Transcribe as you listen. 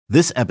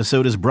This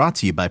episode is brought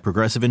to you by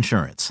Progressive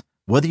Insurance.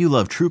 Whether you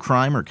love true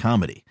crime or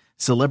comedy,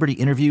 celebrity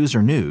interviews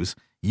or news,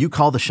 you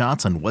call the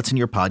shots on what's in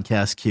your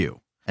podcast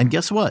queue. And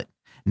guess what?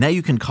 Now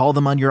you can call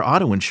them on your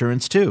auto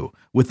insurance too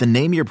with the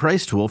Name Your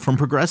Price tool from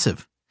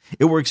Progressive.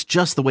 It works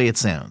just the way it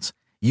sounds.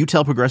 You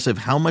tell Progressive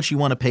how much you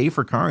want to pay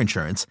for car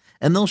insurance,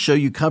 and they'll show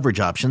you coverage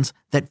options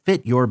that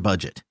fit your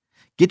budget.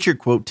 Get your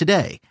quote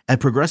today at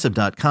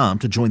Progressive.com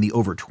to join the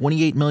over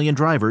 28 million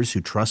drivers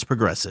who trust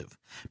Progressive.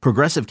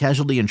 Progressive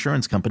Casualty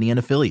Insurance Company and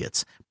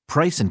Affiliates.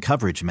 Price and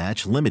coverage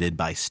match limited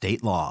by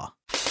state law.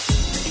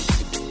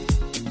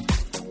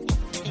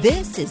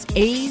 This is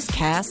A's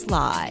Cast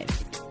Live,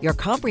 your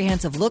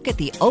comprehensive look at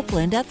the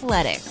Oakland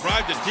Athletics.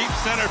 Drive to deep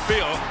center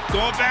field.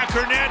 Going back,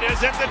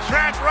 Hernandez at the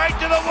track, right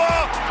to the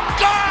wall.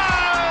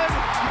 Gone!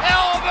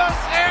 Elvis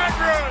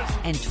Andrus!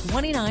 And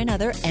 29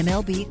 other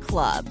MLB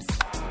clubs.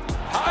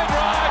 High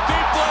drive,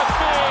 deep left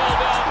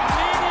field.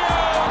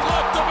 Niño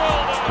left the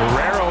building.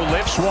 Guerrero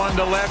lifts one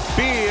to left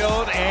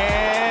field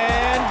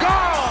and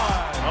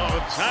gone!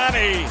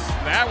 Ohtani,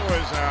 that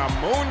was a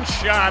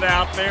moonshot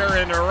out there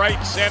in the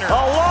right center.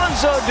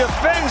 Alonso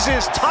defends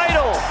his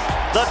title,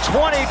 the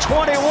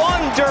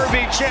 2021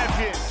 Derby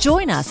champion.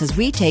 Join us as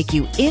we take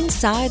you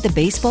inside the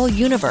baseball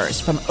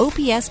universe, from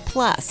OPS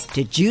Plus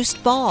to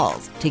juiced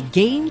balls to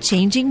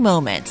game-changing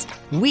moments.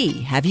 We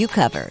have you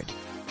covered.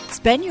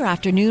 Spend your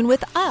afternoon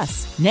with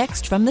us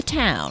next from the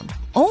town,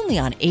 only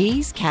on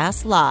A's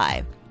Cast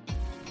Live.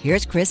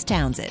 Here's Chris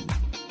Townsend.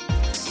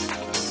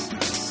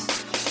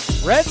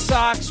 Red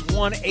Sox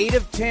won 8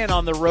 of 10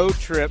 on the road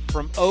trip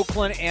from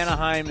Oakland,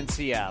 Anaheim, and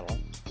Seattle.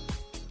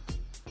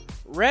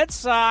 Red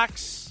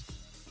Sox,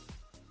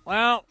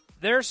 well,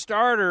 their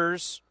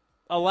starters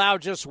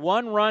allowed just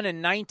 1 run in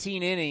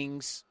 19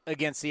 innings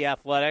against the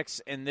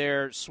Athletics in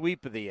their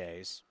sweep of the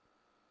A's.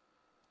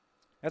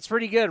 That's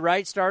pretty good,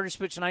 right? Starters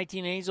pitch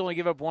 19 innings, only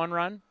give up 1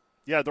 run?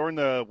 Yeah, during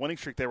the winning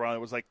streak they were on, it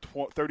was like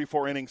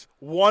 34 innings.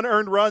 1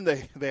 earned run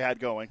they had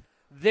going.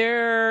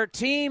 Their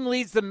team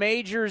leads the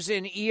majors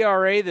in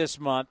ERA this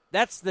month.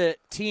 That's the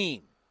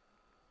team.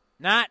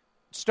 Not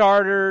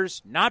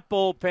starters, not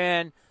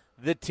bullpen,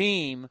 the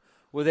team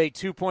with a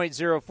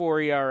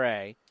 2.04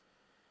 ERA.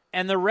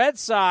 And the Red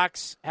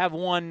Sox have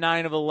won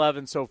 9 of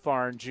 11 so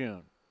far in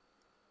June.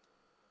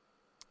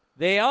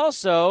 They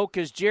also,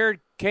 because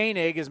Jared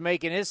Koenig is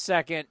making his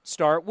second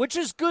start, which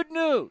is good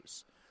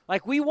news.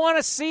 Like, we want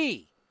to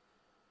see.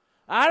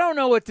 I don't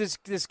know what this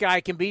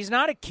guy can be. He's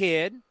not a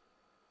kid.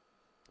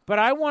 But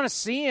I want to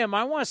see him.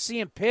 I want to see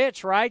him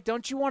pitch, right?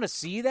 Don't you want to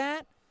see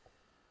that?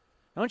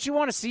 Don't you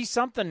want to see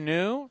something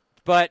new?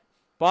 But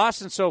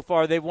Boston so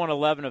far, they've won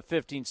 11 of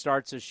 15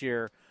 starts this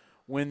year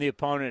when the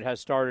opponent has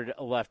started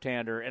a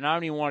left-hander. And I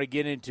don't even want to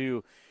get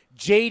into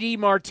J.D.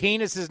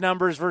 Martinez's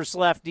numbers versus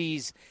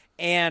lefties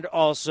and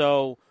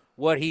also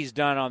what he's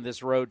done on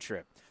this road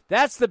trip.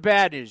 That's the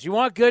bad news. You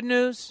want good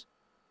news?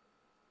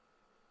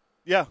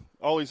 Yeah,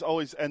 always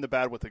end the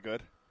bad with the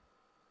good.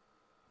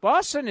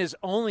 Boston is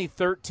only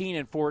 13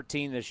 and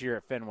 14 this year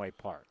at Fenway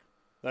Park.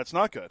 That's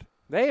not good.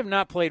 They have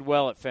not played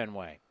well at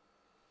Fenway.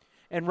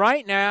 And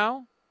right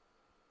now,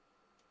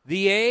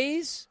 the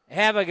A's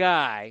have a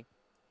guy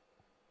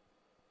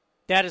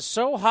that is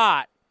so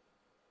hot,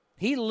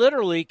 he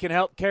literally can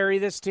help carry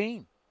this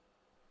team.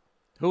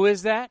 Who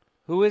is that?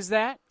 Who is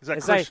that?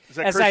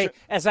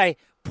 As I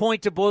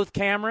point to both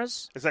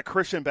cameras. Is that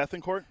Christian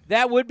Bethancourt?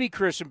 That would be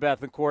Christian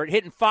Bethancourt,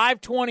 hitting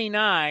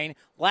 .529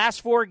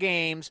 last 4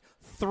 games,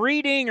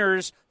 3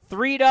 dingers,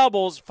 3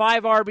 doubles,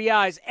 5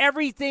 RBIs.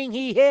 Everything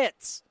he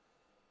hits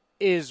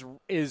is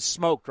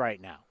smoked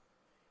right now.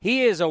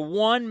 He is a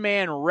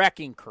one-man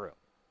wrecking crew.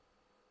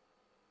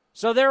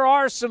 So there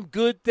are some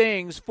good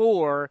things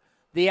for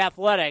the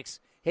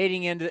Athletics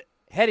heading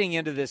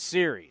into this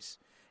series.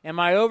 Am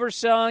I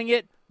overselling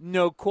it?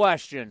 No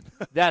question.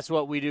 That's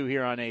what we do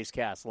here on A's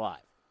Cast Live.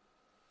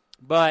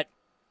 But,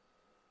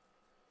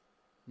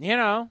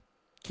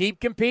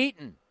 keep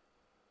competing.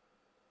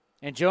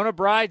 And Jonah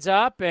Bride's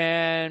up,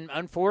 and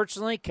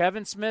unfortunately,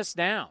 Kevin Smith's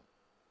down.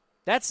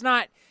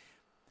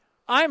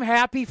 I'm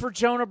happy for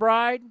Jonah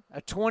Bride,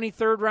 a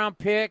 23rd round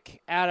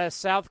pick out of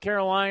South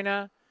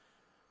Carolina.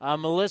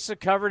 Melissa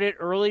covered it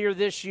earlier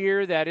this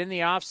year that in the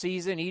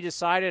offseason he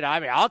decided,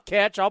 I'll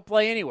catch, I'll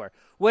play anywhere.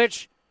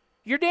 Which,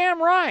 you're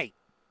damn right.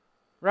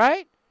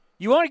 Right?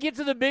 You want to get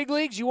to the big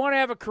leagues, you want to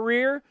have a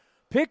career,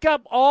 pick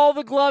up all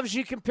the gloves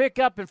you can pick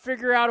up and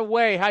figure out a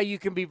way how you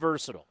can be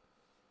versatile.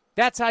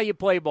 That's how you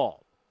play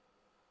ball.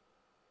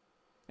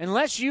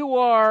 Unless you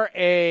are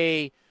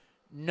a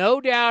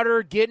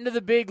no-doubter getting to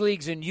the big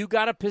leagues and you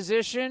got a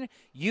position,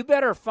 you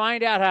better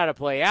find out how to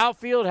play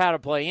outfield, how to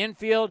play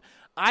infield.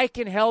 I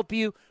can help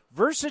you.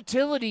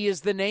 Versatility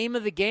is the name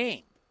of the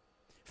game.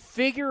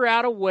 Figure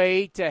out a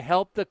way to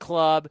help the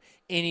club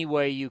any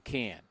way you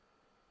can.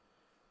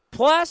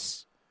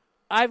 Plus,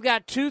 I've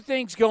got 2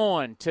 things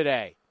going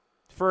today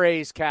for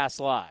A's Cast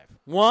Live.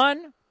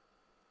 One,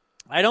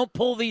 I don't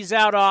pull these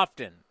out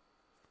often.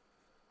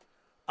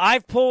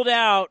 I've pulled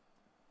out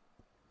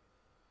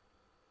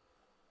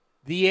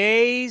the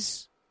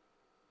A's.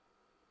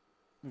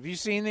 Have you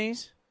seen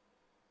these?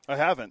 I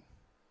haven't.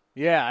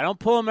 Yeah, I don't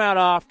pull them out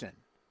often.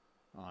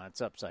 Oh,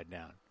 that's upside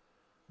down.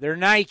 They're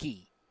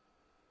Nike.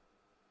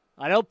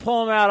 I don't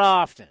pull them out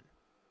often.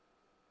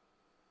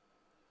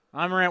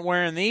 I'm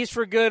wearing these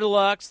for good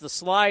looks, the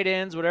slide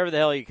ins, whatever the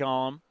hell you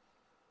call them.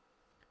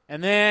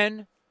 And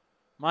then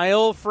my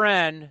old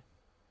friend,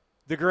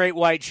 the Great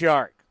White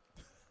Shark.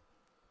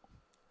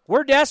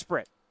 We're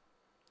desperate.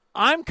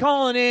 I'm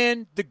calling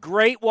in the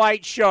Great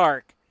White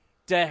Shark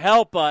to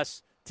help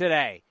us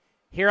today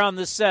here on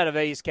the set of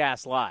A's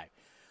Cast Live.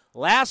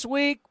 Last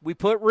week, we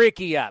put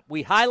Ricky up.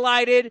 We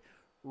highlighted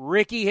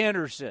Ricky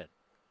Henderson.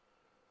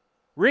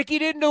 Ricky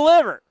didn't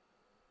deliver.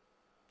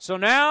 So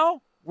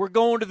now we're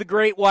going to the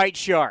Great White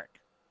Shark.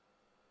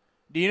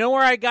 Do you know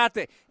where I got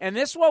the – and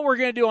this is what we're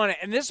going to do on it.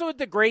 And this is what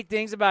the great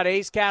things about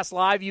A's Cast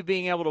Live, you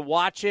being able to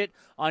watch it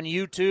on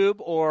YouTube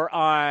or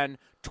on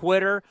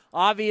Twitter.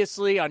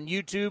 Obviously, on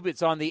YouTube,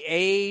 it's on the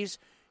A's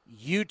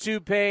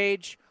YouTube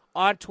page,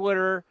 on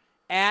Twitter,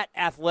 at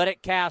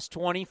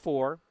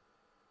AthleticCast24.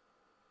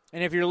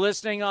 And if you're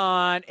listening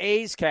on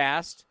A's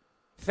Cast,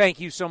 thank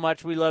you so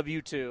much. We love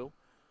you too.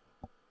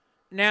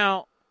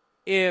 Now,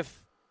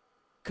 if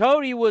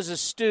Cody was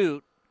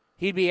astute,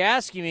 he'd be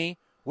asking me,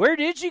 where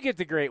did you get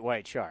the Great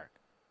White Shark?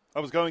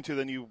 I was going to,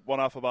 then you went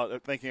off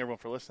about thanking everyone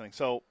for listening.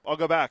 So I'll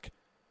go back.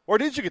 Where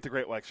did you get the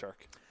Great White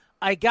Shark?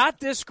 I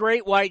got this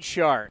Great White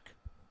Shark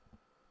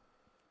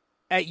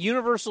at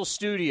Universal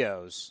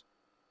Studios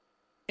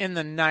in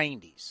the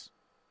 90s.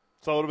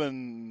 So it would have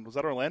been, was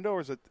that Orlando or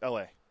is it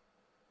L.A.?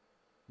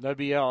 That'd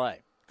be L.A.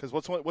 Because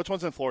which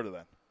one's in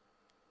Florida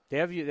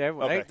then?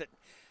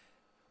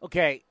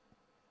 Okay.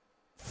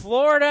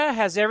 Florida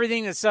has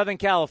everything that Southern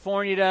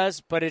California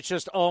does, but it's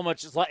just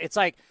it's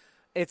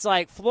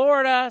like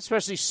Florida,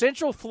 especially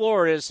Central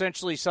Florida, is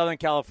essentially Southern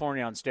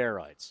California on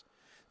steroids.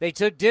 They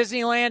took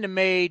Disneyland and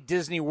made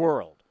Disney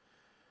World.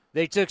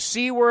 They took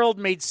SeaWorld,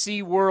 made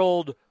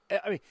SeaWorld.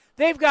 I mean,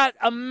 they've got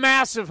a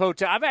massive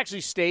hotel. I've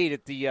actually stayed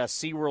at the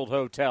SeaWorld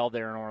Hotel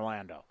there in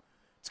Orlando.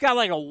 It's got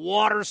like a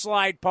water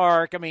slide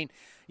park. I mean,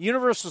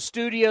 Universal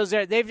Studios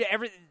there.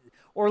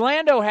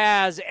 Orlando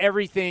has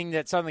everything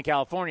that Southern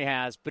California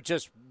has, but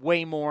just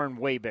way more and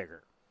way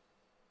bigger.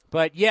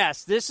 But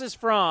yes, this is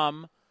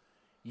from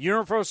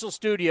Universal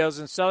Studios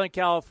in Southern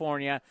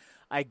California.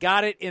 I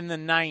got it in the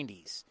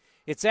 90s.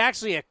 It's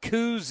actually a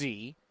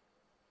koozie.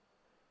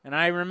 And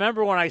I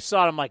remember when I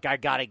saw it, I'm like, I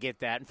got to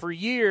get that. And for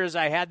years,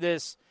 I had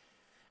this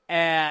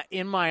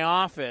in my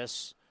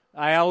office.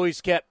 I always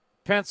kept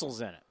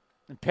pencils in it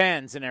and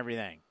pens and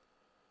everything.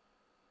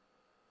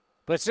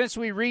 But since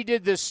we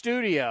redid this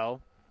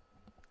studio,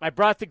 I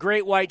brought the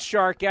Great White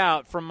Shark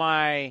out from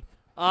my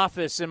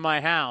office in my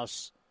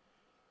house,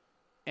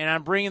 and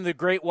I'm bringing the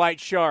Great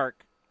White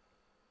Shark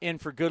in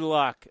for good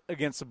luck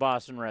against the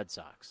Boston Red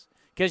Sox.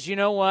 Because you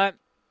know what?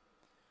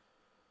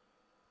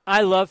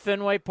 I love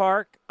Fenway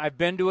Park. I've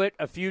been to it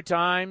a few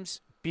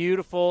times.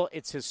 Beautiful.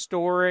 It's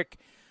historic.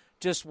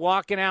 Just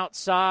walking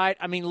outside.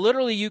 I mean,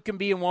 literally you can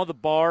be in one of the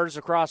bars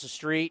across the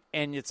street,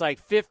 and it's like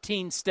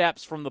 15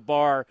 steps from the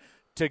bar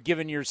to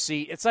giving your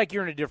seat. It's like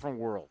you're in a different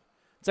world.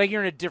 It's like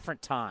you're in a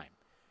different time.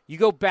 You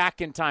go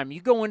back in time.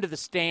 You go into the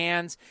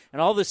stands,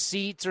 and all the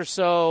seats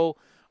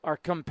are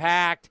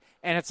compact,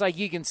 and it's like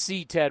you can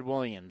see Ted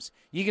Williams.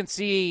 You can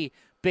see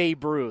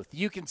Babe Ruth.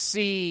 You can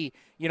see,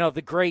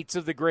 the greats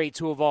of the greats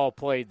who have all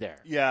played there.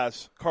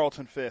 Yes,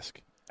 Carlton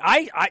Fisk.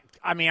 I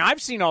mean,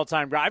 I've seen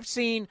all-time. I've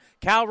seen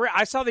Cal.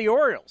 I saw the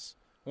Orioles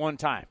one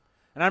time,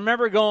 and I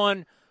remember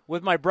going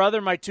with my brother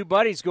and my two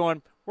buddies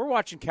going, we're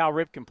watching Cal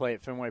Ripken play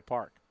at Fenway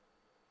Park.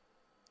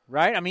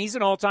 Right? I mean, he's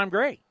an all-time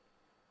great.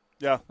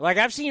 Yeah. Like,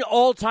 I've seen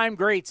all-time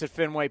greats at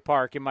Fenway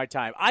Park in my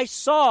time. I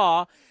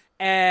saw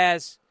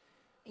as,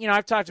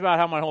 I've talked about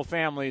how my whole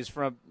family is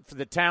for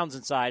the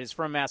Townsend side is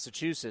from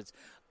Massachusetts.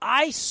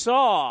 I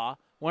saw,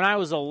 when I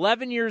was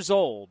 11 years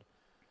old,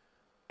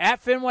 at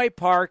Fenway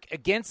Park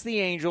against the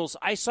Angels,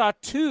 I saw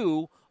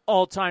two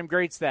all-time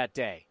greats that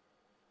day.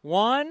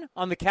 One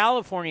on the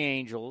California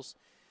Angels.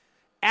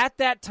 At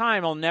that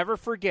time, I'll never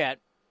forget,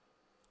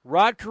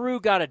 Rod Carew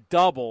got a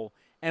double,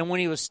 and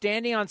when he was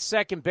standing on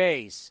second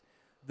base,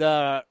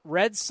 the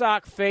Red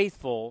Sox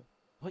faithful,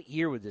 what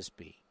year would this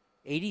be?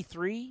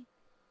 83?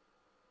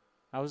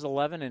 I was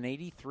 11 in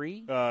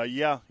 83?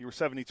 Yeah, you were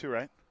 72,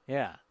 right?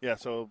 Yeah. Yeah,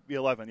 so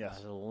 11, yes.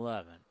 I was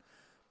 11.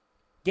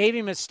 Gave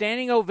him a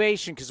standing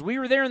ovation because we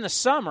were there in the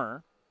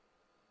summer,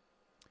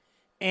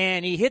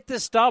 and he hit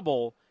this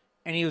double,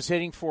 and he was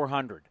hitting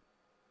 400.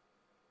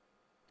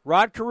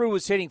 Rod Carew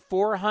was hitting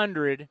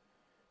 400.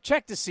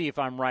 Check to see if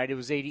I'm right. It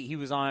was 80. He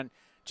was on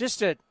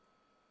just a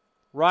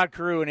Rod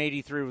Carew in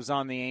 83 was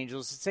on the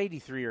Angels. It's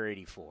 83 or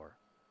 84.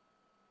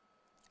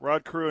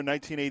 Rod Carew in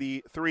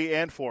 1983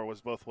 and 4 was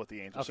both with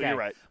the Angels, Okay. so you're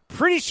right.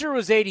 Pretty sure it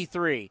was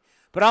 83.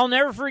 But I'll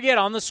never forget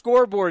on the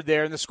scoreboard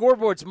there, and the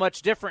scoreboard's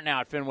much different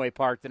now at Fenway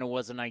Park than it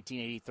was in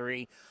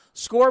 1983.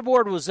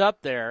 Scoreboard was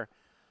up there.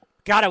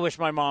 God, I wish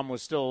my mom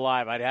was still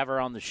alive. I'd have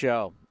her on the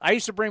show. I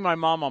used to bring my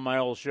mom on my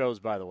old shows,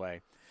 by the way.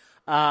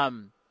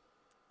 And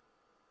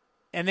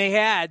they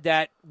had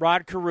that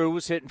Rod Carew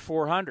was hitting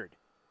 400.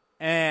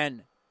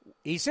 And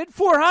He said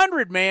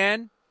 400,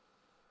 man.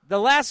 The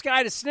last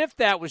guy to sniff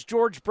that was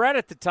George Brett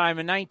at the time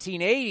in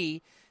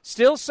 1980.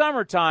 Still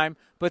summertime,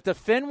 but the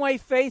Fenway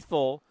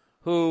faithful,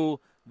 who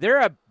they're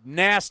a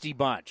nasty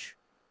bunch.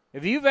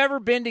 If you've ever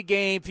been to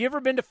game, if you've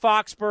ever been to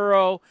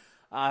Foxborough,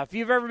 if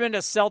you've ever been to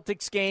a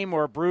Celtics game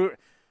or a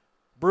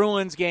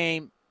Bruins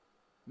game,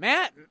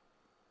 Matt,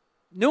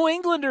 New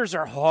Englanders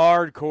are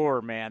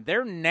hardcore, man.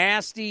 They're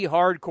nasty,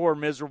 hardcore,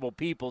 miserable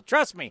people.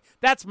 Trust me,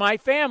 that's my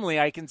family.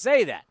 I can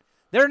say that.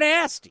 They're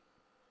nasty.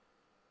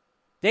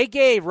 They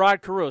gave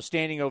Rod Carew a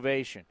standing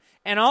ovation.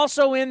 And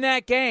also in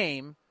that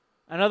game,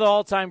 another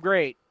all-time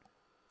great,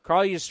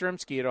 Carl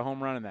Yastrzemski had a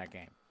home run in that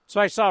game.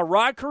 So I saw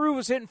Rod Carew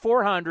was hitting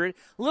 400.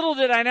 Little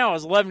did I know, I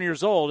was 11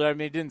 years old. I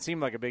mean, it didn't seem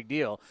like a big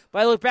deal.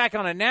 But I look back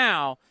on it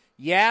now,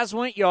 Yaz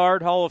went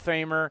yard, Hall of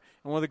Famer,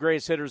 and one of the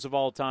greatest hitters of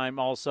all time.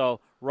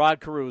 Also, Rod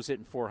Carew was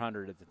hitting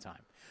 400 at the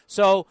time.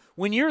 So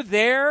when you're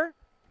there,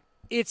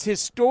 it's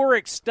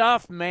historic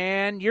stuff,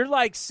 man. You're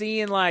like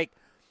seeing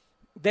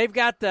they've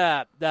got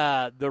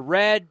the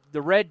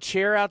red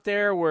chair out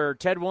there where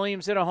Ted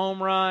Williams hit a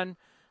home run.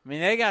 I mean,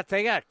 they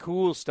got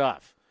cool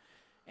stuff.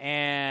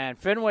 And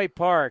Fenway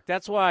Park,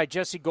 that's why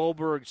Jesse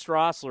Goldberg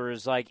Strassler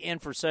is in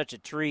for such a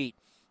treat.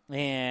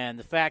 And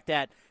the fact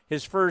that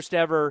his first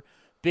ever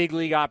big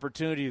league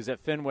opportunity is at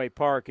Fenway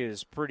Park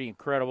is pretty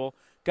incredible.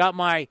 Got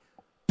my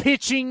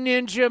Pitching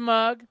Ninja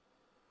mug.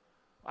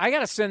 I got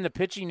to send the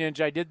Pitching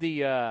Ninja. I did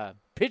the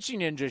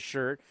Pitching Ninja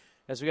shirt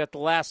as we got the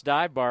Last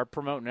Dive Bar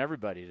promoting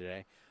everybody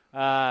today.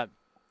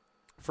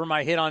 For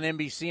my hit on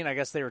NBC, and I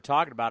guess they were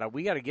talking about it.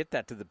 We got to get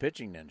that to the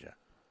Pitching Ninja.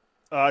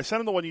 I sent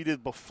him the one you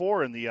did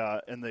before in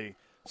the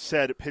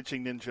said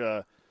Pitching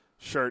Ninja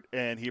shirt,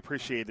 and he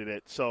appreciated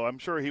it. So I'm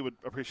sure he would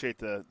appreciate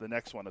the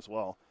next one as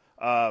well.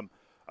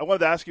 I wanted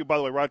to ask you, by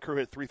the way, Rod Carew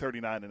hit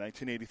 339 in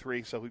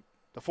 1983. So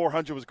the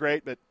 400 was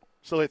great, but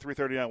still hit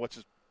 339, which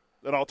is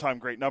an all-time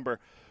great number.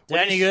 Is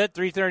that any good?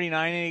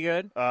 339 any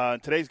good? In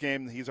today's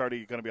game, he's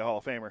already going to be a Hall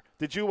of Famer.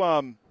 Did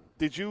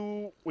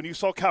you when you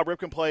saw Cal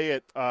Ripken play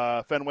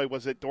at Fenway,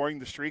 was it during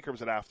the streak or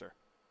was it after?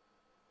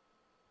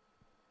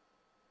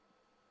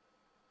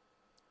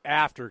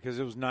 After, because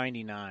it was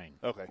 99.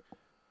 Okay.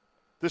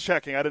 Just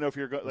checking. I don't know if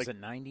you're going. Was it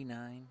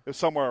 99? It was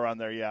somewhere around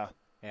there, yeah.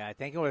 Yeah, I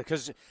think it was,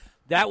 because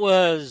that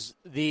was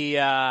the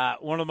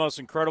one of the most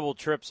incredible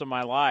trips of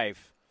my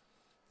life.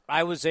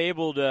 I was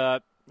able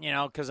to,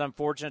 because I'm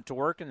fortunate to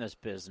work in this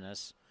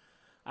business,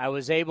 I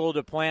was able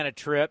to plan a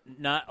trip.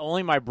 Not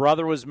only my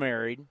brother was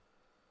married,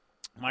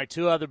 my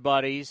two other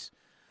buddies,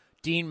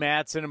 Dean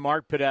Matson and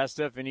Mark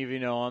Podesta, if any of you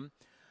know him.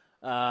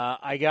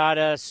 I got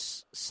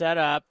us set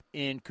up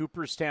in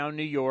Cooperstown,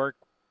 New York,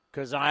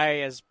 because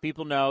as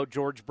people know,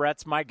 George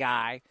Brett's my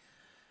guy.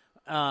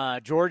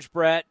 George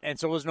Brett, and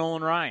so was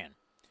Nolan Ryan.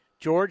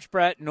 George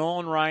Brett,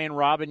 Nolan Ryan,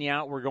 Robin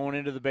Yount were going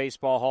into the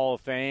Baseball Hall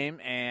of Fame,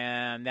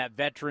 and that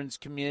veterans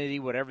community,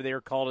 whatever they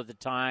were called at the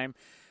time.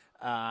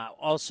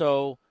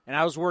 Also, and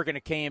I was working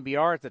at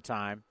KMBR at the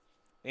time,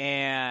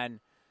 and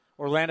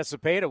Orlando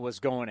Cepeda was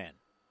going in.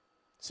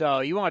 So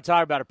you want to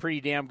talk about a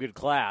pretty damn good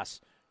class.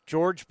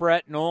 George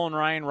Brett, Nolan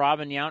Ryan,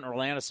 Robin Yount, and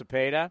Orlando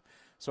Cepeda.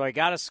 So I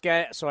got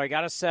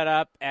to set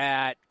up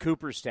at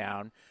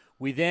Cooperstown.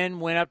 We then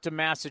went up to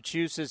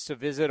Massachusetts to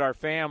visit our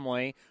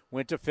family,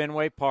 went to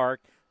Fenway Park,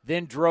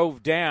 then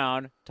drove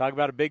down, talk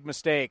about a big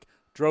mistake,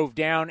 drove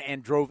down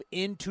and drove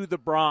into the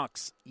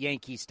Bronx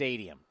Yankee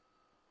Stadium.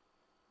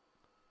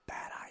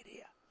 Bad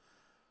idea.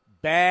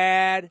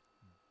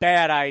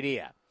 Bad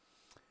idea.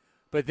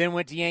 But then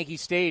went to Yankee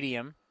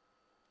Stadium.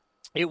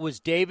 It was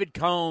David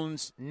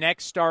Cohn's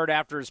next start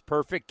after his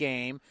perfect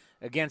game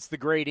against the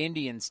great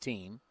Indians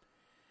team.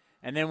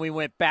 And then we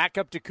went back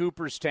up to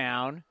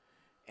Cooperstown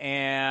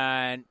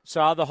and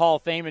saw the Hall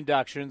of Fame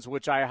inductions,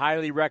 which I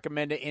highly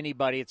recommend to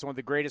anybody. It's one of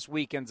the greatest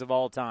weekends of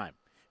all time.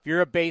 If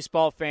you're a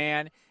baseball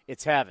fan,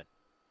 it's heaven.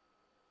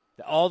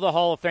 All the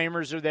Hall of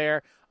Famers are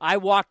there. I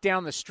walked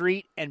down the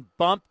street and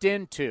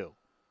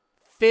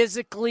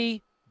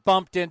physically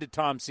bumped into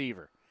Tom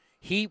Seaver.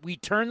 We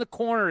turned the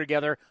corner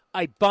together.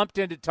 I bumped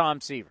into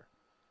Tom Seaver.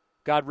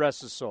 God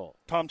rest his soul.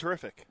 Tom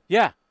terrific.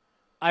 Yeah.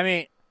 I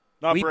mean,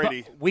 not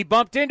Brady. We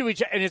bumped into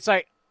each other, and it's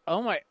like,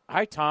 oh my,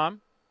 hi,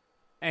 Tom.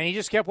 And he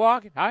just kept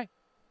walking. Hi.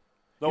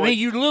 No,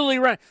 you literally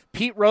run.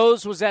 Pete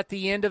Rose was at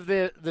the end of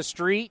the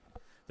street.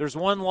 There's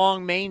one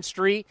long main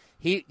street.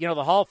 The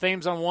Hall of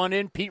Fame's on one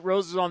end. Pete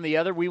Rose is on the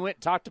other. We went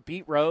and talked to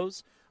Pete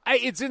Rose.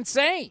 It's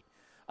insane.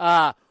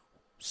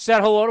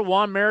 Said hello to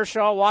Juan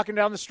Marichal walking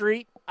down the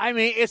street. I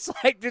mean, it's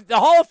like the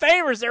Hall of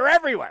Famers, they're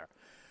everywhere.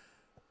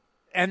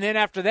 And then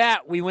after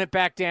that, we went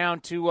back down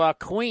to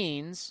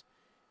Queens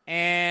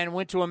and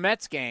went to a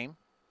Mets game.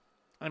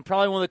 And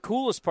probably one of the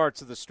coolest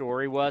parts of the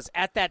story was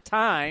at that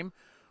time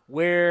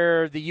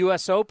where the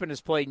U.S. Open is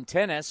played in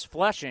tennis,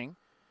 Flushing,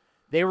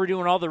 they were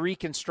doing all the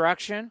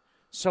reconstruction.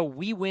 So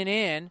we went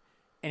in,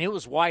 and it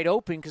was wide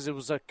open because it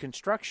was a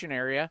construction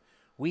area.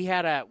 We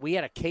had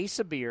a case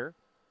of beer.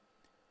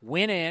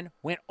 Went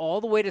all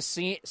the way to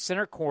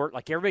center court,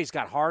 like everybody's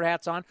got hard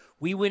hats on.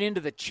 We went into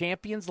the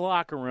champions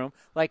locker room,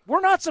 like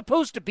we're not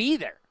supposed to be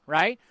there,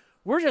 right?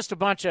 we're just a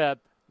bunch of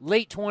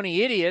late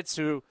 20 idiots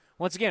who,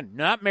 once again,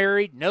 not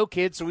married, no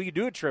kids, so we could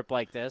do a trip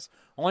like this.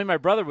 Only my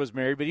brother was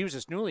married, but he was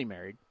just newly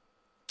married.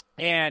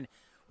 And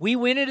we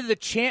went into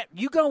the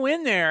you go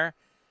in there,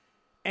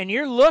 and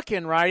you're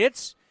looking, right?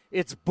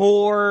 It's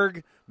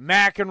Borg,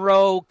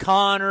 McEnroe,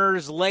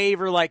 Connors,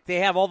 Laver, like they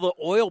have all the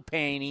oil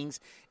paintings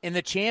in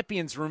the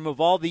champions room of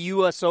all the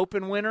U.S.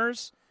 Open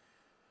winners.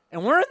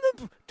 And we're in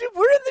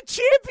the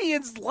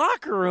champions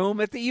locker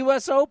room at the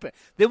U.S. Open.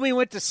 Then we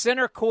went to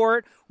center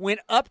court, went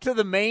up to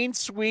the main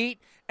suite,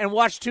 and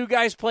watched two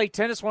guys play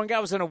tennis. One guy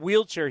was in a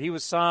wheelchair. He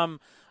was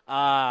some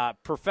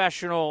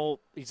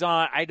professional. He's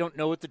on, I don't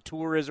know what the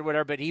tour is or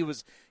whatever, but he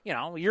was,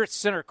 you're at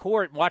center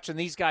court watching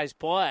these guys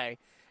play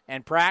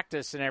and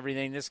practice and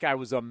everything. This guy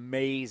was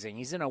amazing.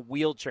 He's in a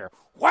wheelchair.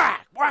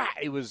 Whack, whack.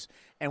 It was,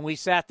 and we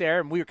sat there,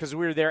 and because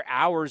we were there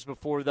hours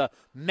before the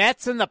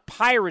Mets and the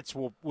Pirates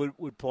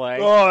would play.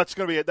 Oh, that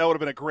would have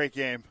been a great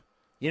game.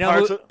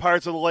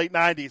 Pirates of the late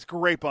 90s,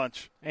 great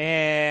bunch.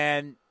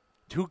 And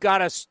who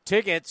got us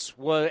tickets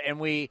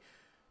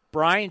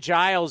Brian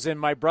Giles and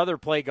my brother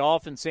play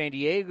golf in San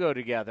Diego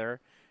together,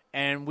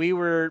 and we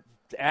were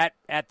at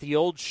the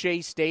old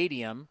Shea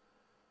Stadium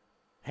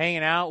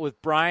hanging out with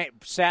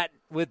sat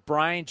with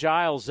Brian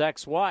Giles'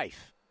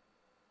 ex-wife,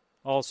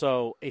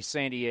 also a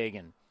San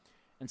Diegan.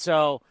 And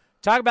so,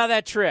 talk about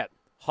that trip.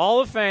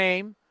 Hall of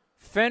Fame,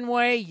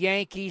 Fenway,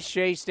 Yankees,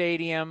 Shea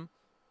Stadium.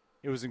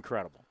 It was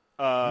incredible.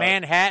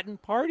 Manhattan,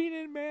 partied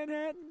in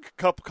Manhattan.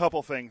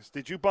 Couple things.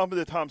 Did you bump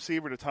into Tom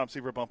Seaver, or did Tom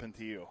Seaver bump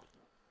into you?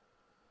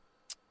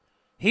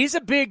 He's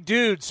a big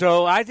dude,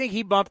 so I think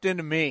he bumped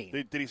into me.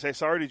 Did he say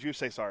sorry? Did you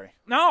say sorry?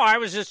 No, I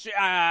was just,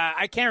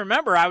 I can't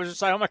remember. I was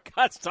just like, oh, my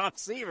God, it's Tom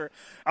Seaver.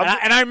 And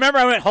I remember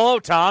I went, hello,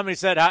 Tom. He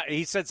said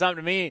something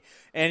to me,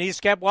 and he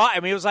just kept walking. I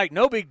mean, it was like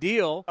no big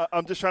deal.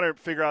 I'm just trying to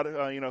figure out,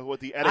 what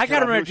the etiquette. I got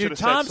to remember, dude,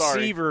 Tom said sorry.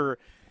 Seaver,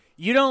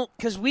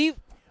 because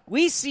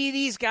we see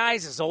these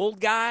guys as old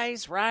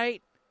guys,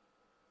 right?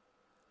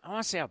 I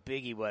want to say how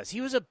big he was.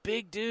 He was a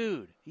big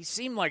dude. He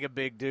seemed like a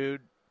big dude.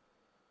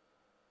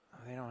 Oh,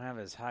 they don't have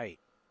his height.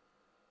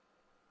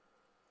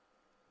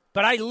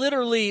 But I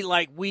literally,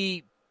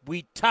 we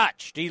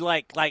touched. He,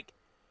 6'1".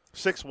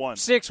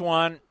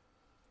 6'1".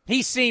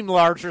 He seemed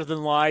larger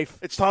than life.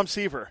 It's Tom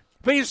Seaver.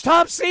 But he's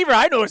Tom Seaver.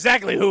 I know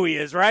exactly who he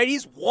is, right?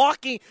 He's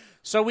walking.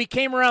 So we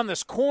came around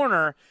this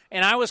corner,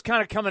 and I was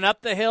kind of coming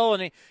up the hill,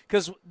 and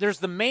because there's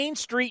the main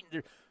street.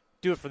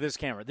 Do it for this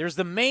camera. There's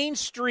the main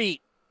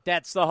street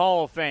that's the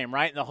Hall of Fame,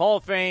 right? And the Hall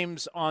of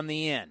Fame's on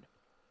the end.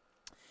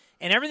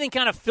 And everything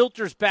kind of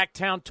filters back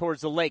down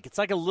towards the lake. It's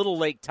like a little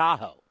Lake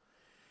Tahoe.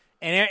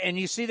 And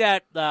you see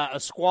that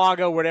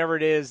Oswego, whatever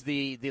it is,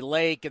 the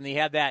lake, and they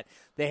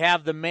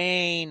have the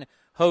main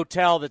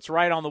hotel that's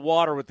right on the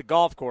water with the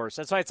golf course.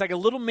 That's why it's like a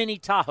little mini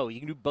Tahoe. You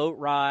can do boat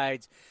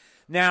rides.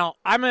 Now,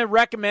 I'm going to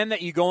recommend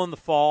that you go in the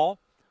fall.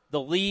 The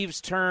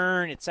leaves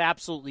turn. It's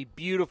absolutely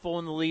beautiful,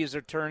 and the leaves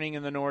are turning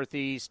in the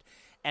Northeast,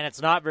 and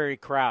it's not very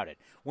crowded.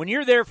 When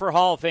you're there for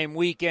Hall of Fame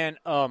weekend,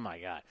 oh, my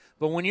God.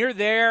 But when you're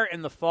there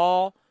in the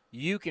fall,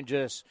 you can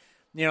just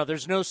 –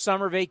 there's no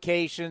summer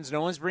vacations.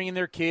 No one's bringing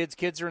their kids.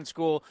 Kids are in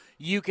school.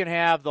 You can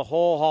have the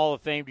whole Hall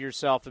of Fame to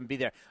yourself and be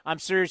there. I'm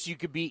serious. You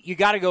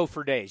got to go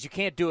for days. You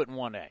can't do it in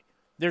one day.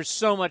 There's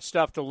so much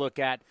stuff to look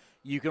at.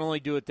 You can only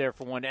do it there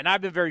for one day. And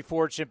I've been very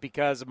fortunate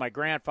because of my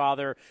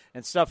grandfather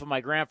and stuff of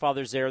my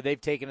grandfather's there. They've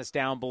taken us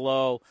down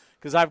below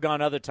because I've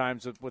gone other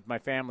times with my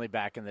family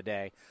back in the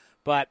day.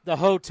 But the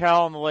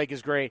hotel on the lake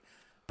is great.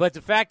 But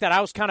the fact that I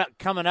was kind of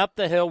coming up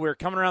the hill, we were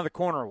coming around the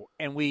corner,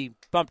 and we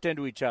bumped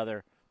into each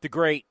other. The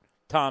great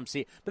Tom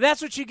Seaver. But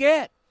that's what you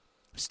get.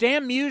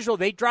 Stan Musial,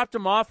 they dropped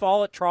him off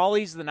all at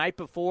Trolley's the night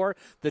before.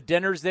 The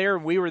dinner's there,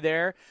 and we were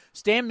there.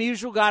 Stan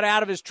Musial got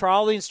out of his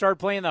trolley and started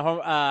playing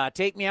the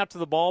Take Me Out to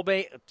the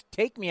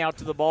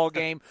Ball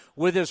Game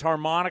with his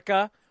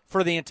harmonica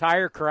for the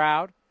entire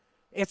crowd.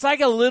 It's like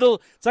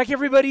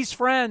everybody's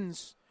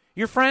friends.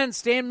 Your friend,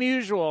 Stan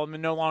Musial,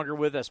 no longer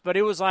with us. But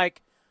it was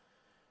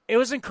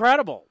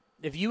incredible.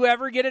 If you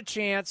ever get a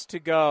chance to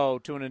go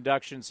to an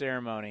induction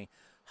ceremony,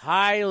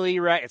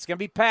 it's going to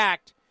be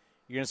packed.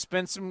 You're going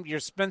to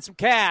spend some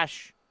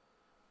cash,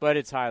 but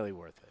it's highly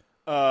worth it.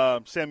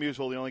 Sam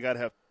Musial, the only guy to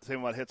have the same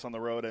amount of hits on the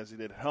road as he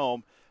did at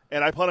home.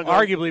 And I plan on going,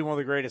 arguably one of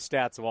the greatest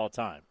stats of all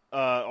time.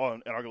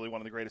 And arguably one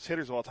of the greatest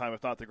hitters of all time,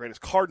 if not the greatest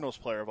Cardinals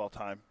player of all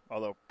time,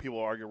 although people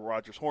argue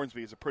Rogers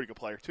Hornsby is a pretty good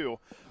player too.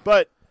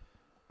 But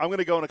I'm going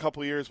to go in a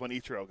couple of years when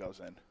Ichiro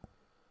goes in.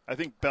 I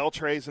think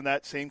Beltre's in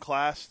that same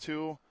class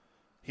too.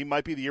 He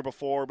might be the year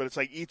before, but it's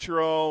like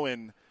Ichiro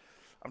and –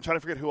 I'm trying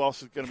to forget who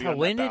else is going to be on that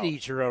When did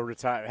Ichiro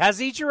retire? Has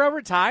Ichiro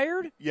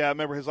retired? Yeah, I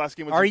remember his last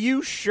game was. Are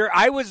you sure?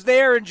 I was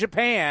there in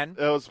Japan.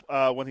 That was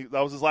that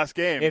was his last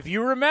game. If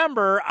you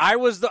remember, I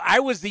was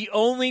the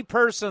only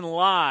person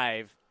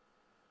live.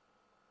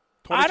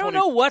 I don't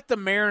know what the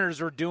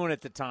Mariners were doing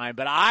at the time,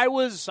 but I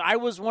was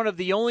one of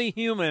the only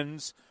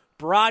humans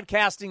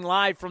broadcasting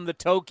live from the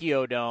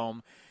Tokyo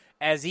Dome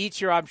as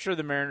Ichiro. I'm sure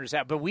the Mariners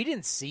have, but we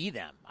didn't see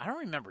them. I don't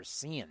remember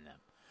seeing them,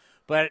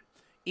 but.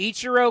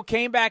 Ichiro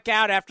came back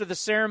out after the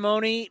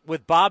ceremony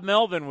with Bob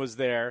Melvin was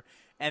there,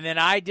 and then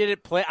I did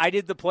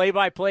the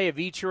play-by-play of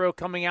Ichiro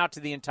coming out to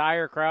the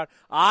entire crowd.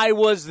 I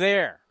was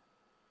there.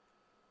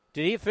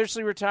 Did he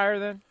officially retire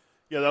then?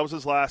 Yeah, that was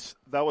his last.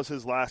 That was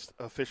his last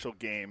official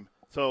game.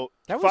 So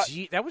that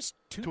was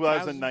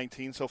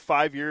 2019. So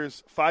 5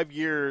 years. 5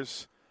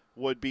 years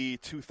would be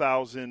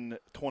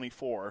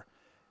 2024.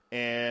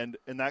 And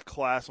in that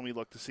class, when we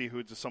look to see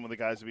who just some of the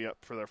guys would be up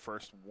for their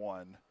first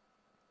one.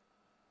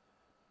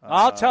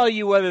 I'll tell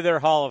you whether they're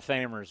Hall of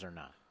Famers or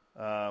not.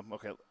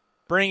 Okay.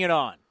 Bring it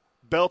on.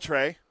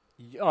 Beltre.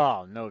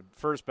 Oh, no,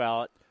 first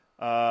ballot.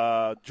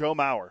 Joe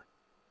Mauer.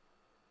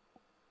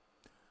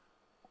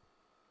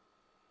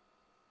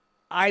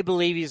 I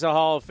believe he's a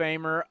Hall of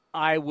Famer.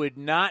 I would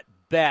not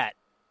bet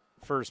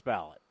first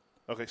ballot.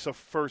 Okay, so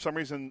for some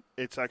reason,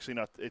 it's actually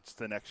not. It's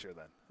the next year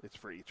then. It's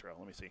for Ichiro.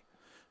 Let me see.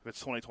 If it's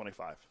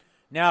 2025.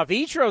 Now, if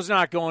Ichiro's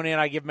not going in,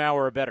 I give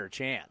Mauer a better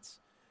chance.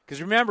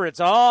 Because remember, it's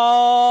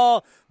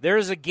all –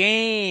 there's a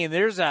game.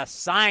 There's a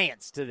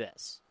science to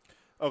this.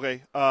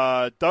 Okay.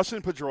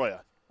 Dustin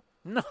Pedroia.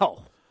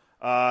 No.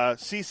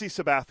 CC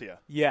Sabathia.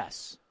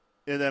 Yes.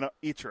 And then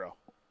Ichiro.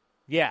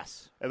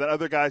 Yes. And then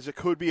other guys that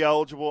could be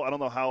eligible. I don't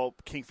know how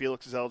King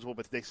Felix is eligible,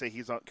 but they say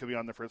could be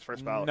on there for his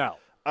first ballot. No.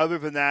 Other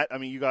than that,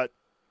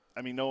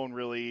 no one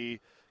really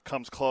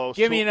comes close.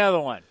 Give me another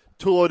one.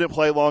 Tulo didn't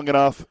play long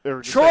enough.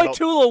 Troy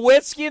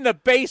Tulowitzki in the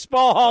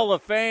Baseball Hall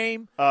of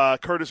Fame.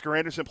 Curtis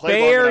Granderson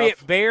played long enough.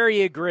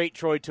 Very a great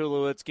Troy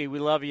Tulowitzki. We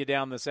love you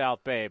down the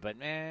South Bay, but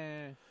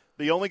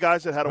the only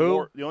guys that had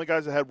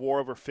WAR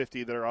over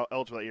 50 that are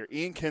eligible that year: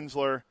 Ian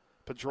Kinsler,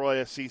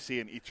 Pedroia, CC,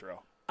 and Ichiro.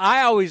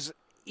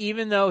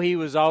 Even though he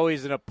was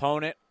always an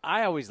opponent,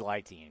 I always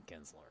liked Ian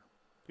Kinsler.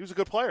 He was a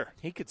good player.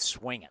 He could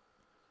swing it.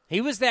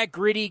 He was that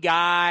gritty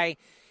guy.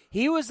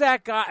 He was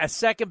that guy, a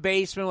second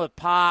baseman with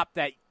pop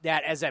that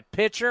as a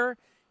pitcher,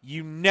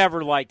 you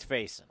never liked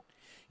facing.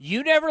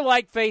 You never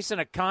liked facing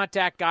a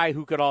contact guy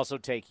who could also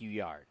take you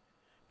yard.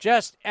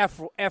 Just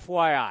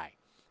FYI.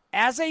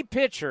 As a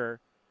pitcher,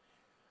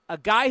 a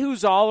guy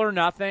who's all or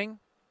nothing,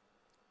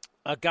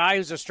 a guy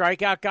who's a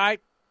strikeout guy,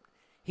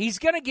 he's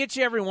going to get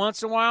you every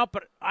once in a while,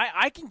 but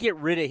I can get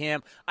rid of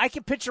him. I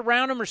can pitch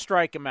around him or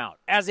strike him out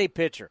as a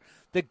pitcher.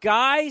 The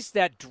guys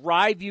that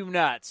drive you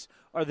nuts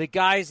are the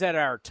guys that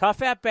are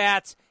tough at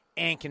bats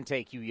and can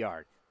take you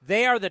yard.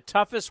 They are the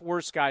toughest,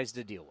 worst guys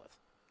to deal with.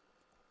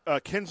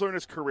 Kinsler in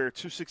his career,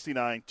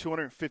 269,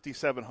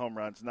 257 home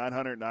runs,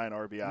 909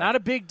 RBI. Not a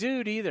big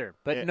dude either,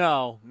 but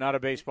not a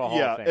baseball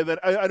Hall of Fame. And then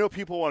I know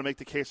people want to make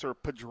the case for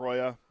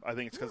Pedroia. I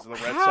think it's because of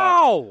the Red Sox.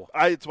 How?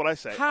 It's what I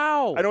say.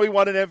 How? I know he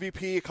won an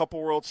MVP, a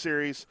couple World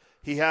Series.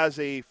 He has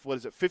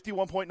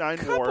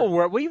 51.9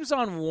 WAR. He was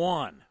on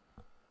one.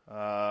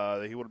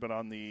 He would have been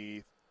on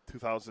the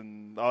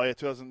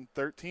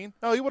 2013?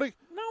 No, he would have.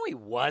 No, he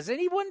wasn't.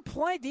 He wouldn't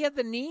play. He had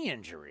the knee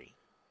injury.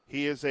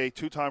 He is a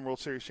two-time World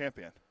Series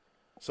champion.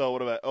 So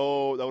that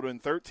would have been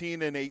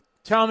 13 and 8.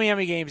 Tell me how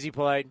many games he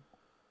played.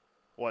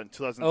 What, in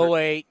 2013?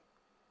 08.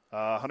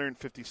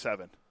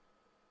 157.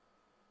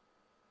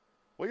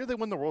 What year did they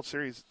win the World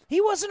Series?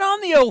 He wasn't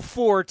on the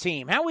 04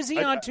 team. How was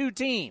he on two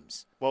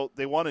teams? Well,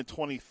 they won in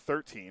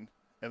 2013,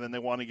 and then they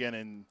won again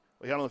in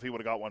 – I don't know if he would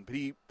have got one, but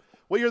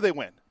what year did they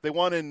win? They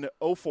won in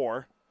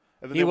 04.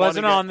 And then he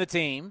wasn't on the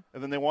team.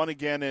 And then they won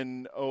again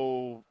in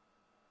who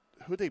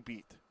did they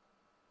beat?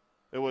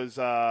 It was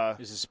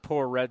this is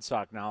poor Red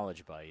Sox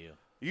knowledge by you.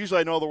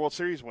 Usually I know the World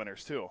Series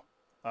winners too.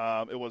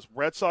 It was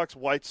Red Sox,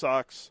 White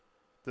Sox.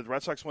 Did the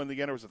Red Sox win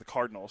again, or was it the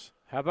Cardinals?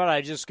 How about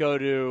I just go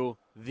to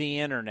the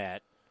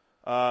internet?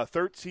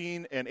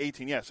 13 and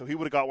 18, yeah. So he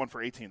would have got one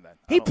for 18 then.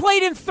 He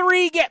played in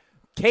 3 games.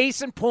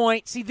 Case in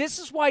point. See, this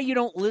is why you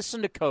don't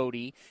listen to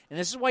Cody, and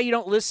this is why you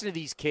don't listen to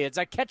these kids.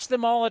 I catch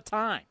them all the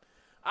time.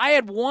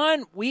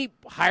 We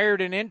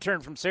hired an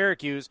intern from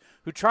Syracuse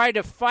who tried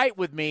to fight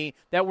with me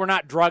that we're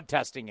not drug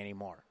testing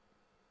anymore.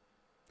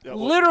 Yeah,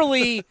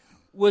 literally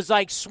was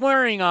like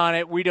swearing on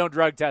it, we don't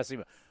drug test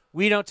anymore.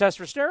 We don't test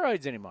for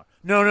steroids anymore.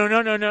 No.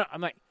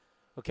 I'm like,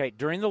 okay,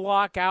 during the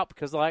lockout,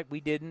 because we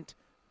didn't.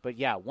 But,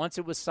 yeah, once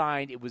it was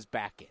signed, it was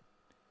back in.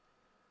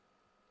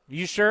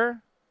 You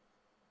sure?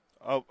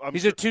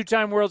 He's a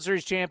 2-time World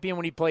Series champion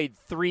when he played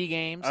 3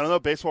 games. I don't know.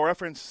 Baseball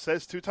Reference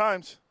says 2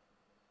 times.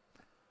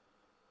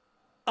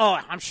 Oh,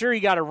 I'm sure he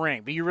got a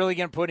ring, but you're really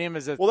going to put him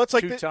as a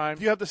 2-time?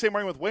 You have the same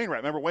ring with Wainwright.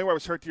 Remember, Wainwright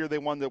was hurt the year they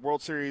won the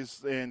World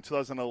Series in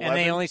 2011. And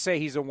they only say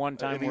he's a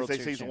one-time World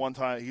Series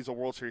champion. He's a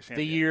World Series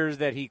champion. The years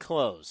that he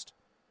closed.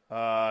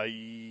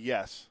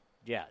 Yes.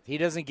 Yeah, he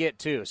doesn't get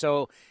 2.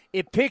 So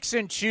it picks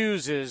and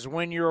chooses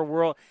when you're a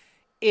world.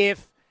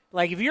 If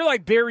you're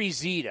like Barry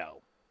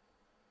Zito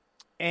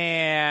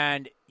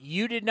and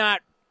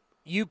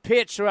you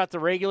pitched throughout the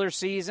regular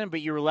season,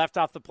 but you were left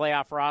off the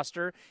playoff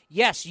roster,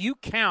 yes, you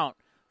count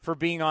for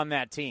being on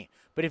that team.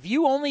 But if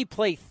you only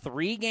play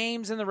 3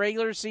 games in the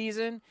regular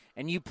season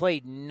and you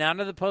played none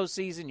of the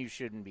postseason, you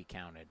shouldn't be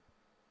counted.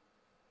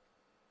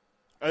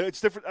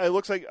 It's different. It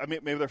looks like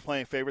maybe they're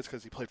playing favorites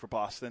because he played for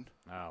Boston.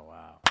 Oh,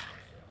 wow.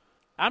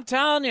 I'm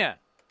telling you,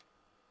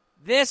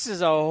 This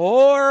is a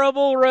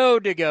horrible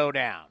road to go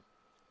down.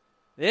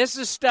 This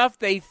is stuff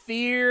they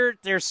fear.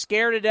 They're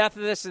scared to death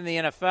of this in the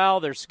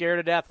NFL. They're scared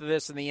to death of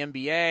this in the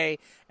NBA.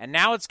 And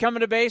now it's coming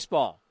to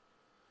baseball.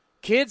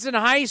 Kids in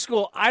high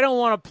school, I don't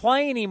want to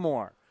play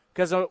anymore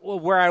because of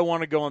where I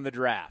want to go in the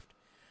draft.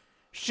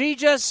 She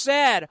just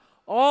said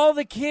all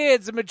the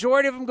kids, the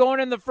majority of them going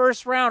in the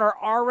first round, are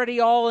already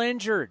all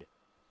injured.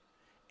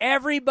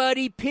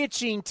 Everybody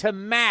pitching to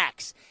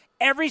max.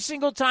 Every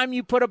single time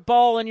you put a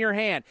ball in your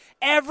hand,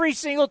 every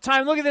single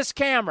time, look at this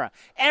camera,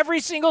 every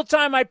single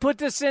time I put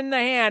this in the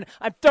hand,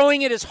 I'm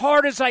throwing it as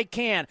hard as I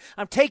can.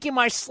 I'm taking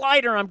my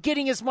slider, I'm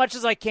getting as much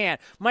as I can.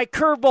 My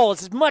curveball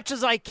is as much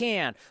as I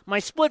can. My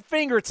split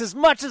finger, it's as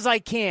much as I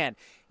can.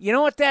 You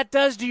know what that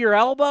does to your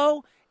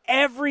elbow?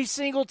 Every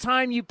single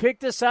time you pick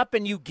this up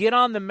and you get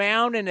on the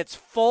mound and it's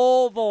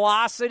full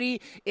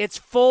velocity, it's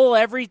full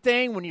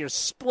everything, when you're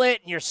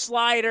split and your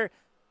slider,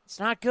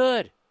 it's not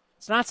good.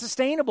 It's not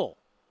sustainable.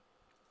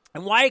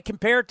 And why I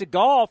compare it to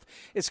golf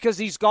is because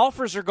these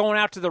golfers are going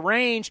out to the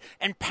range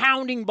and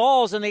pounding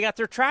balls, and they got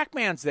their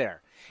TrackMans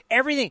there.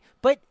 Everything.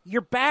 But your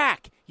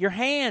back, your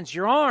hands,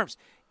 your arms,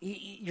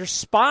 your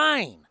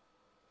spine,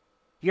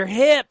 your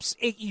hips,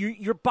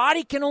 your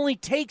body can only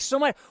take so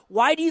much.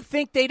 Why do you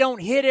think they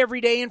don't hit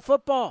every day in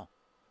football?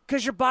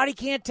 Because your body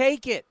can't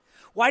take it.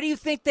 Why do you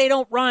think they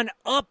don't run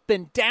up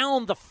and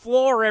down the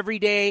floor every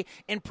day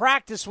in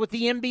practice with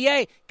the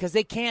NBA? Because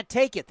they can't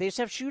take it. They just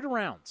have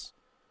shoot-arounds.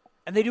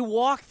 And they do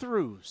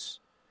walkthroughs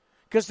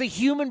because the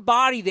human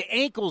body, the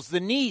ankles, the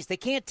knees, they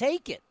can't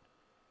take it.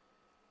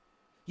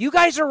 You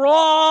guys are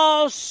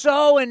all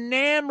so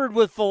enamored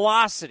with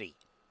velocity.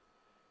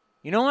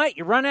 You know what?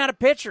 You run out of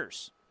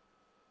pitchers.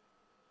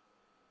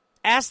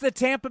 Ask the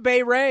Tampa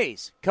Bay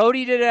Rays.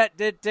 Cody,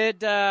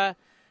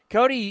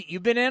 Cody,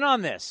 you've been in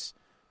on this.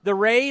 The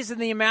Rays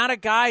and the amount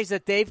of guys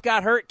that they've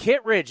got hurt.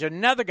 Kittredge,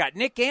 another guy.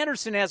 Nick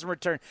Anderson hasn't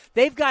returned.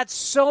 They've got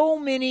so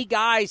many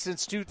guys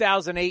since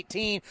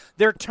 2018.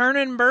 They're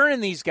turning and burning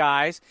these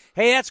guys.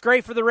 Hey, that's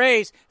great for the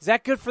Rays. Is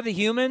that good for the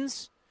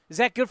humans? Is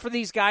that good for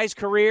these guys'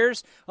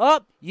 careers? Oh,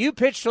 you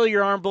pitch till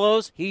your arm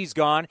blows, he's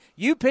gone.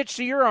 You pitch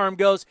till your arm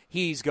goes,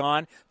 he's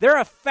gone. They're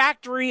a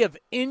factory of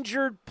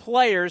injured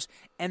players,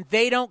 and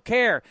they don't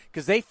care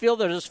because they feel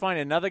they'll just find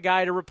another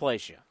guy to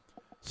replace you.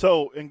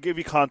 So, and give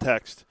you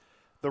context,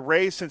 the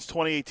Rays since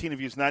 2018 have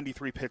used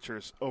 93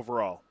 pitchers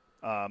overall.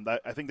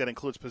 I think that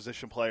includes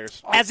position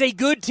players. As a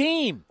good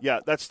team. Yeah,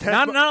 that's 10.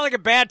 Not like a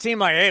bad team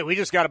like, hey, we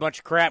just got a bunch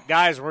of crap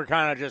guys and we're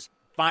kind of just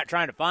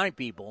trying to find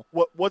people.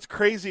 What's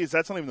crazy is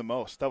that's not even the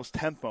most. That was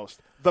 10th most.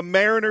 The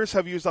Mariners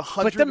have used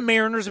 100. But the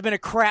Mariners have been a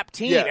crap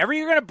team. Yeah.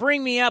 You're going to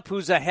bring me up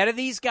who's ahead of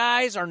these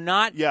guys are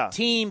not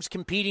teams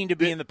competing to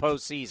be in the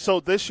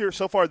postseason.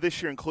 So far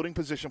this year, including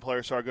position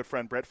players, so our good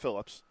friend Brett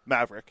Phillips,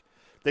 Maverick,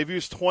 they've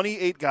used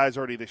 28 guys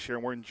already this year,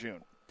 and we're in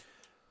June.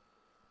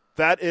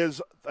 That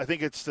is, I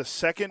think it's the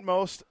second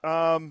most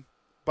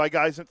by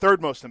guys,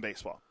 third most in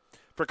baseball.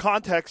 For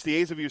context, the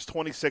A's have used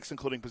 26,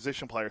 including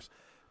position players.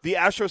 The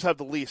Astros have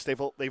the least.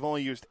 They've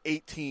only used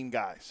 18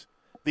 guys.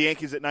 The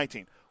Yankees at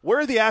 19. Where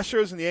are the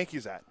Astros and the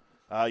Yankees at?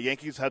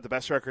 Yankees have the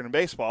best record in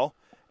baseball,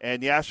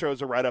 and the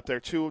Astros are right up there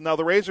too. Now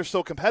the Rays are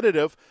still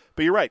competitive,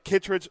 but you're right.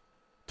 Kittredge,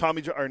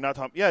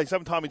 he's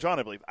having Tommy John,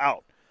 I believe,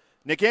 out.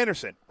 Nick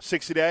Anderson,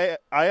 60-day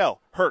IL,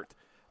 hurt.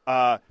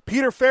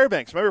 Peter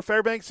Fairbanks, remember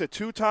Fairbanks, a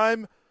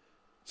two-time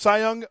Cy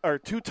Young or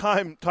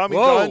two-time Tommy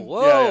John?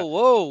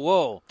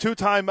 Whoa.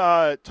 Two-time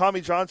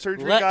Tommy John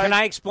surgery guy. Can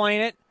I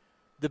explain it?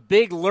 The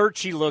big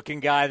lurchy-looking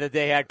guy that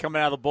they had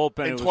coming out of the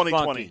bullpen in was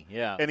 2020. Funky.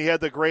 Yeah. And he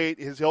had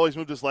he always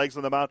moved his legs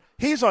on the mound.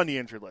 He's on the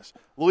injured list.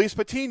 Luis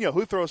Patino,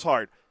 who throws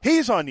hard,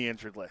 he's on the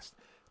injured list.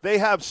 They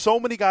have so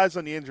many guys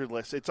on the injured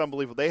list. It's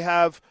unbelievable. They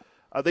have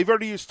they've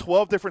already used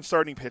 12 different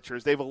starting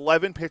pitchers. They have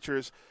 11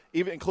 pitchers,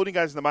 even including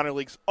guys in the minor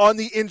leagues, on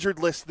the injured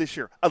list this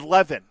year.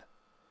 11.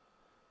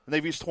 And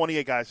they've used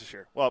 28 guys this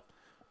year. Well,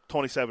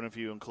 27 if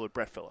you include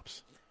Brett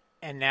Phillips.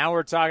 And now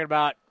we're talking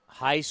about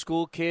high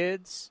school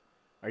kids.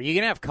 Are you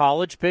going to have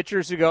college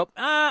pitchers who go,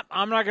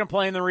 I'm not going to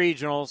play in the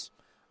regionals.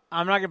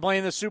 I'm not going to play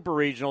in the super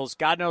regionals.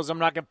 God knows I'm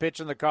not going to pitch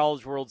in the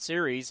College World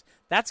Series.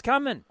 That's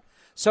coming.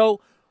 So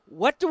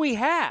what do we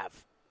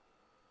have?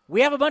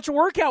 We have a bunch of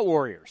workout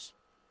warriors.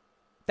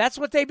 That's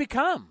what they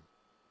become.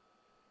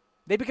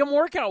 They become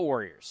workout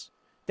warriors.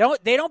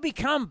 They don't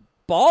become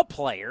ball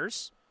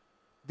players.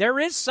 There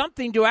is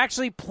something to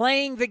actually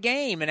playing the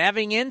game and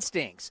having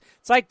instincts.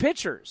 It's like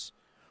pitchers.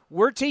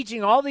 We're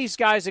teaching all these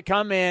guys to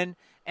come in,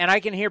 and I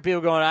can hear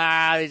people going,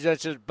 these are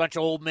just a bunch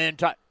of old men.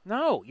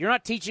 No, you're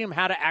not teaching them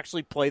how to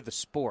actually play the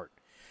sport.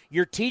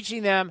 You're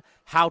teaching them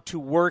how to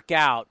work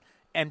out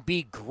and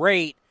be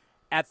great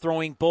at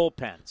throwing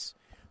bullpens.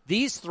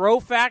 These throw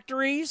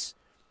factories,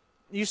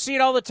 you see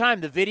it all the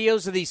time, the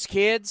videos of these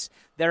kids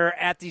that are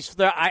at these.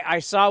 I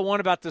saw one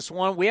about this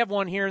one. We have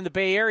one here in the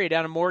Bay Area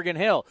down in Morgan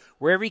Hill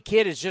where every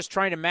kid is just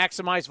trying to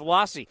maximize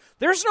velocity.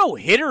 There's no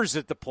hitters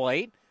at the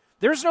plate.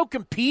 There's no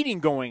competing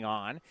going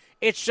on.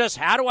 It's just,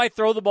 how do I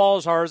throw the ball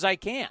as hard as I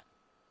can?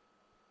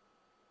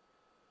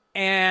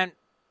 And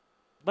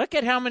Look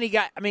at how many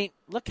guys. I mean,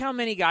 look how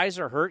many guys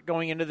are hurt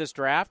going into this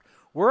draft.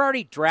 We're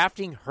already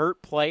drafting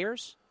hurt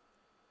players.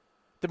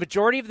 The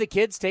majority of the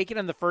kids taken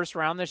in the first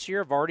round this year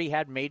have already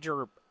had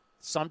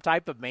some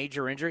type of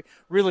major injury,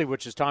 really,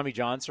 which is Tommy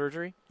John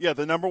surgery. Yeah,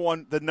 the number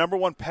one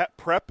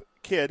prep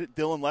kid,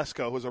 Dylan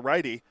Lesko, who's a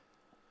righty,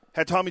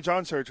 had Tommy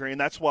John surgery,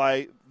 and that's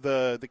why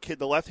the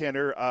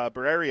left-hander,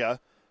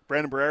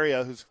 Brandon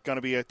Barreria, who's going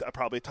to be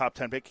probably a top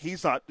 10 pick,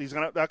 he's not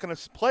going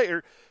to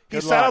play.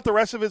 He sat out the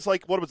rest of his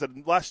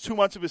last 2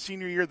 months of his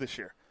senior year this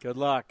year. Good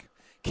luck.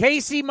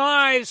 Casey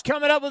Mize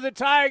coming up with the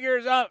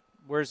Tigers.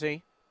 Where's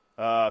he?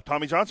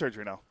 Tommy John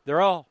surgery now.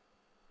 They're all.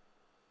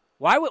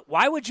 Why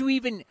would you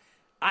even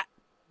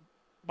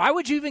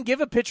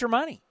give a pitcher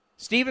money?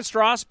 Steven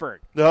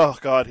Strasburg. Oh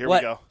God, here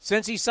we go.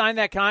 Since he signed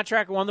that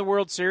contract, won the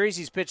World Series,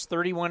 he's pitched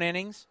 31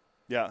 innings.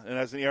 Yeah, and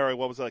as an ERA,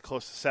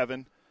 close to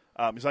 7.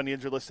 He's on the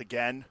injured list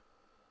again.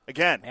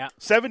 Yeah.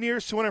 7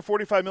 years,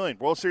 $245 million.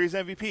 World Series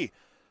MVP.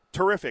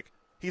 Terrific.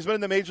 He's been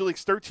in the major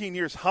leagues 13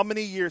 years. How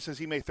many years has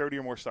he made 30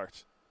 or more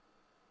starts?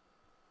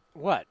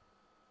 What?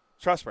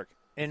 Strasburg.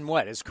 In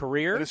what? His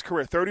career? In his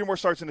career, 30 or more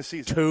starts in a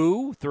season.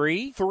 2,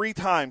 3? 3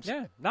 times.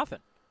 Yeah, nothing.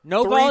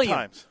 No 3 volume.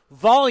 times.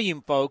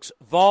 Volume, folks.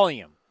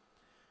 Volume.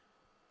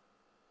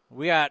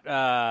 We got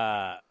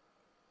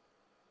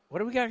what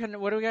do we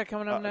got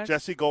coming up next?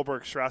 Jesse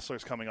Goldberg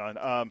Strassler's coming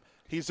on.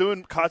 He's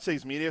doing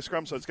Kotze's media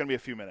scrum, so it's going to be a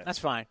few minutes. That's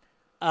fine.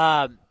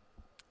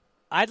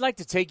 I'd like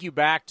to take you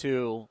back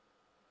to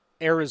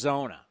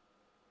Arizona,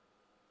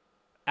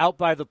 out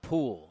by the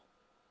pool.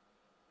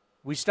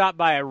 We stopped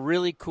by a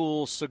really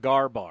cool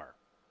cigar bar,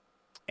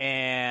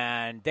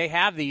 and they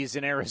have these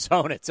in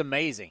Arizona. It's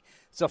amazing.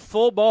 It's a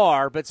full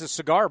bar, but it's a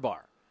cigar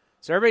bar.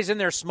 So everybody's in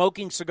there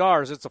smoking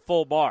cigars. It's a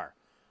full bar.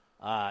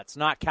 It's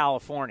not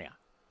California.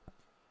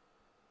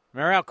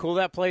 Remember how cool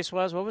that place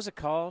was? What was it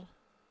called?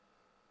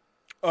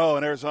 Oh,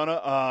 in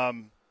Arizona?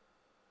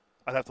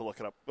 I'd have to look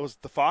it up. It was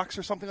the Fox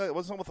or something like that?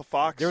 Wasn't it with the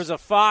Fox? There was a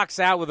fox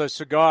out with a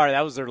cigar.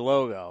 That was their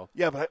logo.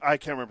 Yeah, but I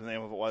can't remember the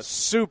name of it was.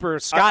 Super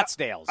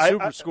Scottsdale.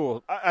 Super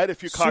cool. I had a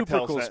few cocktails.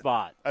 Super cool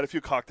spot. I had a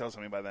few cocktails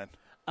on me by then.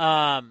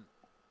 And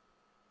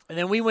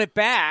then we went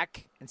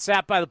back and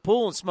sat by the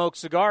pool and smoked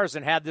cigars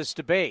and had this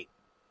debate.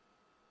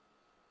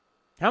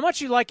 How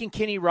much you liking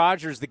Kenny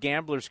Rogers, the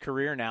gambler's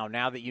career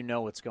now that you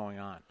know what's going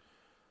on?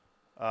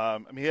 I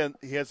mean,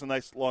 he has a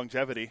nice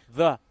longevity.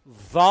 The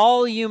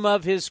volume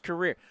of his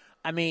career.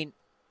 I mean,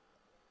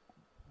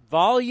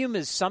 volume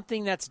is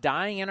something that's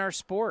dying in our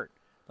sport.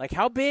 Like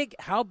how big,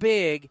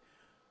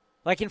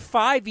 like in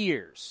 5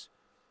 years,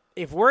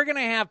 if we're going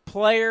to have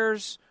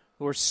players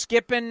who are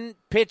skipping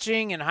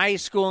pitching in high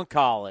school and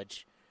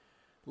college,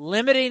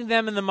 limiting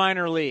them in the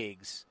minor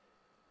leagues,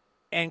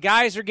 and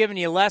guys are giving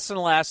you less and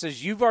less,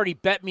 as you've already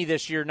bet me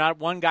this year, not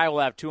one guy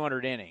will have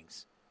 200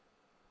 innings.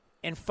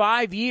 In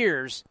 5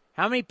 years,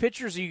 how many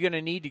pitchers are you going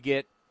to need to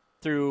get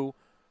through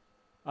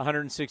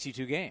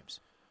 162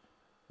 games?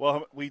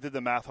 Well, we did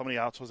the math. How many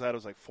outs was that? It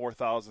was like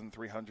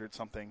 4,300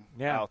 something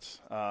outs.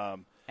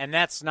 And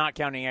that's not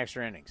counting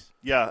extra innings.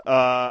 Yeah.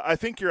 I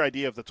think your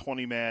idea of the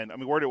 20-man, I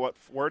mean, we're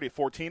already at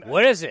 14.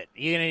 What is it?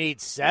 You're going to need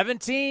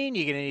 17?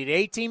 You're going to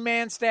need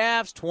 18-man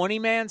staffs,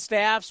 20-man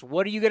staffs?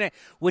 What are you going to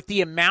 – with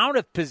the amount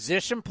of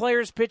position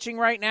players pitching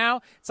right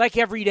now, it's like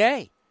every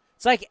day.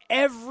 It's like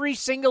every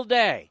single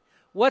day.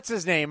 What's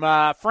his name?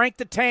 Frank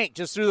the Tank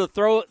just threw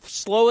the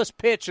slowest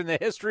pitch in the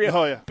history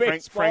of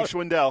baseball. Frank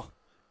Schwindel.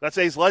 That's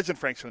A's legend,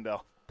 Frank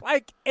Schwindel.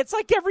 It's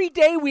like every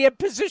day we have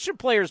position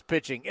players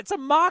pitching. It's a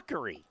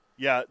mockery.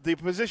 Yeah, the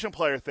position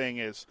player thing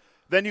is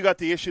 – then you got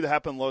the issue that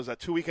happened in Lowe's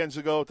 2 weekends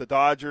ago with the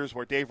Dodgers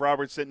where Dave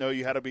Roberts didn't know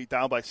you had to be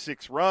down by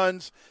 6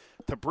 runs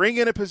to bring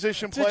in a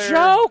position player. It's a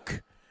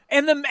joke.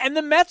 And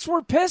the Mets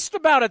were pissed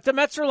about it. The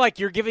Mets are like,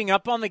 you're giving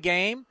up on the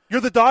game?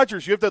 You're the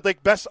Dodgers. You have the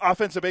best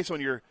offensive base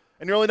when you're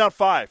only down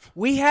 5.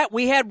 We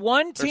had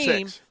one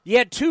team. 6. You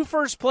had 2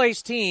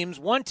 first-place teams.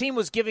 One team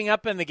was giving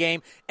up in the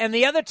game, and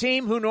the other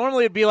team, who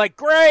normally would be like,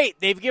 great,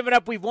 they've given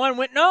up, we've won,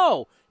 went,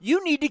 no,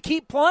 you need to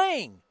keep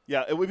playing.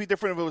 Yeah, it would be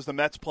different if it was the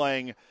Mets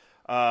playing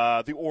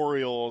the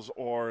Orioles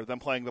or them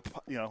playing the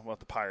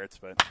Pirates.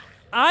 But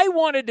I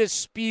want to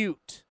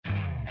dispute.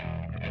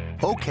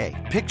 Okay,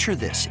 picture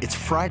this. It's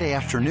Friday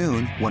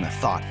afternoon when a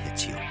thought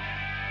hits you.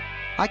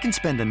 I can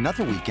spend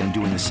another weekend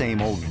doing the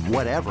same old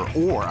whatever,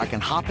 or I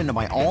can hop into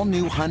my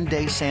all-new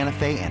Hyundai Santa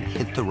Fe and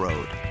hit the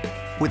road.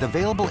 With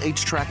available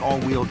H-Track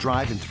all-wheel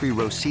drive and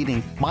 3-row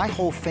seating, my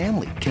whole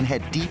family can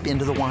head deep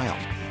into the wild.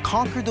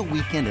 Conquer the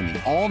weekend in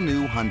the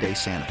all-new Hyundai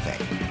Santa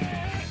Fe.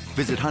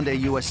 Visit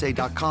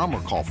HyundaiUSA.com or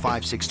call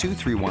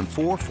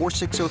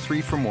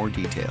 562-314-4603 for more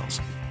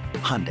details.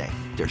 Hyundai,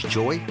 there's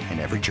joy in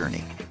every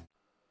journey.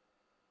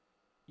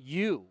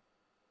 You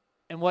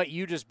and what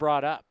you just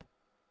brought up.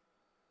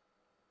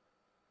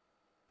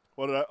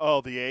 What did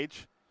the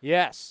age?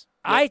 Yes.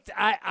 Yep.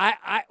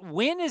 I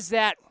when is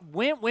that?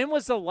 When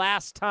was the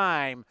last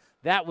time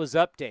that was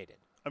updated?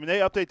 I mean, they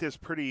update this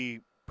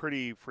pretty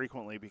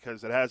frequently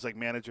because it has like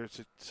manager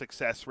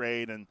success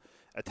rate and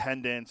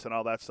attendance and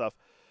all that stuff.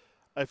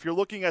 If you're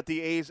looking at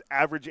the A's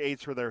average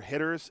age for their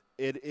hitters,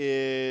 it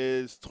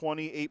is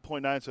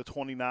 28.9, so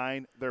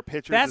 29. Their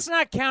pitchers. That's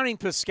not counting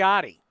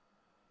Piscotty.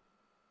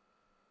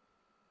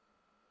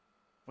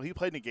 Well, he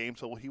played in a game,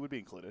 so he would be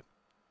included.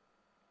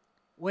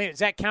 Wait, is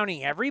that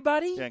counting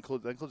everybody? Yeah,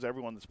 that includes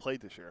everyone that's played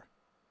this year.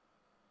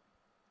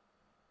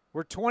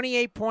 We're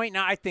 28.9.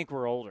 I think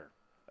we're older.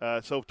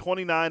 So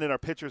 29, and our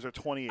pitchers are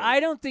 28. I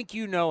don't think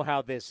you know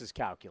how this is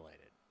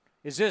calculated.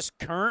 Is this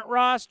current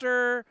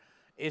roster?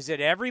 Is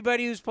it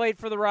everybody who's played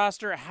for the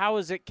roster? How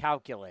is it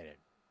calculated?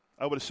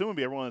 I would assume it would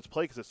be everyone that's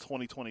played because it's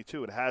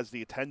 2022. It has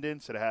the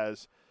attendance. It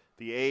has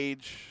the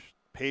age,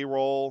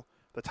 payroll,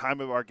 the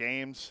time of our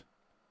games,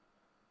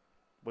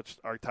 which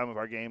our time of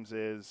our games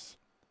is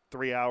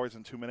 3 hours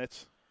and 2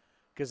 minutes.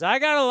 Because I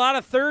got a lot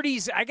of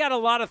 30s. I got a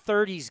lot of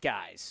 30s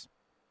guys.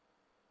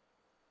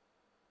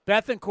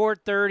 Bethancourt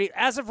 30.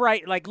 As of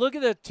right, like look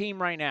at the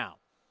team right now.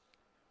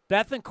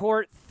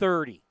 Bethancourt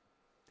 30.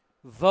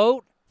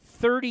 Vogt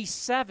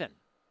 37.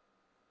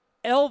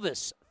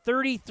 Elvis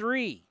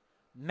 33.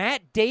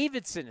 Matt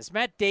Davidson. Is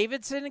Matt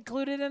Davidson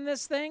included in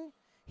this thing?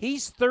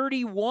 He's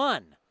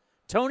 31.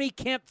 Tony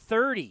Kemp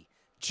 30.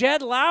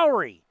 Jed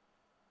Lowry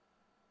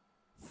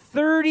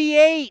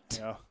 38.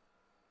 Yeah.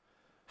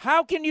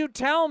 How can you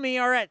tell me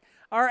our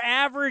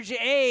average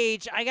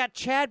age? I got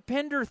Chad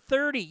Pinder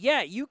 30.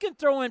 Yeah, you can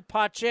throw in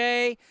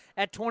Pache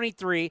at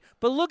 23,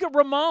 but look at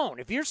Ramon.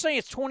 If you're saying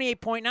it's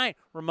 28.9,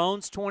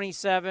 Ramon's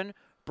 27,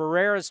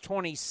 Barrera's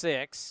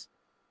 26,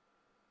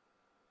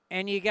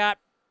 and you got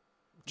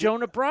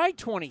Jonah Bride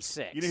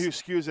 26. You know who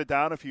skews it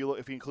down if you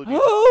include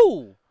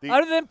who?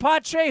 Other than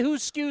Pache, who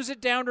skews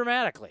it down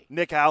dramatically?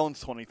 Nick Allen's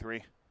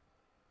 23.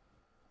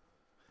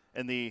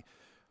 And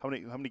how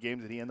many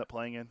games did he end up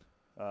playing in?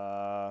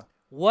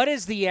 What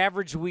is the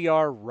average we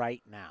are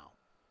right now?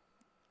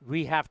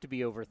 We have to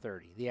be over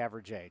 30, the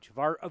average age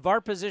of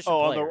our position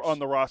players. on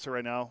the roster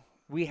right now.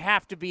 We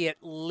have to be at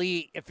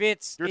least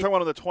You're talking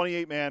about the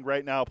 28 man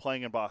right now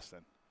playing in Boston.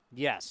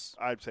 Yes.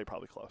 I'd say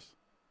probably close.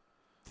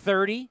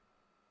 30?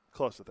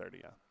 Close to 30,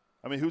 yeah.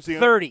 I mean, who's the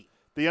 30?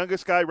 The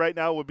youngest guy right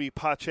now would be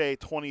Pache,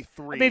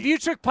 23. I mean, if you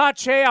took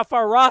Pache off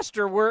our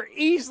roster,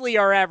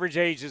 our average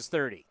age is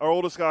 30.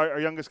 Our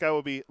youngest guy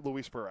would be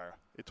Luis Barrera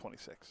at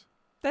 26.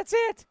 That's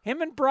it.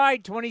 Him and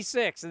Bride,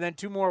 26, and then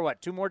two more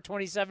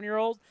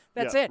 27-year-olds?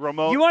 That's it.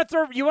 Ramon, you want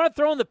to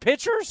throw in the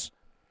pitchers?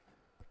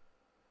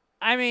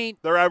 I mean,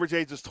 their average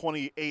age is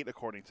 28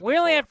 according to. We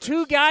only have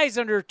two guys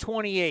under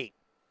 28.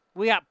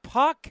 We got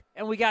Puck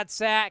and we got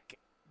Zach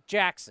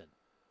Jackson.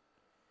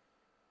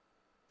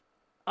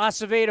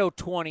 Acevedo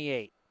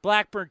 28,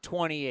 Blackburn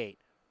 28,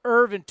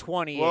 Irvin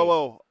 28.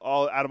 Whoa!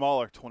 Adam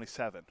Aller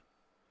 27.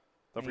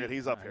 Don't forget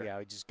he's up here. Yeah,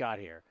 he just got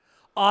here.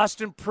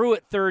 Austin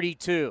Pruitt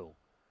 32.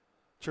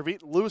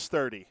 Lewis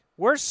 30.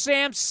 Where's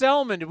Sam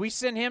Selman? Did we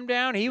send him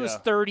down? He was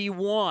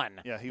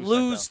 31. Yeah, he was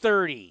Lou's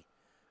 30.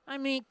 I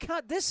mean,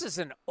 this is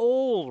an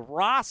old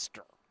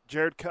roster.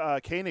 Jared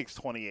Koenig's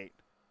 28.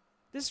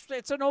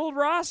 It's an old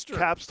roster.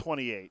 Cap's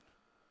 28.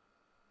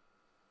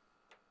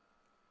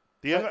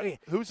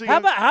 Who's how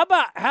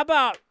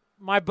about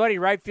my buddy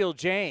right field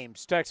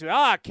James texts me?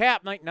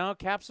 Cap. I'm like, no,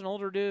 Cap's an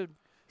older dude.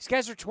 These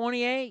guys are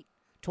 28,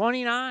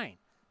 29.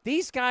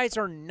 These guys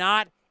are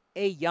not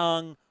a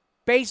young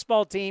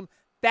baseball team.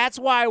 That's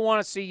why I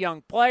want to see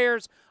young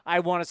players.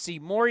 I want to see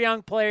more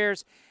young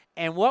players.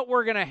 And what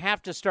we're going to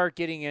have to start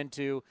getting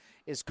into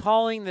is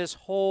calling this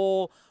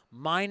whole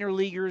minor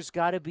leaguers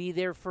got to be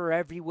there for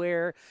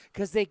everywhere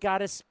because they got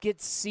to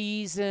get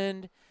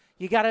seasoned.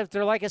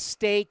 They're like a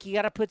steak. You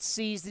got to put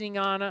seasoning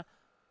on it.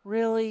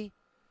 Really?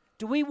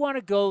 Do we want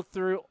to go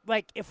through,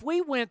 if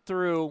we went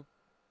through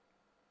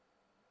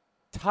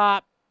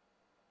top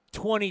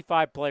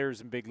 25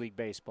 players in Big League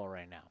Baseball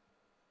right now,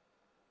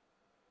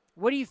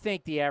 what do you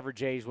think the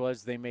average age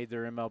was they made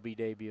their MLB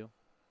debut?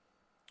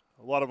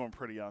 A lot of them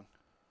pretty young.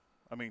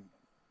 I mean,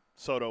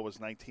 Soto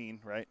was 19,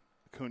 right?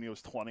 Acuna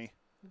was 20.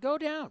 Go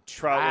down.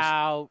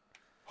 Trout.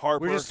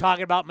 Harper. We're just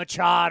talking about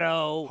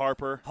Machado.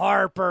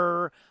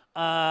 Harper.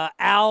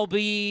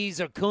 Albies,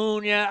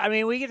 Acuna. I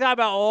mean, we can talk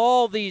about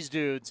all these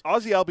dudes.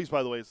 Ozzy Albies,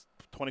 by the way, is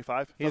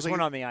 25. He just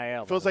went on the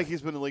IL. Feels like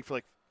he's been in the league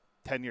for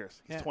 10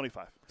 years. He's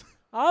 25.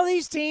 All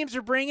these teams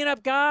are bringing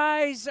up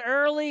guys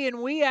early,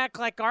 and we act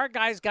like our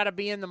guys got to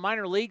be in the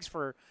minor leagues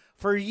for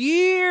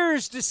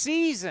years to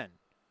season.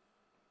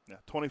 Yeah,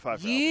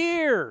 25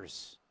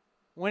 years.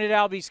 When did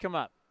Albies come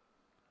up?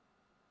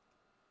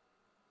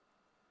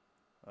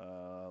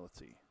 Let's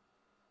see.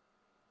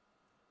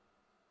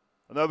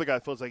 Another guy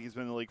feels like he's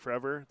been in the league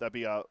forever. That'd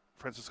be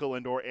Francisco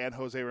Lindor and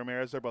Jose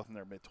Ramirez. They're both in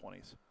their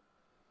mid-20s.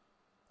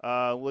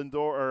 Ozzy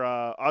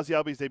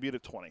Albies debuted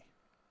at 20.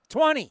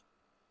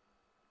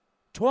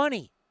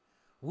 20.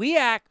 We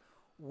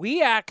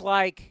act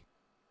like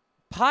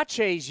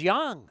Pache's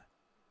young.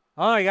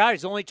 Oh my God,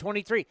 he's only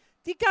 23.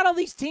 You got all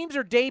these teams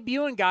are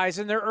debuting guys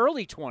in their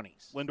early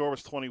 20s. Lindor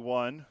was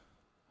 21.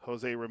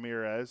 Jose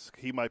Ramirez,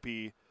 he might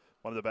be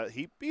one of the best.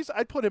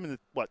 I'd put him in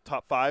the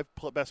top 5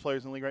 best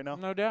players in the league right now.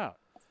 No doubt.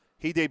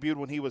 He debuted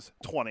when he was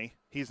 20.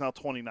 He's now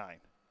 29.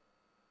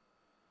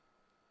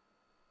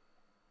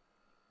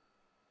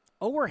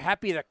 Oh, we're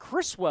happy that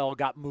Criswell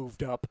got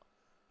moved up.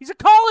 He's a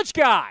college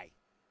guy.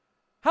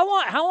 How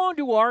long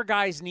do our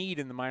guys need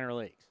in the minor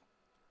leagues?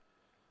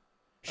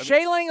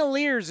 Shea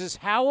Langoliers is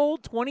how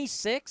old?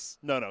 26?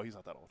 No, he's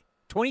not that old.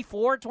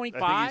 24,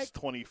 25? I think he's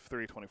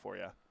 23, 24,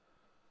 yeah.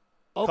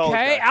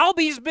 Okay,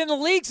 Albie's been in the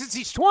league since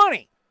he's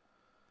 20.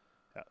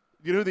 Yeah.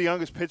 You know who the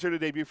youngest pitcher to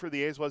debut for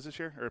the A's was this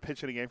year? Or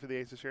pitch in a game for the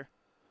A's this year?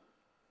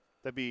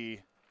 That'd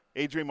be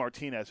Adrian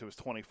Martinez, who was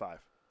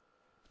 25.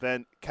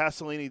 Then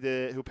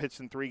Castellini, who pitched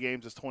in 3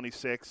 games, is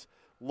 26.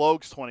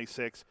 Logue's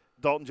 26.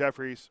 Dalton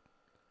Jeffries,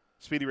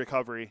 speedy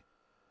recovery,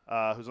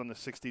 who's on the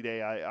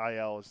 60-day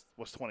IL,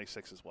 was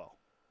 26 as well.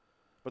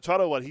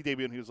 Machado, he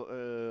debuted when he was,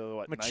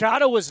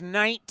 Machado 19? Was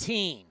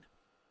 19.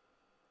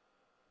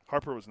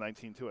 Harper was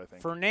 19 too, I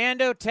think.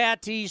 Fernando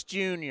Tatis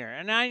Jr.,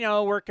 and I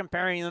know we're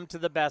comparing them to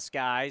the best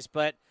guys,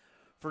 but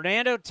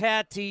Fernando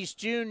Tatis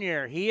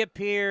Jr., he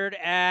appeared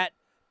at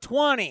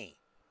 20.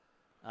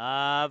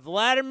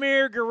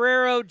 Vladimir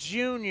Guerrero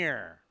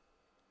Jr.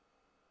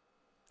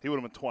 He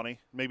would have been 20,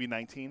 maybe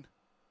 19.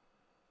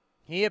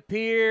 He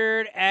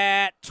appeared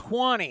at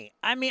 20.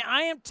 I mean,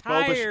 I am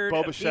tired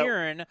of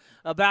hearing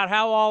about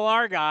how all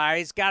our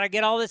guys got to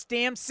get all this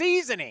damn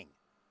seasoning.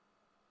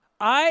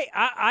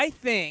 I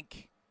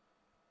think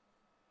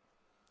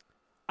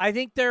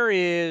there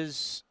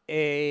is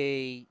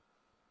a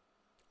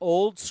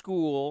old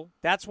school.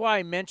 That's why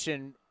I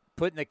mentioned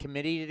putting the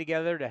committee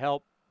together to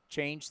help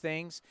change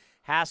things.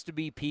 Has to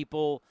be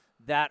people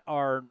that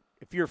are,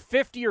 if you're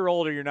 50 or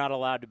older, you're not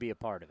allowed to be a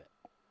part of it.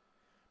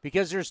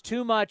 Because there's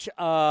too much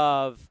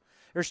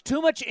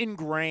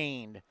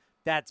ingrained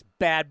that's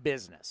bad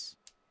business.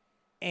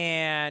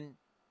 And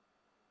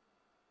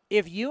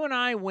if you and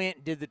I went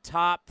and did the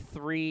top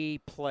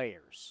 3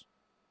 players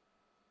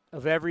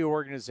of every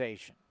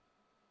organization,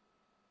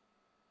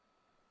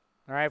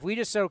 all right, if we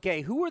just said,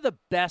 okay, who are the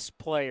best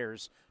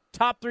players,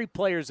 top 3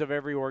 players of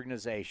every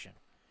organization,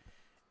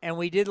 and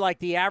we did like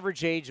the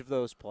average age of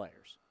those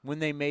players when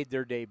they made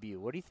their debut,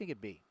 what do you think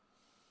it'd be?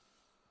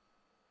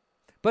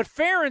 But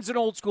Farron's an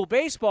old school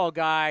baseball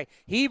guy.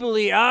 He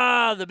believes,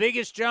 the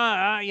biggest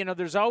John.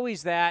 There's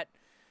always that,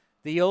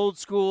 the old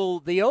school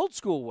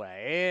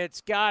way.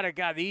 It's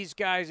these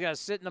guys got to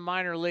sit in the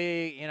minor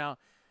league, And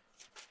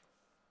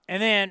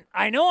then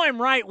I know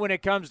I'm right when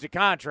it comes to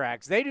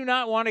contracts. They do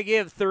not want to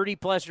give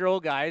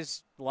 30-plus-year-old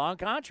guys long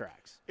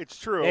contracts. It's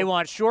true. They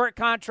want short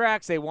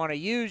contracts. They want to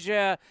use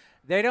you.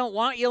 They don't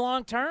want you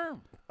long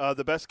term.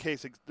 The best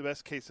case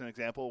and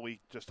example we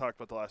just talked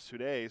about the last 2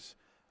 days.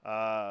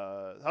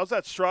 How's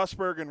that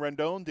Strasburg and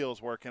Rendon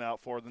deals working out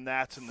for the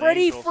Nats and the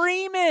Angels?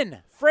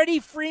 Freddie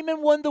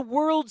Freeman won the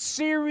World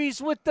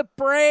Series with the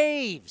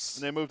Braves.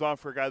 And they moved on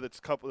for a guy that's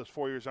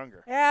 4 years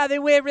younger. Yeah, they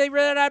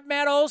read out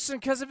Matt Olson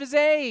because of his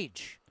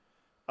age.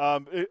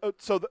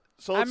 Let's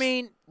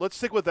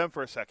stick with them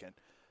for a second.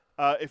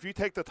 If you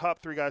take the top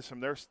 3 guys from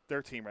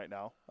their team right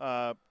now,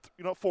 4,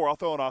 I'll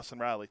throw in Austin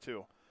Riley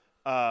too.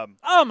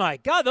 Oh, my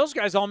God. Those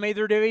guys all made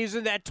their debuts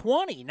at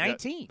 20,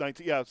 19.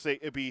 19, yeah, say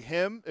it'd be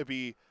him. It'd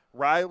be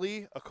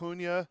Riley,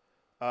 Acuna,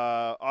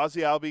 Ozzie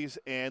Albies,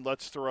 and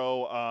let's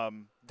throw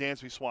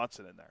Dansby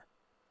Swanson in there.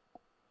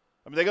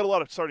 I mean, they got a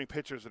lot of starting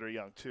pitchers that are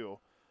young, too.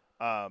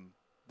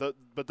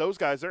 But those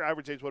guys, their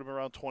average age would have been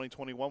around 20,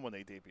 21 when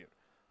they debuted.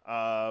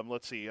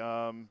 Let's see.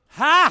 How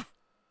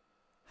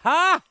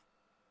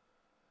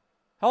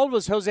old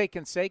was Jose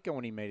Canseco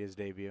when he made his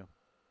debut?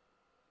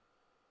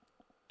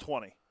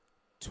 20.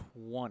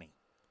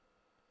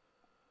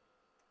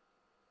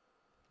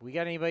 We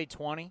got anybody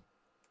 20?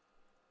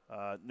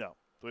 No. Do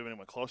we have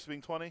anyone close to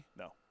being 20?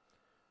 No.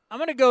 I'm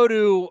going to go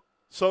to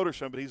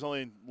Soderstrom, but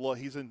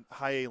he's in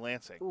high A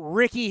Lansing.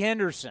 Ricky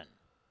Henderson.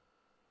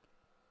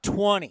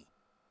 20.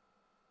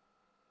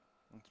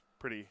 It's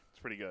pretty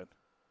good.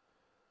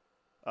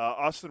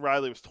 Austin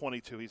Riley was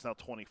 22. He's now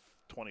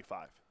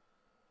 25.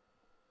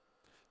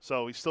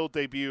 So he still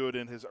debuted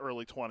in his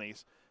early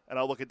 20s. And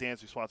I'll look at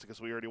Dansby Swanson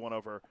because we already went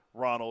over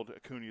Ronald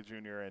Acuna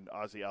Jr. and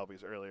Ozzie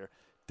Albies earlier.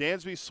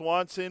 Dansby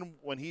Swanson,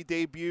 when he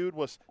debuted,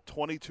 was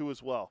 22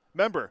 as well.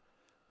 Remember,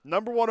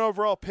 number 1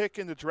 overall pick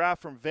in the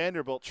draft from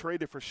Vanderbilt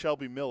traded for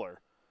Shelby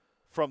Miller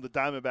from the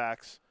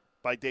Diamondbacks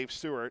by Dave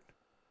Stewart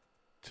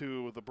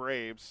to the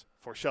Braves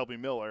for Shelby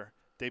Miller.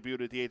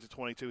 Debuted at the age of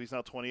 22. He's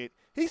now 28.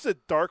 He's a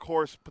dark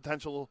horse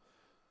potential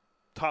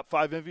top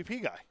 5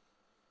 MVP guy.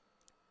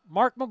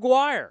 Mark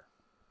McGwire,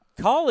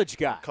 college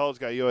guy,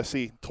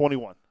 USC,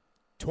 21.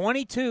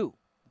 22.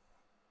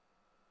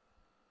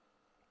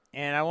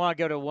 And I want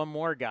to go to one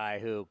more guy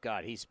who,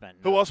 God, he spent.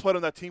 Who else played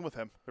on that team with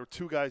him? There were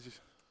 2 guys.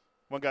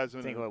 One guy's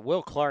in there.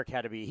 Will Clark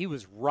had to be. He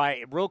was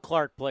right. Will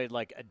Clark played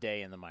like a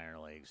day in the minor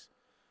leagues.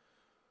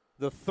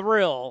 The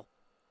Thrill.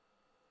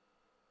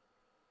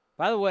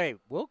 By the way,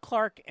 Will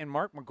Clark and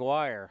Mark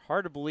McGwire,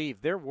 hard to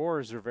believe, their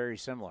wars are very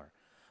similar.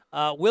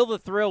 Will the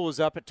Thrill was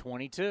up at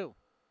 22.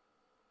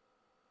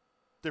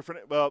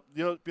 Different. Well,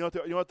 you know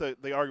what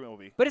the argument will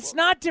be. But it's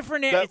not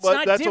different. It's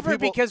not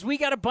different because we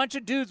got a bunch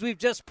of dudes we've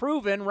just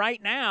proven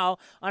right now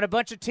on a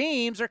bunch of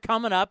teams are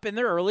coming up in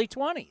their early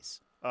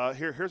 20s.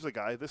 Here's a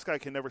guy. This guy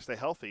can never stay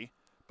healthy,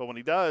 But when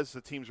he does,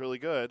 the team's really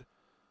good.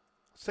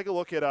 Let's take a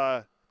look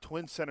at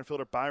Twins center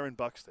fielder Byron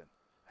Buxton.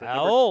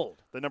 How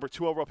old? The number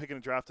 2 overall pick in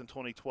the draft in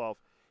 2012.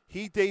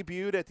 He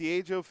debuted at the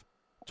age of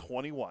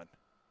 21.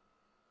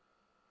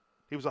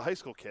 He was a high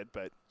school kid,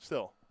 but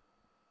still.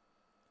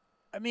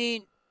 I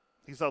mean,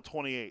 he's now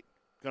 28.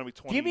 Going to be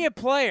 20. Give me a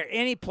player,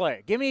 any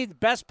player. Give me the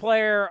best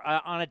player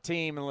on a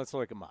team, and let's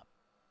look him up.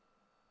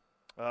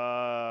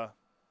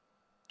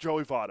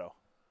 Joey Votto.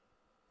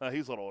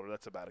 He's a little older.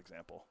 That's a bad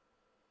example.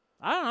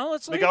 I don't know.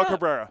 Let's look Miguel it up.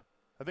 Cabrera.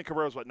 I think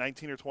Cabrera's,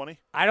 19 or 20?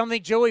 I don't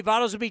think Joey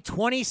Votto's would be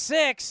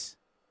 26.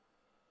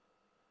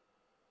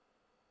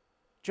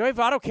 Joey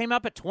Votto came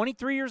up at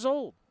 23 years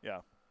old. Yeah.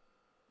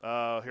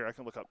 Here, I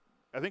can look up.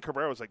 I think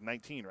Cabrera was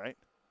 19, right?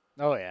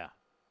 Oh, yeah.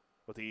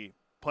 With the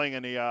playing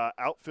in the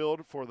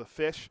outfield for the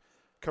Fish.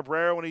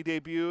 Cabrera, when he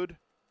debuted,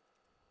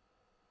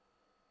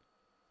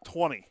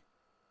 20.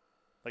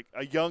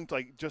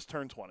 Just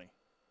turned 20.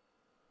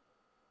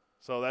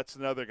 So that's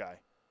another guy.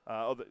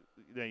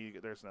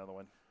 There's another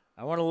one.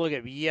 I want to look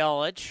at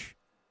Yelich.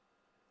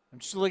 I'm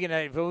just looking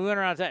at, if we went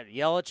around that,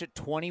 Yelich at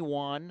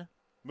 21.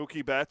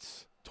 Mookie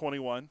Betts,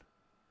 21.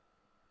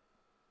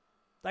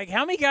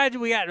 How many guys do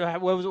we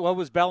got? What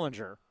was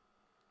Bellinger?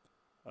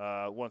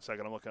 1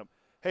 second, I'm looking up.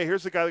 Hey,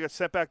 here's the guy that got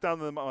sent back down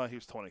to the he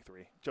was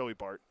 23. Joey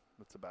Bart.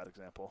 That's a bad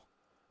example.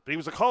 But he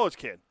was a college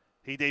kid.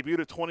 He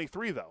debuted at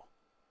 23, though.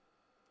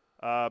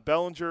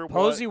 Bellinger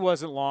Posey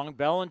wasn't long.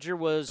 Bellinger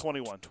was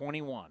 21.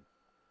 21.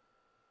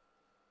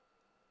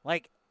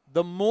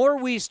 The more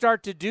we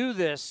start to do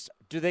this,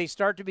 do they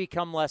start to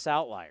become less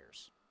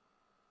outliers?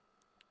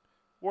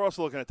 We're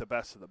also looking at the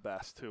best of the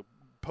best, too.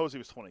 Posey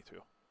was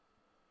 22.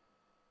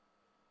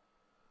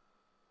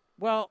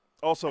 Well,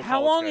 also,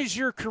 how long is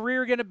your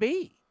career going to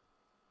be?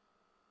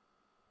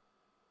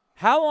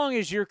 How long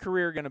is your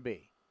career going to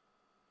be?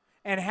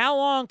 And how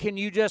long can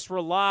you just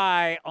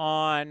rely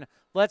on,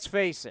 let's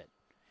face it,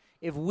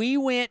 if we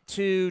went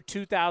to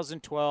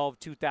 2012,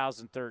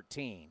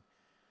 2013,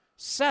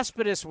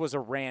 Cespedes was a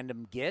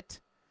random get.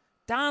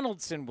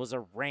 Donaldson was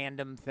a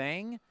random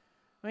thing.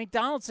 I mean,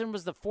 Donaldson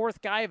was the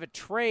 4th guy of a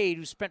trade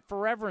who spent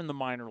forever in the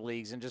minor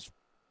leagues and just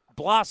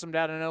blossomed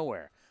out of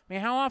nowhere. I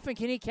mean, how often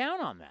can he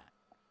count on that?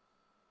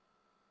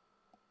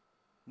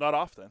 Not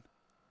often.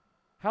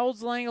 How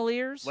old's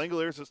Langoliers?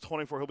 Langoliers is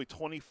 24. He'll be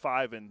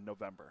 25 in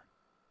November.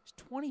 He's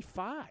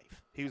 25.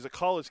 He was a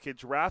college kid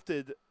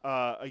drafted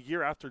a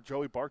year after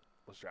Joey Bart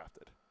was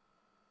drafted.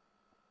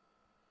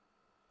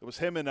 It was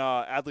him and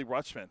Adley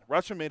Rutschman.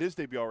 Rutschman made his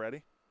debut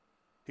already.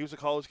 He was a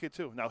college kid,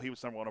 too. Now, he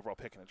was number 1 overall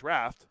pick in the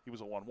draft. He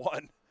was a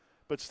 1-1.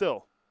 But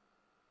still.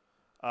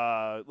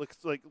 Looks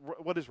like,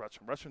 what is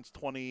Rutschman? Rutschman's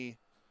 20.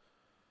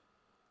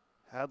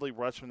 Adley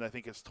Rutschman, I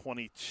think, is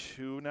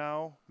 22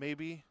 now,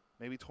 maybe.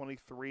 Maybe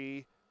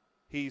 23.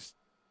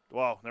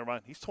 Never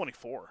mind. He's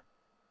 24.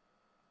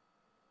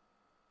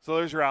 So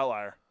there's your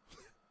outlier.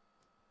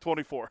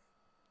 24.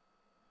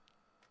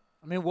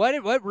 I mean,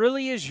 what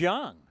really is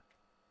young?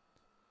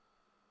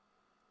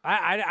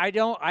 How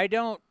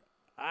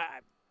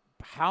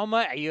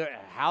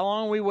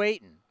long are we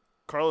waiting?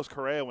 Carlos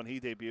Correa, when he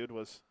debuted,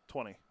 was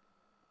 20.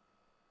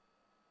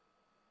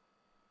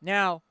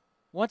 Now,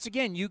 once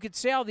again, you could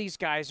say all these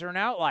guys are an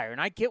outlier,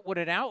 and I get what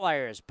an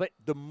outlier is, but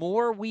the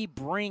more we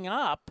bring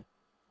up,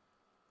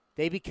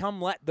 they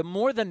become the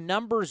more the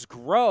numbers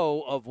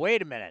grow of,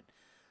 wait a minute,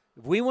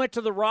 if we went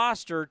to the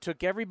roster,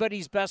 took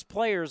everybody's best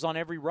players on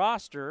every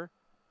roster.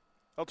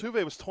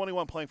 Altuve was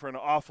 21 playing for an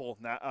awful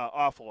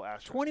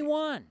Astros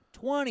 21, team.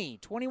 20,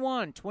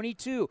 21,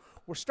 22.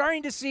 We're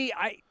starting to see,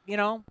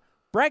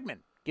 Bregman.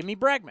 Give me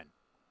Bregman.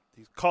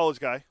 He's a college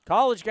guy.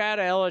 College guy out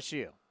of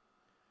LSU.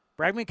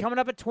 Bregman coming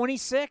up at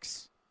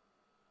 26.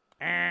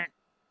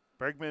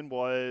 Bregman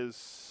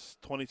was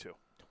 22.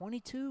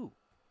 22.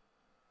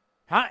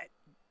 How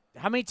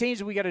many teams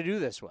have we got to do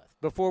this with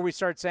before we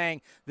start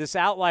saying this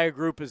outlier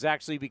group is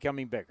actually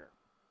becoming bigger?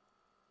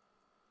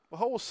 Well,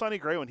 how old was Sonny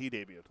Gray when he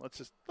debuted?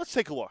 Let's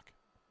take a look.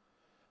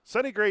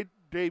 Sonny Gray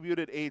debuted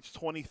at age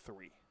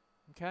 23.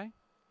 Okay.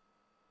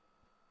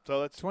 So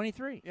that's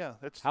 23. Yeah,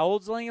 that's how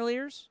old's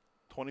Langoliers?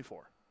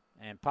 24.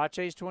 And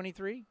Pache's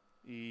 23.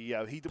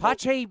 Yeah,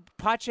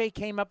 Pache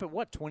came up at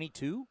what?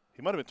 22.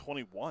 He might have been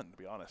 21, to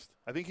be honest.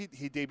 I think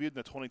he debuted in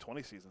the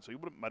 2020 season, so he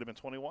might have been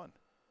 21.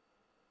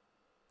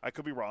 I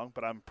could be wrong,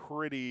 but I'm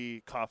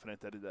pretty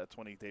confident that that's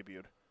when he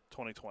debuted,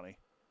 2020.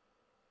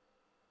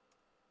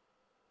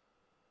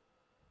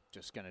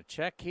 Just going to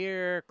check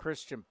here.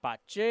 Christian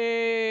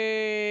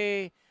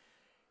Pache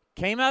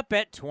came up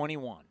at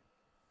 21.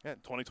 Yeah,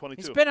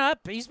 2022. He's been up.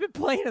 He's been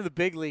playing in the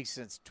big league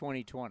since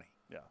 2020.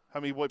 Yeah. How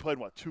many played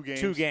what? 2 games?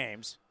 2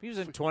 games. He was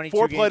in 22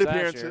 4 games plate last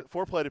appearances. year.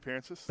 4 plate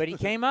appearances. But he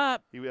came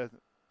up.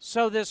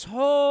 So this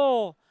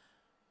whole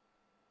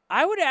 –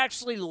 I would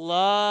actually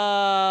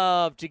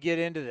love to get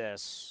into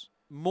this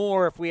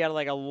more if we had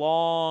like a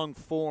long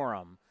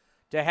forum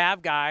to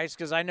have guys,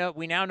 because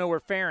we now know where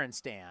Farron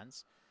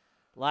stands.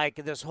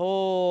 Like this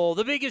whole,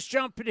 the biggest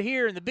jump to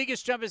here and the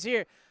biggest jump is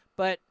here.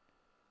 But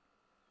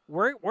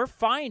we're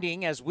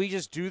finding, as we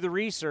just do the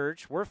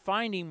research, we're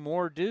finding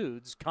more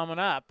dudes coming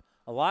up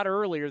a lot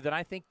earlier than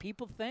I think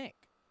people think.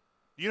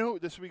 You know who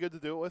this would be good to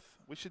do it with?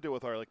 We should do it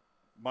with our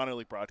minor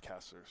league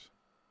broadcasters.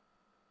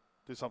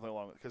 Do something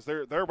along with it. Because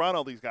they're around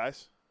all these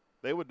guys.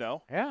 They would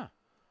know. Yeah.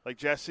 Like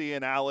Jesse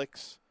and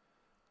Alex,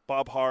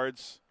 Bob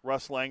Hards,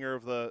 Russ Langer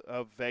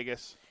of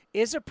Vegas.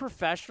 Is a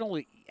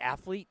professional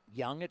athlete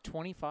young at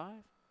 25?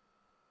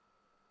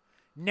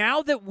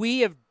 Now that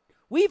we've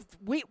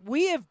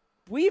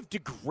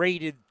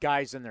degraded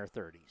guys in their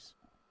 30s.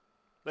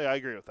 Yeah, I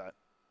agree with that.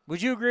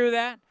 Would you agree with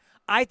that?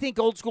 I think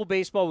old school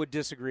baseball would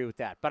disagree with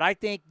that. But I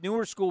think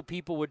newer school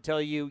people would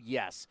tell you,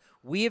 yes,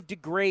 we have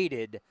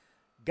degraded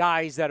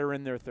guys that are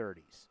in their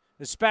 30s,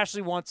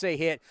 especially once they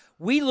hit.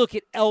 We look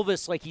at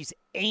Elvis like he's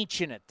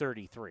ancient at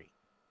 33.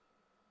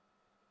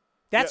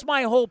 That's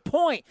my whole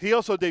point. He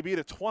also debuted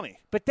at 20.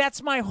 But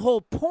that's my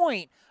whole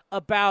point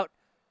about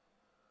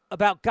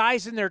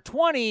guys in their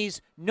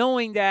 20s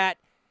knowing that.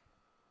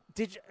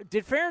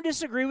 Did Farron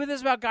disagree with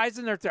this about guys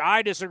in their 30s?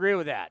 I disagree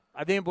with that.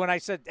 I think when I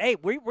said, hey,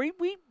 we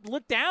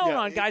look down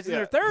on guys in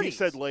their 30s. He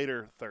said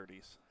later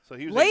 30s. So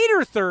he was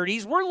later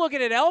 30s. We're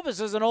looking at Elvis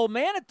as an old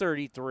man at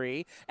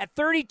 33. At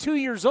 32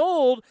 years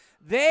old,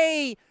 well,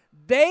 it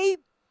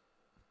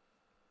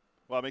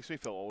makes me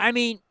feel old. I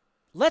mean,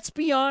 let's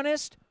be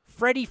honest.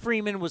 Freddie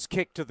Freeman was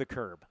kicked to the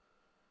curb.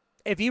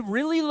 If you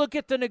really look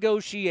at the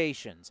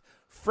negotiations,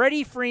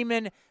 Freddie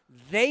Freeman,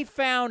 they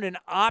found an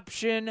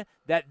option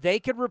that they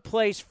could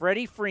replace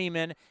Freddie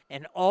Freeman,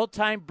 an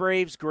all-time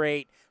Braves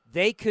great.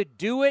 They could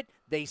do it.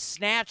 They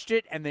snatched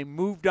it, and they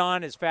moved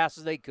on as fast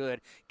as they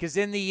could because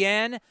in the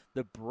end,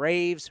 the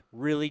Braves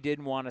really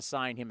didn't want to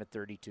sign him at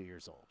 32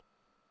 years old.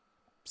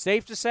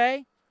 Safe to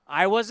say,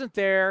 I wasn't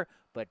there,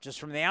 but just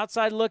from the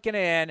outside looking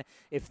in,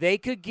 if they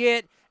could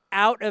get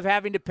out of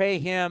having to pay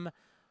him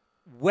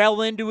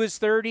well into his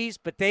 30s,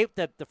 but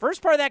the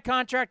first part of that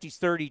contract, he's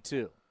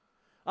 32.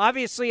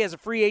 Obviously, as a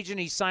free agent,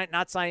 he's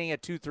not signing a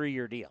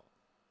 2-3-year deal.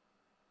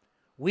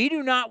 We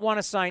do not want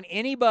to sign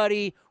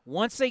anybody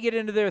once they get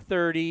into their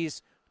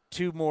 30s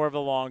to more of a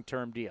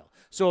long-term deal.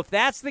 So if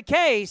that's the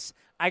case,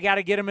 I got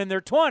to get them in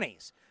their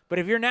 20s. But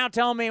if you're now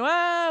telling me,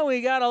 well,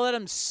 we got to let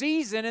them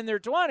season in their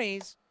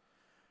 20s,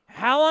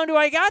 how long do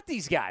I got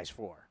these guys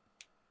for?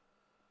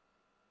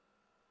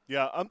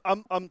 Yeah,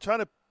 I'm trying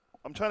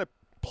to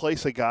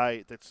place a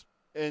guy that's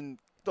in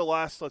the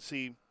last, let's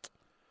see,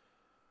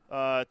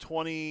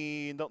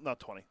 20, no, not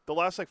 20. The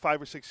last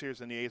 5 or 6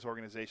 years in the A's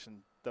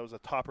organization, that was a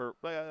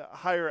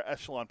higher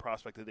echelon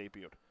prospect that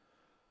debuted.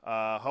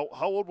 How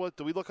old was?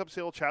 Did we look up to see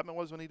how old Chapman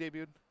was when he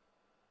debuted?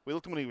 We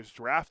looked when he was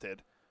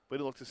drafted, but we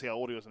didn't look to see how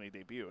old he was when he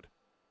debuted.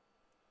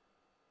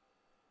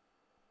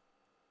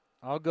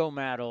 I'll go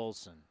Matt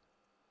Olson.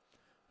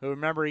 Who,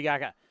 remember,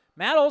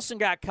 Matt Olson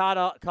got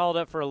called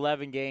up for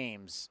 11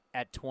 games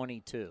at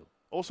 22.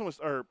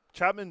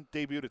 Chapman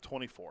debuted at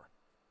 24.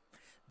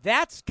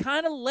 That's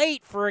kind of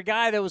late for a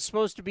guy that was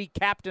supposed to be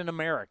Captain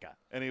America.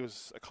 And he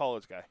was a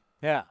college guy.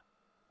 Yeah.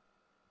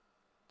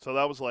 So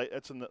that was late.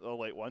 That's a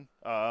late one.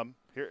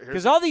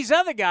 Because all these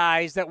other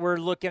guys that we're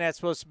looking at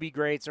supposed to be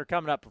greats are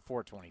coming up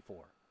before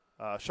 24.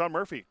 Sean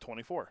Murphy,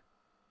 24.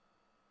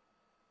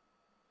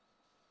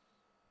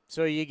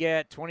 So you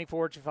get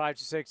 24, 25,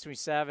 26,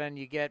 27.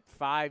 You get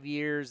 5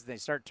 years. They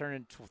start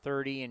turning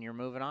 30, and you're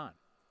moving on.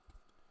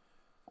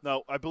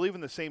 No, I believe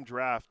in the same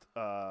draft,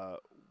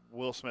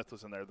 Will Smith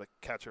was in there, the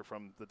catcher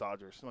from the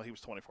Dodgers. No, he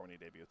was 24 when he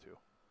debuted, too.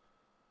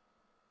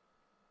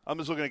 I'm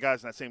just looking at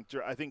guys in that same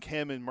 – I think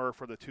him and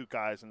Murph were the two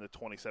guys in the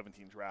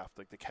 2017 draft,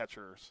 like the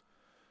catchers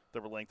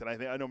that were linked.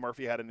 And I know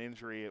Murphy had an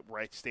injury at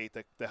Wright State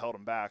that held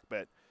him back.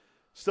 But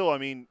still, I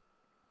mean,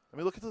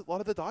 look at a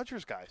lot of the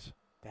Dodgers guys.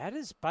 That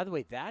is, by the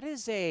way,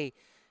 I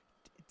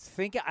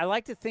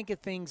like to think of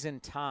things in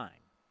time.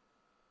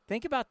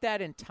 Think about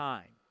that in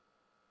time.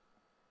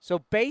 So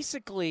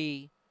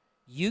basically,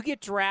 you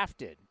get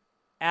drafted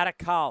out of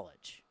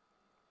college.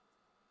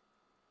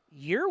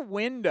 Your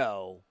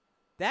window –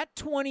 that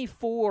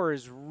 24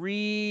 is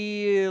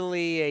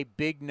really a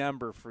big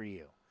number for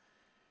you.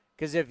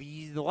 Because if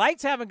the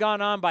lights haven't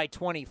gone on by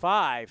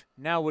 25,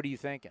 now what are you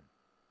thinking?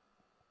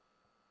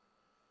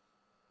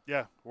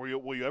 Yeah. Will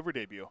you ever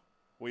debut?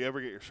 Will you ever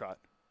get your shot?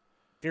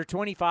 If you're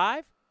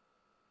 25?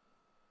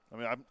 I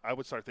mean, I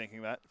would start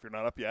thinking that if you're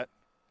not up yet.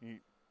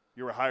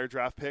 You're a higher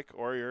draft pick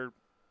or you're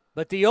 –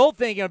 But the old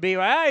thing would be,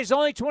 he's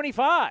only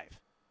 25.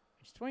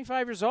 He's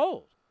 25 years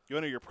old. You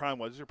enter your prime.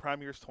 What is your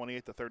prime years?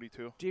 28 to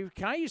 32? Dude,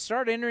 you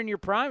start entering your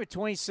prime at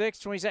 26,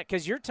 27?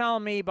 Because you're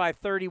telling me by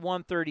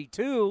 31,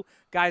 32,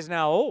 guy's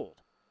now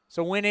old.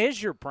 So when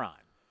is your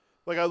prime?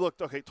 Like I looked,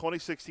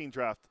 2016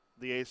 draft,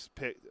 the A's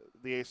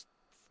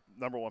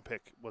number one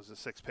pick was the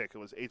 6th pick. It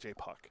was A.J.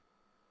 Puck.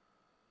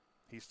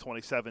 He's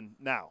 27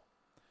 now.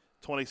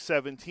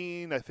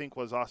 2017, I think,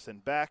 was Austin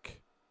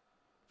Beck,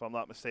 if I'm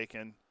not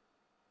mistaken.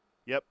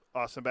 Yep,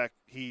 Austin Beck.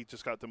 He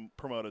just got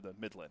promoted to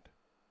Midland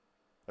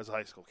as a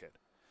high school kid.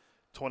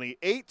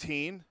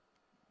 2018,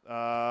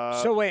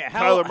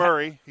 Kyler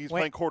Murray. He's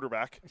playing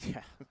quarterback.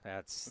 Yeah,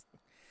 that's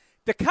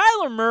the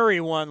Kyler Murray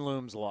one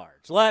looms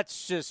large.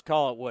 Let's just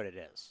call it what it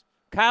is.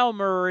 Kyle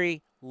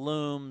Murray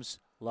looms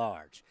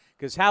large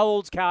Because how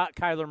old's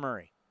Kyler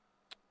Murray?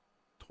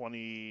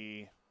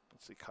 20.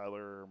 Let's see,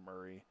 Kyler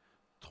Murray,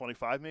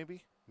 25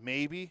 maybe?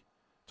 Maybe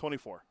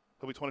 24.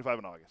 He'll be 25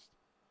 in August.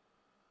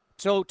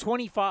 So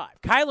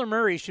 25. Kyler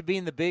Murray should be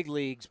in the big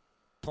leagues,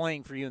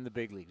 playing for you in the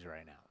big leagues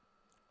right now.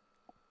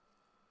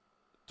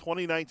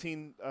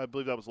 2019, I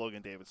believe that was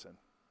Logan Davidson.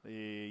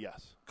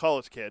 Yes,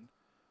 college kid,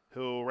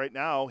 who right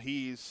now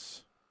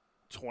he's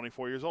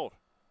 24 years old.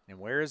 And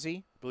where is he?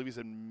 I believe he's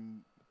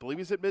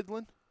at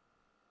Midland.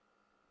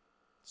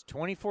 He's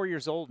 24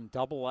 years old in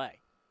Double-A. Let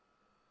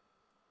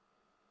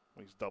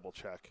me just double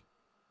check.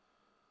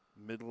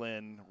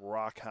 Midland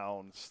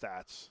Rockhound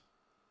stats.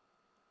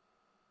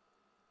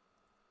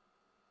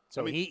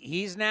 So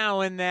he's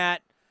now in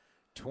that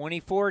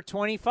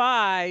 24-25.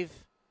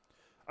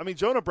 I mean,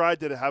 Jonah Bride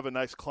did have a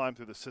nice climb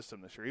through the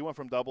system this year. He went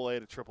from Double-A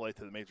to Triple-A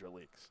to the major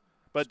leagues.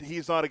 But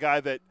he's not a guy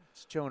that –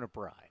 It's Jonah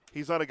Bride.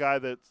 He's not a guy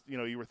that,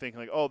 you were thinking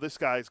like, oh, this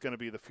guy's going to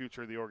be the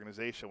future of the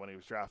organization when he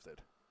was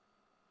drafted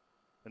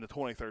in the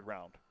 23rd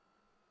round.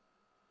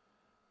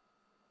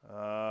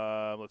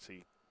 Let's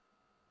see.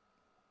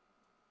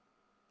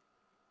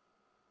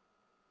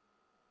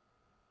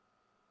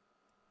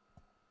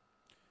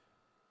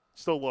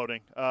 Still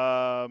loading.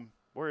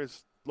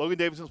 Whereas Logan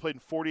Davidson's played in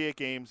 48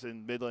 games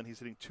in Midland. He's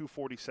hitting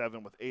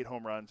 .247 with 8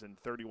 home runs and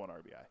 31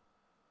 RBI.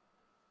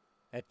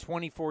 At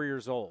 24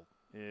 years old.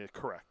 Yeah,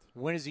 correct.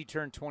 When does he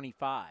turn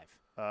 25?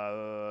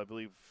 I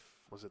believe,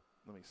 was it,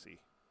 let me see.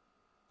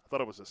 I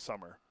thought it was this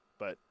summer,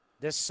 but.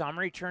 This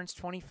summer he turns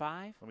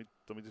 25? Let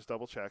me just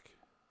double check.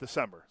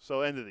 December,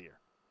 so end of the year.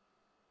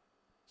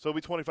 So he'll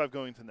be 25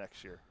 going into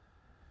next year.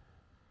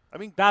 I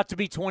mean, about to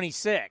be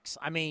 26.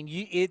 I mean,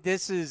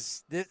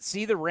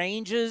 see the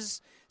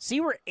ranges,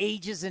 see where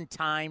ages and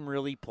time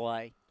really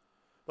play.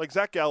 Like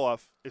Zach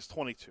Geloff is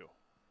 22.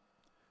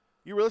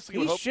 You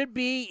realistically should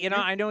be.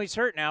 I know he's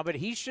hurt now, but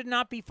he should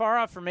not be far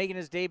off from making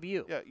his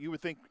debut. Yeah, you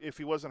would think if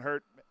he wasn't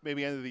hurt,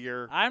 maybe end of the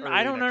year.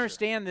 I don't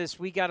understand this.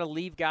 We got to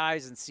leave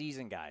guys and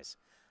season guys.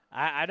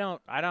 I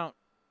don't.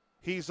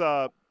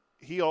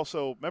 He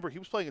also remember he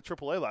was playing at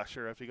AAA last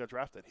year after he got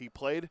drafted. He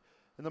played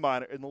in the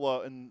minor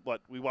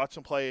we watched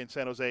him play in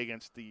San Jose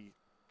against the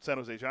San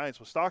Jose Giants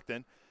with Stockton.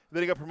 And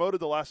then he got promoted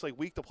the last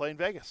week to play in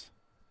Vegas.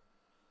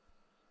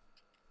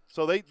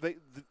 So they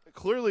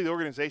clearly the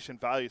organization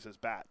values his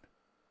bat.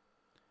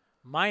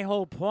 My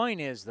whole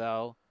point is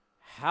though,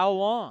 how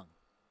long?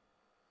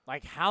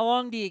 Like how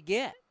long do you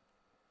get?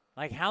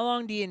 Like how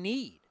long do you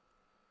need?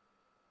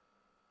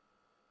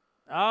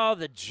 Oh,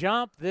 the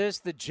jump this,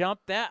 the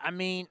jump that. I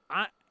mean,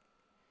 I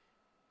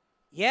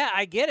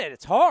get it.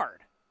 It's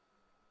hard.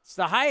 It's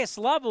the highest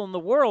level in the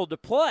world to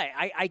play.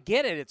 I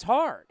get it. It's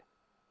hard.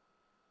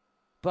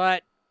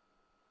 But,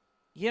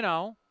 you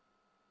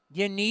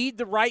need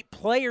the right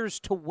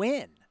players to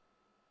win.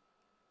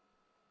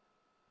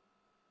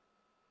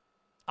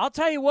 I'll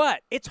tell you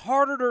what, it's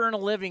harder to earn a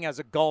living as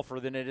a golfer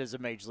than it is a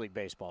Major League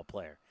Baseball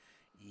player.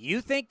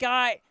 You think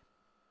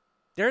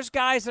there's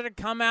guys that have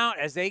come out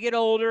as they get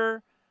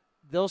older,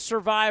 they'll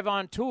survive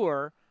on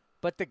tour.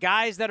 But the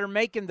guys that are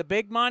making the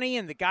big money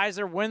and the guys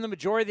that are winning the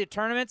majority of the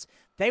tournaments,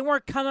 they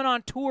weren't coming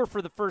on tour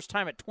for the first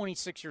time at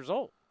 26 years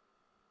old.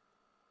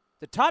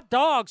 The top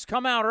dogs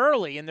come out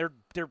early, and they're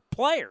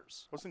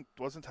players.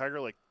 Wasn't Tiger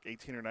like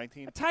 18 or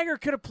 19? Tiger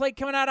could have played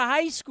coming out of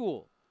high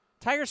school.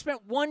 Tiger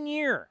spent 1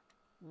 year.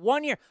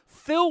 1 year.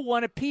 Phil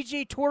won a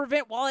PGA Tour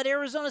event while at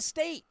Arizona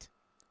State.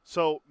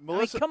 So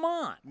Melissa, come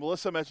on.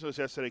 Melissa mentioned this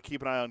yesterday.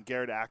 Keep an eye on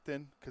Garrett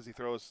Acton because he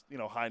throws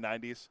high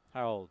 90s.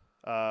 How old?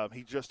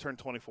 He just turned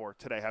 24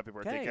 today. Happy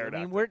birthday, Garrett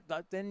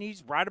Acton. Then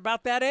he's right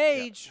about that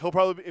age. Yeah. He'll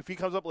probably, if he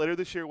comes up later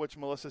this year, which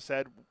Melissa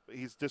said,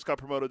 he's just got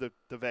promoted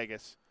to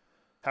Vegas.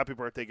 Happy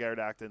birthday, Garrett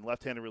Acton,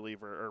 left-handed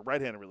reliever or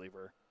right-handed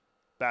reliever,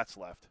 bats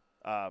left,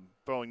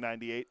 throwing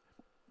 98.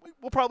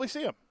 We'll probably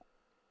see him.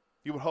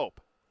 You would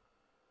hope.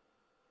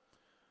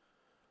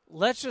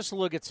 Let's just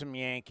look at some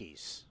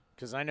Yankees.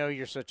 Because I know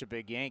you're such a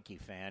big Yankee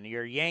fan.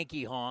 You're a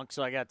Yankee honk,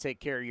 so I got to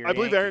take care of your I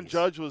believe Yankees. Aaron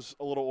Judge was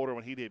a little older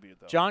when he debuted,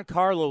 though.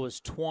 Giancarlo was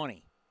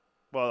 20.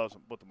 Well, that was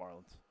with the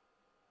Marlins.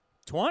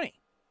 20?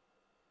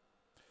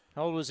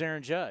 How old was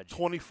Aaron Judge?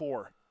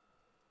 24.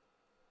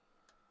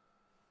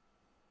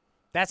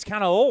 That's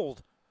kind of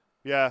old.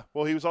 Yeah,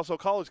 well, he was also a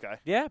college guy.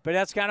 Yeah, but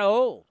that's kind of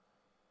old.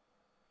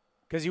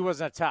 Because he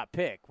wasn't a top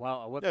pick.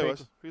 Well, what pick?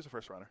 He was a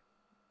first runner.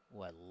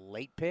 What,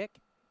 late pick?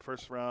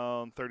 First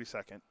round,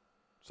 32nd.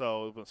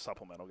 So it was a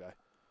supplemental guy.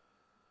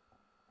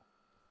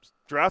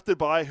 Drafted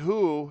by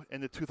who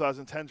in the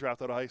 2010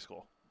 draft out of high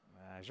school?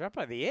 Drafted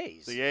by the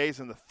A's. The A's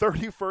in the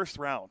 31st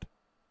round.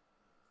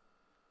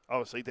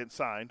 Obviously, he didn't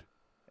sign.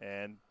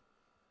 And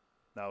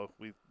now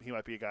he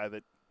might be a guy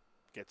that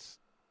gets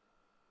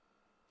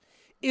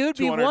It would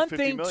be one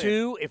thing, million.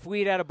 too, if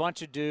we'd had a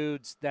bunch of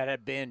dudes that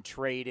had been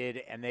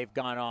traded and they've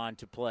gone on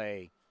to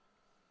play.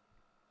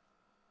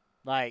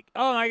 Like,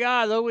 oh, my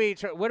God,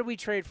 what did we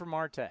trade for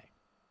Marte?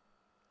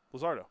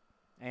 Luzardo.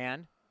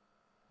 And?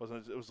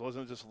 Wasn't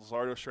it just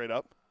Luzardo straight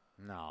up?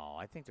 No,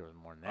 I think there was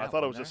more than that. I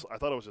thought it was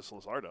just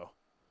Luzardo.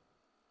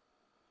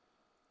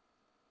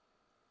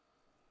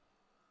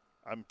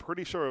 I'm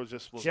pretty sure it was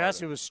just Luzardo.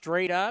 Just it was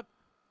straight up.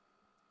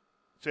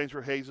 Exchange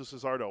for Jesus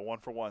Luzardo,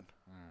 1-for-1.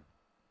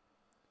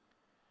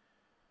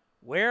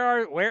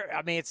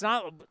 It's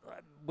not.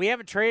 We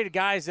haven't traded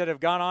guys that have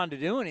gone on to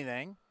do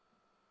anything,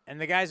 and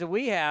the guys that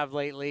we have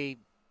lately.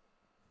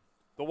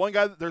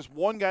 There's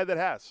one guy that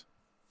has.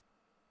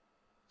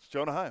 It's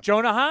Jonah Heim.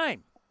 Jonah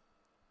Heim.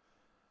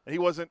 And he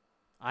wasn't.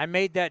 I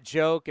made that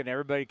joke, and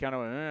everybody kind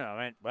of went, I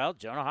went, well,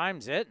 Jonah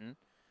Heim's hitting.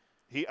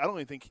 I don't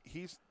even think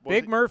he's.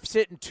 Big Murph's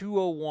hitting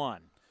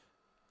 201.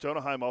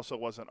 Jonah Heim also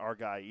wasn't our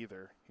guy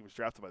either. He was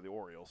drafted by the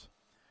Orioles.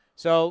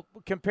 So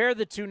compare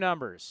the two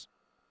numbers.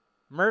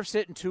 Murph's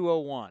hitting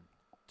 201.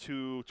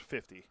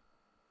 250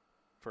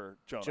 for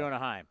Jonah. Jonah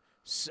Heim.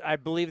 I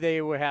believe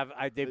they would have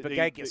they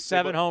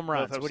 7 home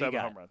runs. What do you got? 7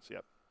 home runs,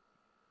 yep.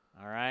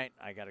 All right.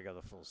 I got to go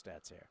the full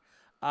stats here.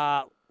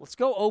 Let's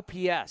go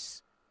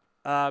OPS.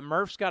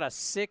 Murph's got a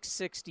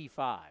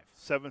 665.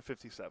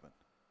 757.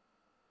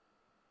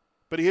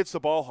 But he hits the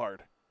ball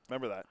hard.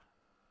 Remember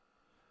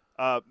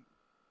that.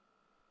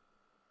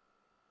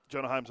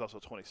 Jonah Heim's also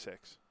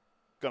 26.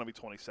 Going to be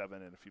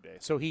 27 in a few days.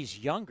 So he's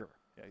younger.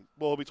 Yeah.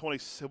 Well, he'll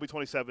be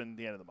 27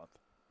 the end of the month.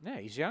 Yeah,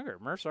 he's younger.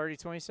 Murph's already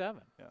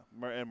 27.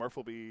 Yeah. And Murph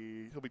he'll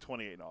be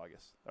 28 in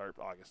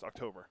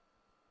October.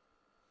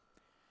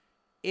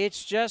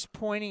 It's just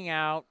pointing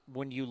out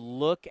when you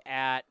look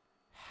at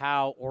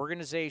how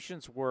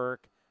organizations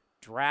work,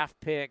 draft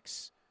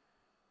picks,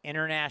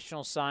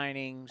 international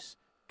signings,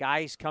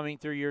 guys coming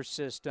through your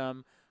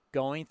system,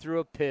 going through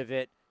a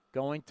pivot,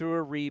 going through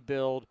a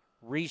rebuild,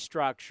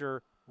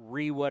 restructure,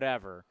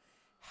 whatever.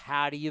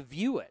 How do you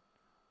view it?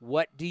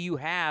 What do you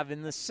have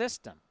in the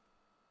system?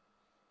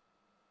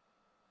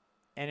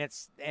 And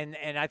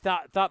I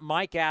thought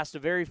Mike asked a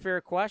very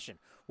fair question.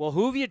 Well,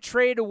 who have you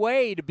traded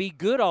away to be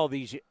good all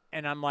these years?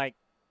 And I'm like,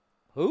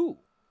 who?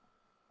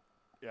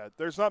 Yeah,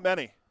 there's not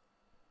many.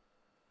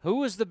 Who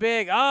was the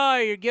big,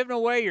 you're giving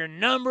away your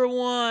number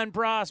one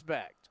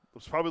prospect? It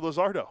was probably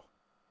Luzardo.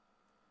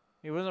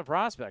 He wasn't a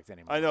prospect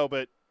anymore. I know,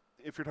 but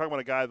if you're talking about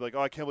a guy like,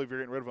 I can't believe you're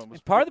getting rid of him.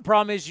 Part of the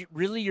problem is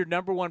really your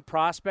number one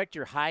prospect,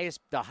 the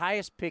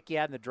highest pick you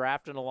had in the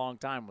draft in a long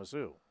time was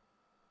who?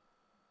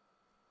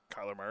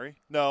 Kyler Murray?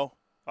 No.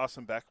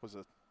 Austin Beck was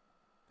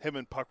him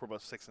and Puck were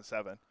both 6 and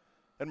 7.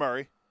 And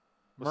Murray.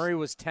 Murray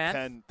was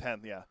 10th?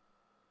 10, yeah.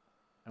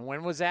 And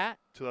when was that?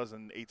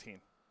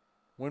 2018.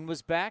 When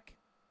was Beck?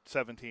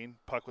 17.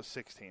 Puck was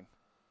 16.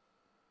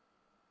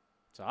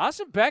 So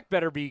Austin Beck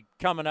better be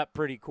coming up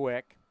pretty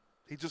quick.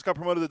 He just got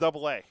promoted to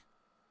Double-A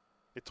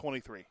at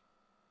 23.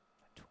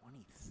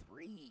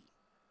 23.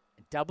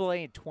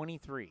 Double-A at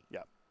 23. Yeah.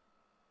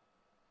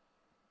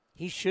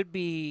 He should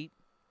be,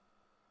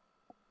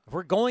 if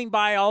we're going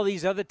by all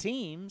these other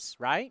teams,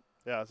 right?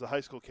 Yeah, as a high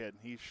school kid,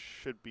 he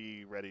should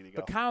be ready to go.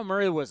 But Kyle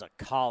Murray was a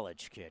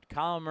college kid.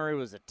 Kyle Murray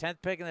was a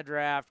 10th pick in the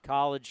draft,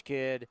 college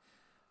kid.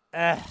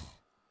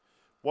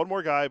 One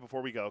more guy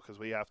before we go, because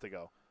we have to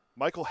go.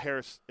 Michael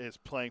Harris is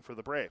playing for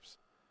the Braves.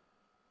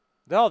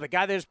 No, the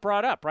guy that was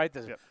brought up, right?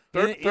 Third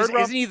round,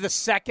 isn't he the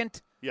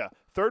second? Yeah,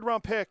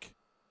 third-round pick.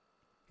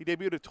 He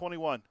debuted at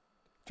 21.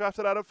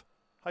 Drafted out of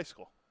high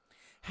school.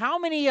 How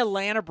many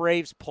Atlanta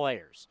Braves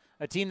players,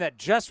 a team that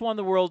just won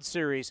the World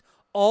Series,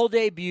 all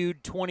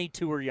debuted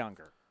 22 or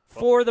younger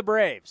for the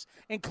Braves,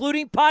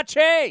 including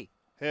Pache?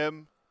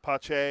 Him,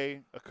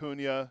 Pache,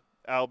 Acuna,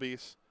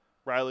 Albies.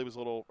 Riley was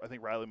I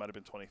think Riley might have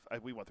been 20.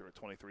 We went through at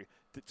 23.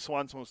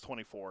 Swanson was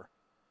 24.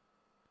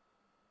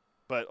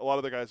 But a lot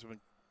of the guys have been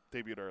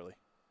debuted early.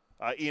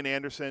 Ian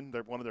Anderson,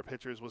 one of their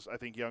pitchers, was, I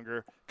think,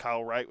 younger.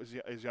 Kyle Wright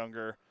is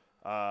younger.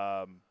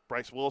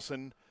 Bryce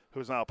Wilson, who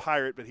is now a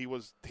Pirate, but he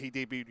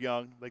debuted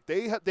young. Like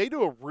they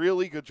do a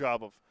really good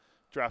job of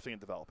drafting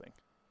and developing.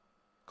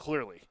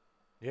 Clearly.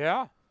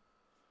 Yeah.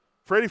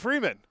 Freddie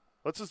Freeman.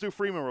 Let's just do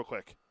Freeman real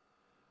quick.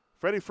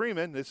 Freddie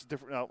Freeman, this is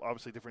different,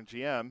 obviously different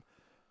GM.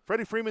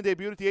 Freddie Freeman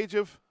debuted at the age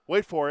of,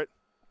 wait for it,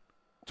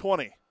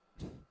 20.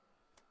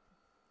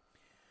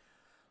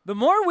 The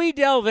more we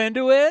delve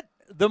into it,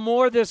 the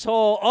more this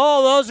whole,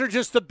 those are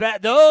just the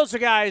best. Those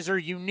guys are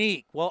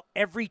unique. Well,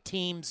 every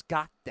team's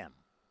got them.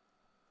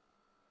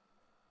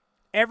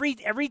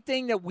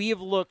 Everything that we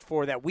have looked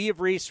for, that we have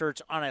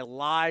researched on a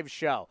live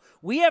show,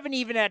 we haven't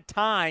even had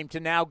time to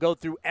now go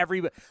through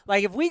everybody.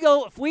 Like if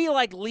we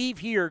leave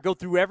here, go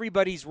through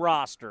everybody's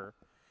roster,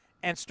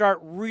 and start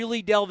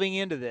really delving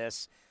into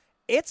this,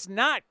 it's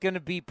not going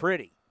to be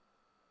pretty.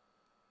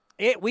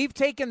 We've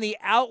taken the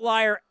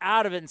outlier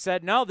out of it and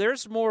said, no,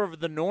 there's more of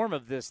the norm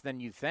of this than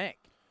you think.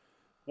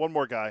 One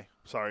more guy.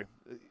 Sorry.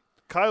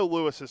 Kyle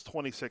Lewis is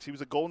 26. He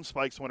was a Golden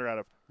Spikes winner out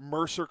of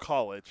Mercer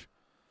College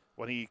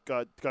when he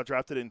got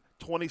drafted in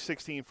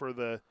 2016 for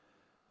the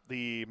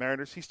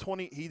Mariners. He's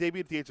 20. He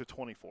debuted at the age of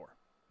 24.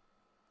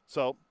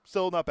 So,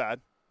 still not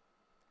bad.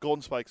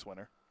 Golden Spikes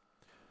winner.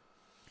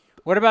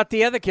 What about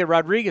the other kid,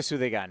 Rodriguez, who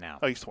they got now?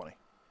 Oh, he's 20.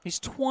 He's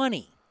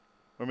 20.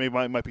 Or maybe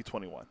might be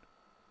 21.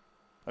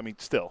 I mean,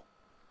 still.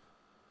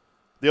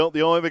 The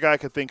only other guy I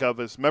could think of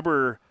is, do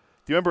you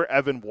remember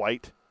Evan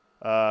White?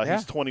 Yeah.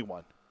 He's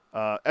 21.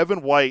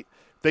 Evan White,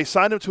 they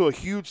signed him to a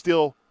huge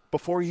deal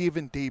before he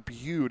even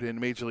debuted in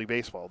Major League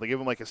Baseball. They gave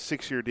him like a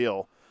 6-year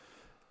deal.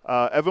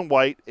 Evan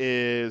White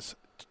is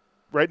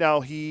right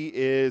now he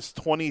is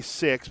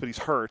 26, but he's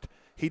hurt.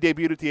 He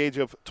debuted at the age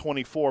of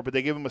 24, but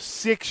they gave him a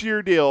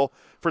 6-year deal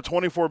for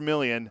 $24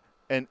 million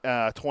in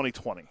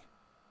 2020.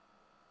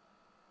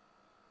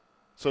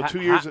 So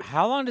 2 years.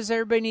 How long does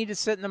everybody need to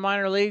sit in the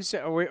minor leagues?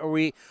 How are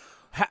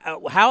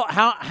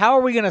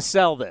we going to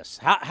sell this?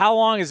 How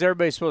long is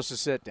everybody supposed to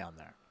sit down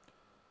there?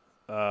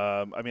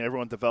 I mean,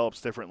 everyone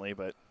develops differently,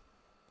 but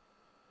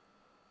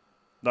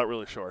not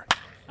really sure.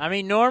 I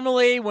mean,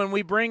 normally when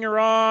we bring her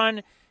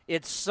on,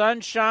 it's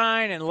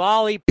sunshine and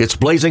lollipop. It's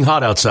blazing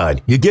hot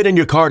outside. You get in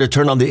your car to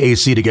turn on the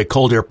AC to get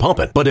cold air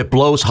pumping, but it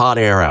blows hot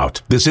air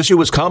out. This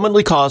issue is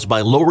commonly caused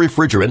by low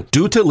refrigerant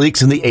due to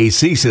leaks in the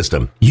AC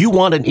system. You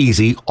want an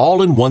easy,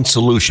 all-in-one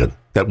solution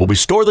that will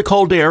restore the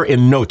cold air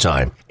in no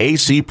time.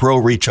 AC Pro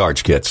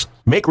Recharge Kits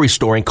make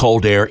restoring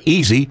cold air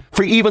easy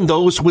for even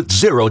those with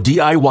zero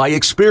DIY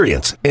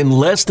experience in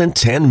less than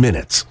 10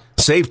 minutes.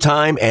 Save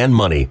time and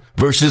money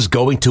versus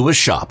going to a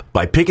shop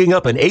by picking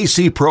up an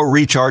AC Pro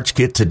Recharge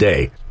Kit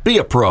today. Be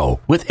a pro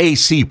with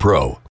AC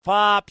Pro.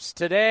 Pops,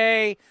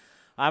 today,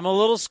 I'm a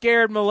little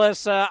scared,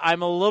 Melissa.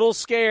 I'm a little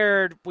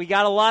scared. We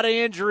got a lot of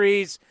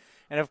injuries.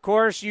 And, of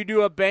course, you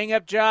do a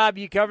bang-up job.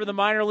 You cover the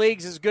minor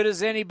leagues as good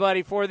as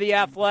anybody for the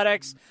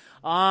Athletics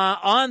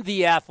on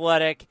The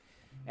Athletic.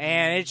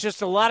 And it's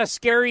just a lot of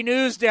scary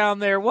news down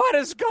there. What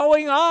is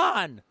going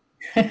on?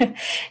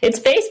 It's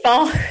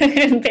baseball,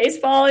 and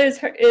baseball is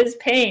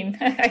pain.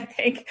 I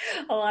think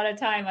a lot of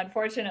time,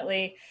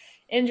 unfortunately,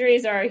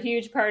 injuries are a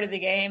huge part of the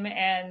game,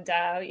 and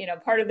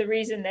part of the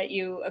reason that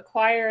you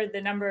acquire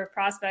the number of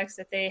prospects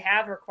that they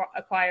have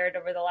acquired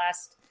over the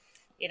last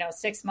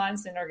 6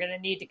 months and are going to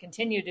need to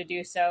continue to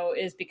do so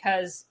is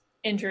because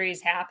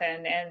injuries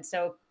happen, and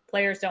so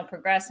players don't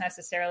progress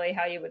necessarily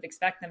how you would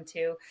expect them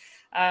to.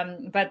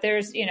 But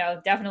there's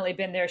definitely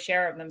been their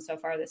share of them so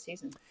far this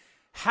season.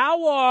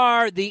 How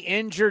are the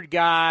injured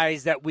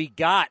guys that we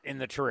got in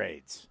the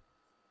trades?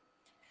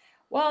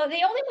 Well,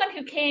 the only one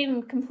who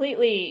came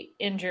completely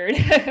injured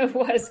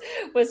was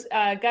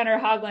Gunnar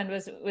Hoglund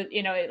was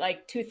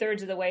like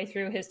 2/3 of the way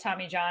through his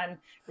Tommy John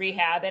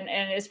rehab, and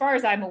as far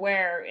as I'm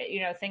aware,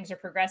 things are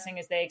progressing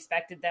as they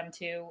expected them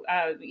to.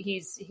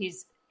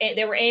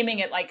 They were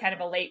aiming at like kind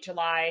of a late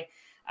July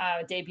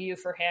debut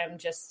for him,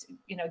 just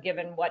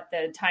given what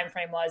the time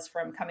frame was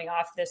from coming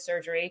off this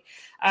surgery.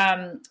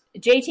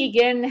 JT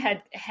Ginn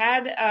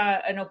had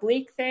an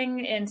oblique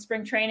thing in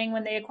spring training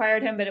when they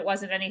acquired him, but it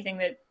wasn't anything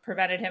that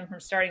prevented him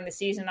from starting the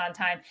season on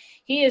time.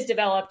 He has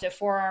developed a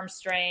forearm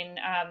strain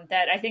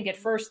that I think at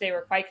first they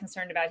were quite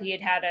concerned about. He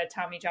had a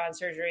Tommy John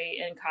surgery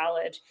in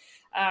college.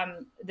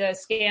 The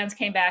scans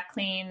came back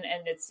clean,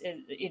 and it's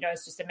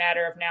just a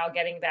matter of now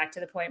getting back to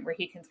the point where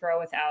he can throw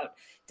without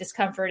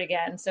discomfort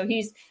again. So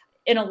he's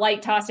in a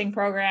light tossing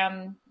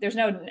program. There's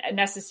no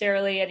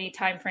necessarily any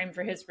time frame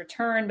for his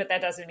return, but that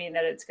doesn't mean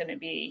that it's going to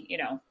be,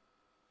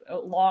 a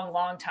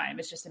long time.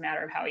 It's just a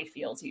matter of how he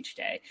feels each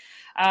day.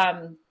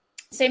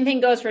 Same thing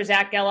goes for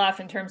Zach Geloff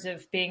in terms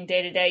of being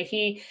day-to-day.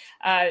 He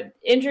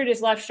injured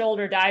his left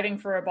shoulder diving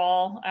for a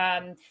ball.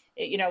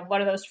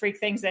 One of those freak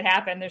things that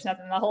happen. There's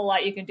nothing a whole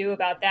lot you can do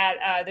about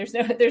that. There's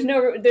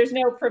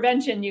no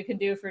prevention you can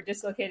do for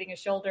dislocating a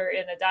shoulder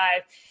in a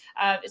dive.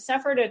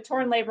 Suffered a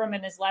torn labrum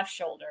in his left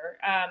shoulder.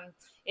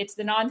 It's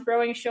the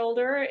non-throwing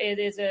shoulder. It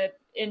is a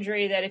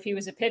injury that if he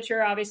was a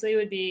pitcher, obviously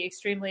would be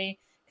extremely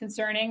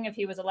concerning. If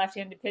he was a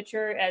left-handed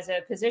pitcher, as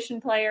a position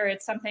player,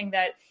 it's something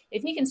that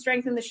if he can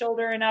strengthen the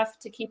shoulder enough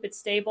to keep it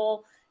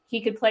stable,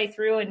 he could play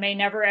through and may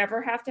never,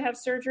 ever have to have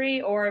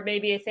surgery, or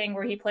maybe a thing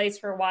where he plays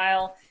for a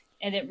while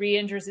and it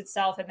re-injures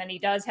itself and then he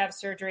does have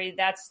surgery.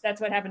 That's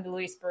what happened to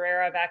Luis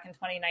Barrera back in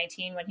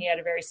 2019 when he had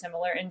a very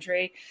similar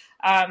injury.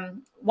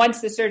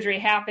 Once the surgery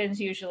happens,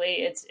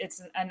 usually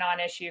it's a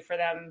non-issue for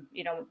them,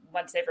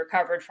 once they've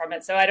recovered from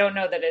it. So I don't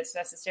know that it's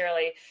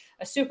necessarily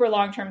a super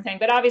long-term thing,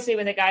 but obviously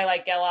with a guy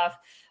like Geloff,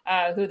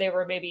 who they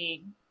were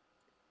maybe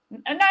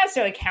not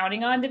necessarily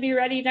counting on to be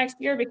ready next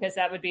year, because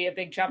that would be a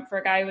big jump for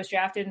a guy who was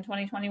drafted in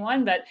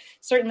 2021, but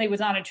certainly was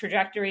on a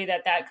trajectory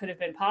that could have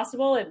been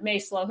possible. It may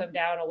slow him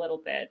down a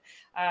little bit.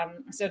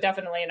 So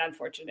definitely an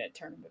unfortunate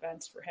turn of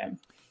events for him.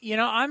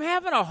 I'm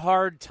having a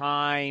hard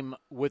time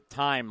with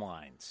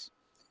timelines.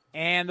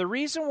 And the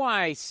reason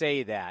why I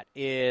say that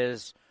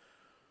is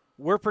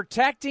we're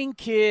protecting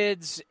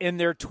kids in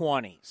their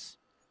 20s.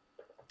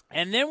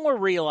 And then we're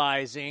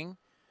realizing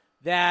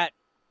that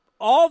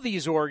all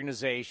these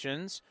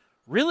organizations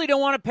really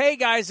don't want to pay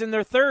guys in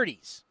their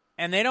 30s,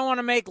 and they don't want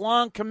to make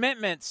long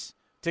commitments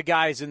to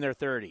guys in their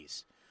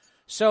 30s.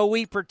 So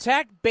we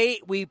protect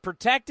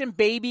and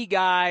baby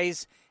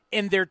guys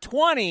in their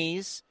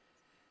 20s,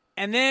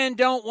 and then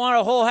don't want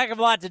a whole heck of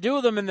a lot to do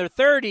with them in their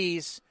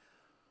 30s.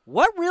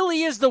 What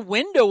really is the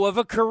window of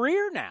a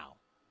career now?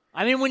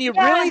 I mean, when you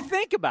really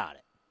think about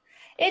it,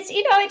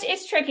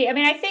 it's tricky. I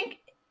mean, I think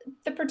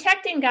the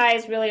protecting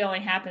guys really only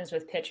happens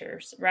with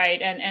pitchers,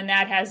 right? And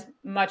that has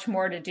much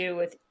more to do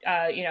with,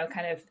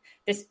 kind of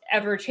this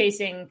ever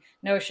chasing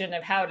notion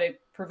of how to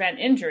prevent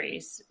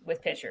injuries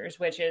with pitchers,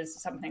 which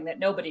is something that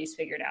nobody's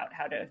figured out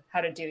how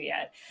to do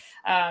yet.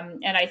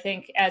 And I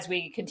think as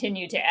we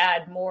continue to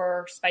add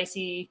more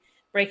spicy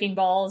breaking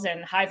balls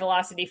and high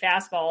velocity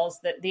fastballs,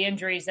 that the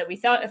injuries that we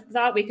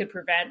thought we could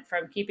prevent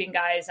from keeping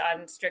guys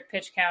on strict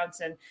pitch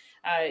counts and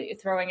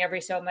throwing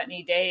every so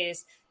many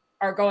days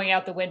are going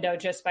out the window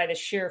just by the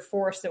sheer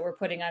force that we're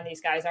putting on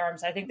these guys'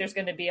 arms. I think there's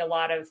going to be a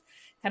lot of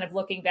kind of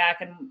looking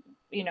back and,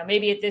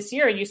 maybe at this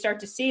year you start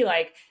to see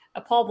like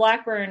Paul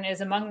Blackburn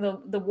is among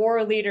the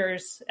WAR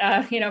leaders,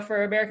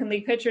 for American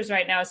League pitchers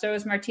right now. So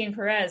is Martin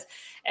Perez.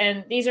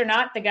 And these are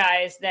not the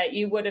guys that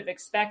you would have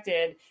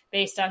expected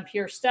based on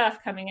pure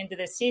stuff coming into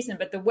this season.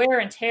 But the wear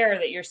and tear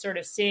that you're sort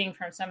of seeing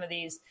from some of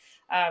these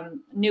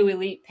new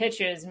elite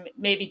pitches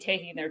may be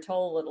taking their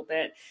toll a little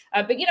bit.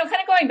 But, kind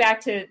of going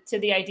back to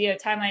the idea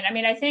of timeline, I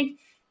mean, I think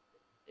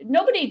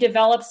nobody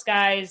develops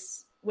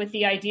guys with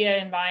the idea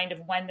in mind of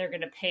when they're going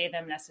to pay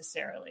them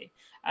necessarily.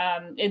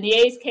 In the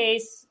A's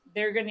case,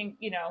 they're going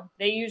to,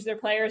 they use their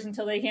players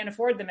until they can't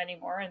afford them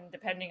anymore. And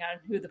depending on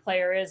who the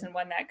player is and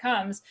when that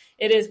comes,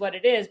 it is what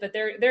it is. But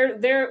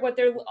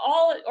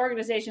all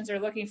organizations are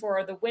looking for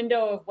are the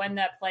window of when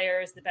that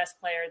player is the best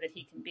player that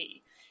he can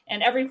be.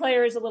 And every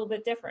player is a little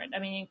bit different. I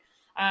mean,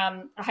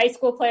 a high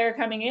school player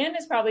coming in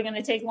is probably going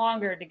to take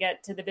longer to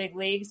get to the big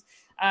leagues,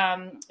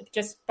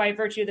 just by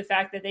virtue of the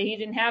fact that he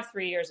didn't have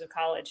 3 years of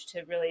college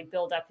to really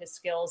build up his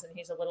skills, and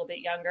he's a little bit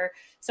younger.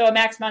 So a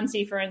Max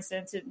Muncy, for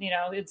instance,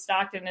 in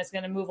Stockton is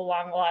going to move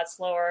along a lot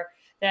slower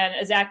than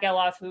a Zach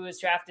Geloff, who was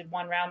drafted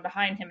one round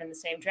behind him in the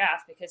same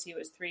draft because he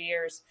was 3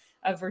 years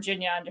of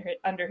Virginia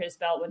under his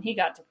belt when he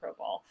got to pro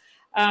ball.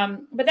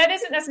 But that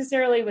isn't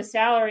necessarily with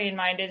salary in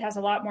mind. It has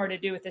a lot more to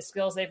do with the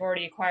skills they've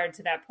already acquired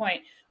to that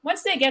point.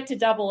 Once they get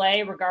to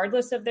AA,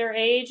 regardless of their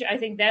age, I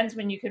think then's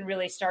when you can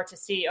really start to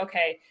see,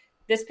 okay,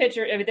 this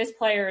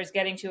player is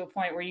getting to a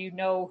point where you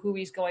know who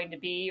he's going to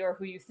be or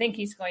who you think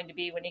he's going to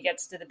be when he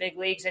gets to the big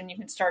leagues, and you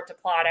can start to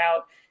plot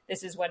out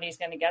this is when he's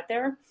going to get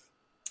there.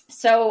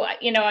 So,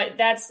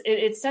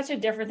 it's such a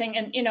different thing.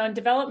 And,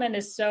 development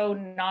is so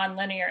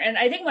nonlinear. And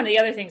I think one of the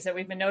other things that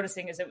we've been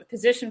noticing is that with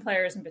position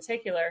players in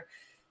particular,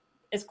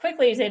 as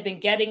quickly as they've been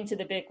getting to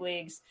the big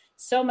leagues,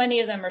 so many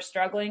of them are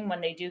struggling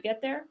when they do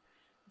get there,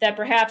 that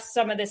perhaps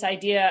some of this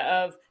idea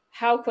of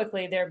how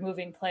quickly they're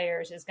moving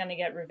players is going to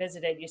get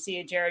revisited. You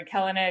see Jared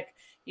Kelenic,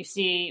 you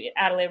see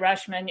Adley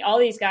Rutschman, all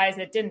these guys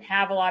that didn't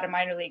have a lot of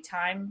minor league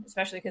time,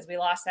 especially because we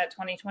lost that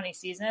 2020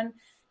 season.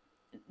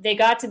 They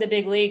got to the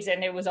big leagues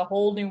and it was a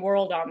whole new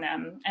world on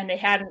them, and they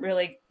hadn't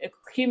really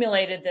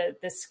accumulated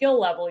the skill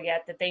level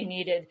yet that they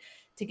needed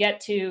to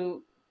get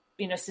to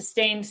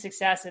sustained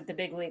success at the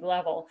big league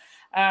level.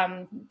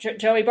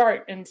 Joey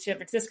Bart in San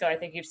Francisco, I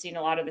think you've seen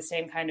a lot of the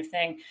same kind of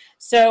thing.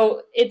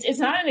 So it's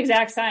not an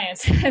exact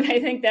science. And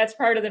I think that's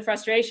part of the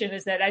frustration,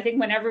 is that I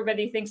think when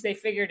everybody thinks they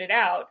figured it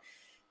out,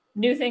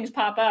 new things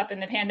pop up.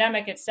 And the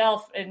pandemic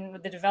itself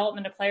and the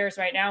development of players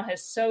right now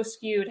has so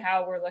skewed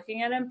how we're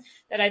looking at them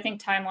that I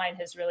think timeline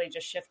has really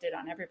just shifted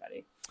on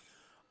everybody.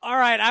 All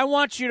right, I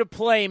want you to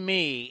play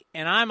me,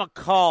 and I'm a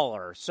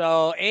caller.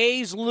 So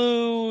A's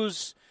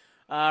lose.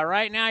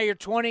 Right now you're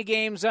 20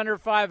 games under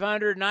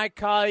 500, and I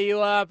call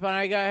you up, and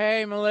I go,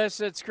 hey,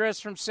 Melissa, it's Chris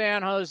from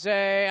San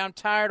Jose. I'm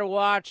tired of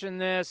watching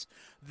this.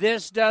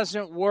 This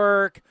doesn't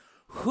work.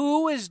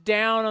 Who is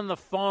down on the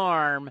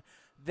farm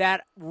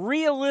that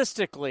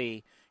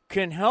realistically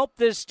can help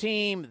this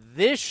team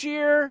this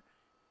year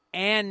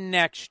and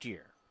next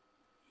year?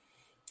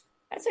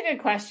 That's a good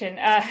question.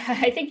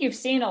 I think you've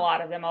seen a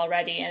lot of them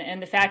already, and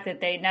the fact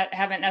that they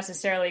haven't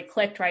necessarily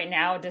clicked right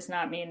now does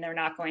not mean they're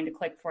not going to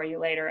click for you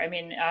later. I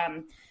mean,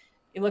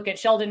 you look at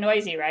Sheldon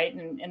Neuse, right?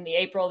 In the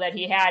April that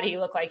he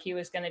looked like he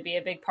was going to be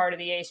a big part of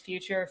the A's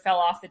future, fell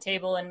off the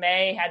table in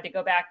May, had to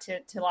go back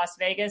to Las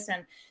Vegas.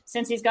 And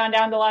since he's gone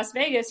down to Las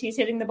Vegas, he's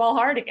hitting the ball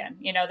hard again.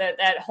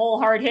 That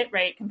whole hard hit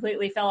rate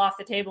completely fell off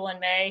the table in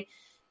May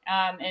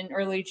and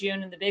early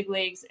June in the big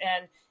leagues.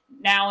 And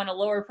now in a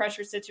lower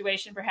pressure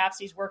situation, perhaps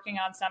he's working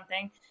on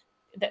something.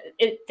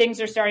 Things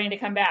are starting to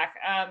come back.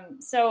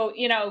 So,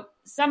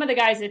 some of the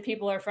guys that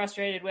people are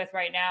frustrated with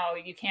right now,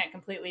 you can't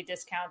completely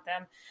discount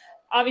them.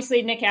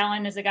 Obviously, Nick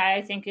Allen is a guy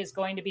I think is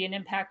going to be an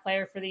impact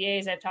player for the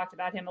A's. I've talked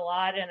about him a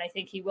lot, and I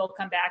think he will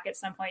come back at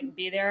some point and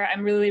be there.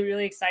 I'm really,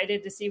 really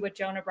excited to see what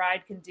Jonah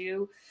Bride can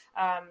do.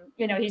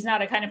 He's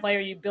not a kind of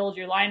player you build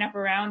your lineup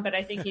around, but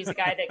I think he's a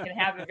guy that can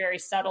have a very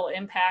subtle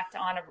impact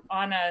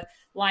on a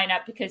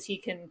lineup because he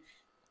can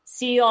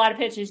see a lot of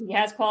pitches. He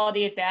has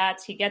quality at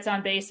bats. He gets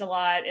on base a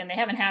lot, and they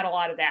haven't had a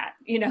lot of that.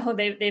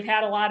 They've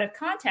had a lot of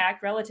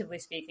contact, relatively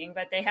speaking,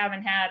 but they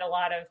haven't had a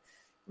lot of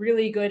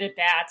really good at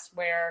bats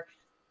where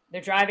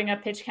they're driving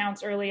up pitch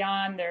counts early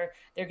on. They're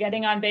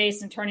getting on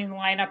base and turning the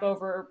lineup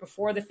over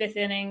before the fifth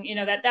inning.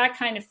 That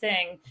kind of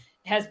thing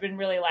has been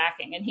really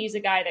lacking, and he's a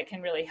guy that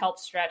can really help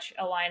stretch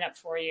a lineup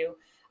for you.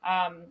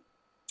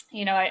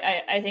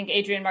 I think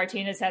Adrian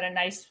Martinez had a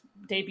nice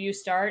debut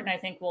start, and I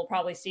think we'll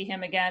probably see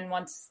him again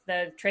once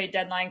the trade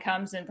deadline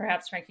comes and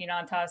perhaps Frankie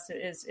Montas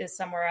is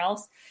somewhere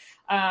else.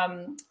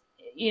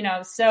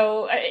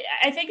 So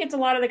I think it's a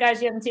lot of the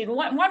guys you haven't seen.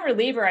 One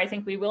reliever I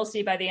think we will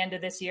see by the end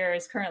of this year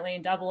is currently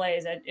in Double-A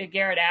is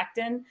Garrett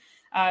Acton,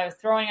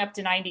 throwing up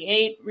to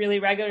 98 really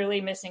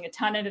regularly, missing a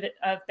ton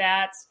of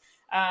bats.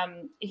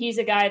 He's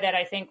a guy that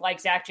I think,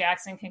 like Zach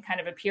Jackson, can kind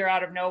of appear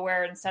out of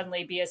nowhere and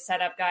suddenly be a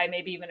setup guy,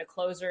 maybe even a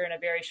closer in a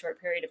very short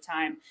period of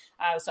time.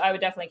 So I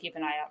would definitely keep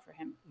an eye out for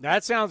him.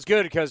 That sounds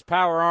good because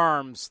power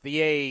arms,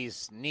 the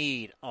A's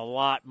need a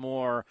lot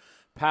more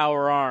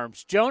power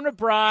arms. Jonah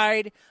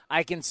Bride,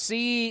 I can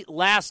see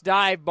Last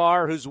Dive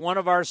Bar, who's one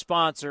of our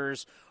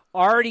sponsors,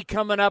 already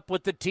coming up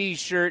with the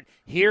T-shirt,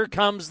 Here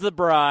Comes the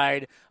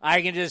Bride.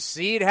 I can just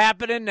see it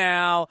happening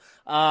now.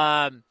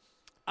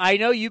 I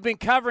know you've been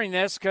covering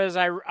this because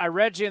I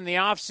read you in the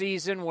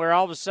offseason where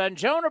all of a sudden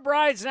Jonah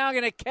Bride's now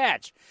going to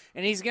catch,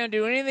 and he's going to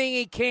do anything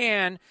he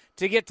can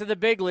to get to the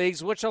big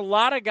leagues, which a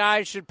lot of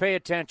guys should pay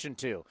attention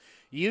to.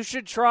 You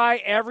should try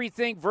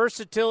everything.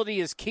 Versatility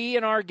is key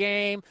in our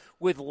game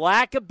with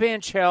lack of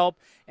bench help,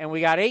 and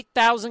we got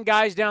 8,000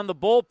 guys down the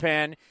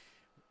bullpen.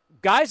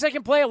 Guys that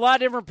can play a lot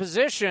of different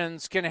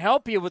positions can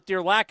help you with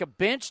your lack of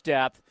bench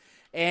depth.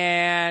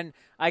 And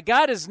I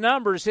got his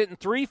numbers hitting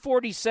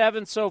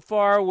 347 so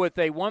far with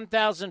a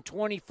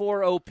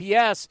 1,024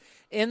 OPS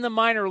in the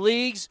minor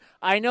leagues.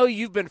 I know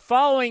you've been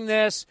following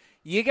this.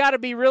 You got to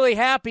be really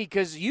happy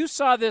because you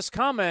saw this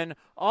coming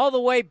all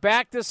the way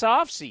back this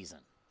offseason.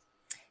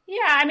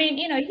 Yeah, I mean,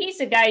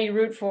 he's a guy you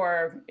root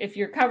for if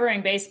you're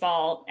covering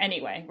baseball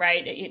anyway,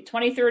 right?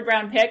 23rd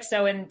round pick.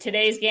 So in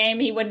today's game,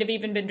 he wouldn't have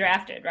even been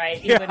drafted, right?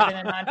 He would have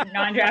been a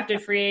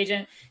non-drafted free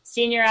agent,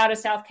 senior out of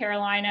South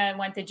Carolina, and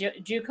went the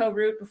JUCO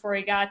route before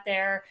he got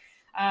there.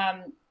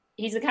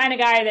 He's the kind of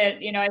guy that,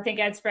 I think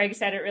Ed Sprague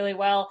said it really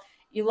well.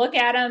 You look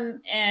at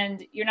him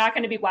and you're not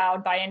going to be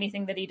wowed by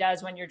anything that he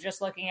does when you're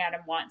just looking at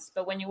him once.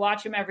 But when you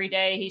watch him every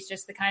day, he's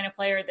just the kind of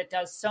player that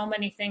does so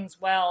many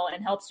things well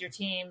and helps your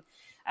team.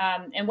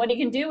 And what he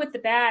can do with the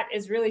bat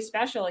is really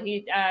special.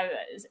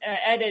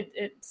 Ed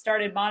had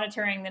started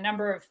monitoring the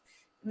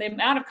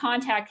amount of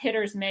contact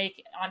hitters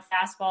make on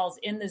fastballs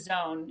in the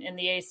zone in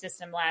the A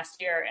system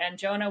last year. And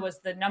Jonah was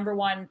the number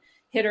one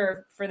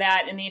hitter for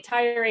that in the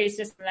entire A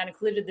system. That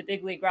included the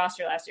big league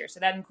roster last year. So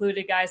that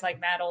included guys like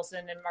Matt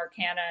Olson and Mark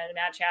Hanna and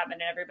Matt Chapman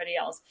and everybody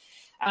else.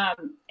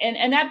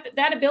 And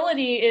that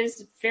ability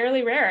is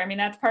fairly rare. I mean,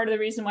 that's part of the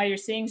reason why you're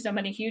seeing so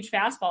many huge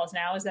fastballs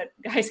now is that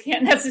guys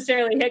can't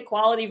necessarily hit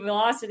quality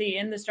velocity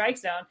in the strike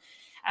zone.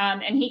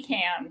 And he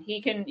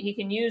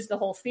can use the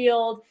whole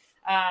field.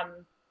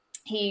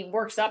 He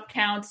works up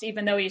counts,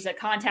 even though he's a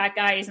contact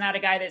guy. He's not a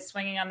guy that's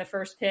swinging on the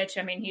first pitch.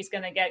 I mean, he's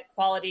going to get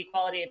quality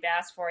at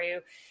bats for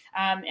you.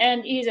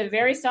 And he's a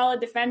very solid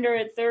defender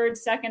at third,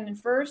 second,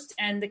 and first.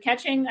 And the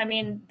catching, I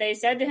mean, they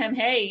said to him,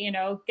 hey,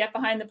 get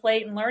behind the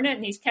plate and learn it.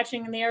 And he's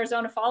catching in the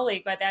Arizona Fall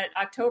League. By that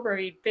October,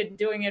 he'd been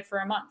doing it for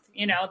a month.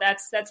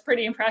 That's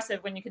pretty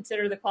impressive when you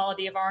consider the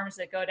quality of arms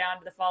that go down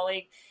to the Fall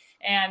League.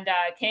 And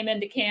came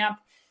into camp.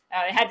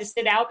 Had to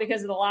sit out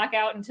because of the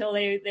lockout until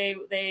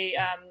they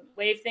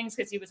waived things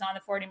because he was on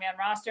the 40-man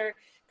roster.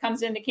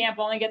 Comes into camp,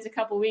 only gets a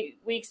couple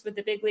weeks with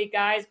the big league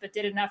guys, but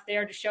did enough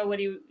there to show what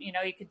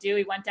he could do.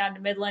 He went down to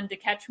Midland to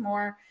catch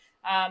more.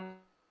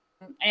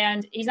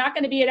 And he's not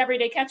going to be an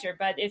everyday catcher,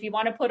 but if you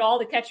want to put all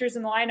the catchers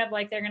in the lineup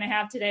like they're going to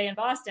have today in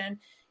Boston,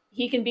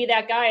 he can be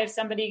that guy if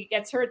somebody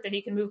gets hurt that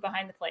he can move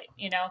behind the plate,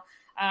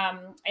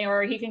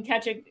 or he can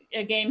catch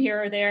a game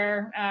here or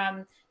there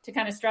to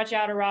kind of stretch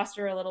out a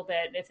roster a little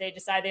bit. If they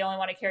decide they only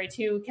want to carry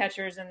two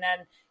catchers and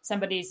then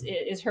somebody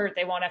is hurt,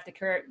 they won't have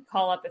to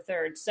call up a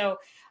third. So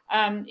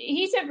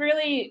he's a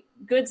really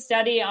good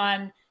study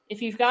on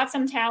if you've got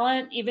some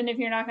talent, even if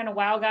you're not going to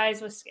wow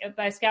guys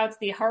by scouts,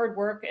 the hard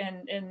work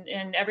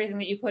and everything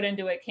that you put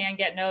into it can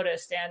get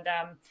noticed. And,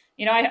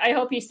 I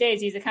hope he stays.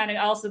 He's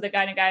also the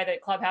kind of guy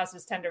that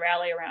clubhouses tend to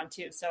rally around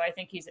too. So I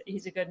think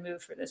he's a good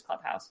move for this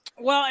clubhouse.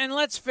 Well, and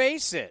let's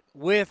face it,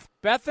 with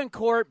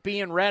Bethancourt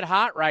being red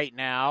hot right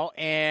now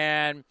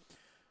and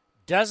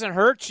doesn't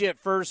hurt you at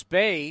first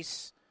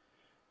base,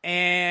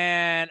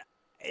 and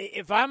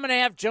if I'm going to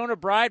have Jonah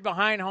Bride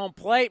behind home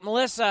plate,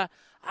 Melissa,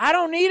 I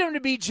don't need him to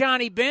be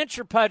Johnny Bench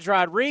or Pudge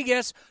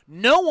Rodriguez.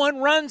 No one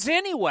runs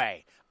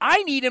anyway.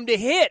 I need him to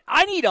hit.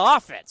 I need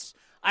offense.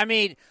 I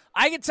mean,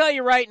 I can tell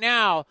you right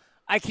now,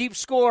 I keep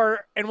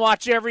score and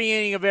watch every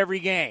inning of every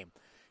game.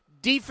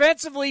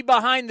 Defensively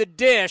behind the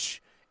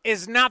dish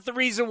is not the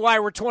reason why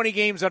we're 20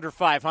 games under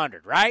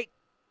 500, right?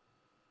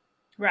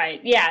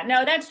 Right. Yeah,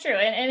 no, that's true.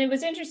 And it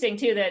was interesting,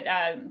 too,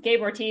 that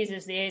Gabe Ortiz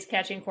is the A's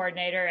catching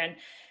coordinator, and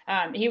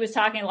he was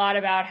talking a lot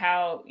about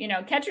how,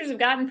 catchers have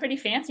gotten pretty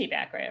fancy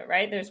back there,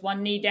 right? There's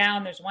one knee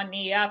down, there's one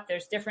knee up,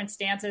 there's different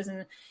stances.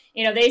 And,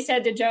 they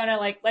said to Jonah,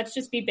 let's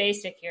just be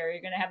basic here.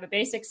 You're going to have a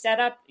basic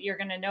setup. You're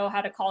going to know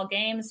how to call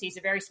games. He's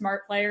a very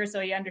smart player, so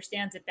he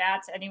understands at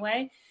bats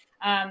anyway.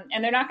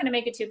 And they're not going to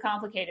make it too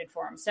complicated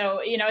for him.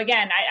 So,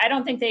 again, I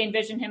don't think they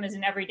envision him as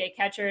an everyday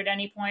catcher at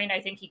any point. I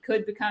think he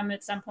could become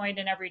at some point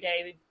an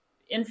everyday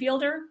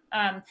infielder.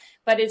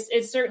 But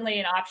it's certainly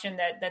an option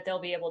that they'll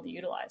be able to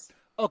utilize.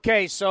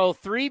 Okay, so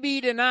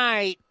 3B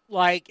tonight,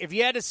 like if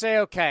you had to say,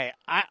 okay,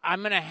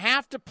 I'm going to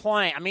have to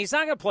play. I mean, he's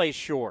not going to play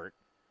short.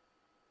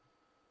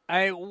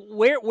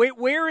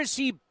 Where is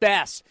he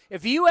best?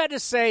 If you had to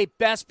say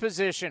best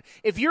position,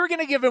 if you're going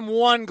to give him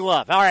one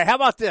glove, all right, how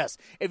about this?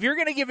 If you're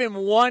going to give him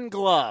one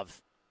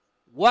glove,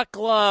 what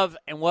glove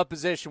and what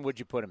position would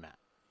you put him at?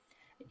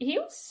 He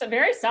was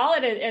very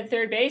solid at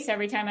third base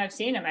every time I've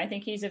seen him. I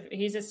think he's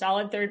a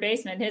solid third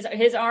baseman.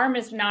 His arm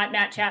is not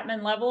Matt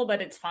Chapman level,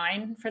 but it's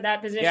fine for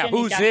that position. Yeah,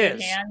 whose he's got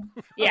good hands.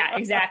 Yeah,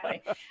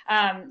 exactly.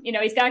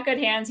 He's got good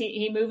hands.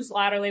 He moves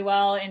laterally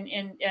well,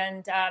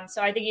 and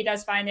so I think he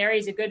does fine there.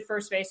 He's a good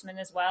first baseman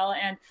as well.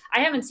 And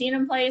I haven't seen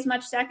him play as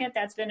much second.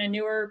 That's been a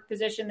newer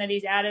position that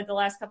he's added the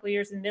last couple of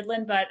years in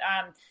Midland. But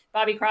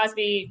Bobby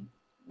Crosby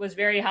was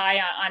very high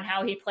on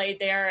how he played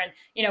there.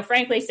 And,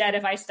 frankly said,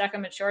 if I stuck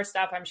him at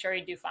shortstop, I'm sure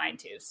he'd do fine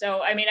too.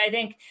 So, I mean, I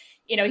think,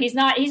 he's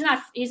not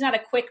a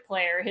quick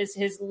player.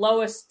 His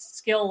lowest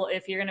skill,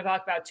 if you're going to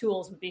talk about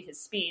tools, would be his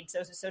speed.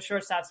 So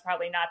shortstop's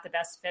probably not the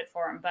best fit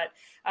for him, but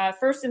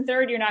first and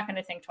third, you're not going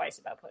to think twice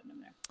about putting him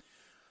there.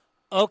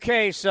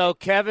 Okay. So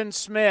Kevin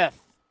Smith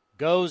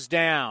goes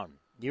down.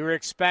 You were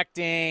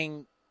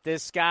expecting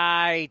this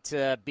guy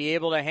to be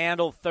able to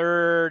handle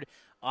third.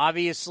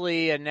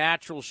 Obviously, a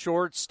natural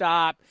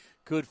shortstop,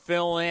 could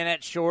fill in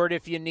at short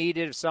if you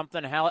needed, if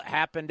something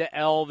happened to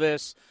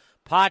Elvis.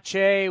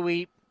 Pache,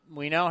 we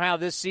know how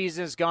this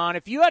season has gone.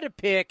 If you had to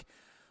pick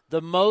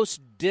the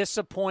most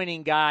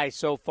disappointing guy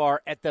so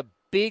far at the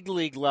big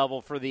league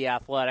level for the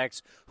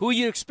Athletics, who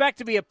you expect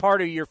to be a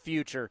part of your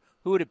future,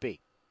 who would it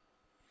be?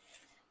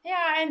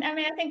 Yeah, and I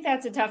mean, I think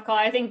that's a tough call.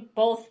 I think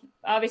both,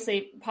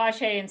 obviously,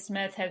 Pache and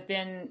Smith have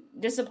been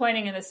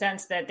disappointing in the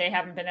sense that they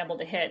haven't been able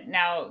to hit.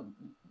 Now,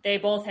 they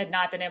both had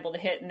not been able to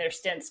hit in their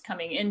stints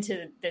coming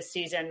into this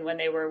season when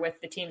they were with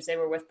the teams they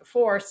were with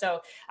before. So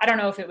I don't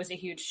know if it was a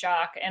huge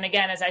shock. And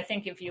again, as I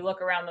think if you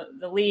look around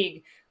the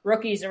league,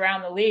 rookies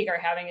around the league are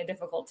having a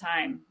difficult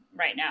time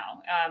right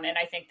now. And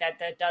I think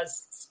that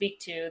does speak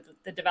to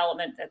the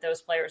development that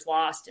those players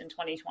lost in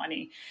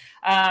 2020.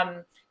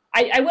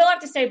 I will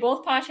have to say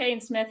both Pache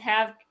and Smith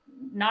have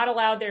not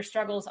allowed their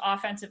struggles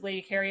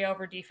offensively to carry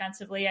over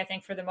defensively. I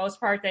think for the most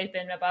part, they've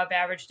been above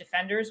average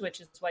defenders, which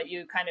is what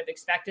you kind of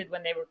expected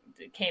when they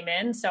came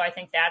in. So I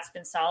think that's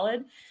been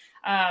solid.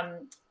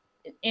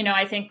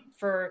 I think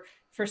for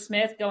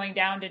Smith going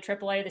down to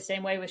AAA the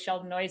same way with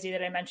Sheldon Neuse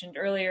that I mentioned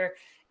earlier,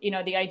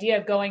 the idea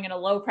of going in a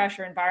low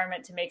pressure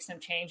environment to make some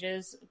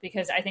changes,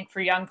 because I think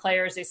for young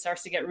players, it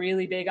starts to get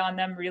really big on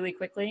them really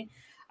quickly.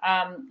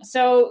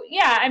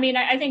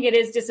 I think it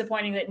is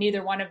disappointing that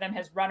neither one of them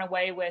has run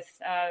away with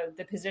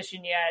the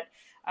position yet,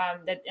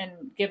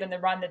 and given the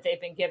run that they've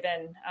been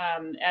given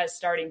as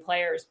starting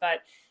players. But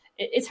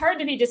it's hard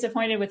to be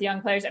disappointed with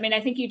young players. I mean,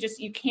 I think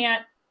you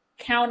can't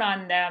count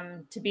on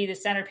them to be the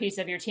centerpiece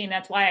of your team.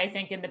 That's why I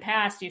think in the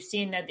past you've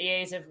seen that the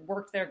A's have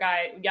worked their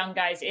young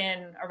guys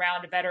in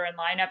around a veteran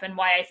lineup, and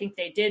why I think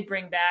they did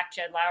bring back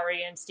Jed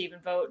Lowry and Stephen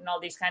Vogt and all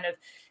these kind of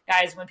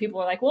guys when people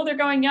were like, well, they're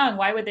going young,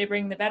 why would they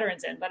bring the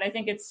veterans in? But I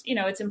think it's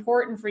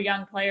important for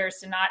young players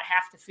to not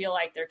have to feel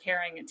like they're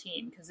carrying a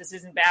team, because this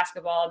isn't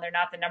basketball and they're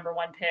not the number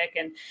one pick,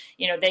 and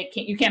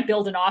you can't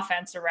build an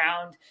offense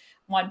around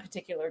one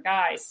particular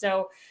guy.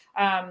 So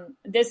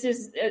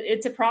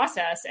it's a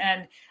process,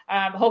 and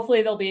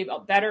hopefully they'll be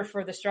better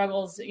for the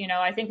struggles.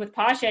 I think with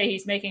Pache,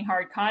 he's making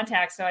hard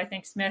contact. So I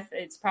think Smith,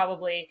 it's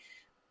probably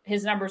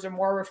his numbers are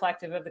more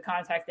reflective of the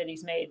contact that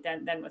he's made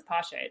than with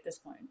Pache at this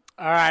point.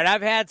 All right.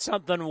 I've had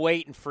something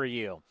waiting for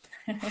you.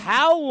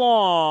 How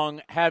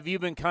long have you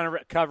been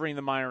covering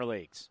the minor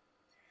leagues?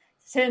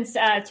 Since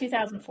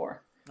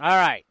 2004. All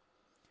right.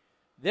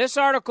 This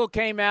article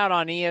came out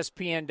on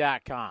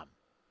ESPN.com.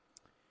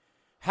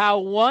 How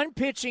one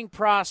pitching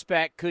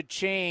prospect could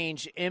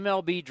change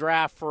MLB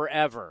draft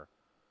forever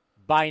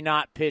by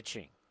not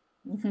pitching.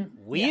 Mm-hmm.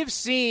 We have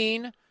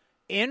seen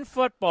in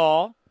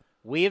football,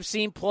 we have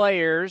seen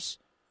players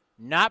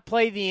not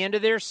play the end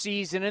of their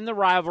season in the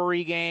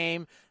rivalry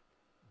game,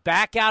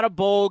 back out of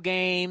bowl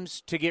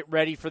games to get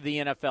ready for the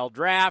NFL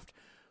draft.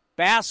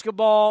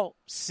 Basketball,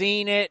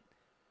 seen it.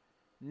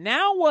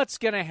 Now what's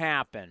going to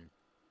happen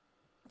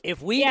if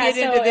we get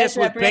into this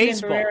with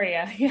baseball?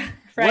 Yeah.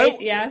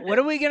 Right. What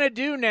are we going to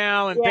do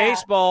now in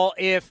baseball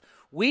if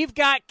we've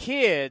got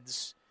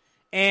kids,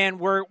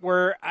 and we're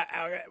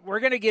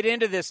going to get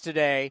into this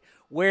today,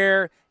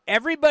 where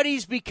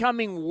everybody's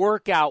becoming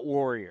workout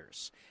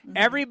warriors. Mm-hmm.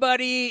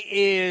 Everybody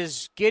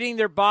is getting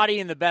their body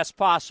in the best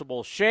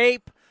possible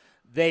shape.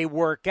 They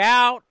work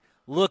out.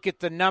 Look at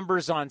the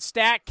numbers on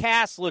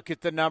StatCast. Look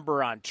at the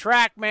number on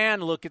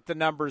TrackMan. Look at the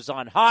numbers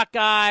on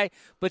Hawkeye.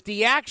 But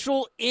the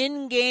actual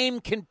in-game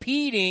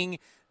competing,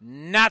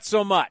 not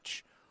so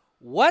much.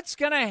 What's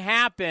going to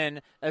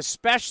happen,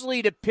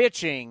 especially to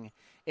pitching,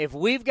 if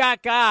we've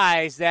got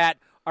guys that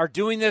are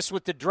doing this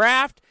with the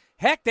draft?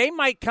 Heck, they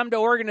might come to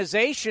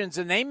organizations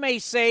and they may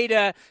say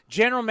to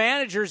general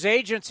managers,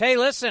 agents, hey,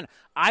 listen,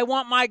 I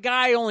want my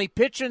guy only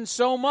pitching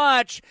so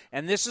much,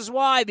 and this is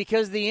why,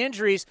 because of the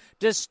injuries.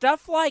 Does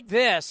stuff like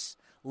this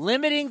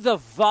limiting the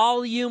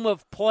volume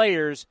of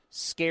players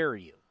scare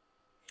you?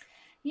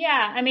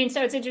 Yeah, I mean,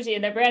 so it's interesting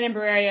that Brandon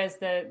Barreira is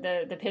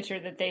the pitcher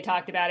that they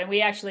talked about, and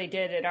we actually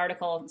did an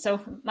article. So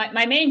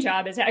my main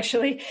job is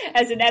actually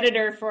as an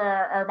editor for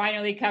our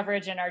minor league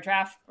coverage and our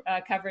draft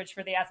coverage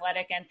for The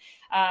Athletic, and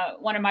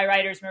one of my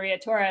writers, Maria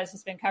Torres,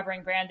 has been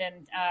covering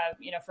Brandon,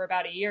 for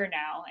about a year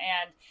now,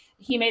 and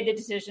he made the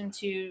decision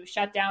to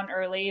shut down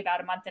early, about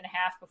a month and a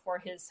half before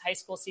his high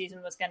school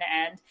season was going to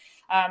end,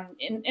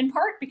 in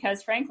part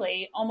because,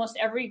 frankly, almost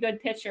every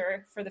good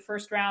pitcher for the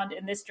first round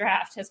in this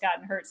draft has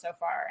gotten hurt so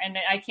far. And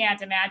I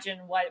can't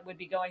imagine what would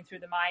be going through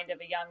the mind of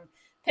a young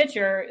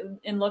pitcher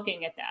in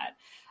looking at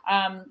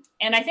that.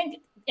 And I think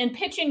in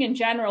pitching in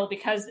general,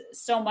 because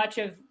so much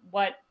of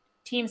what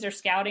teams are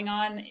scouting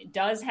on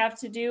does have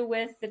to do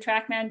with the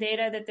TrackMan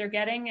data that they're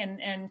getting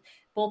and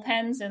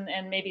bullpens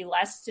and maybe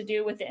less to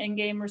do with the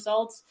in-game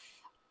results.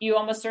 You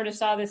almost sort of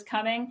saw this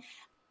coming.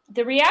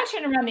 The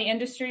reaction around the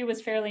industry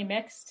was fairly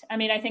mixed. I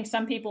mean, I think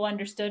some people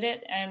understood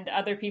it and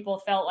other people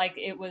felt like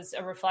it was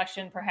a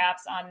reflection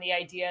perhaps on the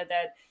idea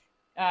that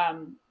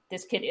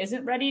this kid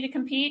isn't ready to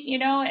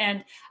compete,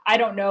 and I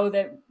don't know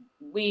that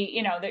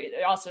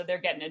they're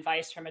getting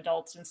advice from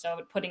adults. And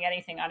so putting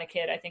anything on a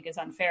kid, I think, is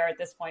unfair at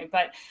this point.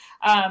 But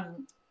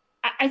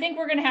I think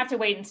we're going to have to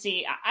wait and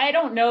see. I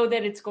don't know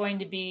that it's going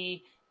to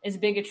be as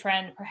big a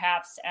trend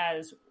perhaps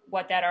as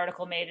what that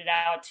article made it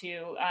out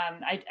to.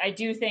 I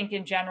do think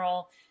in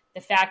general,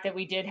 the fact that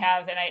we did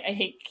have, and I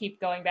hate to keep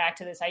going back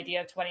to this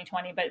idea of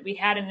 2020, but we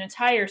had an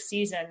entire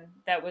season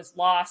that was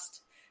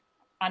lost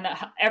on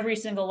every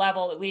single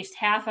level, at least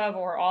half of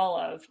or all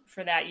of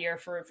for that year.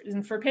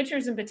 For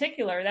pitchers in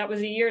particular, that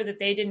was a year that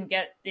they didn't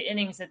get the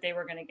innings that they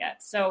were going to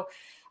get. So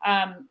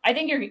I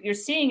think you're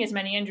seeing as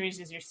many injuries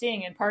as you're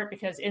seeing, in part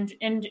because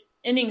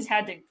innings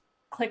had to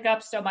click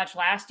up so much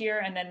last year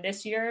and then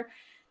this year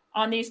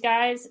on these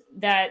guys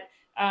that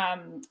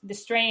the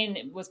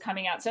strain was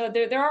coming out. So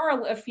there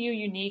are a few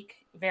unique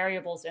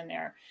variables in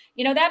there.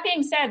 That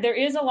being said, there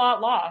is a lot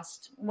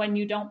lost when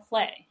you don't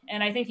play.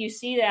 And I think you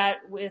see that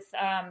with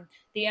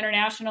the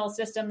international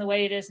system the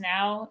way it is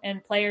now,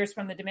 and players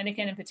from the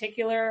Dominican in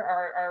particular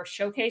are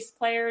showcase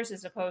players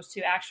as opposed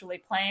to actually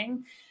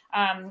playing.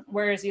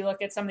 Whereas you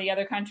look at some of the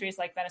other countries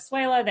like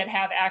Venezuela that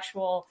have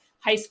actual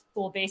high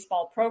school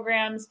baseball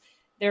programs,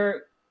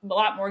 they're a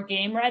lot more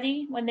game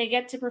ready when they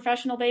get to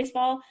professional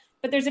baseball.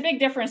 But there's a big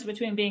difference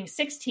between being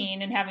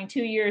 16 and having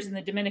 2 years in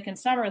the Dominican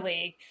Summer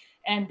League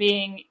and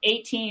being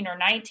 18 or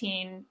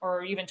 19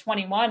 or even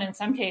 21 in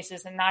some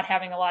cases and not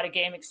having a lot of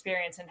game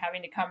experience and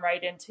having to come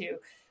right into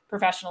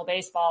professional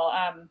baseball.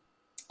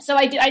 So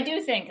I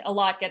do think a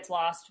lot gets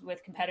lost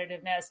with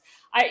competitiveness.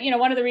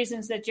 One of the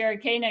reasons that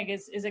Jared Koenig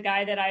is a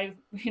guy that I,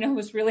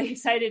 was really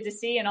excited to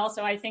see, and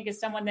also I think is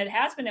someone that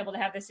has been able to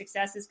have the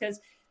success, is because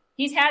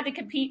he's had to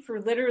compete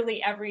for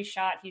literally every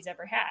shot he's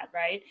ever had,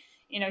 right?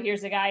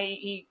 Here's a guy,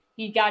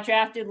 he got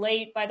drafted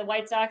late by the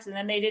White Sox, and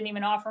then they didn't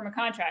even offer him a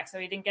contract, so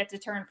he didn't get to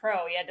turn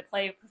pro. He had to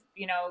play,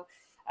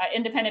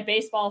 independent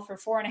baseball for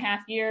 4.5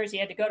 years. He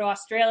had to go to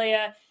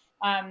Australia.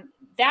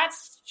 That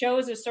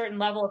shows a certain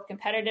level of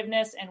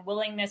competitiveness and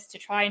willingness to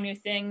try new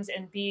things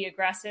and be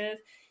aggressive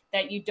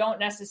that you don't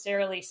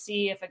necessarily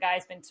see if a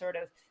guy's been sort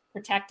of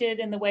protected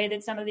in the way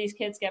that some of these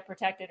kids get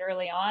protected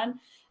early on.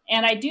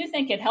 And I do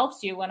think it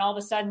helps you when all of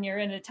a sudden you're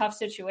in a tough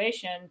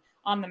situation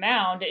on the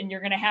mound and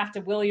you're going to have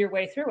to will your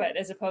way through it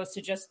as opposed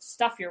to just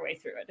stuff your way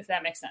through it, if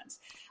that makes sense.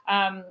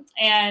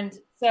 And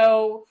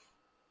so,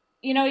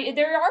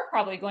 there are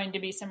probably going to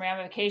be some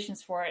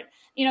ramifications for it.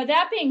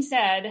 That being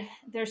said,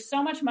 there's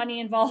so much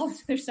money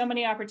involved. There's so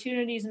many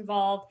opportunities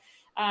involved.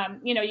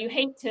 You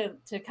hate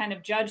to kind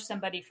of judge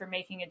somebody for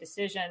making a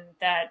decision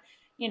that,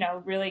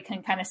 really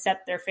can kind of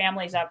set their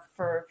families up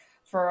for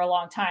a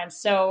long time.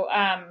 So,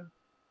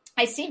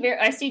 I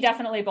see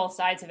definitely both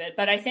sides of it,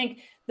 but I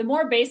think the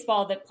more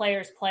baseball that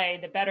players play,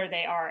 the better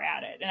they are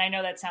at it. And I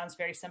know that sounds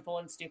very simple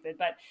and stupid,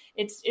 but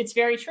it's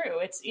very true.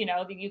 It's,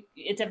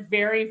 it's a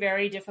very,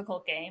 very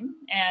difficult game.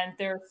 And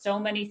there are so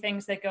many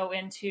things that go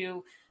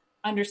into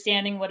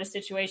understanding what a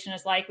situation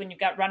is like when you've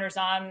got runners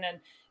on and,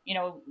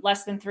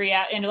 less than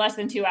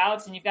 2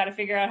 outs, and you've got to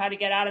figure out how to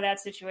get out of that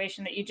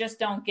situation that you just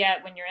don't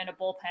get when you're in a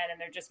bullpen and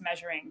they're just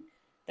measuring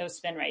those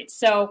spin rates.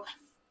 So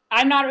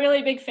I'm not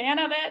really a big fan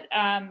of it,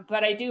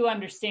 but I do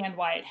understand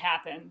why it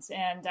happens.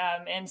 And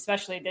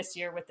especially this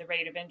year with the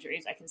rate of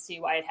injuries, I can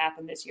see why it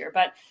happened this year.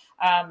 But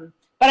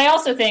I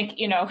also think,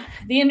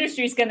 the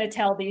industry is going to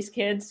tell these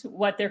kids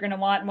what they're going to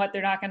want and what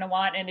they're not going to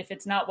want. And if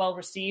it's not well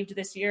received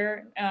this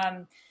year,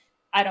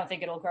 I don't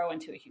think it'll grow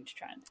into a huge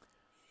trend.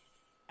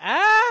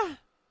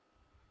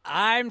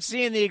 I'm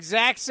seeing the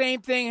exact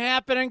same thing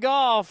happen in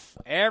golf.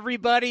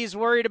 Everybody's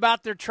worried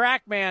about their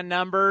TrackMan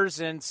numbers,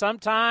 and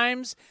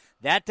sometimes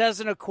that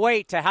doesn't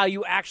equate to how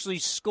you actually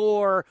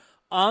score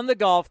on the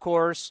golf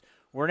course.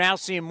 We're now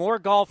seeing more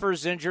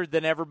golfers injured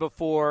than ever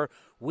before.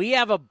 We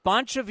have a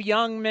bunch of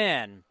young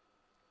men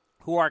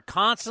who are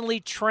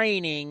constantly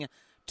training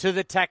to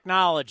the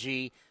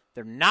technology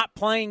They're not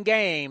playing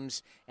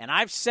games, and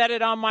I've said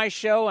it on my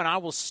show, and I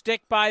will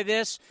stick by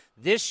this.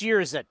 This year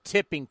is a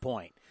tipping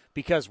point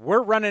because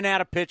we're running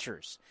out of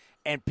pitchers.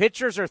 And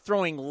pitchers are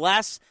throwing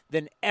less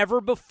than ever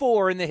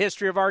before in the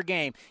history of our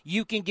game.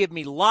 You can give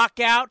me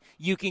lockout.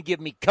 You can give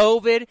me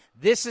COVID.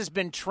 This has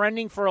been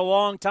trending for a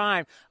long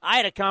time. I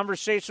had a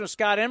conversation with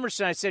Scott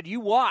Emerson. I said, you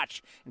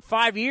watch. In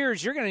 5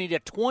 years, you're going to need a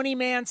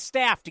 20-man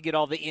staff to get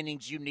all the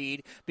innings you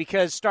need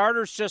because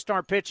starters just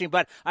aren't pitching.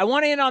 But I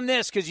want to end on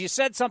this because you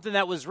said something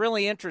that was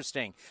really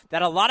interesting,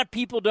 that a lot of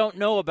people don't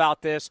know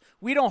about this.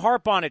 We don't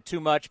harp on it too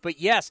much.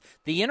 But, yes,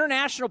 the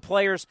international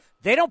players,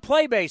 they don't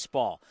play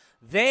baseball.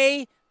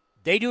 They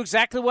do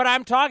exactly what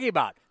I'm talking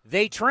about.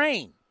 They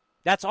train.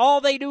 That's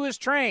all they do is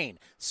train.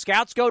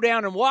 Scouts go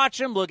down and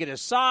watch him, look at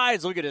his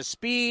size, look at his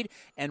speed.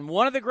 And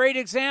one of the great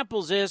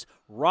examples is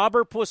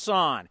Robert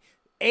Puason.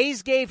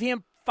 A's gave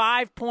him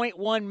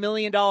 $5.1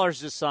 million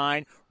to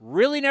sign.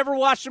 Really never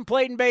watched him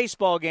play in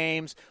baseball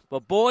games,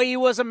 but boy, he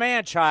was a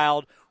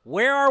man-child.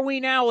 Where are we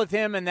now with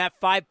him and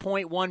that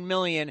 $5.1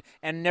 million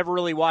and never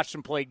really watched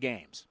him play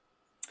games?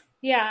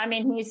 Yeah, I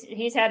mean,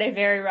 he's had a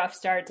very rough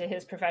start to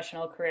his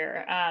professional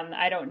career.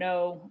 I don't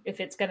know if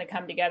it's going to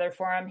come together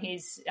for him.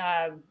 He's,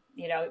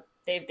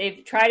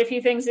 they've tried a few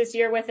things this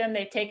year with him.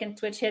 They've taken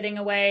switch hitting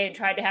away and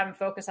tried to have him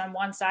focus on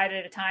one side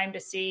at a time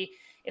to see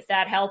if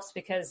that helps,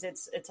 because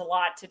it's a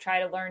lot to try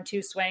to learn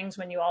two swings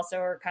when you also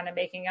are kind of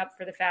making up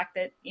for the fact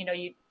that,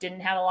 you didn't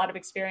have a lot of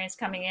experience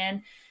coming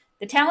in.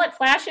 The talent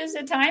flashes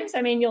at times.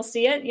 I mean, you'll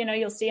see it,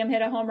 you'll see him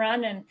hit a home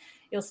run and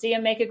you'll see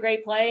him make a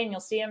great play and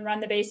you'll see him run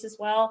the bases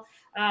well.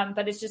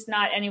 But it's just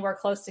not anywhere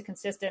close to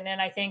consistent.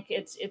 And I think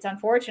it's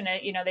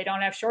unfortunate, they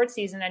don't have short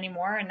season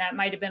anymore. And that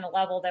might've been a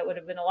level that would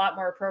have been a lot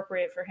more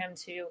appropriate for him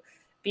to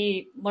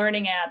be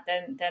learning at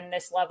than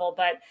this level.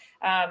 But,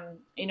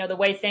 the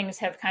way things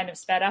have kind of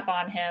sped up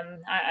on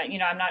him,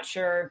 I'm not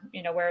sure,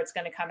 where it's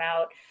going to come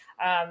out.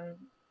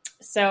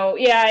 So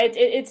yeah,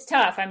 it's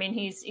tough. I mean,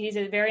 he's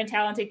a very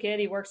talented kid.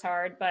 He works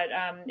hard, but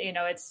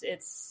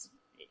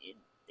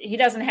he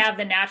doesn't have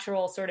the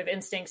natural sort of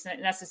instincts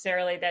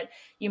necessarily that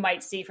you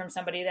might see from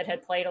somebody that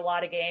had played a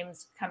lot of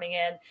games coming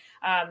in.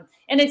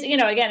 And it's,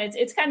 again,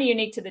 it's kind of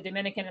unique to the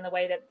Dominican in the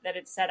way that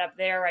it's set up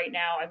there right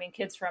now. I mean,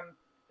 kids from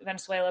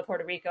Venezuela,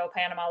 Puerto Rico,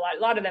 Panama, a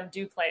lot of them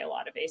do play a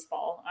lot of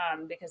baseball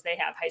because they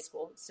have high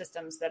school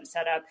systems that are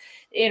set up.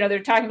 They're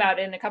talking about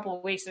in a couple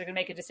of weeks, they're going to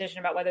make a decision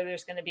about whether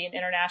there's going to be an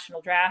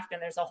international draft.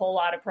 And there's a whole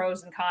lot of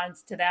pros and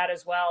cons to that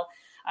as well.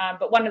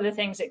 But one of the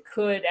things it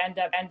could end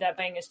up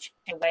being is changing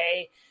the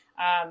way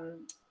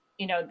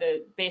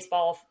the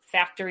baseball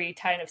factory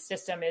kind of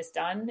system is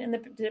done in the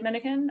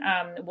Dominican.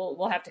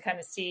 We'll have to kind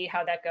of see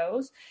how that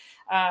goes.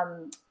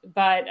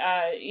 But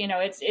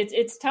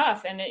it's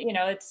tough, and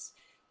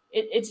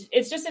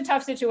it's just a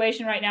tough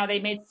situation right now. They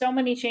made so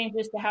many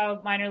changes to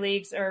how minor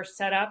leagues are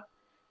set up.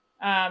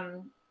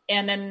 And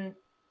then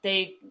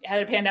they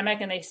had a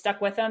pandemic and they stuck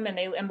with them and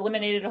they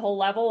eliminated a whole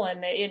level.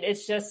 And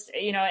it's just,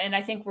 and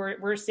I think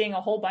we're seeing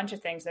a whole bunch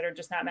of things that are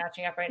just not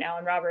matching up right now.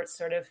 And Robert's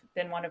sort of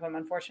been one of them,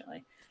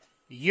 unfortunately.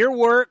 Your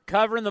work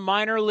covering the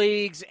minor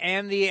leagues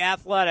and the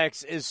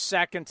athletics is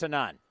second to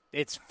none.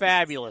 It's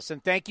fabulous.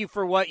 And thank you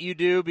for what you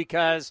do,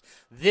 because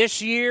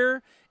this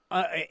year,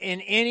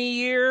 in any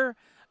year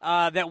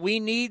that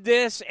we need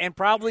this, and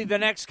probably the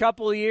next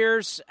couple of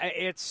years,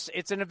 it's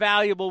an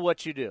invaluable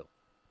what you do.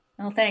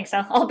 Well, thanks.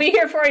 I'll be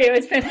here for you.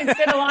 It's been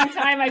a long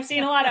time. I've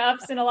seen a lot of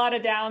ups and a lot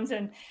of downs,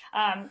 and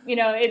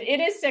it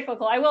is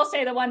cyclical. I will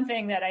say the one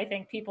thing that I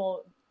think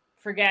people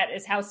forget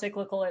is how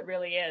cyclical it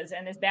really is.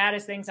 And as bad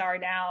as things are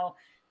now,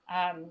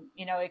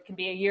 it can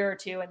be a year or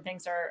two and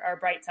things are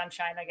bright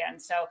sunshine again.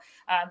 So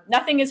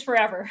nothing is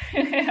forever,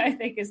 I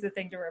think, is the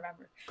thing to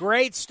remember.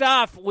 Great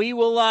stuff. We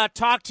will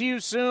talk to you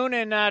soon,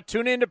 and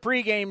tune into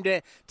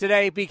pregame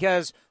today,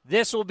 because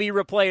this will be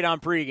replayed on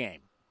pregame.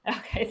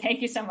 Okay,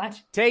 thank you so much.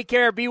 Take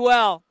care. Be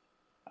well.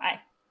 Bye.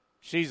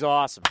 She's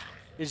awesome.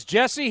 Is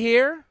Jesse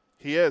here?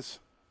 He is.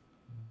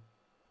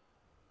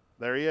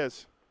 There he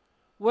is.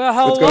 Well,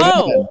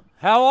 hello.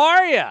 How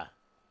are you?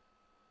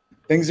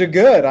 Things are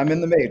good. I'm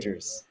in the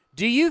majors.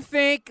 Do you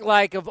think,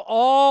 of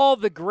all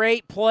the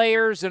great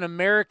players in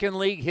American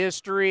League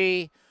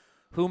history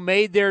who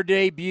made their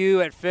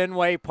debut at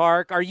Fenway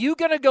Park, are you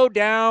going to go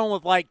down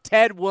with,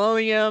 Ted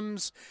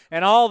Williams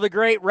and all the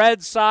great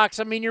Red Sox?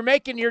 I mean, you're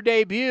making your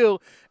debut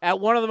at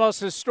one of the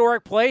most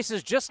historic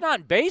places, just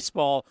not in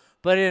baseball,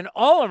 but in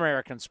all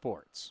American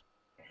sports.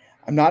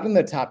 I'm not in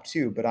the top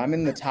 2, but I'm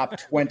in the top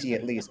 20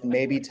 at least,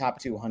 maybe top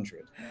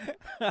 200.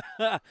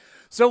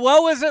 So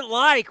what was it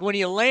like when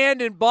you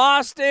land in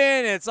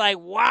Boston? It's like,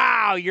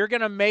 wow, you're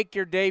going to make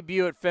your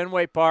debut at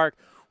Fenway Park.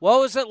 What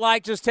was it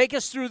like? Just take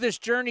us through this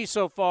journey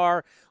so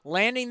far,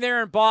 landing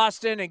there in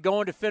Boston and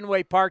going to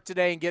Fenway Park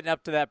today and getting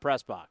up to that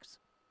press box.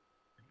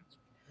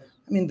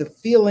 I mean, the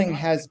feeling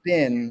has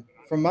been,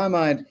 from my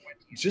mind,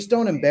 just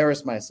don't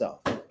embarrass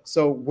myself.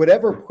 So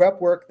whatever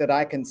prep work that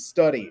I can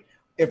study,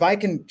 if I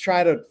can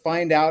try to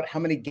find out how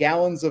many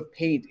gallons of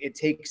paint it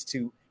takes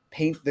to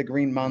paint the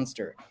green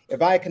monster,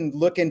 if I can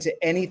look into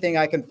anything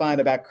I can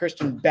find about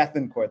Christian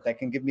Bethancourt that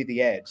can give me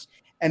the edge,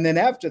 and then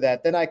after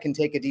that, then I can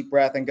take a deep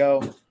breath and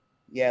go,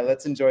 yeah,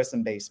 let's enjoy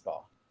some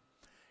baseball.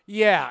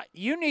 Yeah,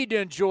 you need to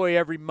enjoy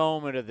every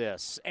moment of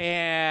this.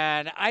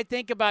 And I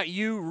think about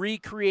you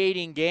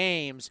recreating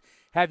games.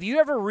 Have you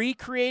ever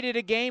recreated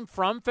a game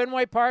from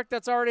Fenway Park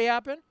that's already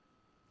happened?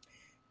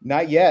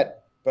 Not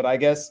yet, but I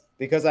guess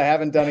because I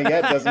haven't done it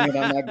yet doesn't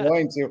mean I'm not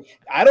going to.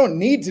 I don't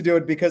need to do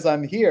it because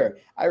I'm here.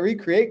 I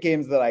recreate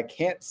games that I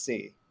can't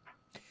see.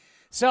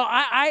 So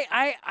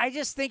I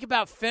just think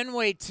about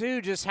Fenway,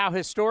 too, just how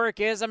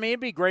historic it is. I mean, it'd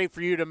be great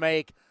for you to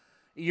make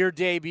your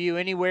debut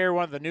anywhere,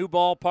 one of the new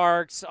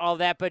ballparks, all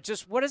that. But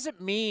just what does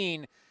it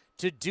mean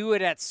to do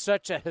it at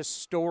such a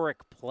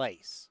historic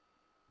place?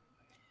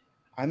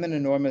 I'm an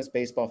enormous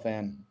baseball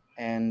fan.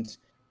 And,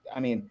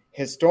 I mean,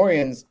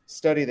 historians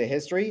study the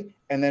history,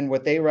 and then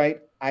what they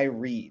write, I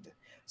read.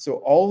 So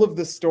all of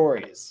the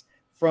stories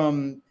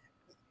from,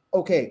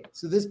 okay,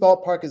 so this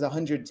ballpark is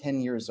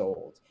 110 years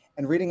old.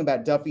 And reading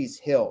about Duffy's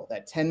Hill,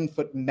 that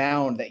 10-foot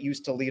mound that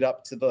used to lead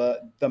up to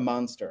the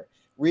monster.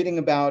 Reading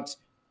about,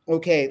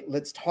 okay,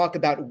 let's talk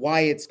about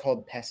why it's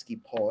called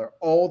Pesky Pole, or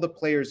all the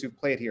players who've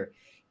played here.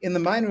 In the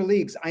minor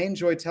leagues, I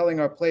enjoy telling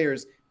our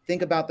players,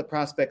 think about the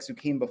prospects who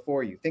came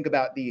before you. Think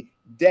about the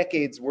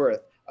decades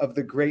worth of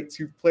the greats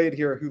who've played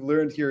here, who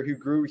learned here, who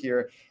grew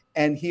here.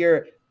 And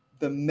here,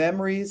 the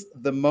memories,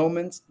 the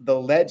moments, the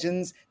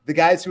legends, the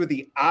guys who are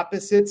the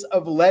opposites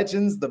of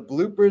legends, the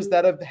bloopers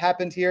that have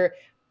happened here.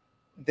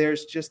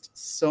 There's just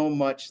so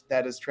much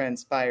that has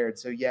transpired.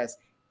 So yes,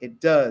 it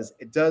does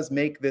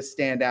make this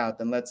stand out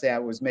than, let's say, I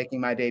was making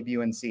my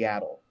debut in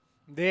Seattle.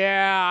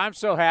 Yeah, I'm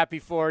so happy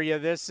for you.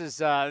 This is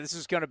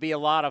going to be a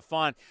lot of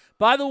fun.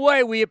 By the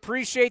way, we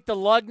appreciate the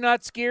Lug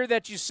Nuts gear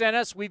that you sent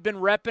us. We've been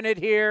repping it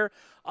here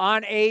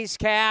on A's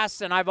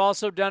Cast, and I've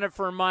also done it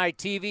for my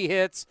TV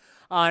hits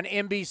on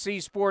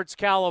NBC Sports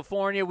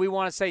California. We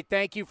want to say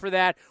thank you for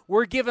that.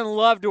 We're giving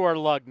love to our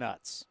Lug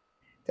Nuts.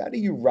 Daddy,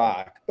 you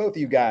rock. Both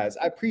of you guys.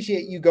 I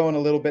appreciate you going a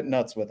little bit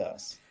nuts with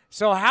us.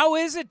 So how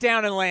is it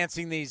down in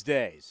Lansing these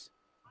days?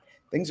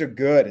 Things are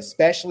good,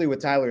 especially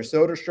with Tyler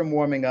Soderstrom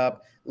warming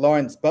up.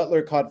 Lawrence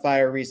Butler caught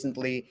fire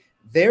recently.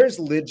 There's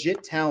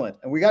legit talent.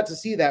 And we got to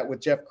see that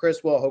with Jeff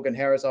Criswell, Hogan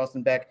Harris,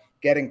 Austin Beck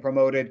getting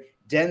promoted,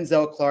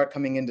 Denzel Clark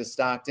coming into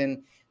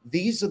Stockton.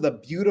 These are the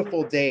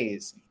beautiful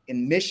days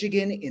in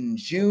Michigan in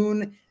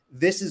June.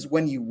 This is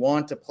when you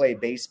want to play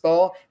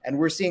baseball, and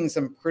we're seeing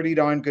some pretty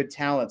darn good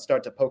talent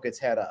start to poke its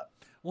head up.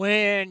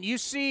 When you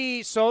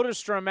see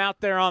Soderstrom out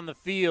there on the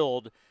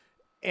field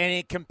and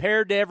it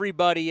compared to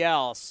everybody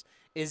else,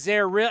 is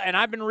there real? And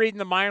I've been reading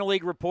the minor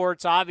league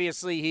reports.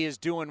 Obviously, he is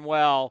doing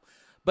well.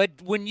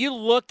 But when you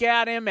look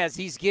at him as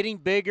he's getting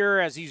bigger,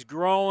 as he's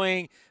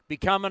growing,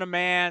 becoming a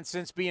man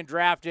since being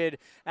drafted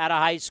out of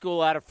high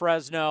school, out of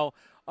Fresno,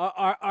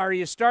 are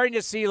you starting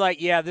to see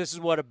like, yeah, this is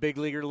what a big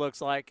leaguer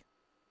looks like?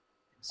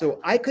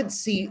 So I could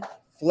see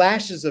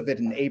flashes of it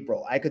in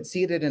April. I could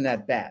see it in an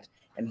at-bat.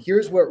 And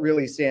here's what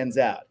really stands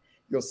out.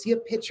 You'll see a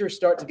pitcher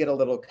start to get a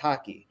little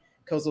cocky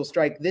because they'll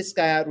strike this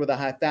guy out with a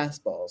high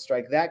fastball,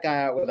 strike that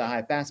guy out with a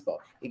high fastball.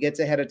 He gets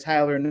ahead of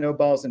Tyler, no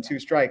balls and 2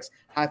 strikes,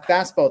 high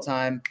fastball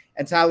time,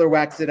 and Tyler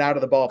whacks it out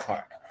of the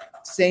ballpark.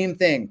 Same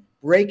thing.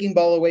 Breaking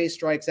ball away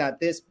strikes out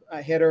this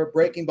hitter.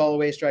 Breaking ball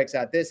away strikes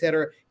out this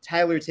hitter.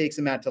 Tyler takes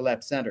him out to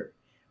left center.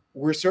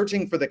 We're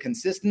searching for the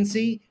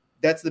consistency.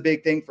 That's the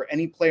big thing for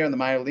any player in the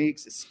minor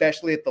leagues,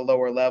 especially at the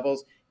lower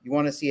levels. You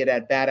want to see it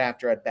at bat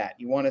after at bat.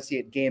 You want to see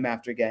it game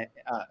after game.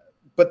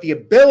 But the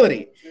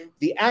ability,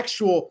 the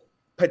actual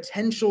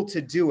potential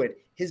to do it,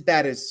 his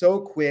bat is so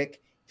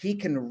quick. He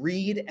can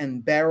read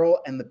and barrel,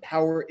 and the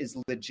power is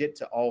legit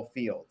to all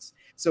fields.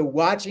 So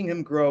watching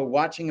him grow,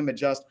 watching him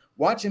adjust,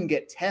 watch him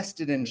get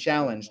tested and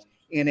challenged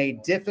in a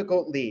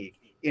difficult league,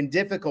 in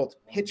difficult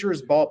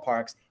pitchers'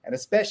 ballparks, and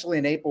especially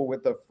in April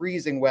with the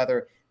freezing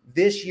weather,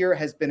 this year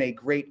has been a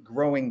great,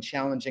 growing,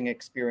 challenging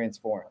experience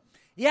for him.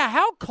 Yeah,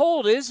 how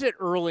cold is it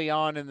early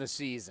on in the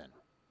season?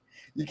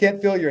 You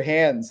can't feel your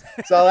hands.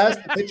 So I'll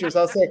ask the pitchers,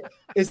 I'll say,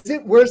 is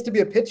it worse to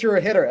be a pitcher or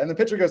a hitter? And the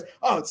pitcher goes,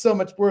 oh, it's so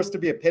much worse to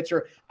be a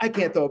pitcher. I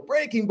can't throw a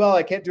breaking ball.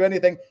 I can't do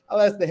anything.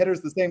 I'll ask the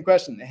hitters the same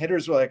question. The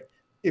hitters are like,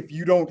 if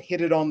you don't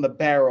hit it on the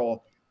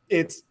barrel,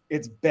 it's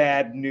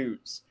bad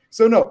news.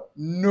 So no,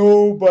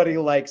 nobody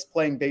likes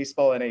playing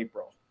baseball in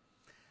April.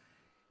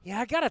 Yeah,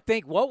 I got to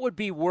think what would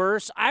be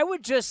worse. I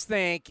would just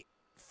think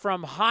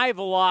from high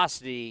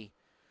velocity,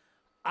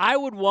 I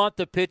would want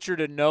the pitcher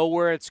to know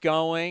where it's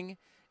going.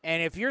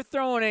 And if you're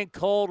throwing in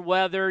cold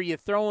weather, you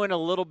throw in a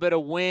little bit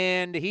of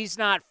wind, he's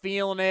not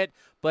feeling it,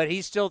 but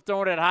he's still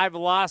throwing at high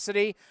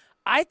velocity.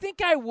 I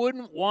think I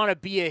wouldn't want to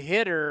be a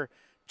hitter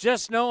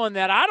just knowing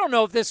that I don't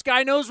know if this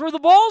guy knows where the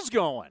ball's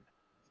going.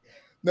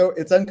 No,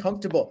 it's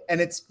uncomfortable.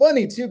 And it's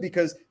funny, too,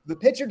 because the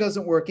pitcher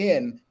doesn't work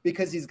in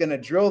because he's going to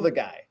drill the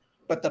guy.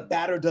 But the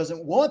batter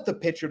doesn't want the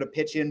pitcher to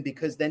pitch in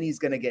because then he's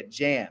going to get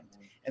jammed.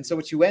 And so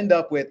what you end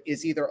up with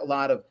is either a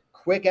lot of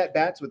quick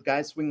at-bats with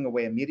guys swinging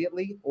away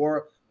immediately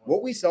or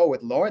what we saw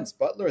with Lawrence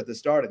Butler at the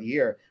start of the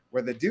year,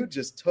 where the dude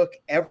just took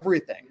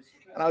everything.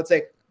 And I would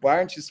say, why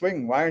aren't you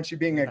swinging? Why aren't you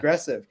being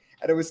aggressive?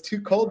 And it was too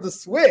cold to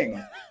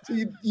swing. So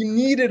you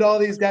needed all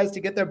these guys to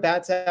get their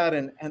bats out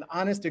and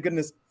honest to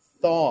goodness,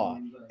 thaw.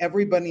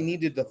 Everybody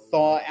needed to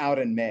thaw out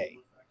in May.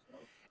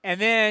 And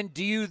then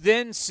do you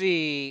then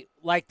see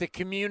like the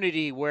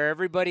community where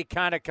everybody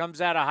kind of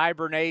comes out of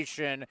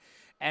hibernation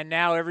and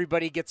now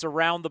everybody gets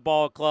around the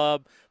ball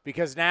club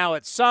because now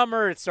it's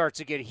summer, it starts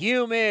to get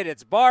humid,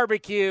 it's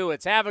barbecue,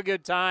 it's have a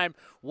good time.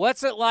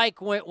 What's it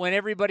like when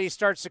everybody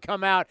starts to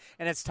come out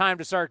and it's time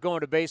to start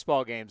going to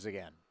baseball games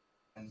again?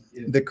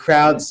 The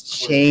crowds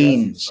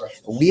change.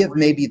 We have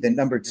maybe the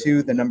number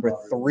 2, the number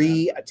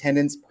 3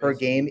 attendance per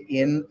game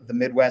in the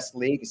Midwest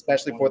League,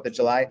 especially 4th of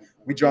July.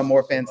 We draw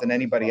more fans than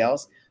anybody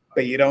else,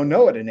 but you don't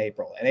know it in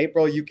April. In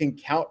April, you can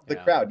count the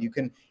crowd.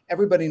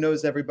 Everybody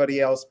knows everybody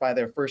else by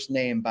their first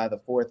name by the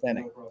 4th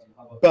inning.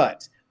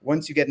 But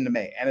once you get into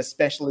May, and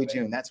especially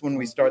June, that's when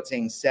we start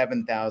seeing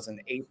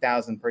 7,000,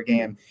 8,000 per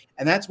game.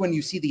 And that's when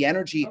you see the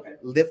energy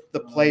lift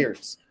the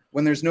players.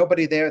 When there's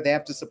nobody there, they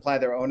have to supply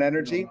their own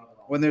energy.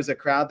 When there's a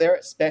crowd there,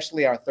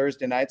 especially our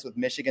Thursday nights with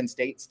Michigan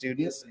State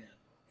students,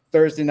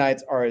 Thursday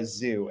nights are a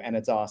zoo, and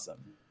it's awesome.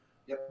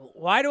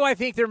 Why do I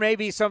think there may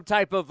be some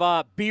type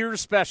of beer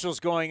specials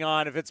going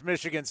on if it's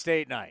Michigan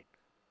State night?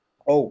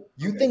 Oh,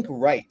 you think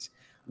right.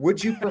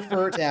 Would you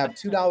prefer to have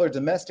 $2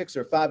 domestics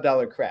or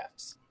 $5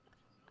 crafts?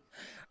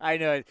 I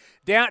know.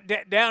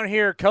 Down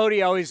here,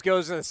 Cody always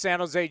goes to the San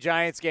Jose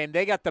Giants game.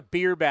 They got the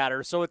beer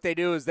batter. So what they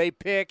do is they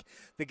pick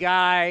the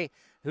guy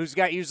who's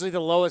got usually the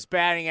lowest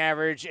batting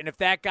average, and if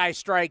that guy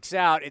strikes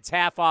out, it's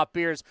half off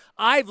beers.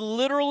 I've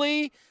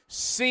literally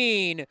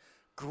seen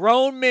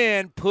grown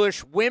men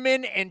push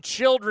women and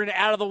children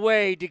out of the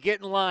way to get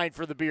in line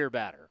for the beer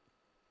batter.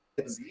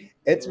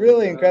 It's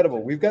really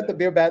incredible. We've got the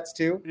beer bats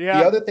too.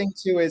 Yeah. The other thing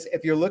too is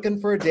if you're looking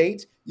for a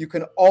date, you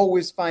can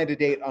always find a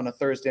date on a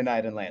Thursday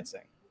night in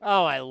Lansing.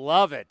 Oh, I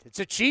love it. It's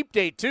a cheap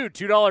date too.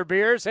 $2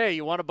 beers. Hey,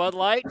 you want a Bud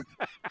Light?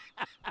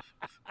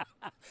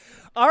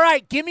 All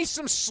right, give me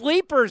some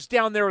sleepers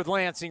down there with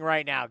Lansing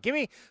right now.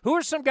 Who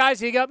are some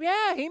guys you go,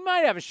 yeah, he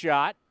might have a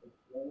shot.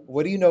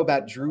 What do you know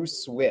about Drew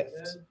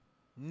Swift?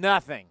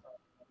 Nothing.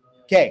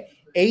 Okay,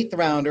 8th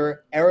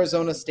rounder,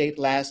 Arizona State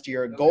last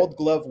year, Gold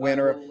Glove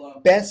winner,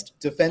 best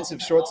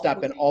defensive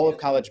shortstop in all of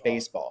college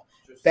baseball.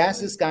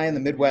 Fastest guy in the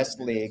Midwest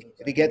League.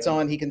 If he gets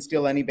on, he can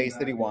steal any base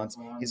that he wants.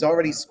 He's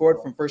already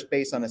scored from first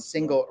base on a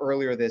single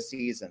earlier this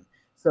season.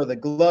 So the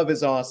glove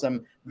is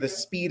awesome. The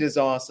speed is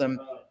awesome.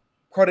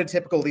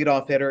 Prototypical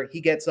leadoff hitter. He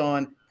gets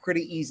on,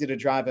 pretty easy to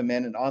drive him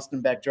in, and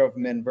Austin Beck drove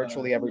him in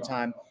virtually every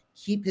time.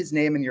 Keep his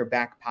name in your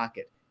back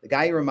pocket. The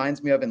guy he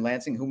reminds me of in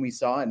Lansing, whom we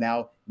saw and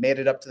now made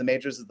it up to the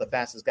majors as the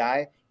fastest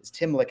guy, is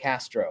Tim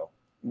LeCastro.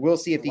 We'll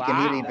see if he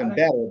can hit even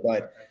better,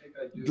 but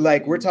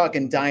like we're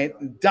talking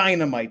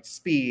dynamite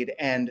speed,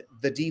 and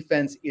the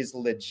defense is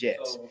legit.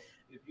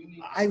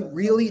 I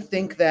really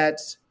think that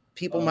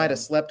people might have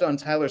slept on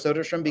Tyler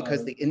Soderstrom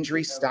because the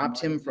injury stopped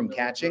him from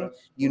catching.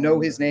 You know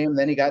his name,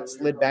 then he got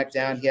slid back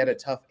down. He had a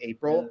tough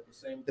April.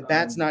 The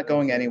bat's not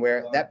going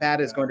anywhere. That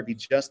bat is going to be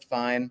just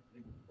fine.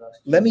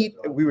 We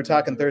were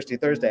talking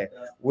Thursday.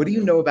 What do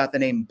you know about the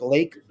name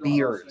Blake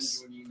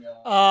Beers?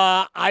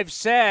 I've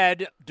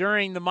said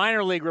during the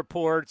minor league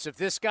reports, if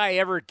this guy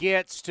ever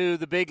gets to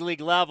the big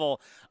league level,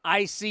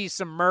 I see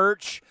some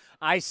merch.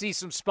 I see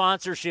some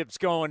sponsorships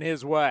going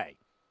his way.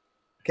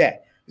 Okay.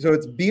 So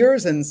it's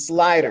beers and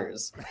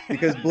sliders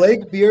because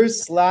Blake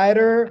Beers'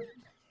 slider,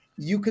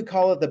 you could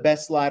call it the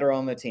best slider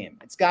on the team.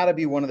 It's got to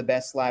be one of the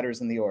best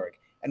sliders in the org.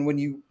 And when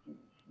you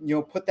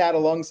put that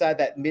alongside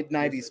that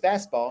mid-90s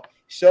fastball,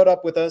 showed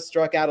up with us,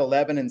 struck out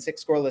 11 in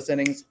 6 scoreless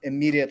innings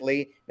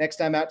immediately. Next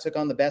time out, took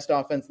on the best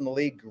offense in the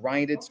league,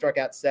 grinded, struck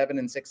out 7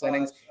 in 6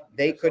 innings.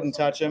 They couldn't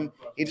touch him.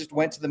 He just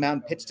went to the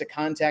mound, pitched to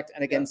contact,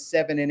 and again,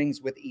 7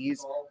 innings with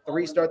ease.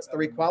 3 starts,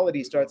 3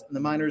 quality starts in the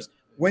minors.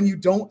 When you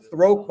don't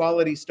throw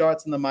quality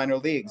starts in the minor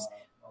leagues,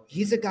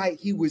 he's a guy,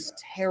 he was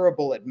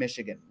terrible at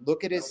Michigan.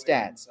 Look at his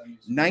stats.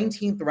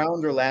 19th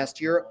rounder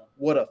last year.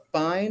 What a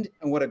find,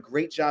 and what a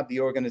great job the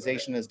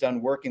organization has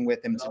done working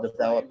with him to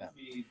develop him.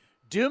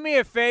 Do me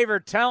a favor,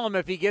 tell him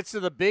if he gets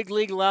to the big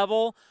league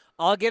level,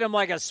 I'll get him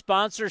like a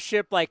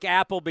sponsorship like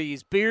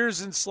Applebee's,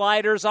 beers and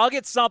sliders. I'll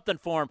get something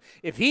for him.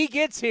 If he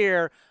gets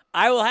here,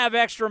 I will have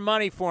extra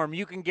money for him.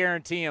 You can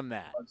guarantee him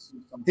that.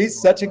 He's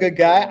such a good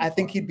guy. I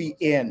think he'd be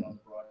in.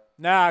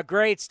 Nah,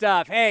 great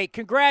stuff. Hey,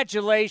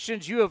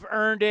 congratulations. You have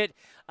earned it.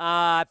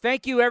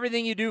 Thank you,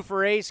 everything you do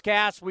for A's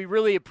Cast. We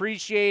really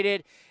appreciate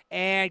it.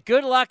 And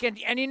good luck. And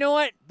you know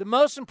what? The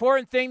most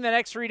important thing the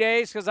next 3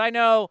 days, because I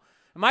know,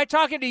 am I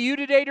talking to you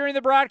today during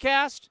the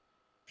broadcast?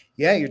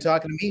 Yeah, you're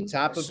talking to me,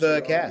 top of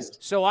the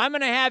cast. So I'm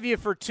going to have you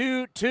for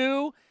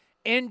two.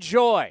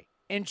 Enjoy.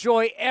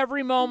 Enjoy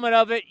every moment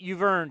of it.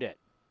 You've earned it.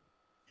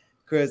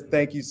 Chris,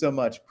 thank you so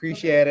much.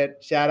 Appreciate it.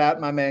 Shout out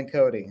my man,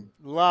 Cody.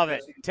 Love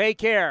it. Take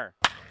care.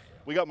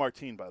 We got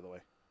Martine, by the way.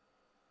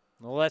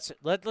 Well, let's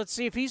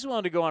see if he's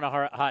willing to go on a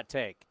hot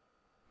take.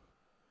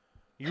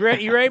 You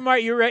ready,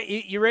 Mark? You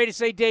ready to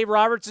say Dave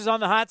Roberts is on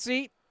the hot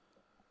seat?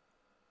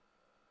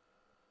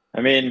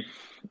 I mean,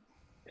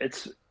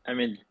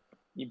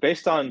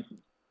 based on,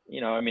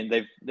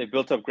 they've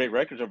built up great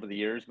records over the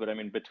years, but I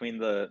mean, between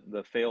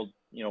the failed,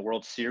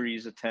 World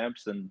Series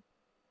attempts and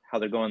how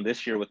they're going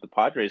this year with the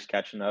Padres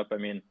catching up, I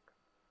mean,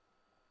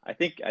 I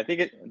think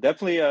it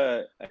definitely,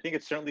 I think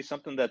it's certainly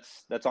something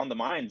that's on the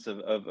minds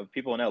of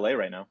people in LA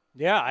right now.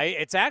 Yeah,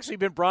 it's actually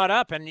been brought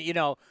up, and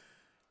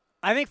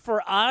I think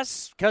for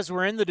us, because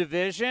we're in the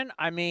division,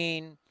 I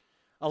mean,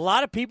 a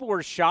lot of people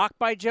were shocked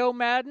by Joe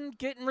Maddon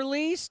getting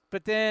released,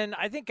 but then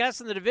I think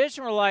us in the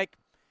division were like,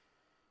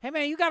 hey,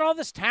 man, you got all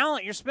this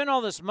talent. You're spending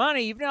all this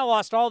money. You've now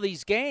lost all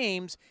these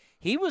games.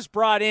 He was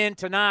brought in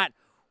to not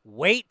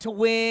wait to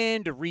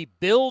win, to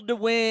rebuild to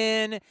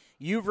win.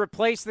 You've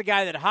replaced the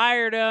guy that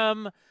hired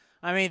him.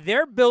 I mean,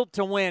 they're built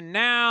to win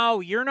now.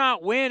 You're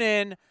not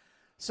winning.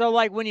 So,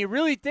 like, when you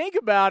really think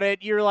about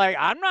it, you're like,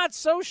 I'm not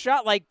so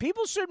shocked. Like,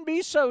 people shouldn't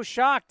be so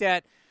shocked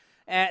that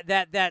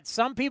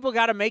some people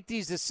got to make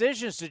these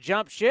decisions to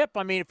jump ship.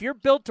 I mean, if you're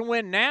built to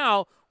win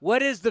now,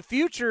 what is the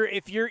future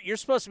if you're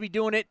supposed to be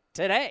doing it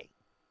today?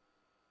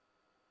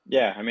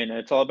 Yeah, I mean,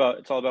 it's all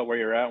about where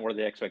you're at and where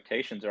the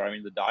expectations are. I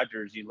mean, the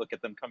Dodgers, you look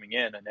at them coming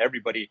in, and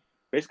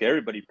basically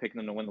everybody picking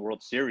them to win the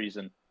World Series.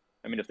 And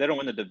I mean, if they don't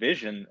win the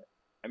division,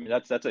 I mean,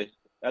 that's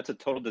a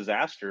total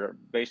disaster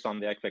based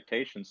on the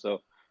expectations. So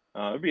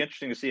it'd be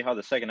interesting to see how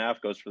the second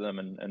half goes for them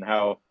and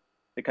how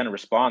they kind of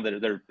respond.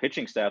 Their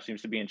pitching staff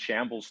seems to be in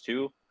shambles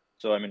too.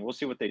 So I mean, we'll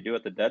see what they do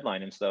at the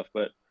deadline and stuff.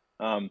 But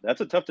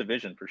that's a tough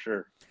division for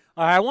sure.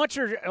 I want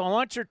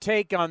your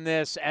take on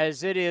this,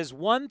 as it is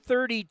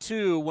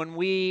 1:32 when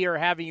we are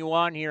having you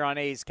on here on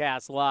A's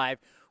Cast Live.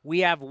 We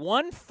have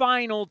one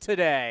final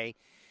today.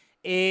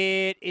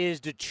 It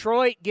is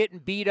Detroit getting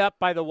beat up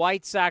by the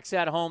White Sox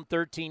at home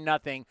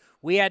 13-0.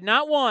 We had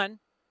not one,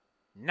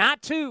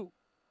 not two,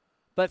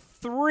 but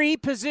three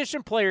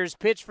position players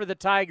pitch for the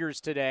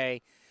Tigers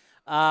today.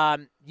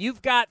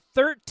 You've got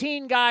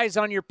 13 guys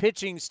on your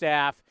pitching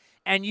staff,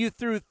 and you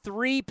threw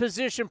three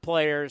position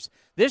players.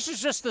 This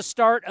is just the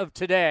start of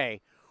today.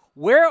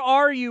 Where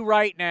are you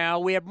right now?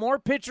 We have more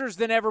pitchers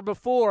than ever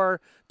before,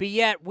 but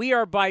yet we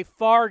are by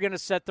far going to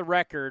set the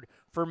record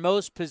for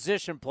most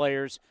position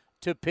players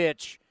to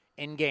pitch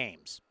in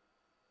games.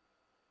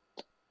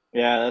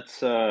 Yeah,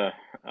 that's man,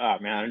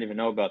 I don't even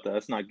know about that.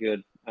 That's not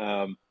good.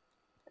 I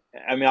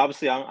mean,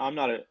 obviously, I'm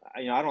not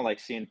I don't like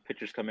seeing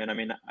pitchers come in. I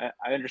mean,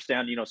 I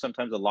understand,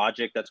 sometimes the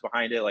logic that's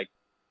behind it, like,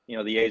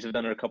 the A's have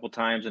done it a couple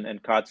times,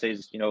 and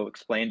Kotsay's,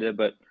 explained it,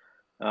 but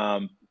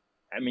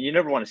I mean, you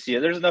never want to see it.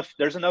 There's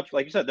enough,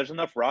 like you said, there's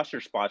enough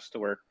roster spots to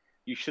where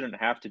you shouldn't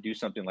have to do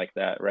something like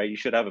that, right? You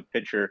should have a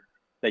pitcher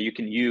that you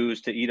can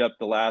use to eat up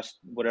the last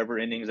whatever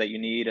innings that you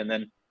need, and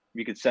then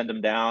you could send them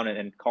down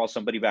and call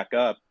somebody back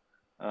up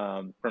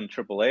from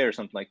AAA or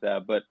something like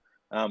that. But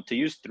to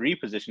use three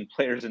position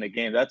players in a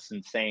game, that's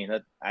insane.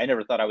 That I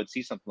never thought I would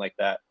see something like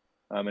that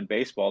in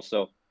baseball.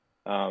 So,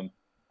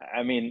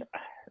 I mean,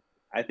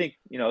 I think,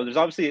 there's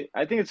obviously,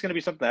 I think it's going to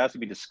be something that has to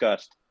be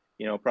discussed,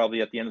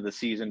 probably at the end of the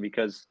season,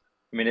 because,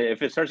 I mean,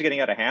 if it starts getting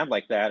out of hand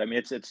like that, I mean,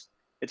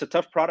 it's a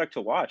tough product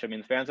to watch. I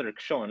mean, the fans that are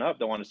showing up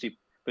don't want to see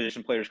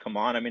position players come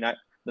on. I mean,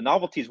 the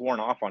novelty's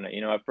worn off on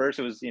it. At first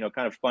it was,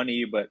 kind of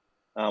funny, but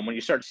when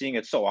you start seeing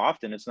it so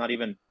often, it's not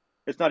even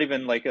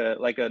like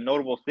a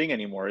notable thing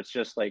anymore. It's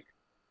just like,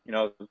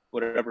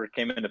 whatever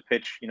came in to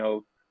pitch,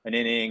 an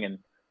inning,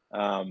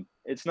 and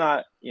it's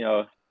not,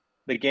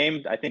 the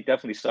game, I think,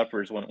 definitely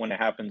suffers when it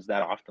happens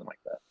that often like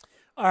that.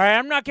 All right,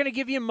 I'm not going to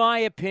give you my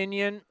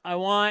opinion. I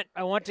want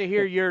to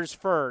hear yours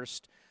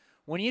first.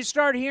 When you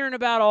start hearing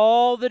about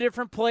all the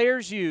different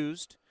players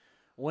used,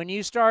 when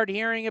you start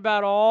hearing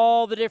about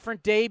all the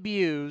different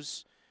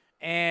debuts,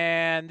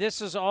 and this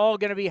is all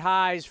going to be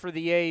highs for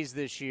the A's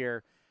this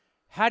year,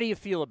 how do you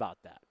feel about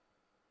that?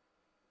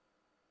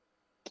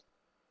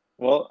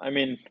 Well, I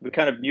mean, we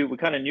kind of knew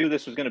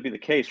this was going to be the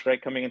case, right?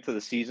 Coming into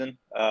the season,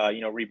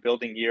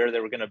 rebuilding year,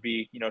 they were going to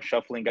be,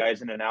 shuffling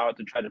guys in and out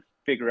to try to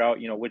figure out,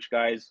 which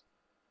guys,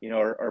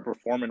 are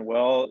performing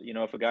well.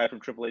 If a guy from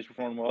AAA is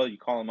performing well, you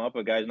call him up.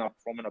 A guy's not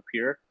performing up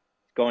here,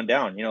 it's going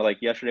down.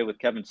 Like yesterday with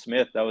Kevin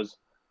Smith, that was,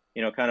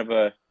 kind of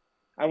a,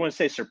 I wouldn't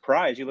say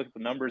surprise. You look at the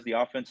numbers, the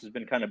offense has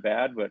been kind of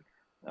bad, but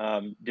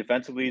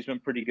defensively he's been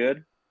pretty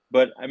good.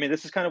 But I mean,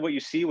 this is kind of what you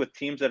see with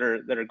teams that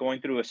are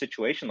going through a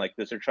situation like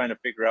this. They're trying to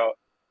figure out,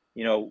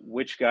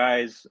 which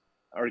guys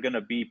are going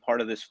to be part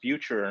of this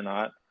future or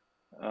not.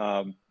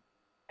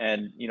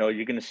 And,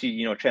 you're going to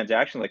see,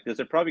 transactions like this.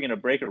 They're probably going to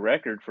break a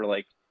record for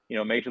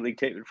Major League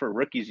for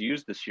rookies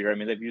used this year. I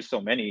mean, they've used so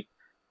many,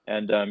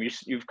 and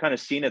you've kind of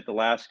seen it the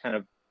last kind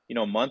of,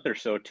 month or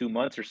so, 2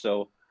 months or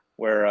so,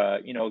 where,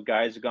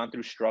 guys have gone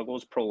through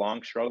struggles,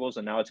 prolonged struggles.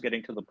 And now it's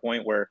getting to the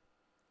point where,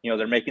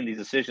 they're making these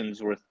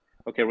decisions with,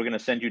 okay, we're going to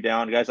send you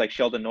down. Guys like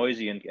Sheldon Noise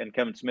and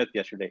Kevin Smith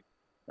yesterday,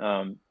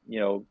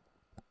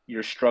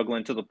 you're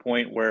struggling to the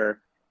point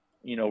where,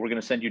 we're going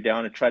to send you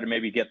down and try to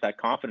maybe get that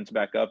confidence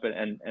back up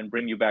and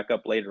bring you back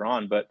up later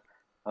on. But,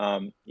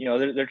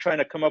 they're trying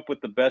to come up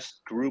with the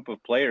best group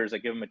of players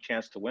that give them a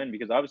chance to win,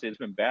 because obviously it's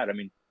been bad. I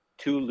mean,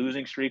 2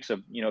 losing streaks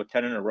of,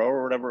 10 in a row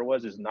or whatever it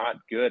was is not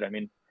good. I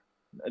mean,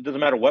 it doesn't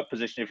matter what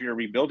position, if you're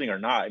rebuilding or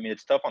not. I mean,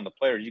 it's tough on the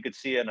players. You could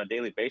see it on a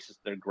daily basis.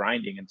 They're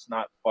grinding, and it's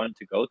not fun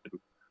to go through.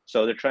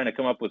 So they're trying to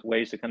come up with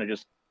ways to kind of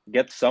just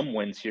get some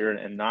wins here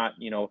and not,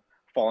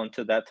 fall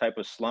into that type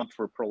of slump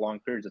for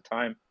prolonged periods of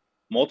time,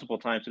 multiple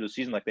times through the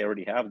season, like they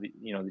already have,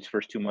 these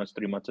first 2 months,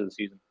 3 months of the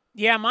season.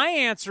 Yeah, my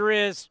answer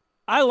is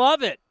I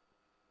love it.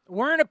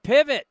 We're in a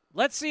pivot.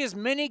 Let's see as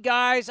many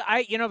guys.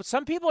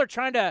 Some people are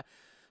trying to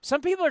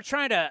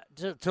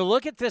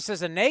look at this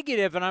as a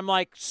negative, and I'm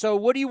like, so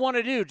what do you want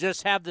to do?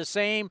 Just have the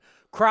same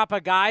crop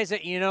of guys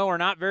that are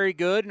not very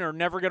good and are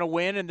never going to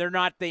win, and they're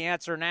not the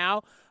answer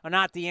now, or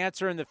not the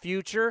answer in the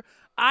future?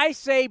 I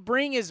say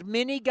bring as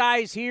many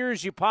guys here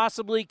as you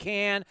possibly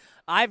can.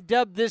 I've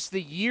dubbed this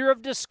the year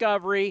of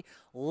discovery.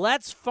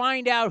 Let's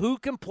find out who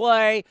can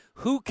play,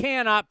 who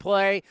cannot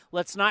play.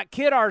 Let's not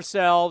kid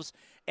ourselves.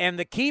 And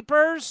the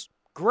keepers,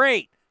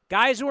 great.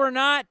 Guys who are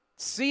not,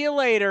 see you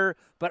later.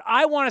 But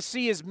I want to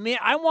see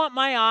I want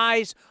my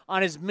eyes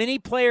on as many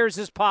players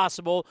as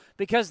possible,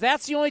 because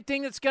that's the only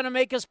thing that's going to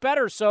make us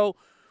better. So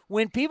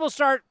when people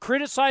start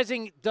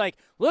criticizing, like,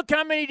 look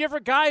how many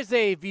different guys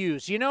they've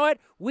used, you know what?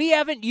 We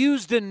haven't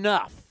used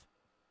enough.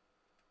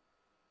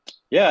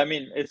 Yeah, I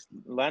mean, it's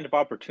land of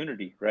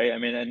opportunity, right? I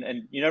mean,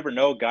 and you never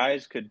know,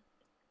 guys could,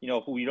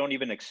 who you don't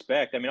even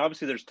expect. I mean,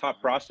 obviously there's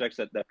top prospects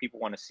that people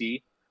want to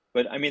see.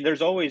 But, I mean,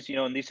 there's always,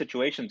 in these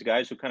situations,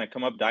 guys who kind of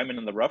come up diamond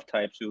in the rough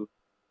types who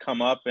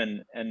come up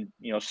and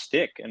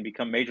stick and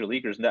become major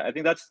leaguers. And I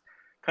think that's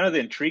kind of the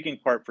intriguing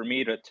part for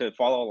me to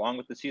follow along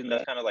with the season.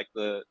 That's kind of like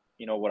the,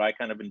 what I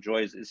kind of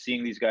enjoy is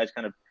seeing these guys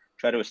kind of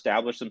try to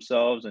establish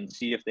themselves and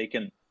see if they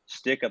can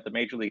stick at the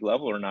major league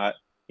level or not,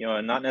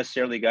 and not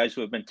necessarily guys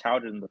who have been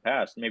touted in the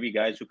past, maybe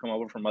guys who come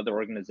over from other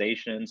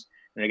organizations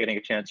and are getting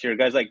a chance here.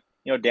 Guys like,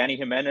 Danny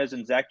Jimenez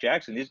and Zach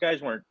Jackson, these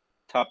guys weren't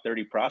top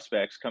 30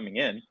 prospects coming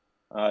in.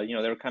 They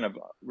were kind of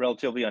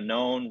relatively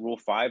unknown Rule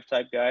 5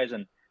 type guys,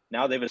 and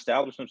now they've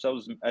established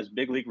themselves as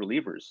big league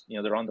relievers.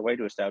 They're on the way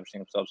to establishing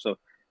themselves. So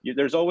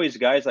there's always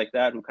guys like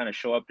that who kind of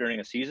show up during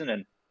a season.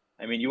 And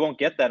I mean, you won't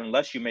get that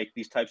unless you make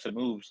these types of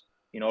moves,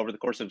 over the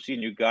course of the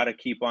season. You got to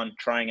keep on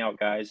trying out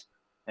guys.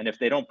 And if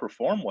they don't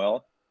perform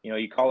well,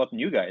 you call up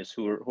new guys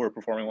who are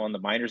performing well in the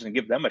minors and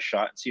give them a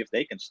shot and see if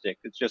they can stick.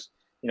 It's just,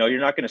 you're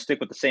not going to stick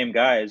with the same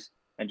guys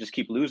and just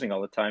keep losing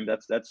all the time.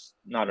 That's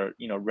not a,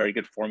 very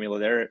good formula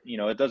there.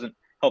 It doesn't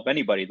help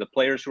anybody. The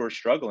players who are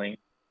struggling,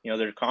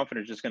 their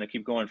confidence is just going to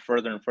keep going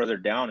further and further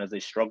down as they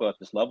struggle at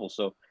this level.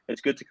 So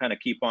it's good to kind of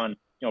keep on,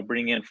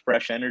 bringing in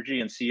fresh energy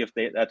and see if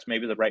that's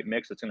maybe the right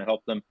mix that's going to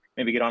help them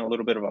maybe get on a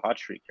little bit of a hot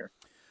streak here.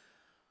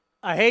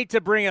 I hate to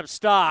bring up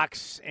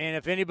stocks, and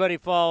if anybody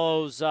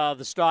follows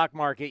the stock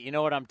market, you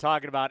know what I'm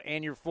talking about,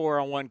 and your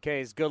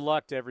 401ks. Good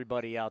luck to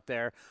everybody out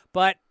there.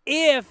 But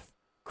if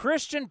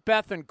Christian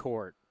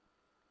Bethancourt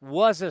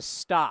was a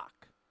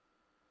stock,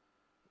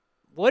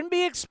 wouldn't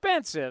be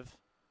expensive,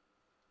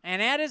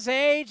 and at his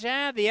age,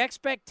 the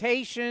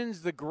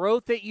expectations, the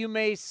growth that you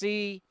may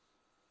see,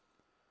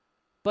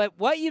 but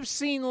what you've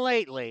seen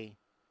lately,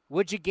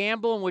 would you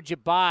gamble and would you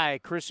buy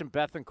Christian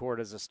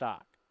Bethancourt as a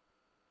stock?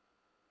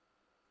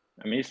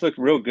 I mean, he's looked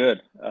real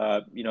good.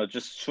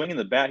 Just swinging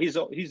the bat. He's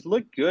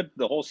looked good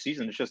the whole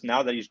season. It's just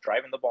now that he's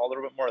driving the ball a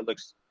little bit more, it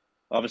looks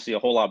obviously a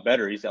whole lot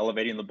better. He's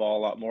elevating the ball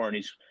a lot more, and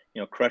he's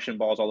crushing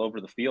balls all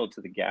over the field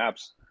to the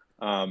gaps.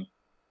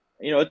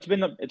 It's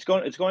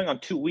going on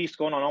 2 weeks,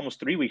 going on almost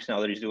 3 weeks now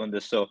that he's doing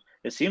this. So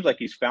it seems like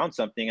he's found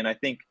something, and I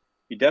think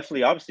you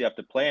definitely obviously have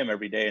to play him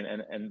every day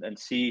and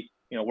see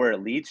where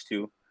it leads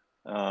to.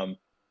 But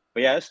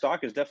yeah, his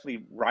stock is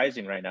definitely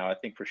rising right now, I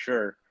think, for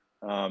sure.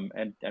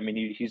 And I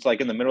mean, he's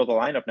like in the middle of the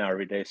lineup now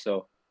every day.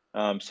 So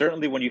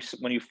certainly when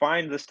you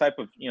find this type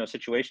of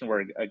situation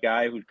where a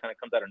guy who kind of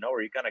comes out of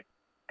nowhere, you kind of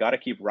got to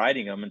keep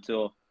riding him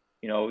until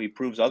he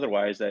proves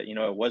otherwise that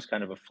it was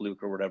kind of a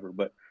fluke or whatever.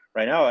 But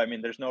right now, I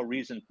mean, there's no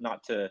reason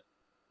not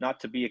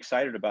to be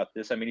excited about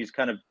this. I mean, he's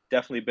kind of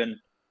definitely been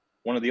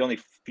one of the only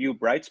few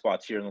bright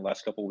spots here in the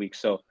last couple of weeks.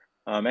 So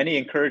any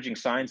encouraging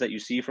signs that you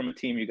see from a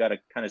team, you got to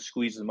kind of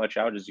squeeze as much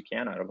out as you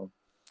can out of them.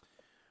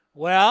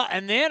 Well,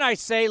 and then I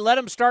say let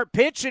him start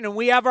pitching, and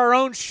we have our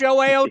own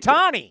Shohei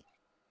Ohtani.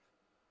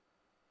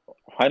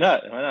 Why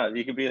not? Why not?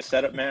 He could be a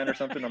setup man or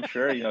something, I'm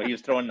sure. He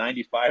was throwing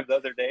 95 the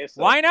other day.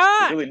 So why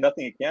not? There's really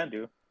nothing he can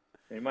do.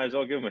 You might as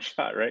well give him a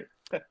shot, right?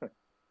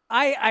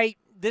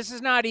 This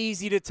is not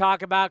easy to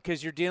talk about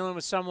because you're dealing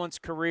with someone's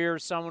career,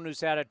 someone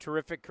who's had a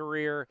terrific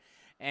career,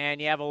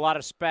 and you have a lot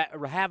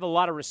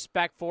of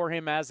respect for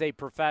him as a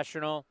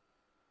professional.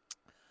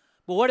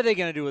 But what are they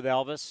going to do with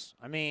Elvis?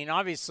 I mean,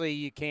 obviously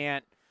you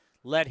can't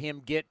let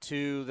him get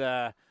to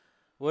the,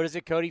 what is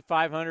it, Cody,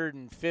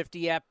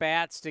 550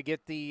 at-bats to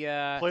get the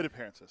plate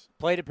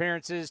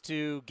appearances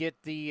to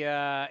get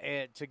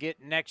to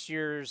get next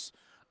year's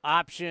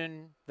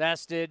option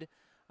vested.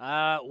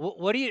 How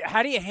do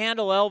you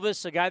handle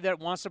Elvis, a guy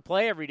that wants to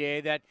play every day,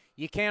 that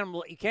you can't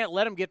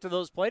let him get to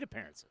those plate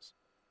appearances?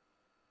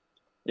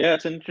 Yeah,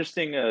 it's an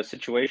interesting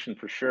situation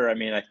for sure. I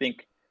mean, I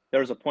think there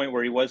was a point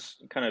where he was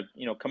kind of,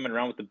 coming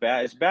around with the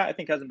bat. His bat, I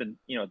think, hasn't been,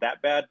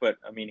 that bad, but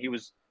I mean, he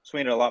was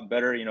swinging it a lot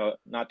better,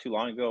 not too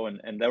long ago.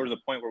 And there was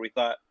a point where we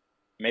thought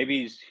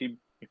maybe he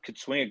could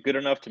swing it good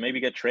enough to maybe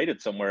get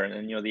traded somewhere.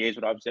 And the A's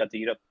would obviously have to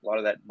eat up a lot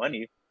of that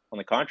money on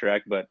the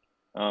contract, but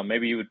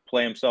maybe he would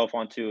play himself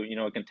onto,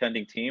 a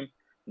contending team.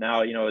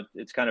 Now,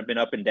 it's kind of been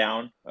up and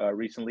down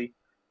recently.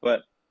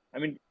 But, I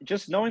mean,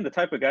 just knowing the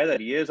type of guy that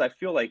he is, I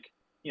feel like,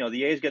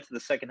 the A's get to the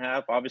second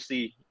half,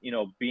 obviously,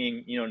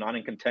 being, not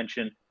in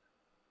contention,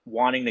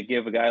 wanting to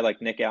give a guy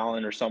like Nick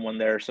Allen or someone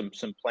there some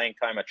playing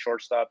time at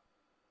shortstop.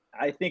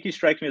 I think he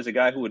strikes me as a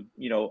guy who would,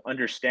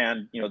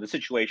 understand, the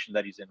situation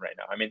that he's in right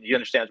now. I mean, he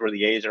understands where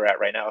the A's are at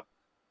right now.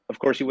 Of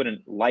course, he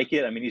wouldn't like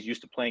it. I mean, he's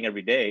used to playing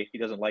every day. He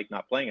doesn't like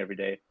not playing every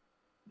day.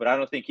 But I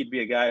don't think he'd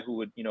be a guy who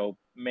would,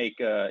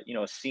 make a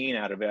scene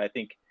out of it. I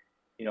think,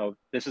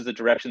 this is the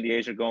direction the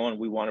A's are going.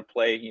 We want to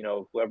play,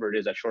 whoever it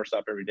is at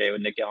shortstop every day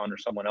with Nick Allen or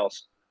someone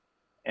else.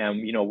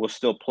 And, we'll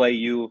still play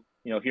you,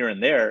 here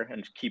and there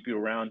and keep you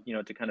around,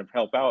 to kind of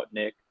help out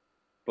Nick.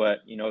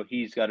 But,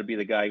 he's got to be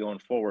the guy going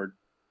forward.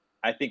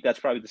 I think that's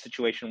probably the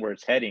situation where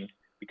it's heading,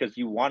 because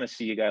you want to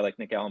see a guy like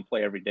Nick Allen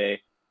play every day.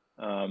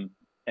 And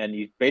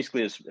he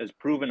basically has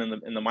proven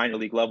in the minor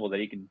league level that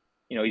he can,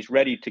 he's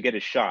ready to get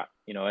his shot,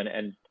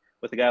 and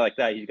with a guy like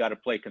that, he's got to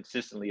play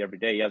consistently every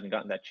day. He hasn't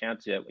gotten that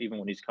chance yet, even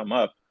when he's come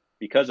up,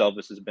 because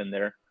Elvis has been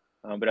there.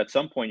 But at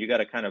some point, you got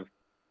to kind of,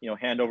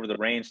 hand over the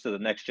reins to the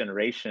next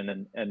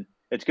generation. And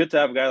it's good to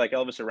have a guy like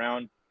Elvis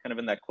around kind of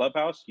in that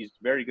clubhouse. He's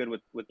very good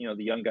with the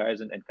young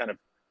guys and kind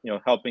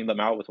of, helping them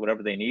out with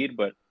whatever they need.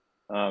 But,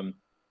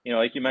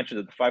 like you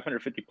mentioned, the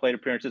 550 plate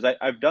appearances,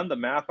 I've done the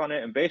math on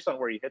it, and based on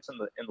where he hits in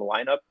the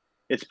lineup,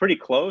 it's pretty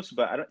close.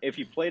 But if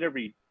you played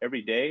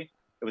every day,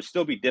 it would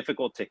still be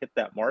difficult to hit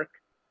that mark.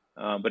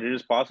 But it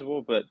is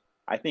possible. But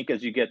I think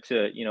as you get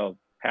to,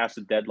 past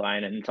the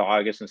deadline and into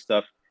August and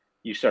stuff,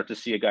 you start to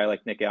see a guy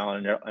like Nick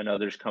Allen and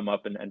others come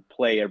up and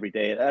play every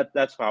day.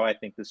 That's how I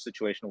think this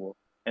situation will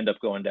end up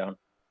going down.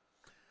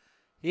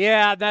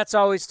 Yeah, that's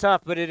always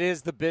tough, but it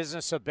is the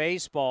business of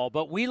baseball.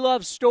 But we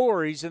love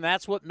stories, and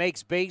that's what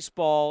makes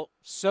baseball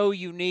so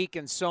unique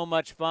and so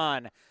much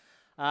fun.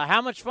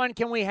 How much fun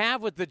can we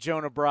have with the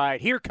Jonah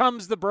Bride? Here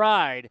comes the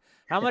bride.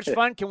 How much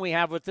fun can we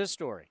have with this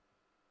story?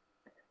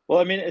 Well,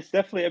 I mean, it's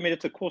definitely,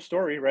 it's a cool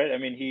story, right? I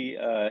mean, he,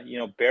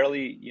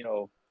 barely,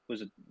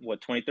 was it,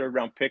 23rd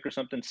round pick or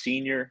something,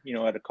 senior,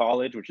 at a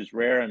college, which is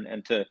rare.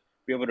 And to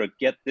be able to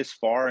get this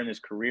far in his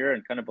career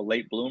and kind of a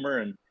late bloomer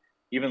and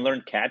even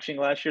learned catching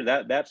last year,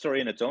 that story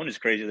in its own is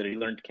crazy that he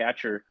learned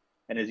catcher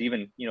and is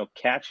even,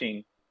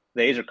 catching.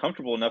 The A's are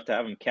comfortable enough to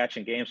have him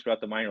catching games throughout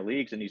the minor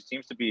leagues. And he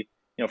seems to be,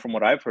 from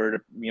what I've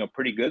heard,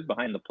 pretty good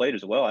behind the plate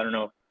as well. I don't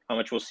know how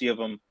much we'll see of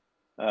him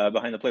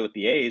behind the plate with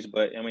the A's,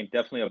 but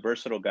definitely a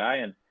versatile guy.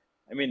 And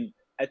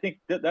I think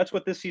that's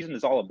what this season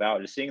is all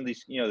about, is seeing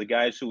these, the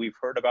guys who we've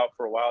heard about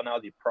for a while now,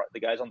 the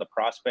guys on the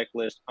prospect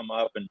list come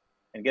up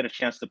and get a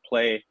chance to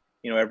play,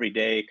 every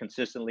day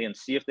consistently and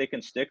see if they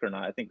can stick or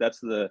not. I think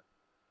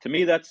to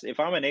me, if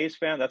I'm an A's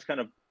fan, that's kind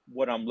of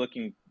what I'm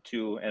looking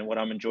to and what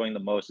I'm enjoying the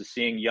most, is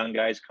seeing young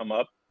guys come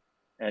up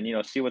and,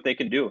 see what they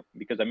can do.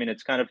 Because,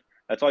 it's kind of,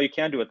 that's all you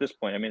can do at this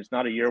point. It's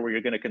not a year where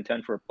you're going to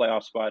contend for a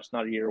playoff spot. It's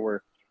not a year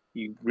where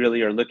you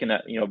really are looking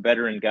at,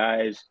 veteran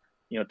guys,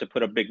 to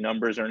put up big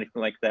numbers or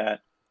anything like that.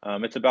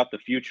 It's about the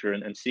future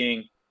and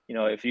seeing,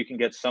 if you can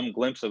get some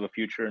glimpse of a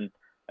future. And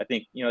I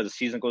think, as the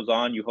season goes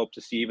on, you hope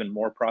to see even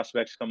more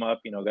prospects come up,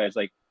 guys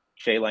like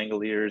Shea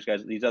Langoliers,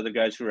 these other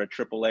guys who are at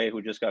AAA,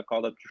 who just got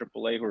called up to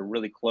AAA, who are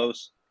really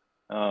close,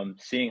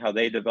 seeing how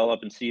they develop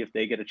and see if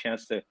they get a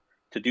chance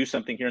to do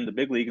something here in the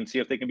big league and see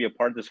if they can be a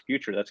part of this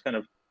future. That's kind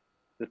of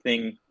the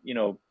thing,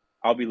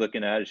 I'll be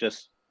looking at, is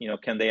just,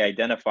 can they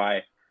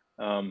identify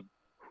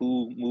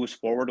who moves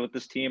forward with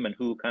this team and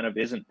who kind of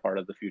isn't part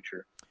of the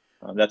future.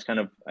 That's kind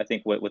of, I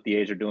think, what the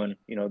A's are doing,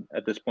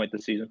 at this point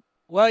this season.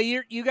 Well,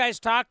 you guys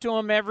talk to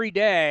him every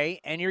day,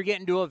 and you're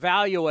getting to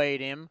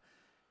evaluate him.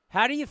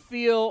 How do you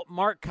feel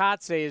Mark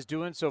Kotsay is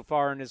doing so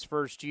far in his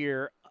first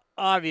year?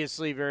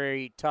 Obviously,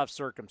 very tough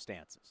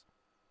circumstances.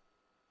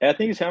 Yeah, I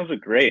think he's handled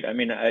it great. I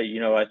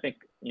think,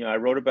 I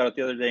wrote about it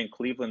the other day in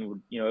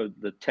Cleveland.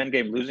 The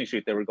 10-game losing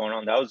streak that were going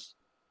on, that was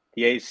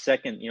the A's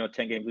second,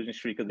 10-game losing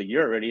streak of the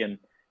year already. And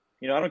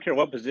I don't care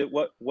what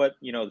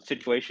the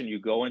situation you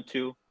go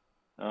into,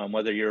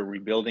 whether you're a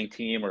rebuilding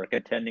team or a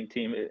contending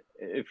team.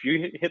 If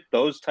you hit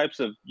those types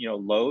of,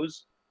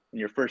 lows in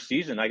your first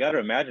season, I got to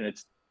imagine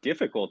it's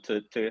difficult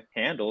to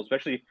handle,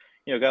 especially,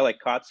 a guy like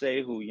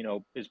Kotsay, who,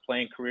 his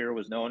playing career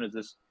was known as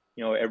this,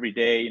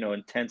 everyday,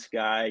 intense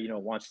guy,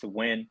 wants to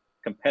win,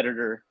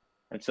 competitor.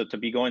 And so to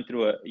be going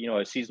through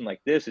a season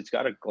like this, it's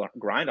got to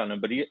grind on him,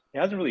 but he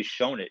hasn't really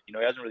shown it. He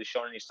hasn't really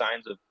shown any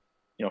signs of,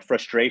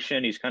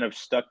 frustration. He's kind of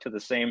stuck to the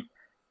same,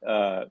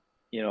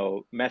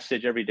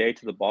 message every day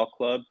to the ball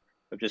club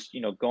of just,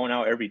 going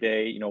out every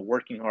day,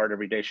 working hard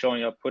every day,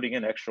 showing up, putting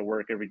in extra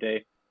work every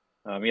day.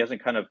 He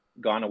hasn't kind of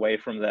gone away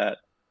from that.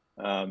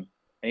 And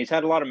he's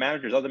had a lot of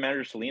other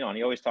managers to lean on.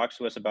 He always talks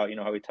to us about,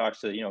 how he talks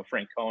to,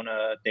 Frank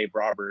Kona, Dave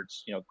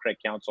Roberts, Craig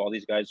Counsell, all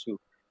these guys who,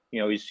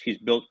 he's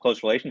built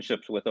close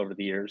relationships with over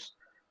the years.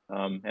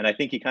 And I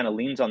think he kind of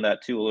leans on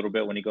that too a little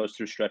bit when he goes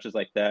through stretches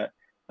like that.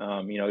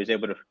 He's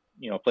able to,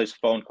 place a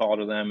phone call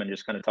to them and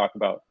just kind of talk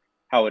about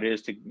how it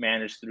is to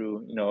manage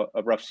through,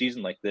 a rough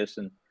season like this.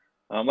 And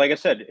like I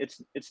said,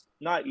 it's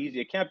not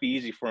easy. It can't be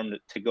easy for him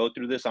to go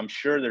through this. I'm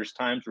sure there's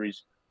times where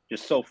he's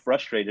just so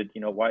frustrated,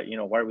 why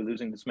are we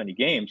losing this many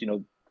games,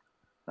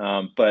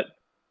 but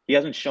he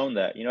hasn't shown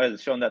that, he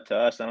hasn't shown that to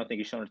us. I don't think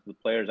he's shown it to the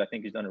players. I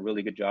think he's done a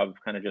really good job of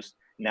kind of just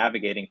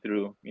navigating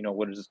through,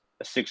 what is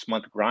a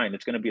 6-month grind.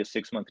 It's going to be a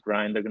 6-month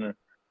grind. They're going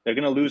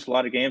to lose a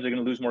lot of games. They're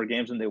going to lose more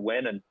games than they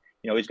win. And,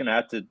 he's going to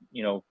have to,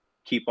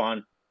 keep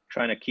on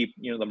trying to keep,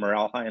 the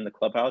morale high in the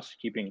clubhouse,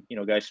 keeping,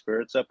 guys'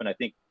 spirits up. And I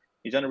think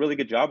he's done a really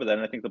good job of that.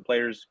 And I think the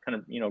players kind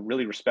of,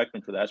 really respect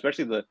him for that,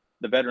 especially the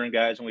veteran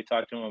guys. When we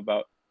talk to him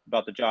about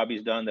the job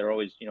he's done, they're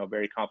always,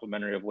 very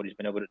complimentary of what he's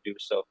been able to do.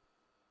 So,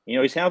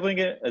 he's handling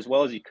it as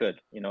well as he could.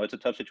 It's a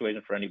tough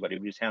situation for anybody,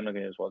 but he's handling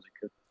it as well as he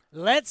could.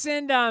 Let's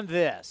end on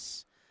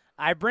this.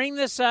 I bring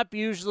this up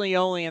usually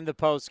only in the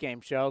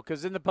postgame show,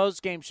 because in the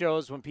postgame show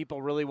is when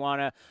people really want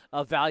to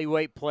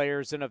evaluate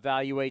players and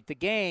evaluate the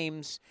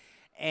games.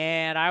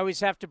 And I always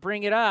have to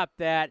bring it up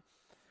that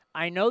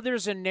I know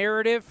there's a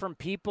narrative from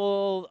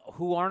people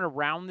who aren't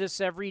around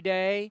this every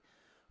day,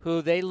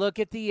 who they look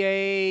at the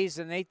A's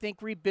and they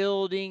think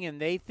rebuilding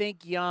and they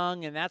think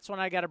young, and that's when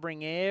I got to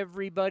bring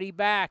everybody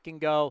back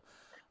and go,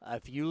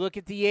 if you look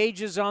at the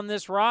ages on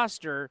this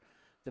roster,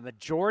 the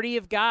majority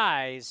of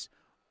guys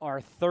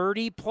are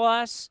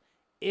 30-plus,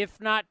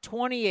 if not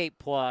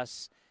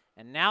 28-plus.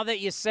 And now that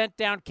you sent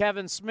down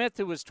Kevin Smith,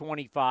 who was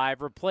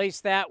 25,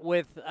 replace that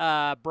with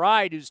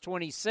Bride, who's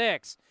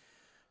 26.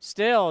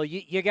 Still,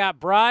 you got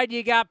Bride,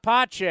 you got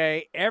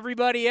Pache,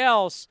 everybody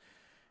else.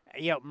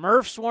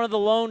 Murph's one of the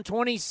lone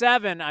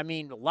 27. I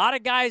mean, a lot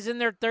of guys in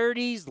their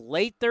 30s,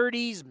 late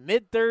 30s,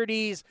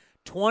 mid-30s,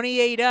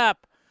 28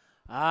 up.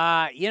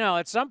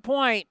 At some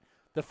point,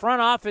 the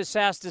front office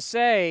has to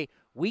say,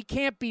 we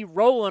can't be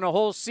rolling a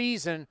whole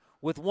season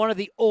with one of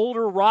the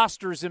older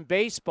rosters in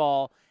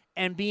baseball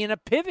and be in a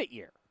pivot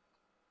year.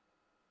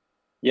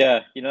 Yeah,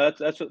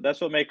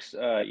 that's what makes,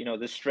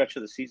 this stretch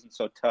of the season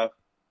so tough,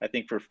 I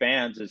think, for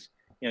fans is,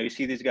 you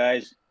see these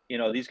guys.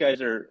 These guys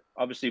are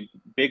obviously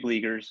big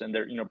leaguers and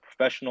they're,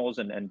 professionals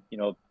and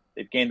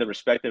they've gained the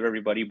respect of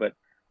everybody, but,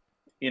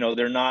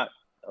 they're not,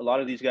 a lot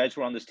of these guys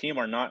who are on this team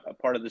are not a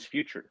part of this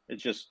future.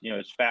 It's just,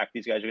 it's fact.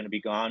 These guys are going to be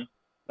gone,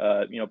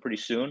 pretty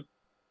soon.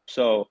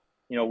 So,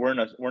 we're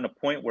in a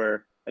point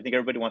where I think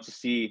everybody wants to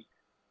see,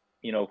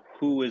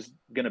 who is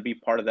going to be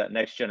part of that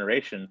next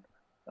generation.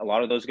 A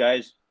lot of those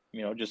guys,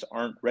 just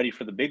aren't ready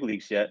for the big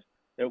leagues yet.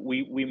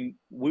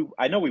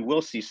 I know we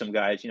will see some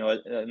guys,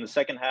 in the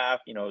second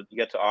half, you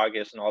get to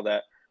August and all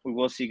that, we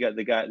will see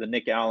the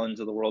Nick Allens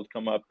of the world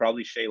come up,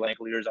 probably Shea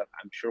Langeliers.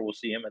 I'm sure we'll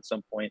see him at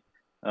some point.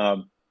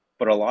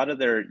 But a lot of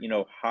their,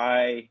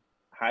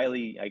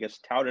 highly, I guess,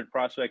 touted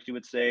prospects, you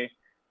would say,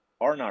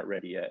 are not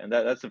ready yet. And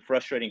that's the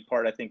frustrating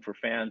part, I think, for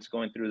fans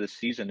going through this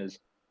season is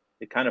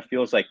it kind of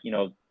feels like,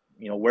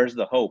 where's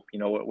the hope?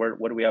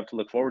 What do we have to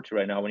look forward to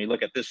right now? When you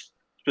look at this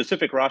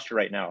specific roster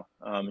right now,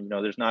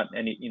 there's not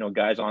any,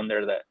 guys on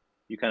there that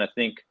you kind of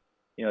think,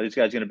 these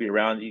guys are going to be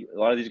around. A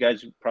lot of these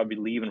guys probably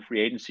leave in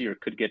free agency or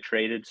could get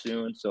traded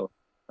soon. So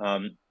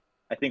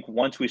I think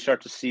once we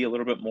start to see a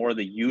little bit more of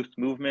the youth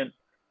movement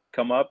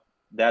come up,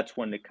 that's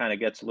when it kind of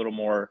gets a little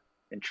more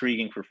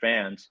intriguing for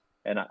fans.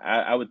 And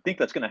I would think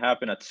that's going to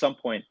happen at some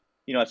point.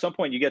 At some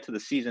point you get to the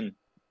season,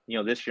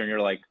 this year, and you're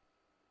like,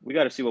 we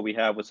got to see what we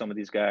have with some of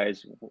these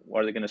guys.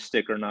 Are they going to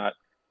stick or not?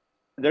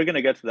 They're going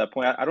to get to that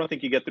point. I don't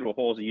think you get through a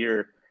whole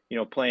year,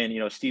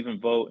 playing, Stephen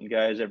Vogt and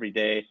guys every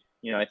day.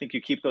 I think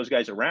you keep those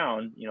guys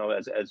around,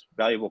 as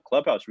valuable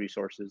clubhouse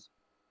resources.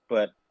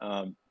 But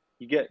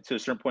you get to a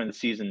certain point in the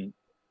season,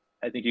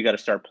 I think you got to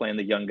start playing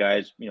the young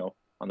guys,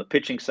 on the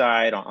pitching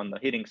side, on the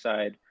hitting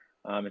side,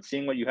 and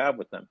seeing what you have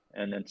with them.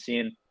 And then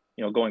seeing,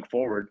 going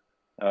forward,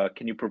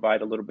 can you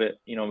provide a little bit,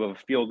 of a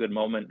feel-good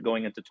moment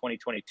going into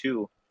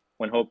 2022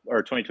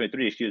 or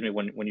 2023, excuse me,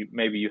 when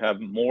you have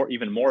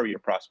even more of your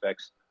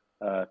prospects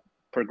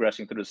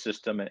progressing through the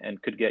system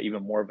and could get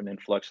even more of an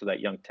influx of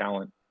that young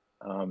talent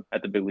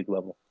at the big league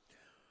level.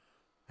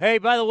 Hey,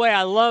 by the way,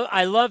 I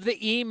love the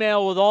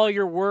email with all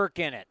your work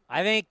in it.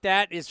 I think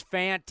that is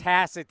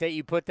fantastic that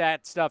you put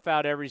that stuff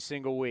out every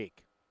single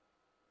week.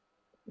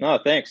 No,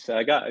 thanks.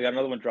 I got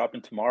another one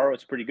dropping tomorrow.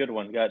 It's a pretty good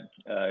one. Got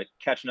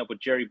catching up with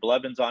Jerry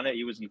Blevins on it.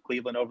 He was in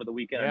Cleveland over the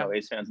weekend. Yeah. I know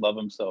A's fans love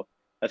him, so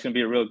that's going to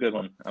be a real good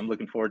one. I'm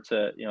looking forward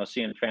to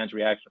seeing fans'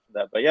 reaction to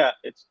that. But yeah,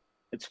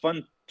 it's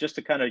fun just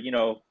to kind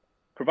of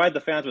provide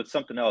the fans with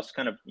something else,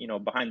 kind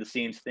of behind the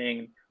scenes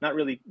thing. Not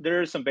really.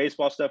 There is some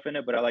baseball stuff in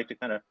it, but I like to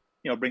kind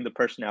of bring the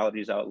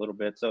personalities out a little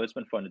bit. So it's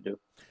been fun to do.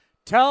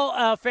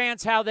 Tell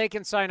fans how they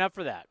can sign up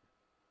for that.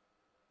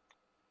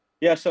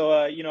 Yeah, so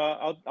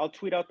I'll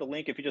tweet out the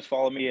link. If you just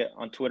follow me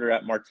on Twitter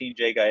at Martin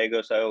J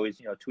Gallegos, I always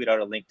tweet out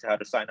a link to how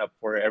to sign up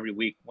for it every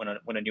week when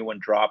a new one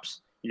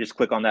drops. You just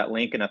click on that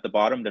link, and at the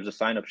bottom there's a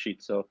sign up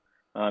sheet. So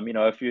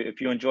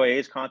if you enjoy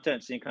A's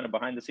content, seeing kind of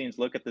behind the scenes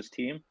look at this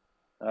team,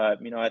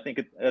 I think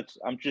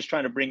I'm just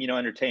trying to bring,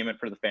 entertainment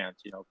for the fans,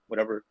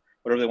 whatever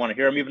they want to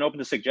hear. I'm even open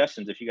to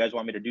suggestions. If you guys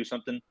want me to do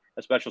something,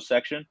 a special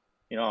section,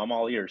 I'm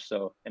all ears.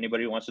 So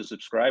anybody who wants to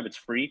subscribe, it's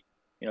free,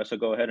 so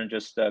go ahead and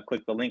just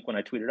click the link when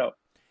I tweet it out.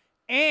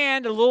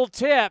 And a little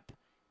tip,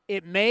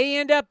 it may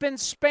end up in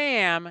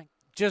spam.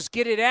 Just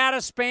get it out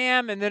of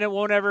spam, and then it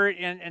won't ever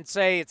and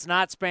say it's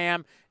not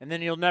spam, and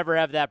then you'll never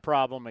have that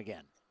problem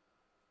again.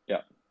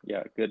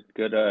 Yeah, good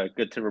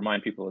to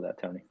remind people of that,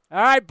 Tony.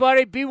 All right,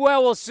 buddy, be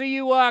well. We'll see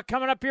you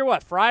coming up here,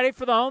 Friday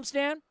for the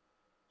homestand?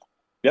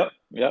 Yep.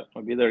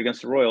 I'll be there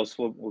against the Royals.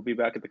 We'll be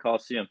back at the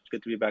Coliseum. It's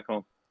good to be back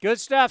home. Good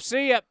stuff.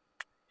 See ya.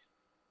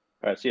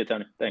 All right, see you,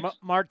 Tony. Thanks.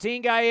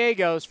 Martin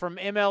Gallegos from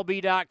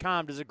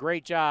MLB.com does a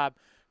great job.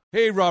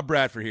 Hey, Rob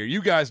Bradford here.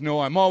 You guys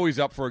know I'm always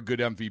up for a good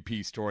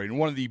MVP story, and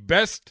one of the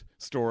best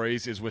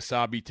stories is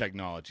Wasabi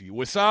Technology.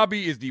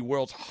 Wasabi is the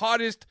world's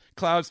hottest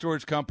cloud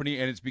storage company,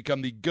 and it's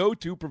become the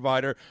go-to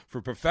provider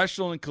for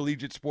professional and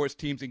collegiate sports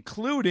teams,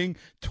 including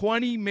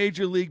 20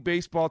 Major League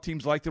Baseball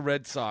teams like the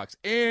Red Sox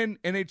and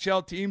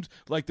NHL teams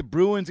like the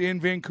Bruins and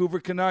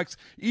Vancouver Canucks.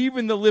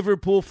 Even the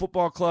Liverpool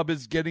Football Club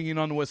is getting in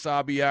on the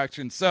Wasabi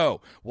action.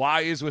 So, why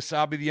is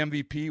Wasabi the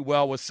MVP?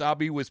 Well,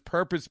 Wasabi was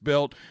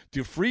purpose-built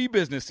to free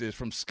businesses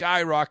from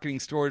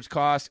skyrocketing storage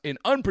costs and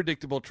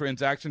unpredictable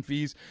transaction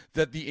fees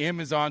that the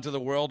Amazons of the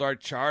world are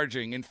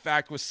charging. In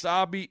fact,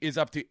 Wasabi is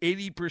up to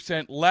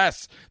 80%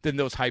 less than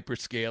those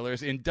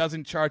hyperscalers and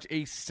doesn't charge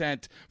a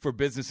cent for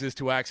businesses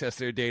to access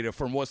their data.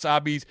 From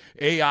Wasabi's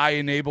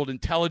AI-enabled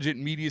intelligent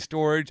media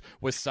storage,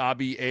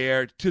 Wasabi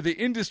Air, to the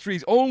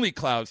industry's only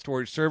cloud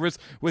storage service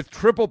with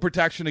triple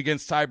protection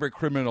against cyber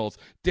criminals,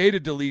 data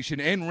deletion,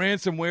 and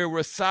ransomware,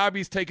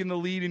 Wasabi's taken the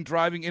lead in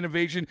driving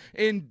innovation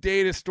in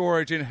data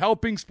storage and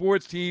helping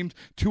sports teams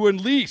to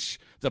unleash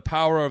the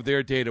power of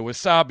their data.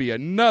 Wasabi,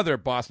 another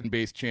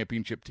Boston-based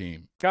championship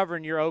team.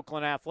 Covering your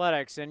Oakland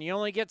Athletics, and you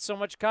only get so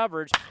much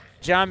coverage.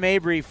 John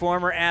Mabry,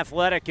 former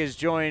Athletic, is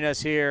joining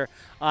us here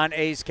on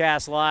A's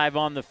Cast Live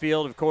on the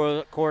field. Of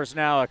course,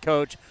 now a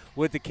coach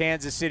with the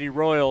Kansas City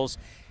Royals.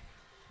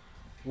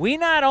 We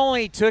not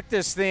only took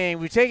this thing,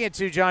 we've taken it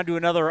to, John, to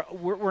another,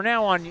 we're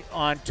now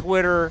on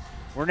Twitter,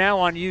 we're now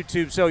on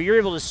YouTube, so you're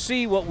able to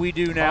see what we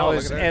do now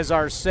as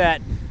our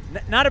set.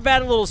 Not a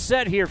bad little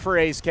set here for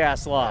A's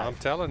Cast Live. I'm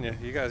telling you,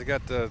 you guys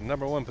got the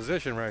number one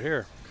position right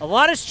here. A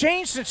lot has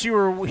changed since you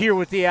were here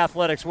with the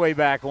Athletics way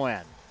back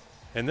when.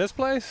 In this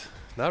place?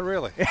 Not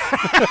really.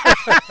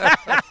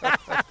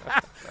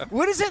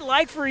 What is it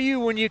like for you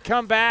when you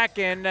come back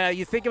and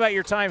you think about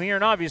your time here,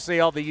 and obviously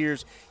all the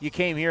years you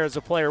came here as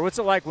a player? What's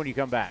it like when you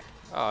come back?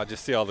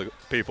 Just see all the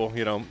people,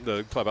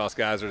 the clubhouse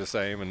guys are the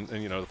same, and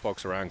the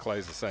folks around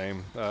Clay's the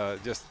same.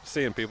 Just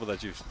seeing people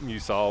that you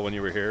saw when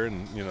you were here,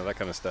 and that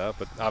kind of stuff.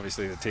 But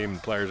obviously the team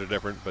and players are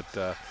different, but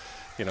the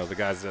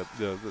guys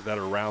that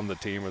are around the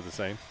team are the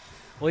same.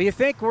 Well, you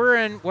think we're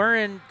in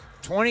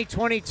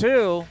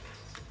 2022.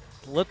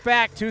 Look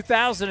back,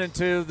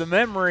 2002, the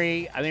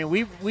memory. I mean,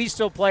 we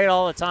still play it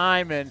all the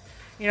time, and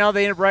they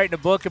ended up writing a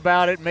book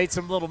about it, made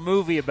some little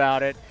movie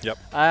about it.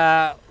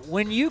 Yep.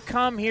 When you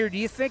come here, do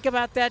you think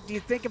about that? Do you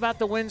think about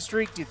the win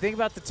streak? Do you think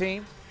about the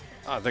team?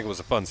 I think it was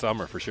a fun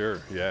summer for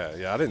sure.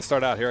 Yeah. I didn't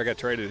start out here. I got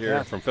traded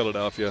here from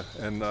Philadelphia,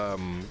 and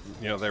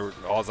they were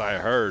all I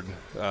heard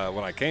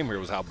when I came here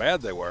was how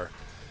bad they were.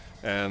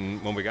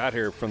 And when we got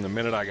here, from the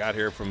minute I got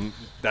here, from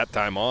that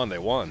time on, they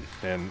won,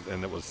 and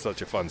it was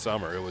such a fun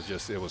summer. It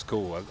was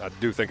cool. I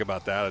do think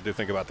about that. I do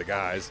think about the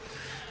guys.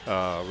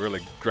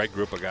 Really great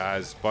group of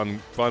guys,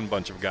 fun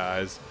bunch of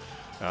guys.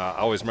 I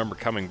always remember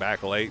coming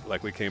back late,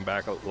 like we came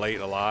back late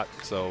a lot,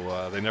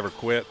 so they never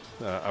quit.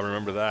 I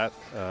remember that.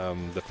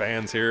 The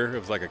fans here, it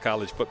was like a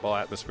college football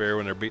atmosphere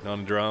when they're beating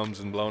on the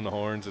drums and blowing the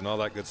horns and all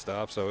that good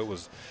stuff. So it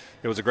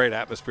was a great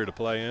atmosphere to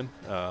play in.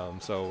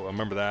 So I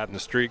remember that, and the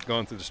streak,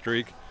 going through the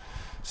streak,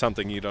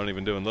 something you don't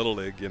even do in Little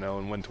League,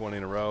 and win 20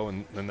 in a row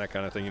and that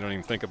kind of thing. You don't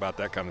even think about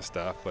that kind of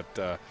stuff,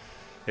 but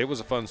it was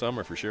a fun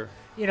summer for sure.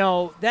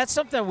 That's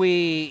something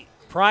we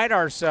pride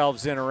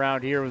ourselves in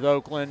around here with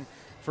Oakland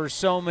for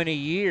so many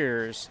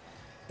years,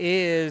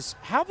 is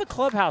how the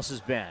clubhouse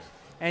has been.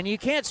 And you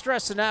can't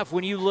stress enough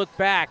when you look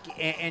back,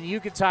 and you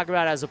can talk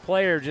about as a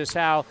player just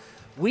how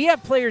we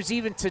have players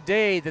even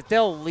today that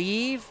they'll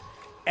leave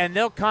and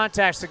they'll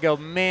contact us and go,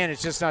 man,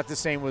 it's just not the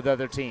same with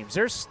other teams.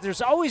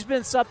 There's always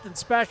been something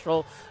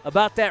special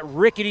about that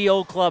rickety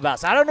old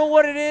clubhouse. I don't know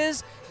what it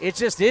is. It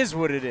just is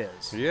what it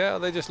is. Yeah,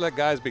 they just let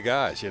guys be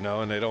guys,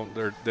 and they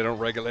don't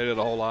regulate it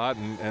a whole lot.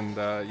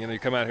 And you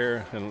come out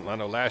here, and I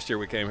know last year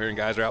we came here and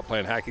guys are out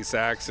playing hacky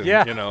sacks and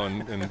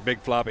and big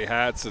floppy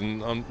hats,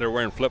 and they're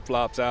wearing flip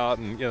flops out,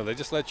 and they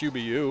just let you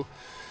be you,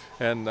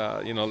 and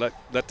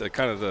let the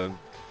kind of the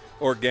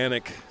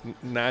organic,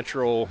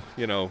 natural,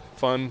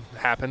 fun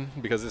happen,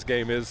 because this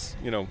game is,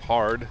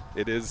 hard.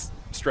 It is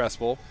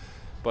stressful,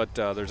 but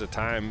there's a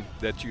time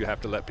that you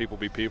have to let people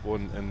be people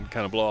and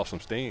kind of blow off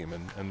some steam,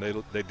 and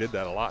they did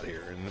that a lot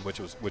here, and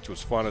which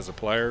was fun as a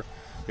player.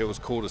 It was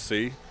cool to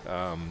see,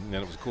 and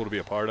it was cool to be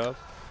a part of.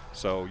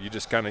 So you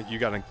just got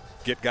to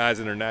get guys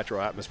in their natural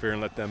atmosphere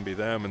and let them be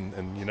them,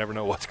 and you never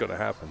know what's going to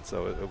happen.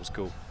 So it was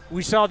cool.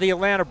 We saw the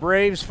Atlanta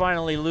Braves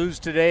finally lose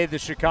today. The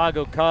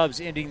Chicago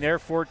Cubs ending their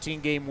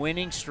 14-game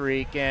winning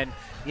streak. And,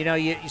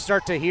 you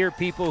start to hear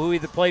people who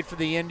either played for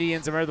the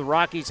Indians. I remember the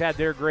Rockies had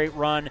their great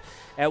run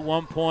at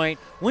one point.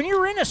 When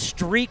you're in a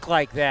streak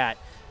like that,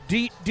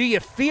 do you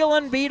feel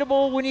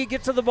unbeatable when you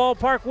get to the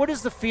ballpark? What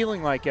is the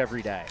feeling like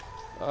every day?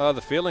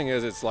 The feeling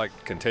is it's like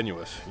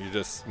continuous.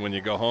 When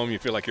you go home, you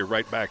feel like you're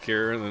right back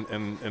here,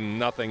 and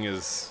nothing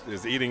is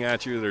eating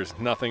at you. There's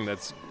nothing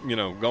that's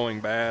going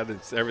bad.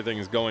 Everything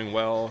is going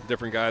well.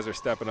 Different guys are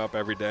stepping up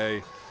every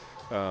day.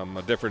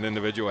 A different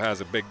individual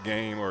has a big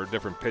game, or a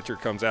different pitcher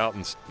comes out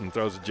and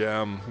throws a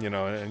gem.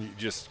 And you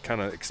just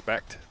kind of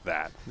expect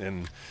that.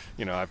 And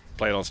I've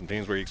played on some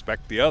teams where you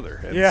expect the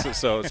other. And yeah.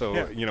 So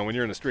when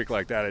you're in a streak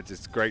like that,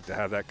 it's great to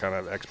have that kind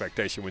of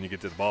expectation when you get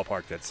to the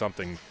ballpark that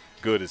something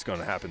good is going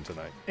to happen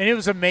tonight. And it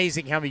was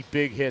amazing how many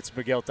big hits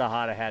Miguel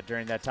Tejada had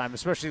during that time,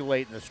 especially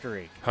late in the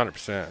streak.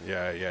 100%.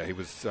 Yeah. He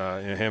was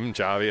him,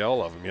 Javi,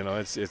 all of them.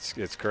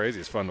 It's crazy.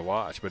 It's fun to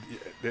watch. But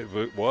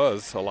it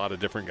was a lot of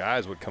different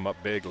guys would come up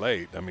big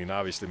late. I mean,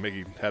 obviously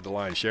Miggy had the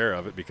lion's share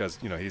of it because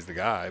he's the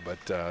guy.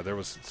 But there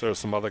was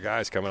some other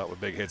guys coming up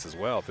with big hits as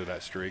well through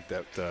that streak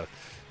that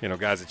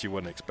guys that you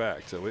wouldn't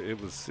expect. So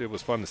it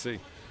was fun to see.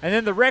 And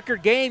then the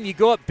record game, you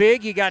go up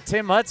big. You got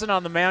Tim Hudson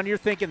on the mound. You're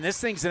thinking this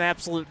thing's an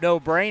absolute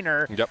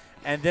no-brainer. Yep.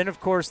 And then, of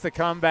course, the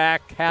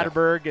comeback,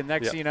 Hatterberg, and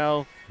next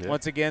yep.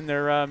 once again,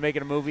 they're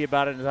making a movie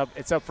about it. And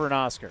it's up for an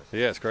Oscar.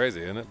 Yeah, it's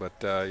crazy, isn't it? But,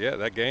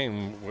 that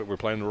game, we're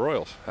playing the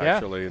Royals,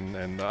 actually,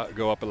 and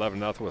go up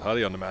 11-0 with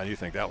Huddy on the mound, you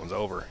think that one's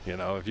over.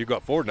 If you go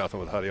up 4-0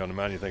 with Huddy on the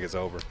mound, you think it's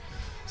over.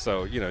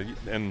 So,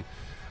 and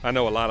I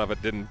know a lot of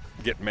it didn't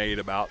get made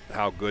about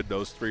how good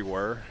those three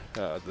were,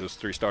 those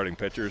three starting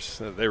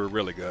pitchers. They were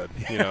really good,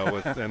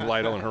 and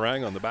Lido and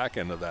Harang on the back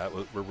end of that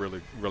were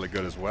really, really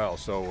good as well.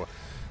 So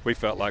we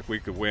felt like we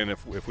could win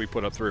if we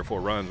put up 3 or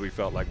 4 runs. We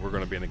felt like we're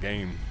going to be in a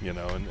game,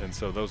 and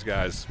so those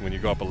guys, when you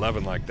go up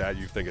 11 like that,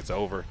 you think it's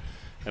over.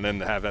 And then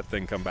to have that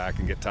thing come back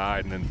and get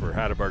tied, and then for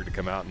Hatterberg to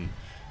come out and,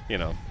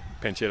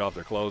 pinch hit off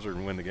their closer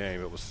and win the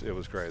game, it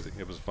was crazy.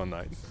 It was a fun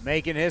night.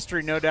 Making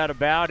history, no doubt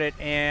about it.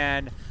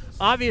 And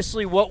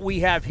obviously what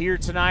we have here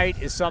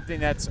tonight is something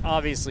that's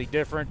obviously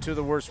different to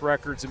the worst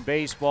records in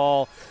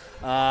baseball.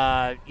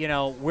 What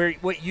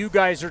you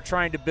guys are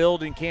trying to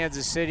build in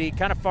Kansas City,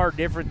 kind of far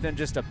different than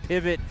just a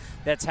pivot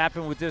that's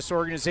happened with this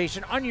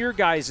organization. On your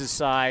guys'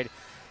 side,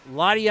 a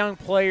lot of young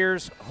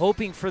players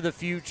hoping for the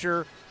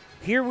future.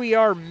 Here we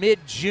are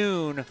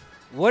mid-June.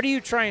 What do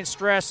you try and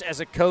stress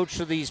as a coach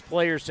to these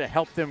players to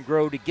help them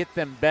grow, to get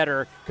them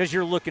better, because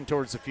you're looking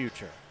towards the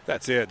future?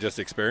 That's it, just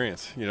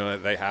experience.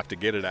 They have to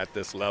get it at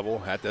this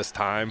level, at this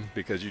time,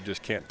 because you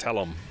just can't tell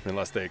them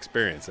unless they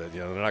experience it.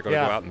 They're not going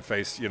to go out and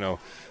face,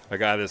 a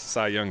guy that's a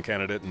Cy Young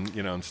candidate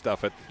and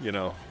stuff it,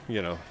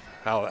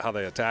 how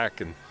they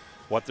attack and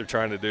what they're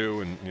trying to do,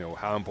 and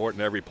how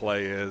important every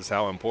play is,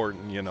 how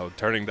important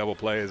turning double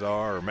plays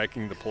are, or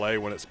making the play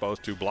when it's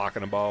supposed to,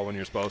 blocking a ball when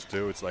you're supposed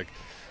to. It's like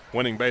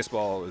winning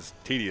baseball is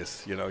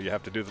tedious. You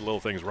have to do the little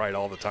things right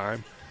all the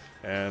time.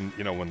 And,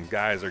 when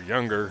guys are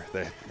younger,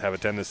 they have a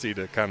tendency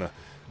to kind of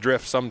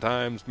drift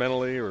sometimes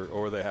mentally,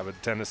 or they have a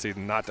tendency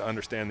not to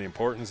understand the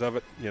importance of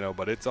it,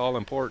 but it's all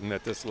important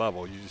at this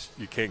level.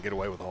 You can't get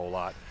away with a whole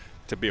lot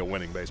to be a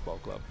winning baseball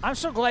club. I'm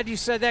so glad you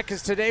said that,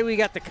 because today we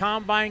got the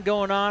combine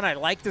going on. I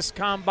like this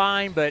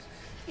combine, but,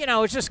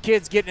 it's just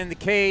kids getting in the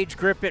cage,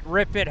 grip it,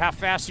 rip it, how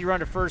fast you run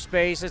to first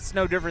base. It's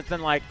no different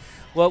than like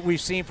what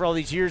we've seen for all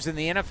these years in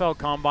the NFL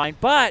combine.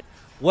 But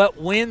what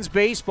wins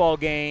baseball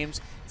games,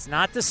 it's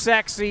not the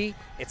sexy,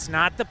 it's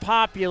not the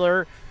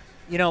popular.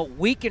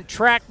 We can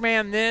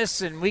TrackMan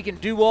this and we can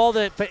do all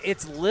that, but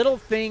it's little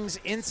things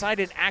inside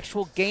an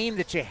actual game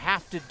that you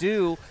have to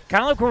do.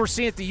 Kind of like what we're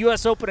seeing at the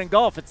U.S. Open in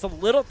golf. It's the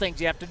little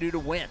things you have to do to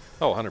win.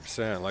 Oh,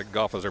 100%. Like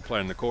golfers are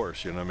playing the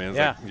course, It's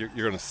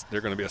like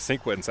they're going to be a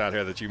sequence out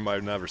here that you might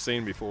have never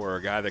seen before,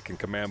 a guy that can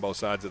command both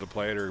sides of the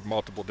plate, or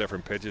multiple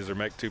different pitches, or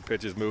make 2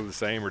 pitches move the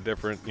same or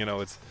different.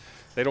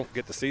 They don't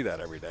get to see that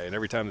every day. And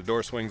every time the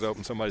door swings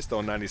open, somebody's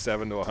throwing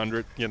 97 to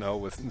 100,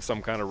 with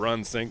some kind of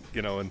run sync,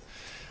 and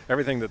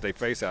everything that they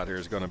face out here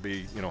is going to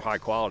be, high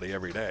quality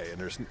every day.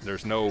 And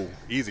there's no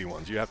easy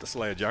ones. You have to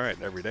slay a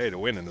giant every day to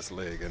win in this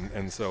league.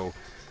 And so,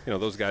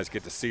 those guys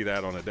get to see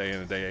that on a day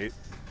in day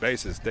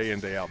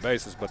out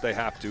basis, but they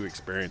have to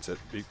experience it.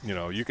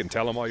 You can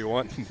tell them all you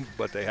want,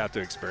 but they have to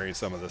experience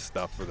some of this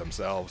stuff for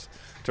themselves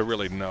to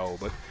really know.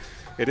 But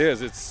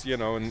it's,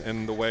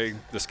 and the way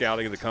the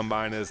scouting of the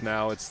combine is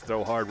now, it's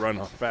throw hard,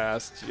 run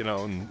fast,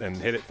 and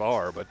hit it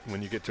far. But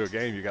when you get to a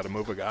game, you got to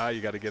move a guy,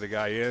 you got to get a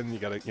guy in, you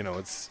got to,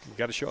 you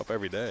got to show up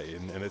every day.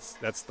 And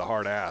that's the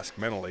hard ask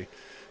mentally.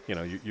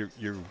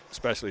 You're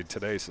especially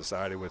today's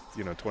society with,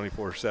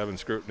 24/7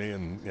 scrutiny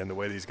and the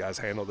way these guys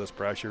handle this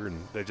pressure,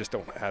 and they just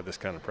don't have this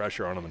kind of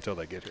pressure on them until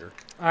they get here.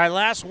 All right,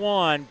 last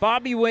one.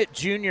 Bobby Witt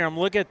Jr., I'm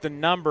looking at the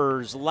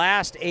numbers.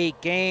 Last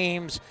 8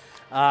 games,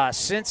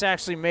 since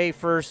actually May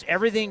 1st,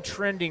 everything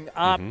trending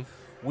up.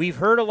 Mm-hmm. We've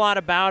heard a lot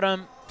about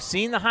him.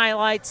 seen the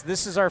highlights.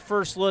 This is our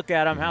first look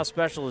at him. How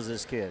special is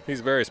this kid?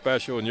 He's very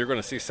special, and you're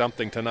going to see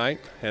something tonight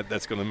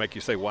that's going to make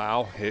you say,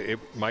 wow. It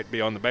might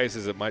be on the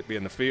bases. It might be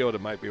in the field.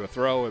 It might be a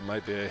throw. It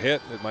might be a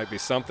hit. It might be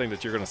something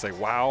that you're going to say,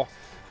 wow.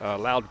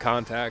 Loud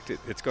contact.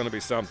 It's going to be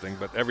something.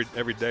 But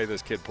every day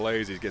this kid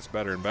plays, he gets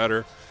better and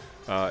better.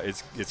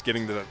 It's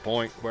getting to that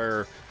point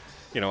where,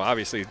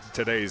 obviously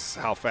today's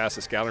how fast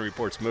the scouting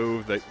reports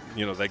move. That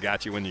they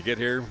got you when you get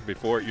here.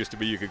 Before it used to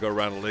be you could go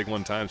around the league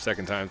one time,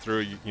 second time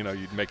through,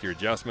 you'd make your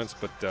adjustments.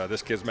 But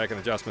this kid's making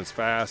adjustments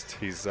fast.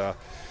 He's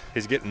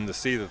getting to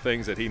see the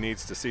things that he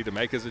needs to see to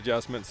make his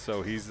adjustments.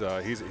 So he's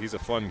a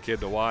fun kid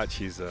to watch.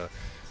 He's a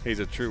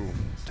true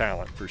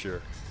talent for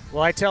sure.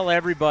 Well, I tell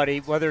everybody,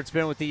 whether it's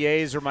been with the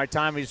A's or my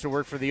time I used to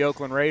work for the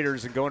Oakland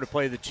Raiders and going to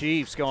play the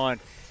Chiefs,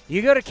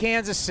 you go to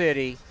Kansas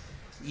City.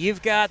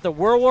 You've got the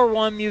World War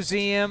I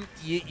Museum.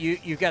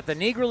 You've got the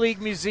Negro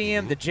League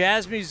Museum, the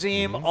Jazz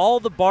Museum, all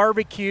the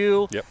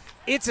barbecue. Yep.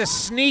 It's a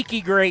sneaky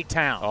great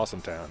town.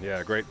 Awesome town.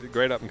 Yeah,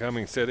 great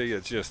up-and-coming city.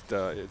 It's just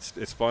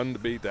it's fun to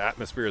be. The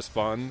atmosphere is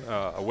fun.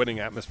 A winning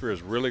atmosphere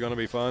is really going to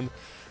be fun.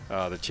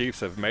 The Chiefs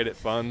have made it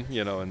fun,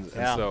 and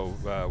so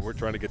we're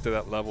trying to get to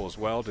that level as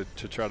well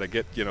to try to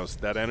get,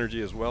 that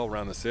energy as well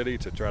around the city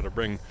to try to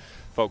bring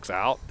folks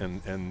out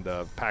and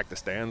pack the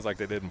stands like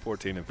they did in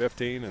 14 and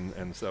 15.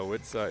 And so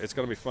it's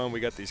going to be fun. We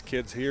got these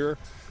kids here,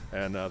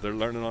 and they're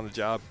learning on the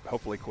job,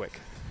 hopefully quick.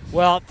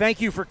 Well,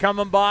 thank you for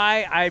coming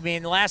by. I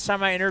mean, last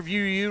time I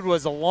interviewed you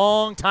was a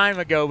long time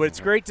ago, but it's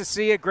great to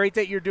see it. Great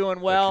that you're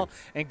doing well,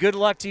 and good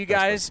luck to you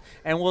guys.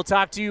 And we'll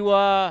talk to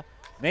you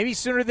maybe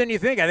sooner than you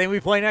think. I think we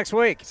play next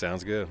week.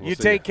 Sounds good. You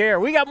take care.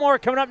 We got more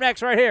coming up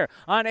next right here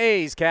on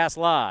A's Cast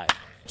Live.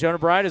 Jonah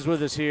Bride is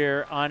with us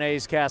here on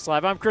A's Cast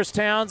Live. I'm Chris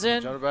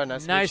Townsend. Jonah Bride,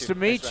 nice to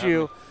meet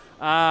you.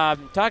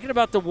 Talking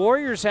about the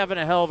Warriors having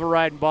a hell of a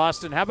ride in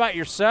Boston. How about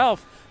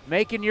yourself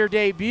making your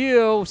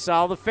debut?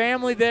 Saw the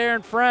family there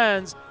and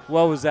friends.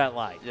 What was that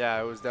like?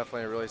 Yeah, it was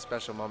definitely a really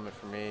special moment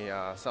for me.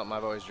 Something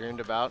I've always dreamed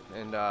about,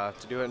 and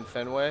to do it in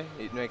Fenway,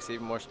 it makes it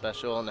even more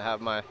special. And to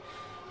have my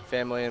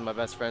family and my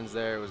best friends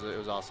there, it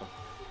was awesome.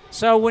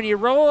 So when you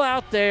roll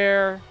out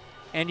there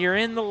and you're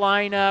in the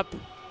lineup,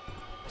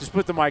 just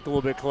put the mic a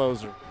little bit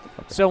closer.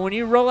 Okay. So when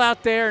you roll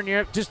out there and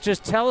you're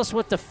just tell us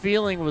what the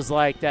feeling was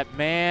like. That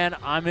man,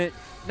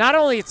 not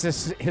only it's a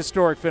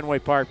historic Fenway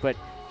Park, but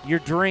your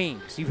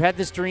dreams. You've had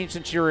this dream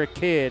since you were a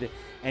kid,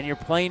 and you're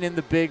playing in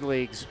the big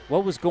leagues.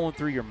 What was going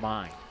through your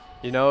mind?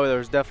 There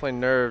was definitely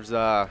nerves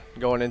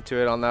going into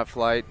it on that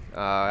flight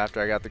after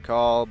I got the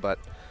call. But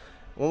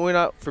when we went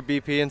out for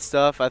BP and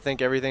stuff, I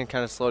think everything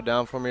kind of slowed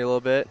down for me a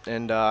little bit.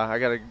 And I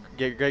got a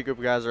great group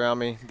of guys around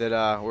me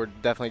that were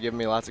definitely giving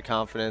me lots of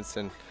confidence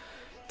and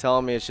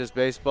telling me it's just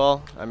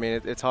baseball. I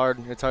mean, it's hard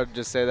to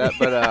just say that,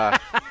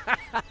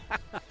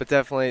 but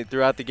definitely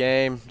throughout the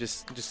game,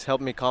 just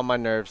helped me calm my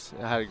nerves.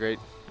 I had a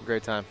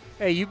great time.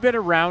 Hey, you've been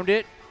around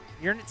it.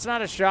 It's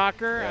not a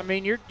shocker. Yeah. I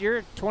mean, you're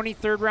a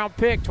 23rd round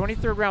pick.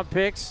 23rd round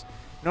picks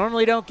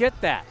normally don't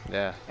get that.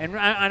 Yeah. And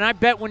I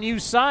bet when you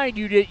signed,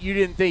 you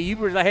didn't think, you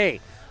were like,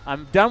 hey,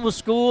 I'm done with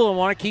school. I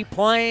want to keep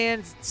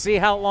playing, see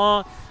how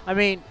long. I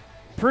mean,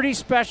 pretty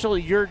special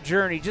your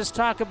journey. Just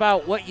talk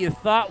about what you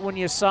thought when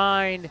you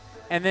signed,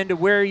 and then to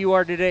where you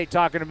are today,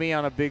 talking to me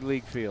on a big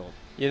league field.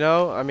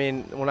 I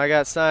mean, when I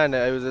got signed,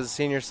 it was as a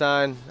senior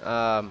sign.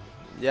 I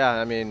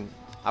mean,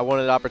 I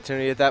wanted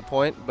opportunity at that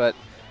point, but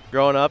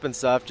growing up and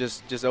stuff,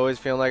 just always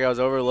feeling like I was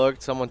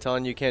overlooked, someone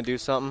telling you can't do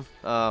something,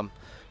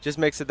 just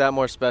makes it that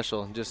more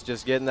special.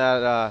 Just getting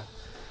that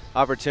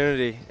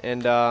opportunity,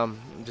 and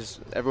just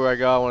everywhere I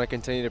go, I want to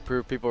continue to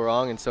prove people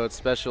wrong, and so it's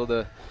special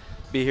to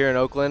be here in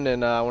Oakland,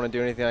 and I want to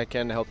do anything I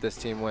can to help this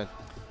team win.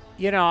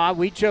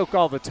 We joke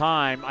all the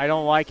time. I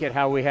don't like it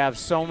how we have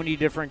so many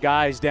different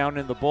guys down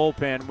in the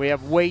bullpen. We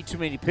have way too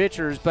many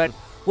pitchers, but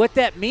what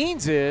that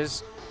means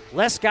is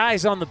less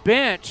guys on the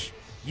bench.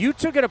 You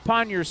took it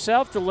upon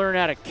yourself to learn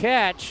how to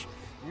catch.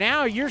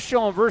 Now you're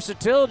showing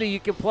versatility. You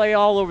can play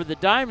all over the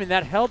diamond.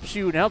 That helps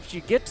you and helps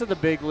you get to the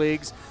big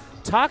leagues.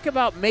 Talk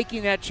about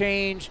making that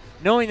change,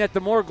 knowing that the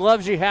more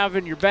gloves you have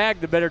in your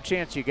bag, the better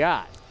chance you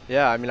got.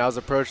 Yeah, I mean, I was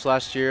approached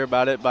last year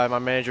about it by my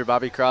manager,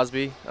 Bobby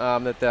Crosby,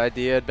 that the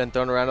idea had been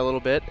thrown around a little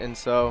bit. And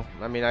so,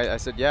 I mean, I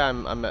said, yeah,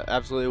 I'm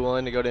absolutely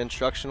willing to go to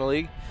Instructional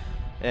League,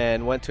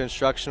 and went to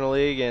Instructional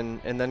League and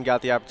then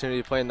got the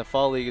opportunity to play in the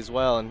Fall League as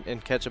well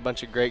and catch a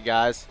bunch of great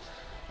guys.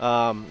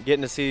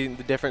 Getting to see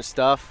the different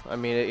stuff. I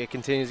mean, it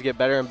continues to get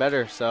better and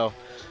better. So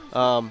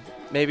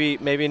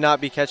maybe not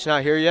be catching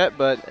out here yet,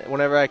 but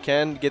whenever I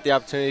can, get the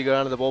opportunity to go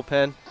down to the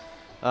bullpen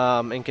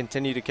and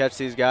continue to catch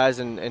these guys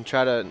and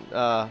try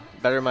to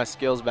better my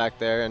skills back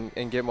there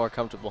and get more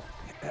comfortable.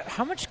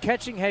 How much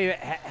catching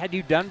had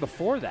you done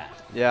before that?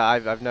 Yeah,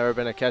 I've never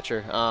been a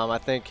catcher. I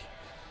think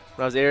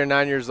when I was 8 or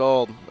 9 years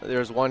old, there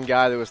was one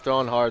guy that was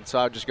throwing hard, so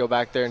I would just go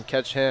back there and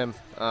catch him.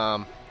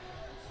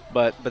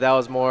 But that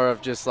was more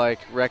of just like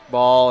rec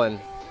ball and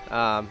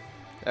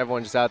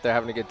everyone just out there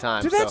having a good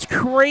time. Dude, that's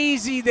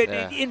crazy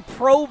that in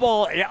pro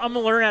ball, I'm going to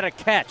learn how to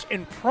catch.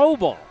 In pro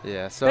ball,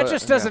 so that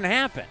just doesn't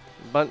happen.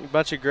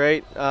 Bunch of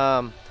great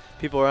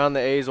people around the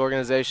A's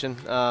organization,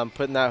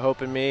 putting that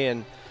hope in me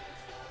and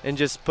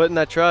just putting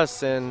that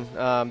trust.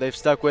 And they've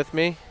stuck with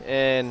me.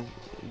 And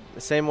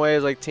the same way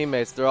as like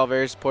teammates, they're all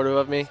very supportive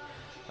of me.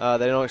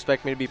 They don't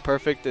expect me to be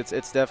perfect.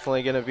 It's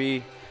definitely going to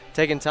be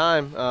taking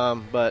time,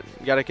 but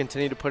you got to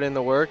continue to put in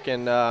the work,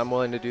 and I'm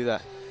willing to do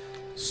that.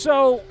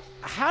 So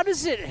how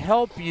does it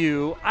help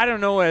you, I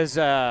don't know, as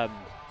a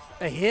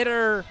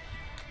hitter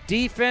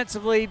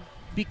defensively?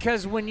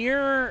 Because when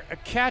you're a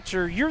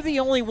catcher, you're the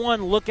only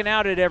one looking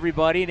out at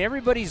everybody, and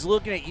everybody's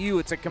looking at you.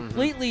 It's a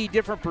completely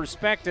different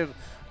perspective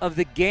of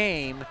the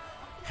game.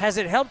 Has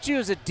it helped you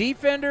as a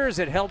defender? Has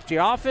it helped you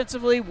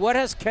offensively? What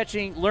has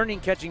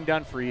learning catching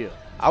done for you?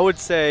 I would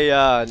say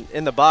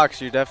in the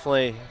box, you're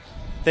definitely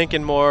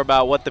thinking more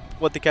about what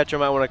the catcher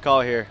might want to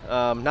call here.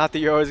 Not that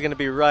you're always going to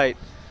be right,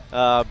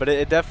 but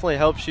it definitely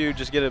helps you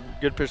just get a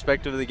good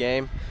perspective of the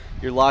game.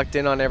 You're locked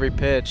in on every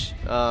pitch.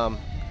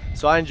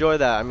 So I enjoy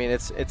that. I mean,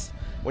 it's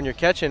when you're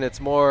catching, it's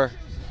more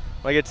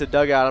when I get to the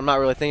dugout, I'm not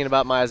really thinking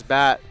about my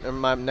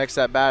next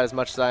at bat as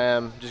much as I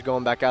am just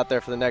going back out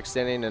there for the next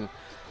inning and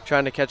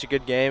trying to catch a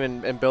good game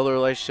and build a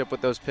relationship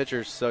with those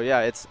pitchers. So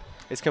yeah,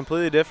 it's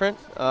completely different,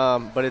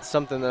 but it's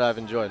something that I've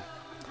enjoyed.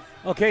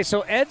 Okay,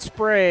 so Ed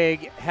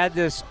Sprague had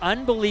this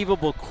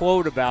unbelievable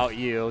quote about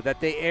you that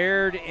they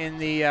aired in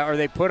or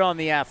they put on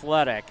The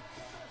Athletic,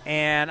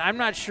 and I'm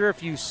not sure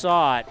if you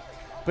saw it,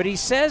 but he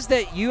says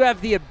that you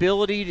have the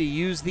ability to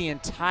use the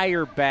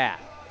entire bat.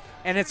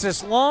 And it's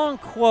this long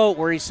quote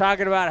where he's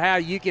talking about how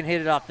you can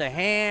hit it off the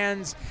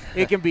hands.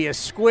 It can be a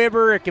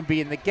squibber. It can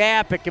be in the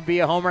gap. It can be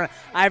a home run.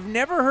 I've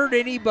never heard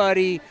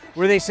anybody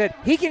where they said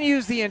he can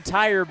use the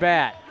entire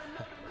bat.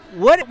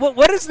 What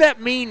does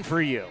that mean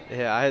for you?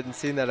 Yeah, I hadn't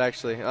seen that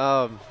actually.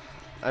 I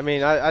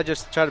mean, I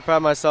just try to pride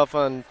myself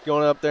on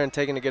going up there and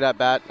taking a good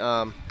at-bat.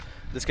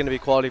 That's going to be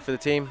quality for the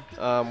team,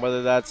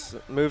 whether that's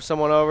move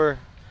someone over,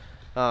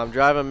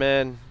 drive them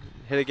in,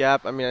 hit a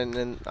gap. I mean,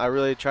 and I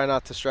really try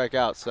not to strike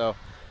out. So,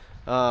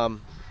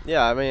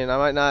 yeah, I mean, I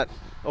might not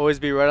always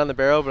be right on the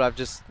barrel, but I've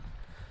just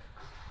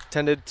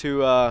tended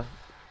to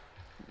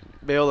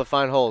be able to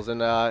find holes,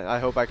 and I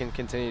hope I can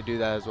continue to do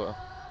that as well.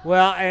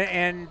 Well,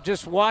 and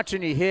just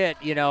watching you hit,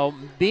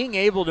 being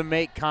able to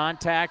make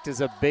contact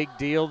is a big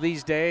deal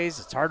these days.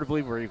 It's hard to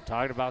believe we're even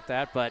talking about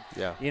that, but,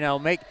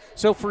 yeah.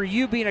 So for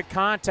you being a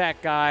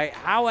contact guy,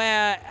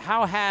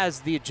 how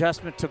has the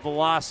adjustment to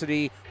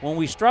velocity when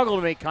we struggle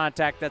to make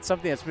contact, that's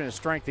something that's been a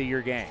strength of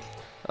your game?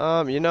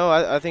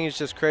 I think it's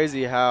just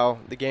crazy how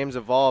the game's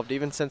evolved,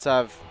 even since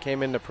I've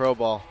came into pro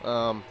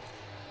ball.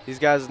 These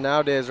guys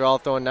nowadays are all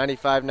throwing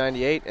 95,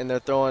 98, and they're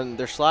throwing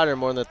their slider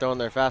more than they're throwing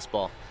their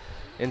fastball.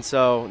 And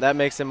so that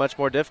makes it much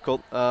more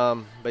difficult.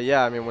 But,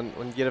 yeah, I mean,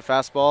 when you get a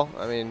fastball,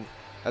 I mean,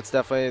 that's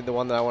definitely the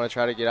one that I want to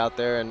try to get out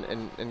there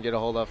and get a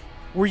hold of.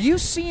 Were you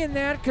seeing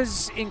that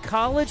in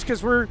college?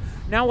 Because we're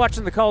now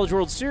watching the College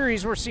World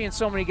Series. We're seeing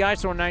so many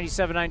guys throwing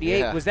 97, 98.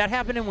 Yeah. Was that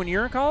happening when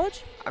you're in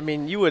college? I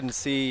mean, you wouldn't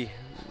see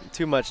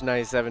too much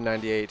 97,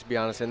 98, to be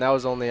honest. And that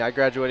was I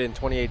graduated in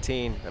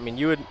 2018. I mean,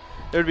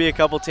 there'd be a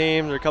couple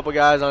teams or a couple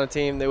guys on a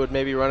team that would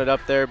maybe run it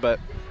up there, but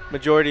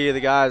majority of the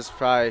guys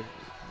probably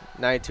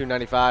 92,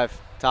 95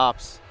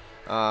 tops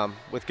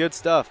with good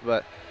stuff,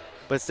 but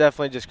it's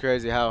definitely just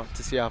crazy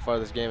to see how far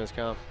this game has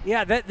come.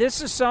 Yeah,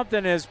 this is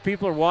something, as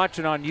people are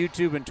watching on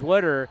YouTube and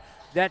Twitter,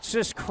 that's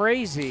just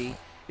crazy,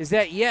 is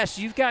that, yes,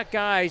 you've got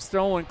guys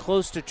throwing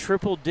close to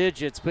triple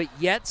digits, but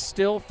yet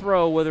still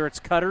throw, whether it's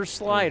cutter,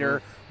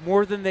 slider,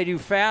 more than they do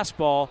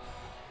fastball.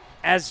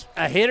 As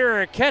a hitter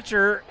or a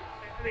catcher,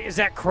 is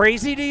that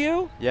crazy to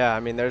you? Yeah, I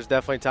mean, there's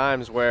definitely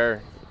times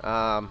where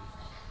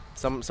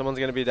someone's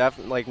going to be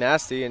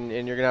nasty, and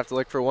you're going to have to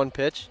look for one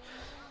pitch.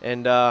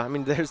 And, I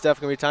mean, there's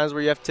definitely going to be times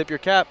where you have to tip your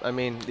cap. I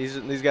mean,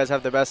 these guys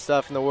have the best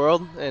stuff in the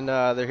world, and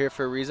they're here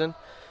for a reason.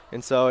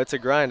 And so it's a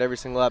grind every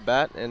single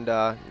at-bat, and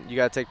you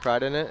got to take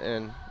pride in it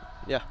and,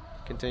 yeah,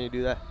 continue to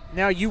do that.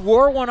 Now, you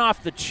wore one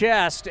off the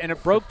chest, and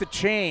it broke the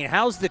chain.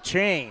 How's the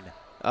chain?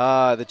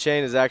 The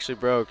chain is actually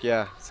broke,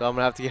 yeah. So I'm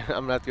going to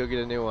have to go get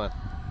a new one.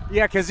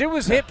 Yeah, because it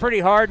was hit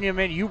pretty hard,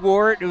 and you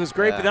wore it. It was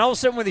great. Yeah. But then all of a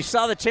sudden when you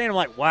saw the chain, I'm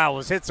like, wow, it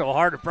was hit so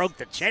hard it broke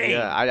the chain.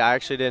 Yeah, I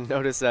actually didn't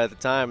notice that at the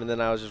time. And then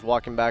I was just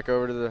walking back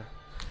over to the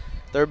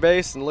third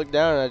base and looked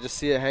down, and I just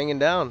see it hanging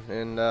down.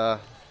 And,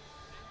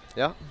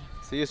 yeah,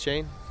 see his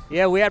chain.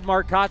 Yeah, we had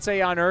Mark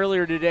Kotsay on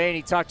earlier today, and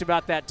he talked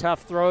about that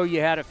tough throw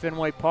you had at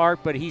Fenway Park.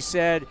 But he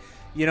said,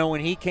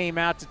 when he came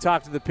out to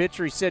talk to the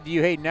pitcher, he said to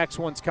you, hey, next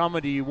one's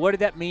coming to you. What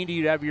did that mean to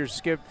you to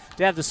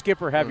have the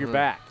skipper have your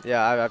back?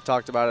 Yeah, I've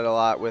talked about it a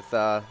lot with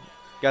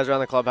guys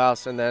around the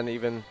clubhouse, and then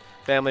even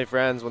family,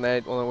 friends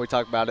when we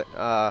talk about it.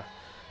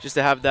 Just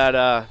to have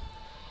that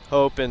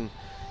hope and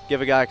give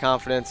a guy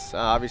confidence.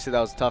 Obviously,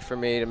 that was tough for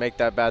me to make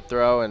that bad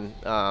throw, and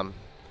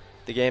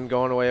the game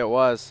going the way it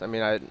was. I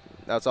mean,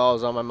 that's all that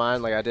was on my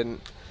mind. Like, I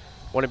didn't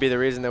want to be the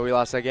reason that we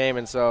lost that game,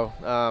 and so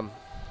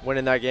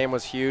winning that game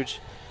was huge.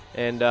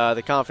 And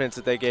the confidence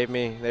that they gave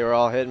me, they were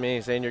all hitting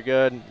me, saying you're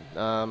good.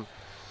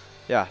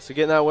 Yeah, so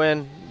getting that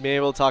win, being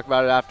able to talk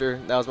about it after,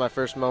 that was my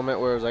first moment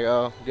where it was like,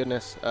 oh,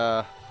 goodness.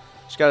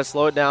 Just got to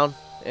slow it down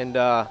and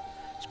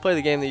just play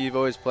the game that you've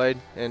always played,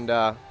 and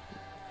I'm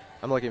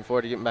looking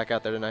forward to getting back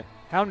out there tonight.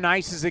 How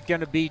nice is it going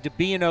to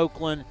be in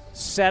Oakland,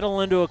 settle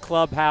into a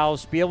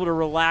clubhouse, be able to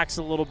relax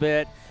a little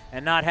bit,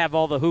 and not have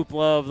all the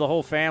hoopla of the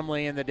whole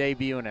family and the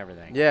debut and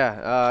everything?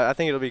 Yeah, I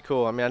think it'll be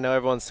cool. I mean, I know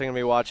everyone's going to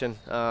be watching,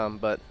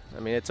 but, I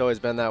mean, it's always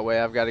been that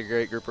way. I've got a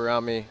great group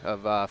around me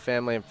of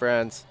family and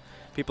friends.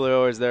 People are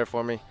always there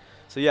for me.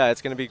 So, yeah,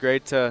 it's going to be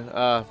great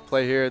to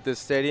play here at this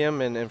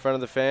stadium and in front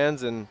of the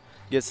fans and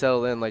get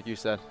settled in, like you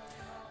said.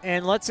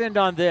 And let's end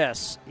on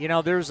this. You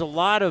know, there's a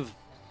lot of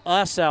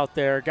us out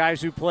there,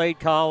 guys who played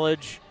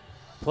college,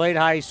 played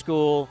high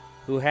school,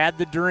 who had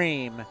the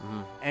dream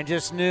and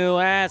just knew,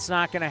 it's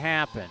not going to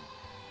happen.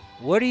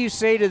 What do you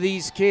say to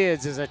these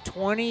kids as a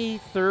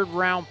 23rd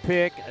round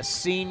pick, a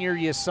senior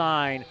you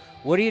sign?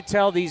 What do you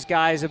tell these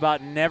guys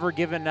about never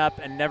giving up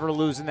and never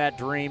losing that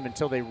dream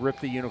until they rip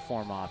the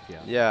uniform off you?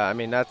 Yeah, I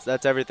mean,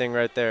 that's everything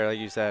right there, like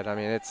you said. I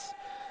mean,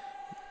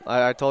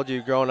 I told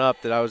you growing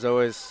up that I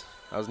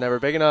was never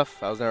big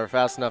enough, I was never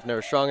fast enough,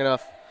 never strong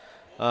enough.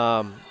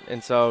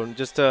 And so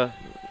just to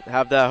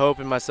have that hope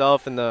in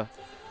myself and the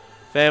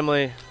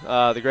family,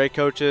 the great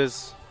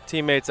coaches,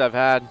 teammates I've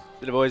had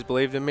that have always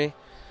believed in me,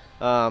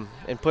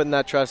 and putting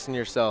that trust in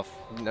yourself.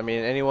 I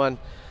mean, anyone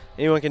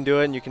can do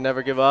it, and you can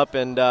never give up,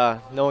 and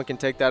no one can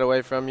take that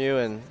away from you.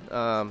 And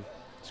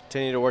just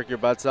continue to work your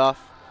butts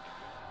off,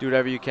 do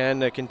whatever you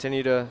can to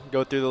continue to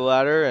go through the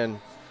ladder, and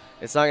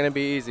it's not going to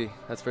be easy,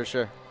 that's for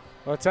sure.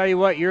 Well, I'll tell you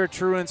what, you're a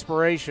true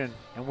inspiration,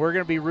 and we're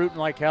going to be rooting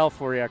like hell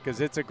for you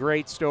because it's a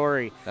great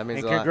story. That means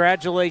and a lot.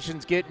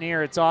 Congratulations getting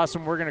here. It's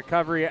awesome. We're going to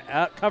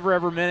cover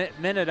every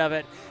minute of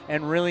it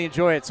and really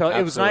enjoy it. So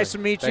Absolutely. It was nice to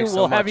meet Thanks you. so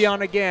We'll have much. you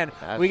on again.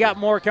 Absolutely. We got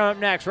more coming up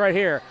next right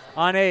here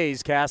on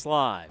A's Cast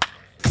Live.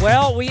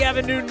 Well, we have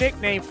a new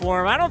nickname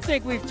for him. I don't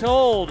think we've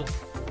told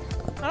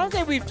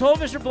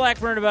Mr.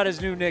 Blackburn about his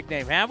new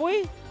nickname, have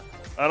we?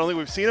 I don't think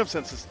we've seen him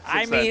since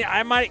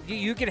then.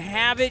 You can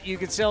have it. You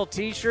can sell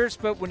T-shirts,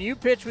 but when you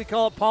pitch, we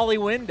call it Paulie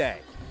Win Day.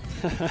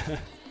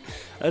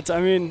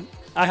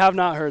 I have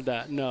not heard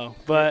that, no,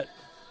 but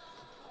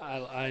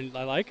I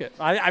like it.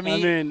 I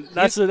mean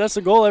that's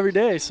the goal every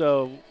day.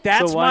 So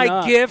that's why my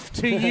not? gift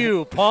to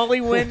you,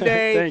 Paulie Win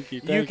Day. Thank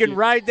you. You can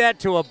ride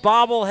that to a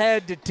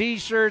bobblehead, to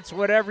T-shirts,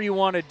 whatever you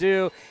want to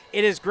do.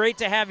 It is great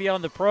to have you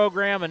on the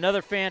program.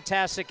 Another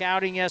fantastic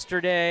outing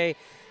yesterday,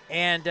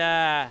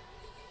 and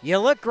you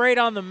look great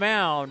on the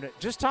mound.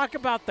 Just talk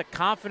about the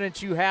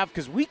confidence you have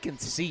because we can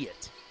see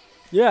it.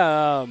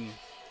 Yeah,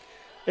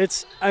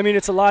 it's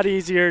a lot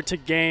easier to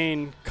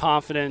gain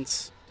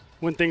confidence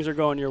when things are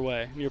going your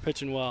way and you're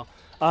pitching well.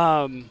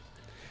 But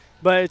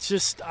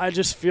I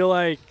just feel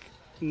like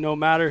no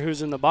matter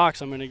who's in the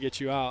box, I'm going to get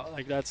you out.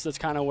 Like that's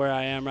kind of where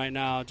I am right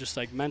now. Just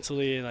like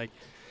mentally, like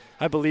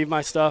I believe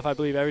my stuff. I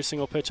believe every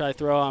single pitch I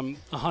throw. I'm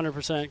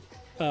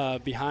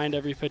 100% behind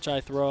every pitch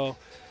I throw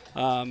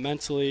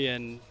mentally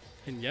and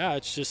yeah,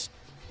 it's just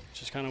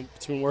kind of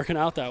it's been working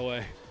out that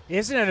way.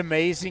 Isn't it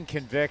amazing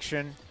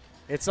conviction?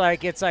 It's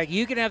like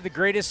you can have the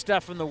greatest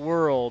stuff in the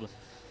world,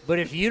 but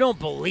if you don't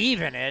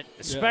believe in it,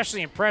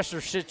 especially in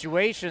pressure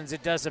situations,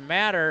 it doesn't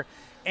matter.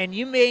 And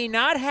you may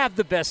not have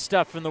the best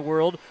stuff in the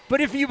world, but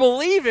if you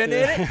believe in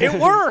it, it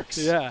works.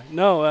 Yeah,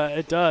 no,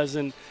 it does.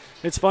 And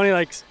it's funny,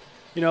 like,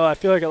 I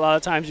feel like a lot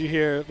of times you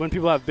hear when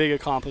people have big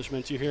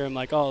accomplishments, you hear them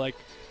like, oh, like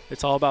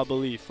it's all about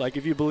belief. Like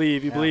if you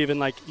believe, you believe. And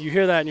like you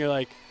hear that and you're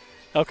like,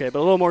 okay, but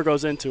a little more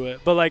goes into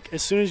it. But like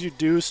as soon as you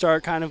do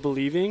start kind of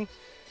believing,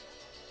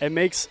 it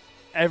makes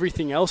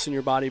everything else in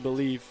your body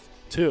believe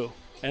too.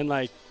 And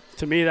like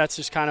to me, that's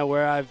just kind of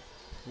where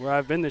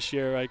I've been this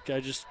year. Like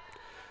I just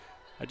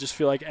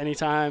feel like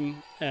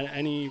anytime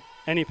any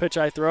pitch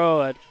I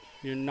throw,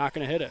 you're not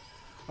going to hit it.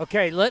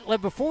 Okay,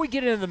 before we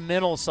get into the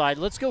mental side,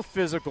 let's go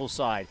physical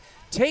side.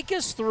 Take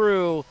us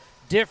through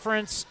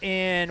difference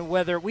in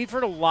whether we've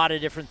heard a lot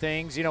of different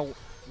things.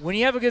 When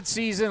you have a good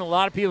season, a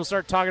lot of people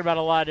start talking about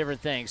a lot of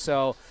different things.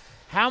 So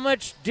how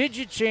much did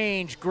you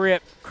change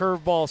grip,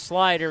 curveball,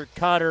 slider,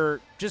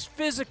 cutter? Just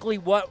physically,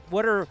 what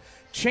are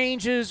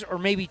changes or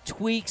maybe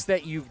tweaks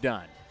that you've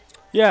done?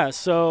 Yeah,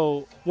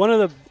 so one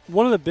of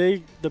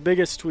the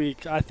biggest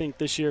tweak I think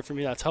this year for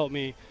me that's helped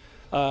me,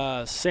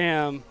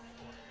 Sam,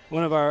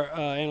 one of our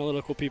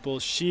analytical people,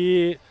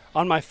 she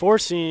on my four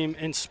seam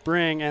in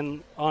spring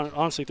and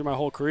honestly through my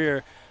whole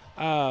career,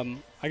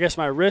 I guess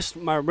my wrist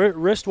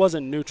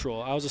wasn't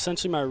neutral.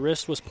 My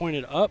wrist was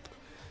pointed up,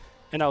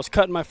 and I was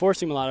cutting my four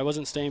seam a lot. I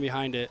wasn't staying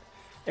behind it,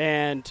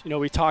 and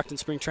we talked in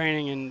spring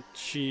training, and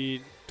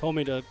she told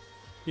me to,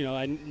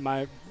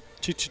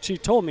 she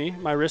told me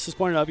my wrist is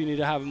pointed up. You need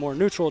to have it more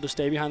neutral to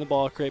stay behind the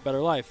ball, create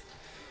better life.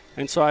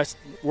 And so I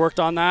worked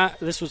on that.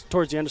 This was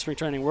towards the end of spring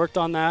training. Worked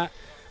on that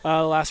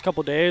the last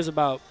couple days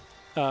about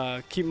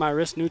keeping my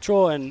wrist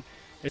neutral, and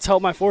it's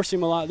helped my four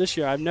seam a lot this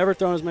year. I've never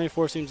thrown as many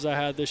four seams as I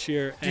had this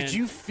year. Did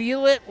you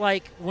feel it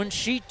like when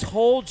she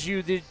told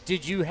you?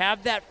 Did you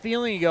have that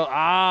feeling? You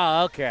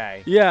go,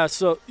 okay. Yeah.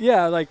 So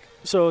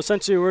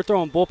essentially we're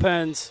throwing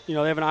bullpens. They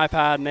have an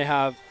iPad and they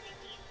have,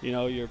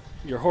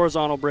 your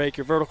horizontal break,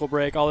 your vertical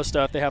break, all this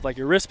stuff. They have like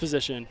your wrist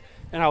position,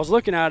 and I was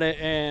looking at it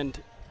and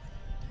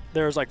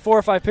there was like 4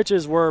 or 5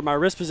 pitches where my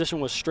wrist position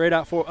was straight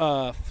at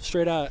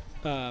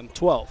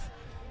 12,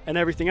 and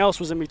everything else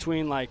was in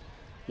between like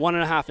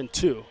 1.5 and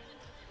 2.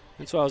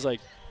 And so I was like,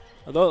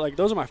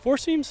 those are my 4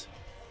 seams?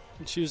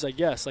 And she was like,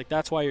 yes, like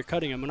that's why you're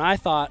cutting them. And I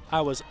thought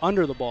I was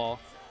under the ball.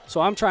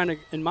 So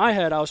in my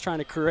head, I was trying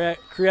to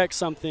correct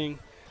something,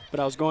 but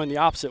I was going the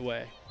opposite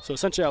way. So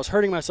essentially I was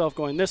hurting myself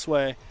going this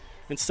way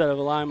instead of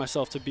allowing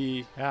myself to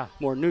be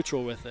more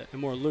neutral with it and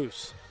more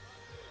loose.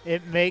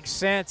 It makes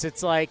sense.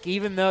 It's like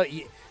even though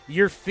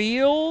your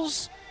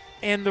feels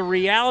and the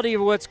reality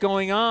of what's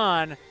going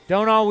on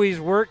don't always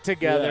work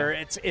together.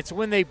 Yeah. It's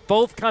when they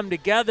both come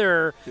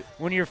together,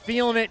 when you're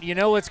feeling it, you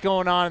know what's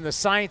going on, and the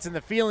science and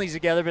the feelings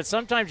together, but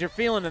sometimes your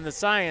feeling and the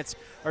science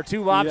are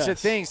two opposite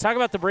things. Talk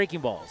about the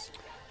breaking balls.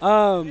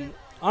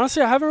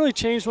 Honestly, I haven't really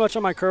changed much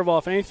on my curveball.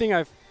 If anything,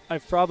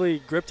 I've probably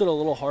gripped it a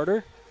little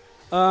harder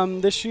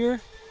this year.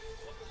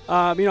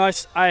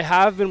 I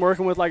have been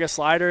working with like a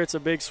slider. It's a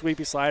big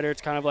sweepy slider.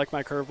 It's kind of like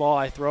my curveball.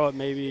 I throw it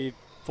maybe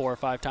 4 or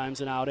 5 times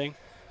an outing,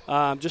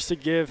 just to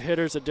give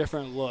hitters a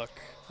different look.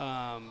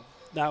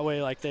 That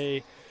way, like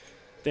they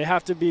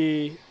have to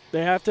be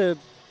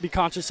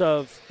conscious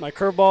of my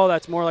curveball.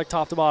 That's more like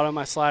top to bottom.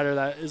 My slider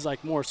that is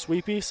like more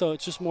sweepy. So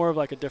it's just more of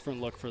like a different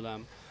look for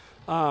them.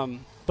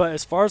 But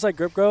as far as like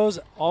grip goes,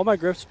 all my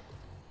grips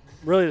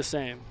really the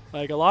same.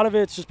 Like a lot of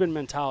it's just been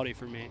mentality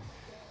for me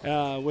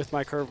with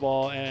my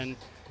curveball. And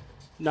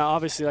now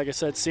obviously, like I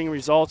said, seeing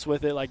results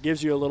with it like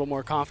gives you a little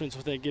more confidence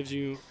with it, gives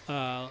you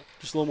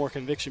just a little more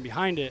conviction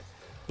behind it.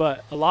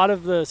 But a lot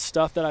of the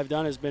stuff that I've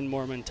done has been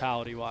more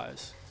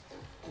mentality-wise.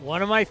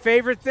 One of my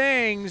favorite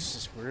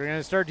things, we're going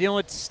to start dealing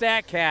with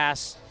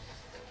StatCast,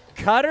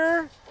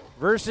 cutter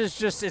versus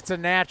just it's a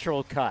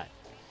natural cut.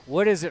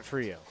 What is it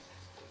for you?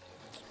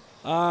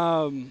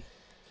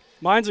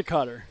 Mine's a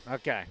cutter.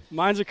 Okay.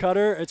 Mine's a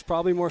cutter. It's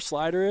probably more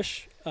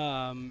slider-ish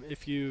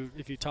if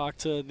you talk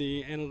to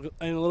the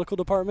analytical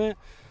department.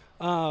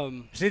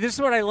 See, this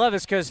is what I love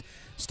is because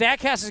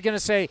StatCast is going to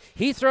say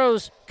he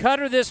throws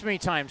cutter this many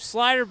times,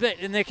 slider bit,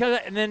 and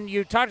then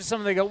you talk to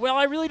someone, they go, well,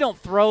 I really don't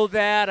throw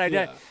that.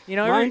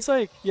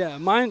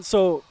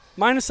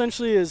 Mine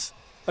essentially is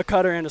a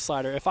cutter and a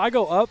slider. If I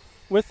go up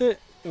with it,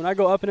 when I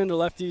go up and into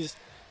lefties,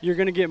 you're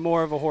going to get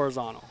more of a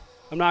horizontal.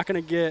 I'm not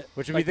going to get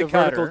which would like be the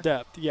vertical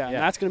depth. Yeah, and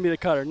that's going to be the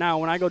cutter. Now,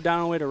 when I go down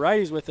and away to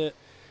righties with it,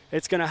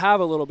 it's going to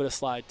have a little bit of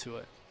slide to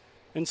it,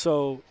 and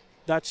so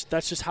that's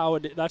just how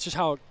it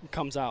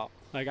comes out.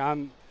 Like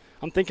I'm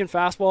thinking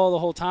fastball the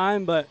whole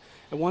time, but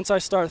once I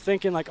start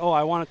thinking like, oh,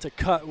 I want it to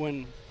cut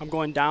when I'm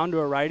going down to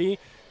a righty,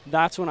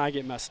 that's when I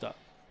get messed up.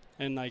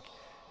 And like,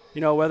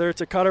 whether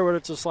it's a cutter, whether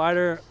it's a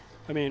slider,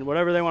 I mean,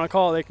 whatever they want to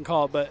call it, they can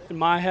call it. But in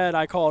my head,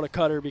 I call it a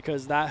cutter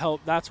because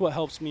that's what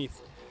helps me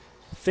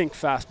think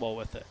fastball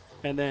with it.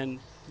 And then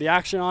the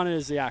action on it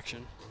is the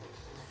action.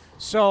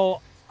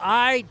 So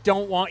I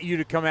don't want you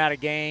to come out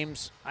of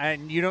games,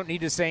 and you don't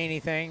need to say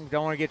anything.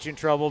 Don't want to get you in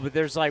trouble. But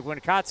there's like when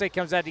Kotsay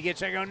comes out to get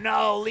you, I go,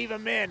 no, leave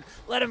him in.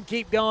 Let him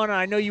keep going. And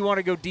I know you want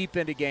to go deep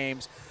into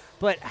games.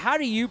 But how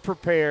do you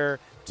prepare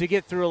to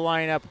get through a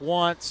lineup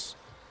once,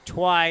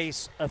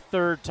 twice, a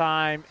third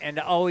time, and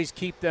to always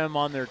keep them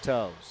on their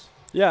toes?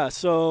 Yeah,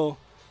 so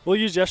we'll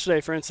use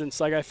yesterday, for instance.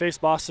 Like I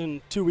faced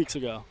Boston 2 weeks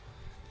ago.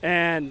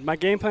 And my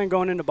game plan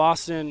going into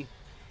Boston,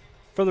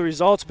 from the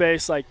results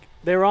base, like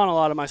they were on a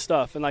lot of my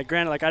stuff. And like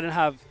granted, like I didn't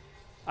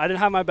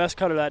have my best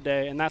cutter that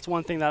day, and that's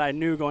one thing that I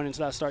knew going into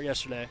that start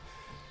yesterday.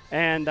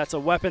 And that's a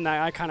weapon that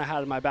I kind of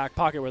had in my back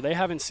pocket where they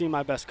haven't seen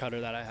my best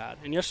cutter that I had.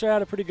 And yesterday I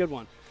had a pretty good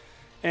one.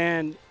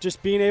 And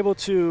just being able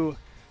to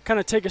kind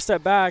of take a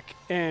step back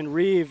and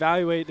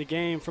reevaluate the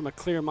game from a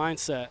clear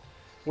mindset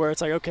where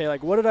it's like, okay,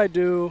 like what did I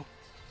do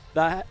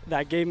that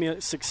gave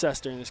me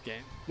success during this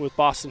game with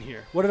Boston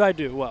here? What did I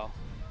do well?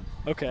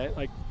 Okay,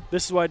 like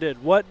this is what I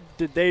did. What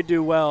did they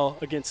do well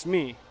against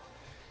me?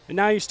 And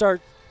now you start,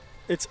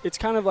 it's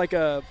kind of like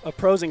a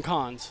pros and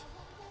cons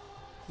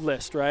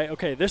list, right?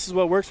 Okay, this is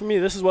what worked for me.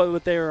 This is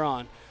what they were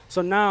on.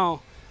 So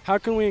now how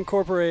can we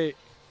incorporate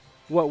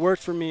what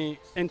worked for me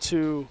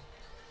into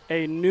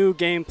a new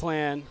game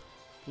plan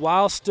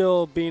while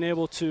still being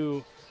able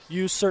to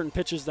use certain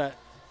pitches that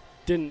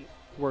didn't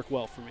work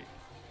well for me,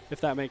 if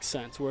that makes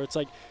sense, where it's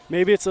like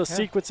maybe it's a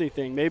sequencing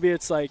thing. Maybe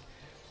it's like,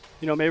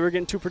 maybe we're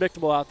getting too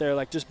predictable out there.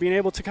 Like just being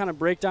able to kind of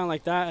break down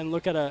like that and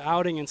look at an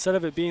outing instead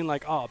of it being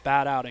like, oh,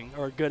 bad outing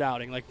or a good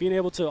outing. Like being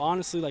able to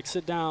honestly like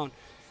sit down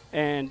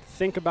and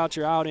think about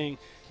your outing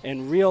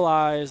and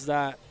realize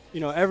that,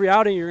 every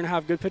outing you're going to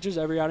have good pitches,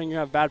 every outing you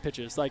have bad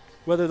pitches. Like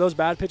whether those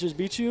bad pitches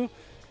beat you,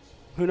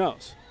 who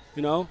knows?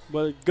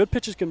 Whether good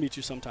pitches can beat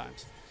you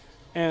sometimes.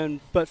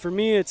 But for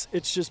me, it's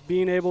just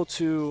being able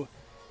to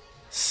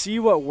see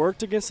what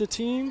worked against the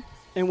team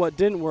and what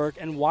didn't work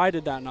and why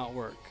did that not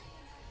work.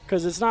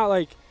 Because it's not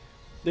like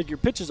your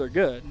pitches are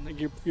good. Like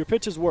your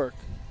pitches work,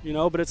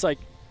 but it's like,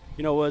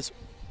 was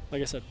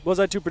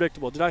I too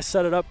predictable? Did I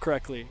set it up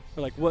correctly?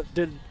 Or like what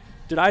did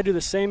I do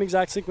the same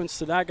exact sequence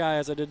to that guy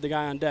as I did the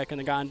guy on deck and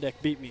the guy on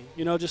deck beat me?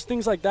 Just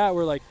things like that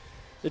where like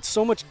it's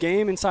so much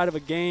game inside of a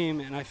game.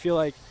 And I feel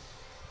like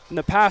in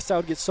the past I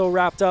would get so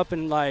wrapped up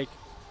in like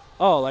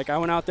oh, like I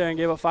went out there and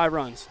gave up 5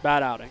 runs,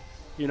 bad outing,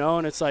 you know,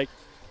 and it's like,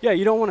 yeah,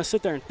 you don't want to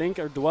sit there and think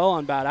or dwell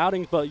on bad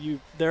outings, but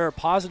there are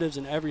positives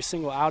in every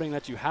single outing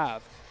that you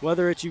have.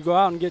 Whether it's you go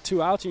out and get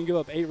 2 outs and you give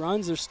up 8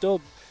 runs,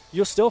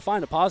 you'll still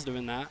find a positive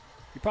in that.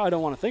 You probably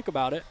don't want to think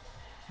about it,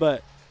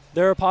 but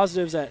there are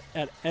positives at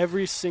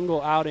every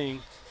single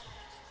outing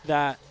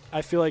that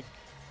I feel like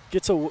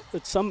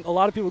a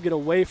lot of people get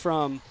away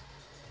from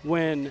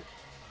when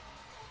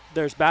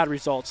there's bad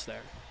results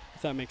there,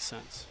 if that makes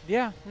sense.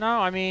 Yeah, no,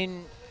 I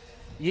mean,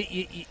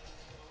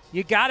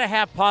 you got to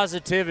have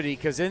positivity,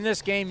 because in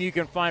this game you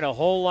can find a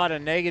whole lot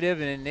of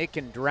negative and it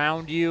can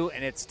drown you,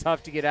 and it's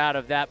tough to get out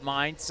of that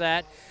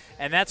mindset.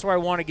 And that's where I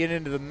want to get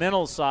into the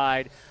mental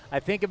side. I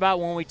think about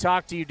when we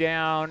talked to you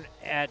down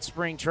at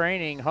spring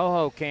training,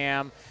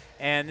 Ho-Ho-Cam,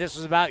 and this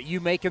was about you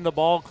making the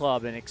ball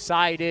club and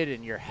excited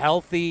and you're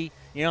healthy,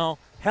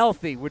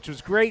 which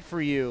was great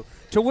for you,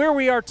 to where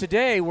we are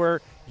today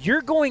where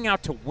you're going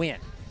out to win.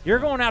 You're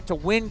going out to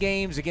win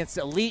games against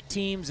elite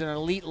teams and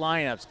elite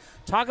lineups.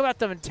 Talk about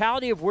the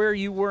mentality of where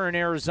you were in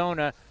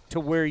Arizona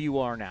to where you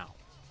are now.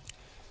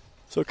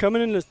 So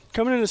coming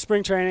into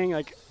spring training,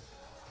 like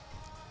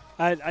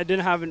I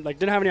didn't have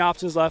any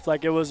options left.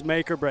 Like it was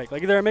make or break.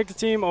 Like either I make the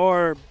team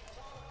or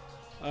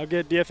I'll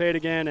get DFA'd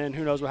again, and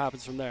who knows what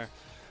happens from there.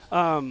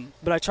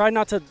 But I tried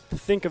not to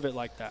think of it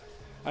like that.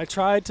 I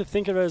tried to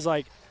think of it as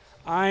like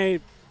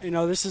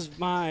this is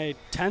my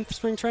 10th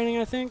spring training,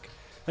 I think.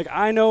 Like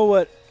I know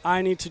what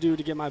I need to do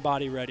to get my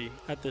body ready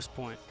at this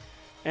point.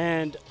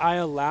 And I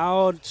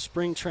allowed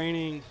spring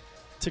training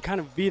to kind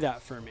of be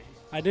that for me.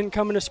 I didn't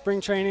come into spring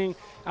training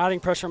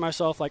adding pressure on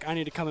myself like I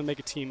need to come and make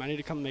a team.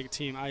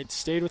 I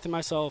stayed within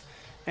myself,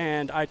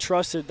 and I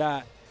trusted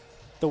that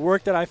the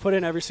work that I put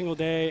in every single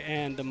day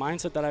and the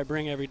mindset that I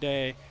bring every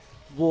day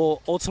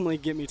will ultimately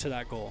get me to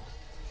that goal.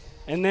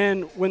 And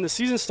then when the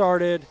season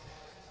started,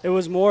 it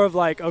was more of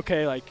like,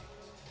 okay, like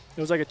it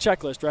was like a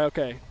checklist, right?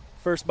 Okay,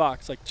 first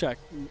box, like check,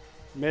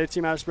 made a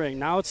team out of spring.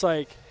 Now it's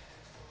like,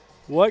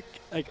 what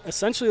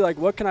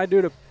can I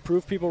do to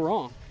prove people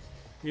wrong?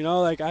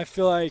 Like I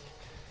feel like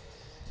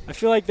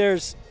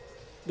there's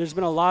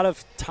been a lot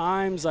of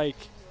times like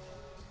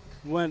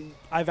when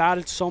I've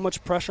added so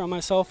much pressure on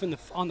myself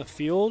on the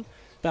field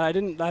that I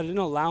didn't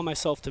allow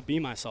myself to be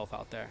myself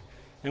out there,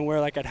 and where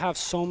like I'd have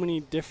so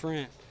many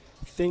different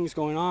things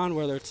going on,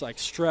 whether it's like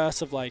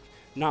stress of like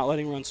not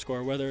letting runs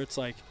score, whether it's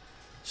like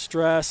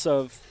stress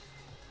of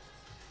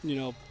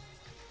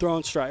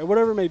throwing strike or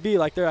whatever it may be.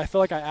 Like I feel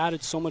like I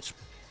added so much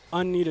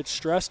unneeded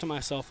stress to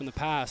myself in the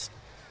past,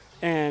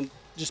 and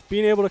just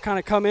being able to kind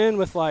of come in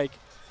with like,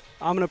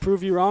 I'm going to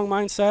prove you wrong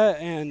mindset,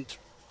 and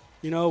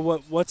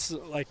what's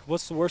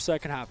the worst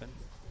that can happen?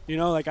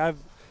 Like I've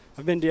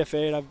been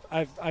DFA'd,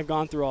 I've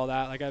gone through all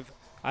that. Like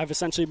I've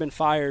essentially been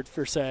fired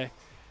for say,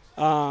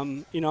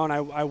 and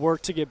I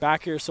worked to get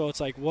back here. So it's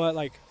like, what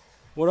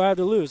do I have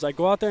to lose? Like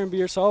go out there and be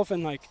yourself,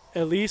 and like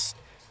at least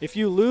if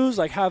you lose,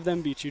 like have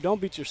them beat you.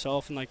 Don't beat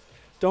yourself, and like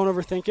don't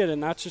overthink it.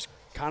 And that's just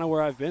kind of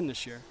where I've been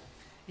this year.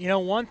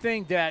 One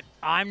thing that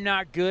I'm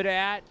not good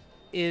at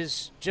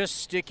is just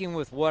sticking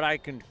with what I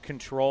can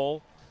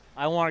control.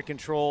 I want to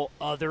control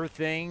other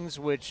things,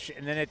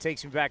 and then it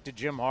takes me back to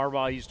Jim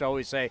Harbaugh. I used to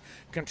always say,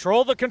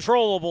 control the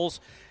controllables.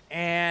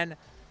 And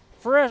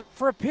for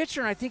a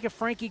pitcher, and I think of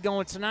Frankie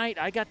going tonight,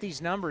 I got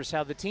these numbers,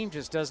 how the team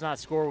just does not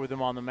score with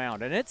him on the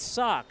mound. And it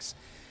sucks.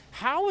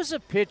 How as a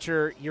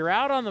pitcher, you're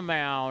out on the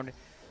mound,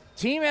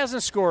 team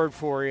hasn't scored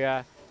for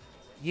you,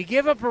 you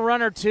give up a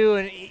run or two,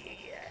 and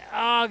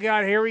oh,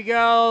 God, here we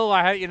go.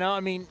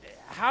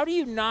 How do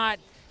you not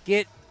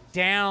get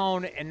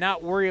down and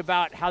not worry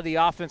about how the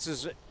offense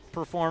is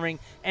performing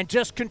and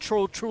just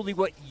control truly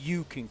what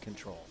you can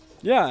control?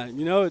 Yeah, kind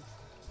of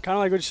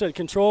like what you said,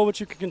 control what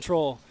you can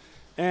control.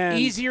 And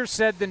easier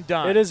said than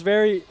done. It is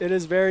very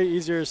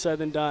easier said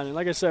than done. And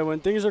like I said, when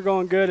things are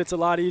going good, it's a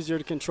lot easier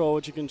to control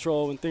what you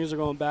control. When things are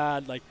going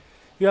bad, like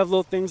you have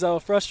little things that will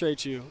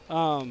frustrate you.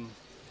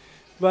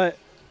 But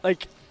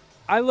like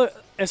I look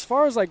as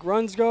far as like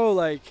runs go,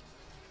 like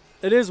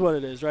it is what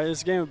it is, right?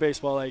 It's a game of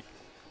baseball. Like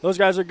those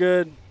guys are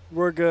good,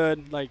 we're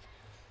good. Like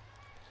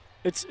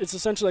it's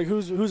essentially like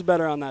who's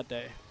better on that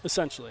day,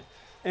 essentially.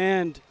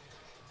 And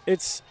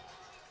it's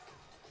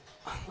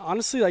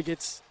honestly like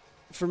it's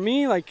for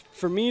me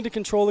to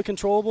control the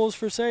controllables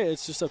per se,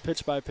 it's just a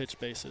pitch by pitch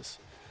basis.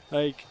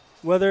 Like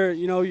whether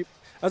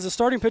as a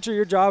starting pitcher,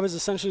 your job is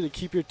essentially to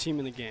keep your team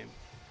in the game.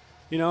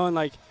 And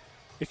like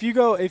if you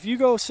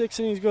go 6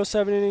 innings, you go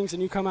 7 innings,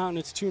 and you come out and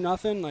it's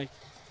 2-0, like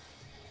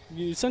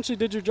you essentially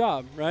did your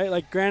job, right?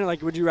 Like granted,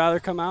 like would you rather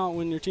come out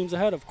when your team's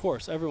ahead? Of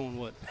course, everyone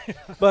would.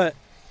 But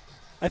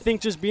I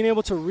think just being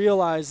able to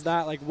realize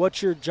that, like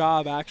what your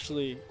job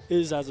actually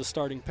is as a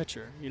starting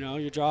pitcher.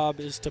 Your job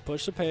is to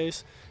push the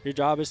pace. Your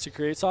job is to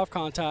create soft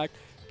contact,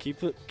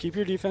 keep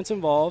your defense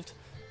involved,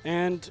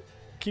 and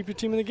keep your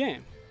team in the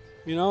game.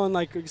 And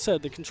like I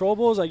said, the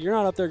controllables, like you're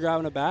not up there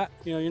grabbing a bat.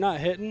 You're not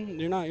hitting.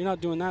 You're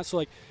not doing that. So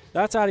like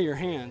that's out of your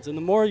hands. And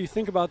the more you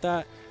think about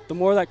that, the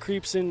more that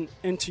creeps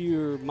into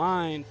your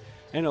mind,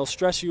 and it'll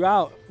stress you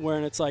out.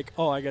 When it's like,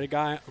 oh, I got a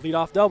guy lead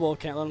off double,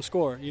 can't let him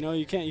score.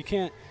 You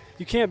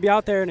can't be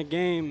out there in a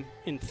game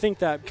and think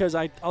that, because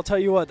I'll tell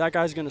you what, that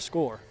guy's going to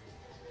score.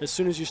 As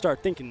soon as you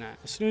start thinking that,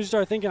 as soon as you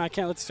start thinking I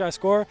can't let this guy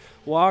score,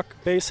 walk,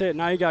 base hit.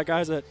 Now you got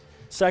guys at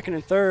second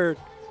and third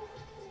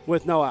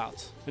with no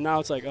outs, and now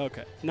it's like,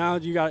 okay, now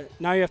you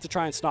have to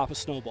try and stop a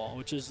snowball,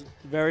 which is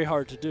very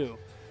hard to do.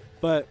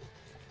 But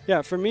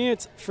yeah, for me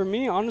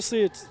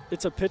honestly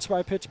it's a pitch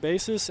by pitch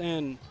basis,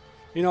 and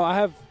I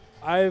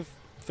have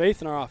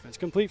faith in our offense,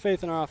 complete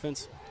faith in our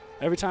offense.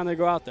 Every time they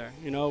go out there,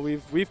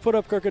 we've put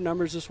up crooked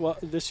numbers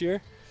this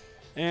year,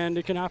 and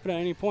it can happen at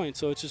any point.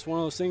 So it's just one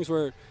of those things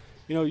where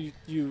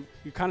you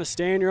kind of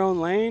stay in your own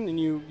lane, and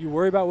you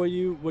worry about what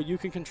you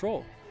can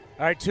control.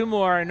 All right, two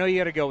more. I know you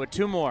got to go, but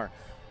two more.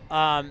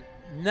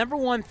 Number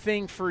one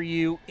thing for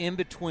you in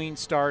between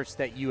starts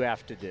that you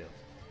have to do.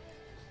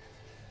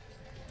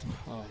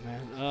 Oh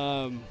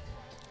man,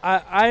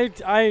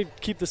 I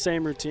keep the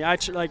same routine.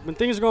 Like when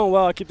things are going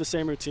well, I keep the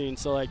same routine.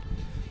 So like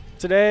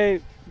today,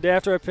 day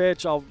after I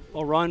pitch, I'll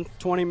run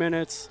 20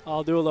 minutes.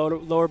 I'll do a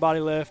lower body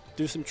lift,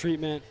 do some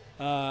treatment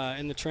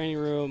in the training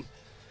room.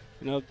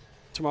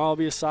 Tomorrow will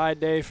be a side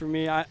day for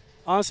me. I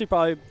honestly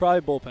probably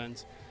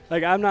bullpens.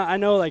 Like I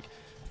know like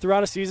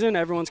throughout a season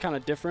everyone's kind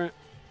of different,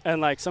 and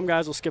like some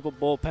guys will skip a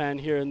bullpen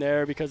here and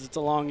there because it's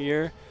a long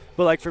year.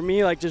 But like for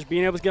me, like just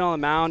being able to get on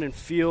the mound and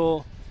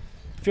feel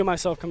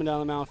myself coming down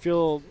the mound,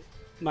 feel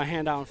my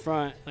hand out in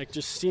front, like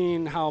just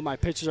seeing how my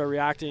pitches are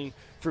reacting.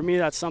 For me,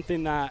 that's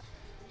something that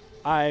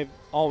I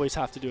always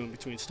have to do in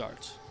between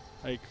starts.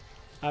 Like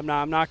I'm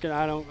not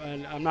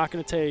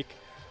gonna take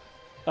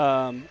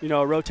a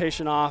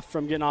rotation off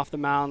from getting off the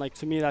mound. Like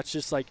to me, that's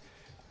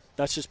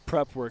just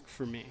prep work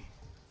for me.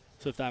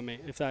 So if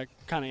that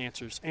kind of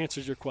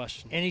answers your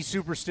question. Any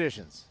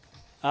superstitions?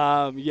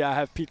 Yeah, I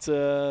have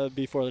pizza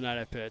before the night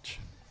I pitch,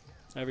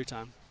 every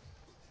time.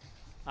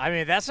 I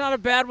mean, that's not a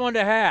bad one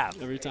to have.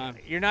 Every time.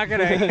 You're not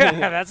going to –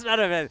 that's not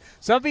a bad –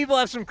 some people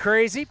have some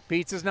crazy.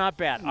 Pizza's not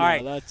bad. All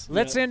right,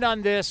 let's end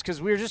on this,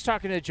 because we were just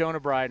talking to Jonah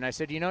Bride, and I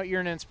said,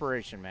 you're an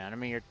inspiration, man. I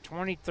mean, you're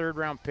 23rd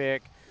round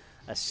pick,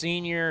 a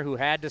senior who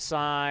had to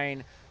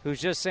sign, who's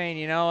just saying,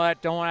 you know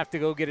what, don't have to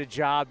go get a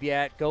job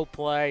yet, go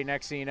play.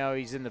 Next thing you know,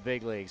 he's in the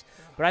big leagues.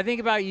 But I think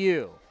about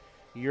you.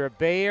 You're a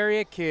Bay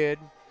Area kid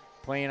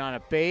playing on a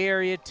Bay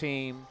Area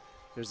team.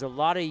 There's a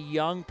lot of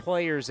young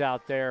players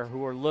out there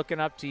who are looking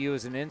up to you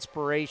as an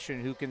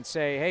inspiration, who can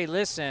say, hey,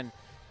 listen,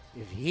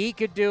 if he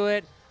could do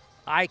it,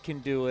 I can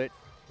do it.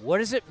 What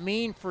does it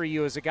mean for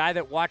you as a guy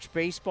that watched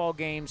baseball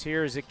games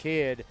here as a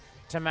kid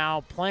to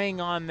now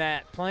playing on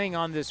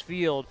this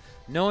field,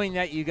 knowing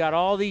that you got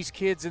all these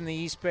kids in the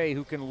East Bay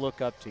who can look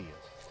up to you?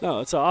 No,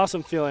 it's an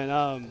awesome feeling.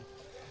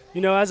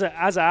 As an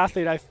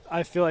athlete,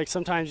 I feel like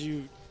sometimes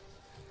you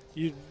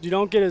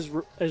don't get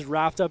as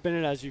wrapped up in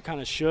it as you kind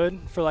of should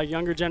for like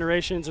younger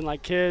generations and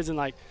like kids, and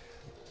like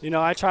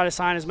I try to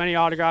sign as many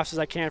autographs as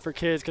I can for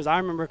kids, because I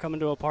remember coming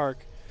to a park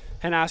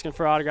and asking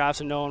for autographs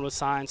and no one would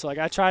sign. So like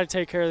I try to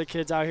take care of the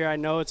kids out here. I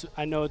know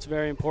it's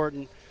very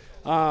important.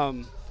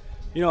 I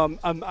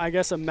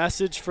guess a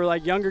message for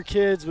like younger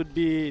kids would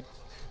be,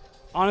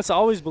 honestly,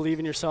 always believe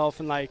in yourself,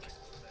 and like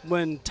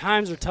when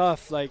times are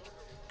tough, like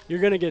you're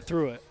gonna get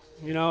through it,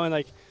 and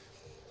like.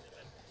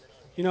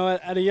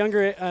 At a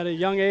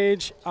young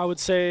age, I would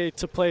say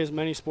to play as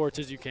many sports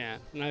as you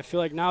can. And I feel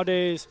like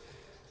nowadays,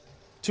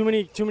 too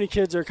many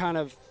kids are kind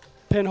of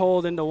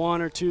pinholed into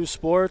one or two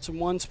sports and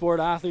one sport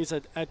athletes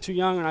at too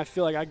young. And I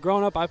feel like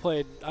growing up, I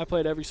played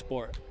every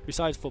sport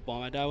besides football.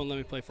 My dad wouldn't let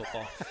me play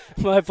football,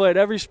 but I played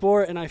every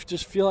sport, and I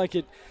just feel like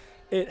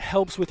it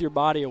helps with your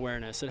body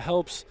awareness. It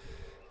helps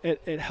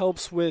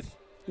with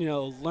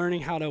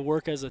learning how to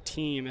work as a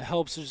team. It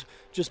helps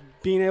just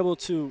being able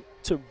to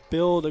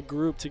build a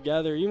group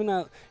together. Even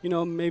that,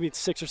 maybe it's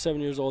 6 or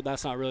 7 years old,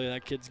 that's not really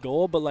that kid's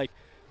goal, but like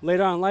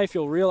later on in life,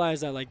 you'll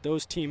realize that like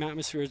those team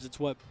atmospheres, it's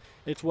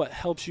what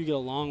helps you get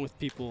along with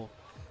people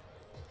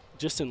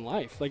just in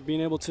life, like being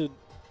able to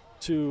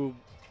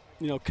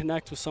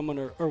connect with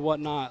someone or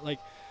whatnot. Like,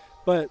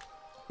 but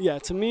yeah,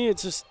 to me,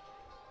 it's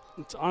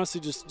honestly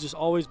just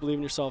always believe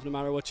in yourself, no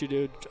matter what you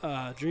do.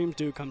 Dreams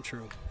do come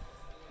true.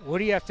 What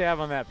do you have to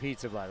have on that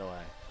pizza, by the way?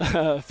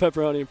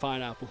 Pepperoni and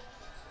pineapple.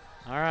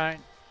 All right.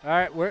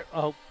 I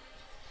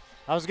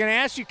was going to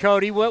ask you,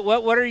 Cody.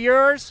 What are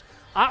yours?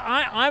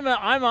 I'm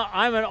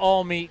an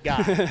all meat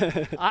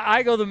guy.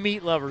 I go the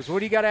meat lovers. What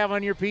do you got to have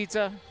on your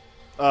pizza?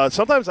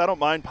 Sometimes I don't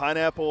mind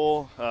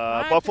pineapple.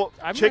 Buffalo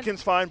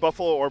chicken's fine.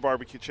 Buffalo or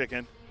barbecue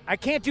chicken. I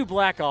can't do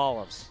black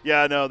olives.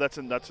 Yeah, no, that's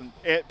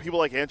people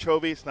like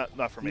anchovies.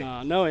 Not for me.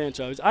 No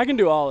anchovies. I can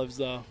do olives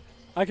though.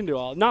 I can do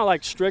olives. Not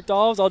like strict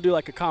olives. I'll do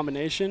like a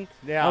combination.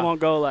 Yeah. I won't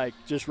go like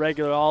just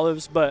regular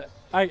olives, but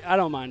I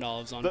don't mind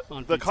olives on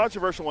pizza. The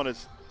controversial one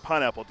is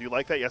pineapple. Do you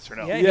like that? Yes or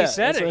no? Yeah, he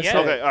said it. Yeah.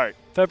 Okay, all right.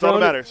 That's all that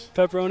matters.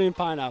 Pepperoni and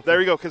pineapple. There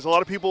you go, because a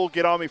lot of people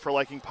get on me for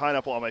liking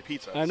pineapple on my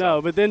pizza. I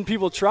know, but then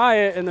people try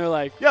it and they're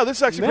like, yeah, this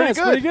is actually pretty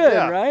good. Pretty good,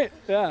 yeah. Right?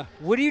 Yeah.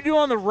 What do you do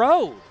on the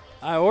road?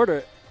 I order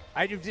it.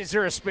 Is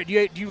there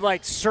do you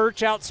like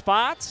search out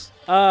spots?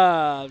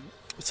 So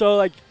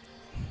like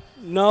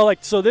No, like,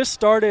 so this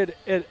started,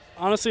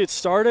 honestly, it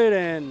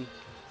started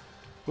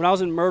when I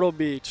was in Myrtle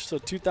Beach, so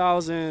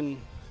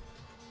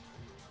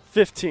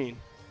 2015.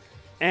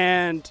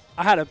 And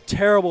I had a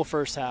terrible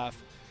first half.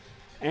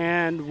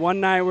 And one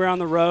night we were on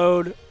the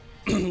road,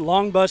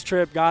 long bus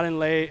trip, got in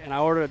late, and I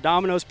ordered a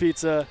Domino's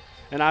pizza,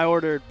 and I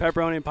ordered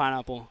pepperoni and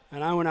pineapple.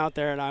 And I went out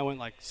there, and I went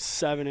like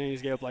 7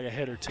 innings, gave up like a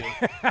hit or 2.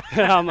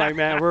 And I'm like,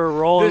 man, we're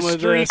rolling with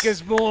this. The streak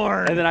is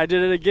born. And then I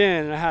did it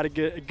again, and I had a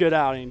good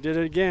outing. Did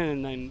it again,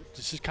 and then it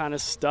just kind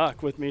of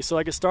stuck with me. So,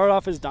 like, it started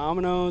off as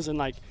Domino's, and,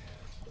 like,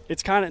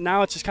 it's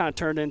just kind of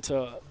turned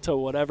into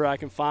whatever I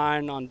can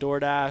find on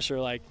DoorDash or,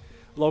 like,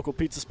 local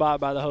pizza spot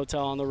by the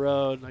hotel on the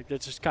road. Like,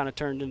 it's just kind of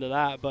turned into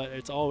that, but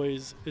it's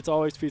always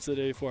pizza the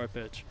day before I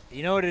pitch.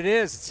 You know what it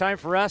is? It's time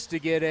for us to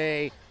get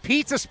a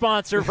pizza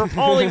sponsor for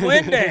Paulie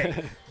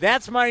Winde.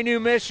 That's my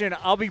new mission.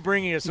 I'll be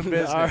bringing you some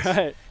business. All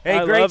right.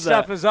 Hey, great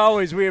stuff as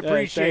always. We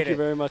appreciate it. Thank you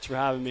very much for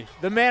having me.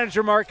 The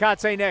manager, Mark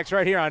Kotsay, next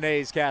right here on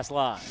A's Cast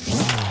Live.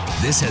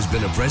 This has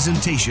been a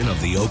presentation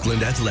of the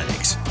Oakland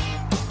Athletics.